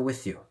travel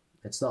with you.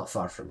 It's not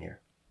far from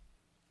here.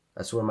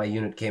 That's where my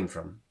unit came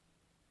from.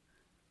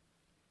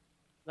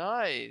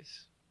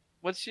 Nice.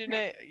 What's your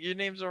name? Your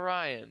name's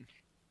Orion.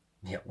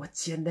 Yeah,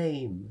 what's your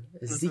name?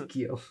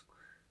 Ezekiel.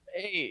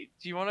 Hey,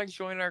 do you want to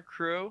join our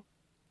crew?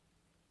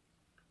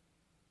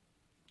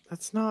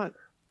 That's not...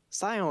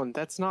 Scion,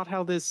 that's not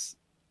how this...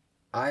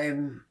 I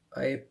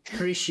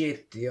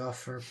appreciate the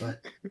offer,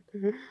 but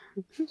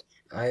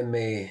I'm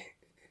a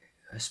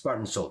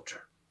Spartan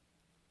soldier.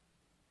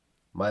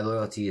 My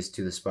loyalty is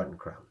to the Spartan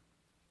crown.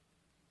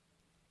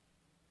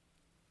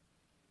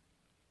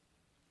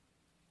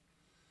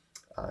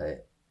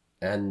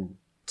 And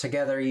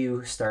together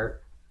you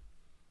start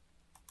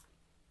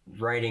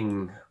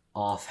writing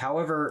off.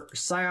 However,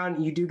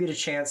 Scion, you do get a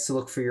chance to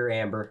look for your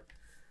amber.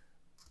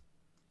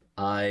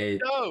 I'm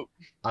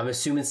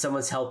assuming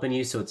someone's helping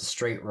you, so it's a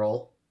straight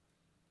roll.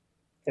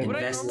 Would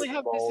I normally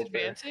have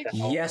disadvantage?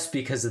 Yes,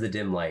 because of the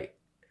dim light.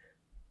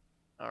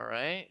 All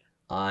right.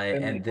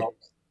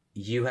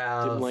 You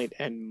have dim light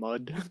and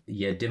mud.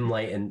 Yeah, dim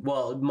light and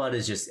mud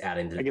is just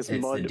adding to. I guess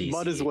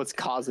mud is what's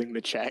causing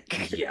the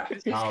check. Yeah.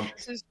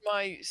 This is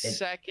my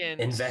second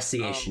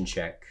investigation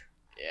check.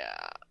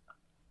 Yeah.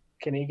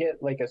 Can he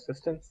get like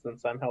assistance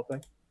since I'm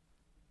helping?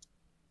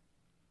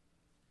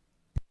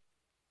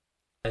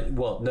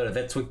 Well, no,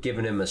 that's what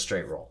giving him a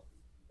straight roll.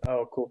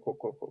 Oh,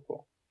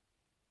 cool.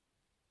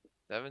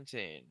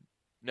 17.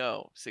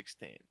 No,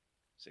 16.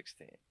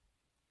 16.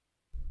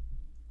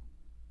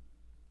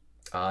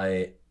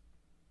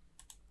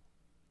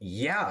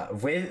 Yeah,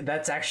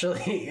 that's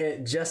actually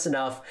just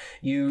enough.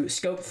 You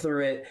scope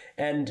through it,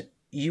 and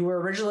you were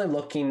originally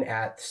looking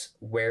at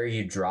where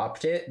you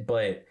dropped it,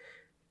 but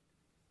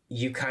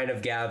you kind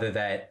of gather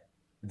that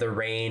the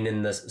rain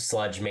and the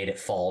sludge made it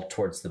fall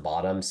towards the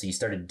bottom, so you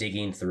started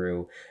digging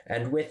through,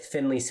 and with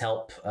Finley's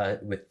help,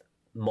 with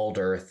mold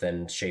earth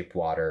and shape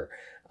water,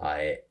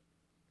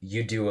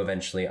 you do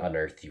eventually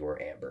unearth your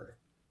amber.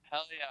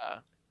 Hell yeah.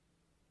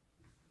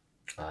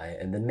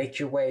 And then make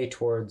your way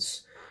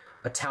towards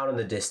a town in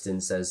the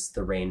distance as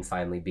the rain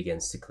finally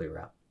begins to clear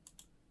up.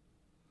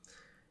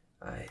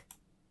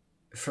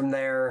 From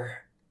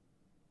there,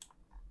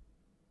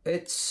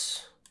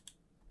 it's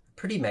a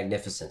pretty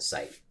magnificent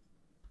sight.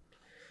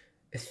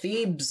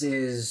 Thebes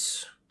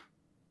is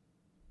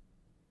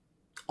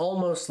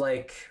almost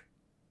like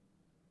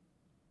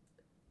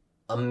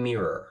a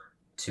mirror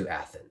to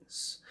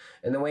Athens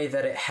in the way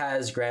that it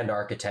has grand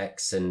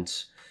architects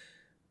and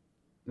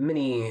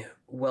many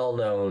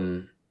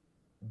well-known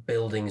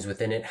buildings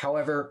within it.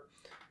 However,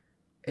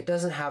 it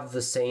doesn't have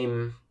the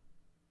same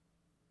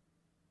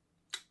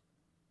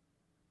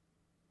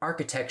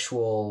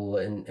architectural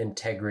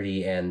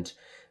integrity and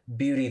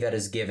beauty that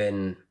is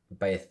given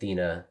by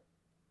Athena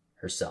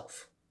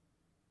herself.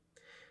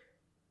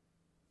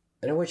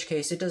 And in which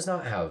case, it does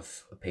not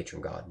have a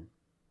patron god.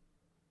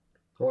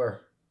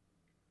 Or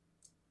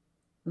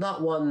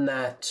not one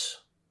that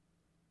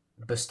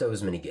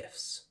bestows many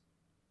gifts.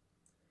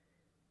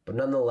 But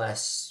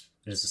nonetheless,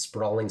 it is a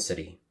sprawling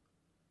city,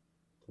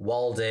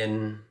 walled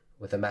in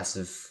with a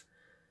massive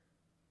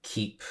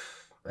keep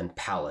and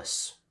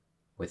palace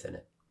within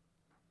it.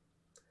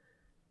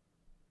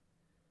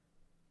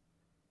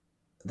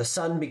 The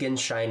sun begins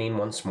shining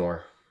once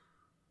more,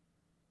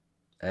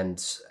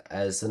 and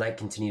as the night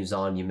continues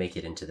on, you make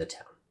it into the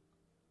town.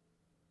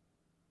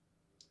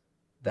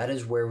 That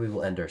is where we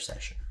will end our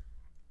session.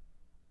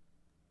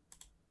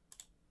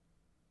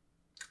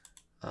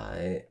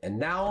 And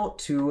now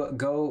to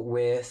go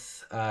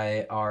with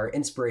our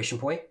inspiration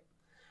point.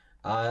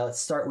 Let's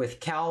start with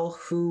Cal.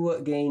 Who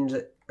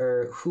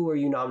are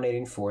you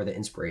nominating for the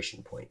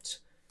inspiration point?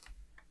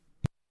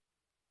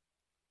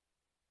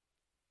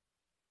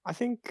 I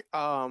think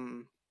I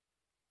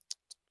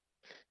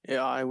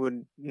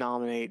would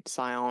nominate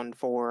Scion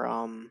for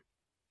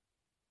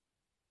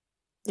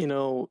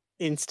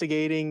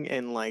instigating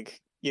and like,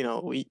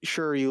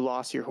 sure you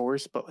lost your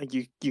horse, but like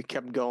you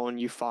kept going,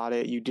 you fought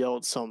it, you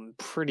dealt some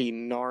pretty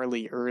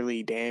gnarly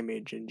early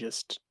damage, and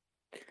just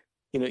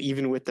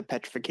even with the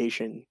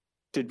petrification,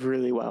 did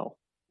really well.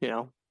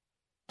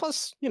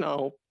 Plus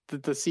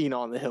the scene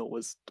on the hill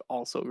was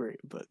also great,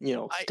 but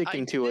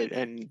sticking to it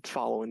and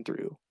following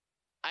through.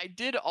 I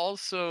did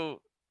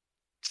also,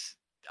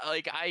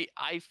 like,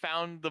 I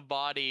found the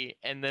body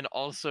and then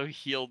also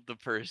healed the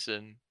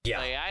person. Yeah.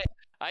 Like,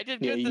 I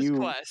did good this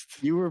quest.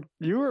 You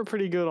were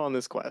pretty good on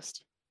this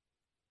quest.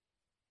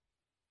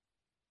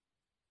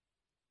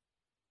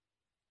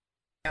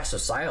 Yeah, so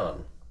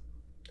Scion,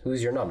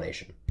 who's your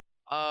nomination?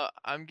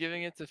 I'm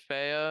giving it to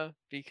Fea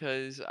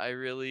because I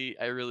really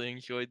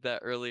enjoyed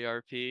that early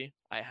RP.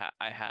 I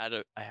had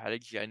a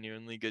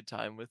genuinely good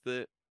time with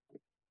it.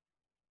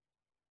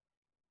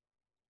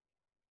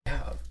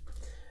 Yeah.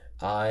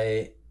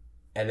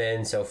 And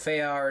then so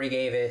Fea already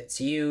gave it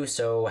to you,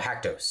 so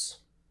Haktos.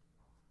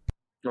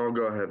 I'll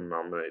go ahead and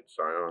nominate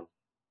Scion.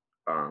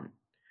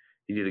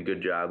 He did a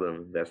good job of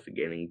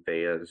investigating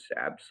Fea's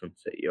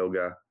absence at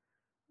yoga.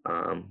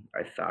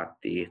 I thought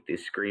the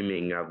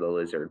screaming of the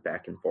lizard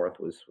back and forth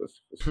was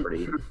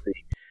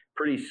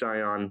pretty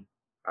Scion.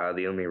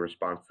 The only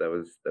response that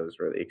was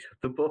really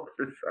acceptable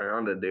for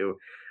Scion to do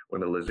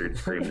when a lizard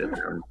screamed at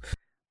them.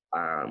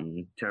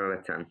 10 out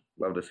of 10.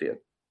 Love to see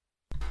it.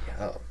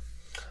 Yeah.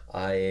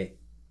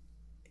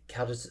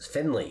 Countess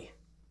Finley.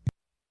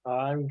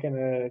 I'm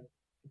gonna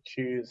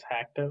choose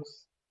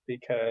Haktos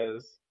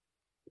because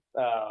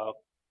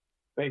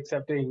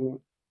accepting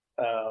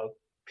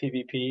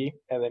PvP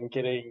and then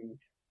getting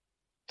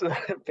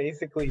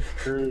basically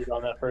screwed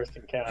on that first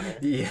encounter.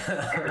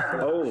 Yeah.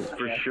 Oh,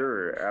 for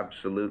sure,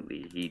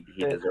 absolutely. He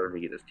deserved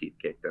to get his teeth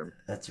kicked in.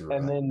 That's right.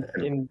 And then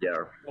in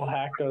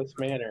Haktos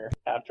manner,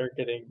 after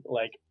getting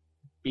like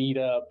beat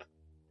up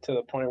to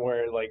the point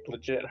where it, like,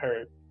 legit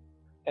hurt,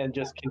 and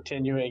just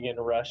continuing and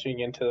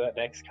rushing into that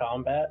next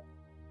combat.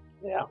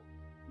 Yeah.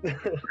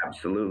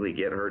 Absolutely,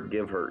 get hurt,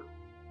 give hurt.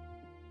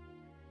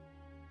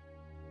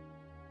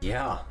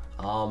 Yeah.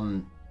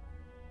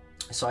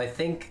 So I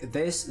think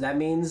that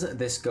means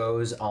this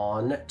goes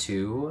on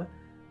to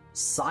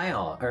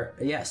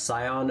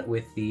Scion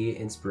with the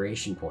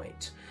inspiration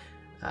point.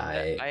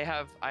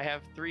 I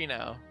have 3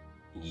 now.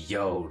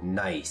 Yo,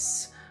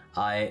 nice.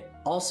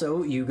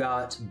 Also, you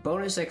got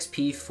bonus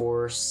XP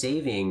for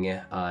saving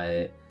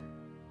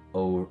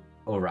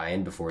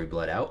Orion before he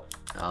bled out,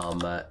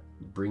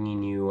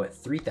 bringing you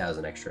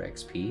 3,000 extra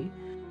XP.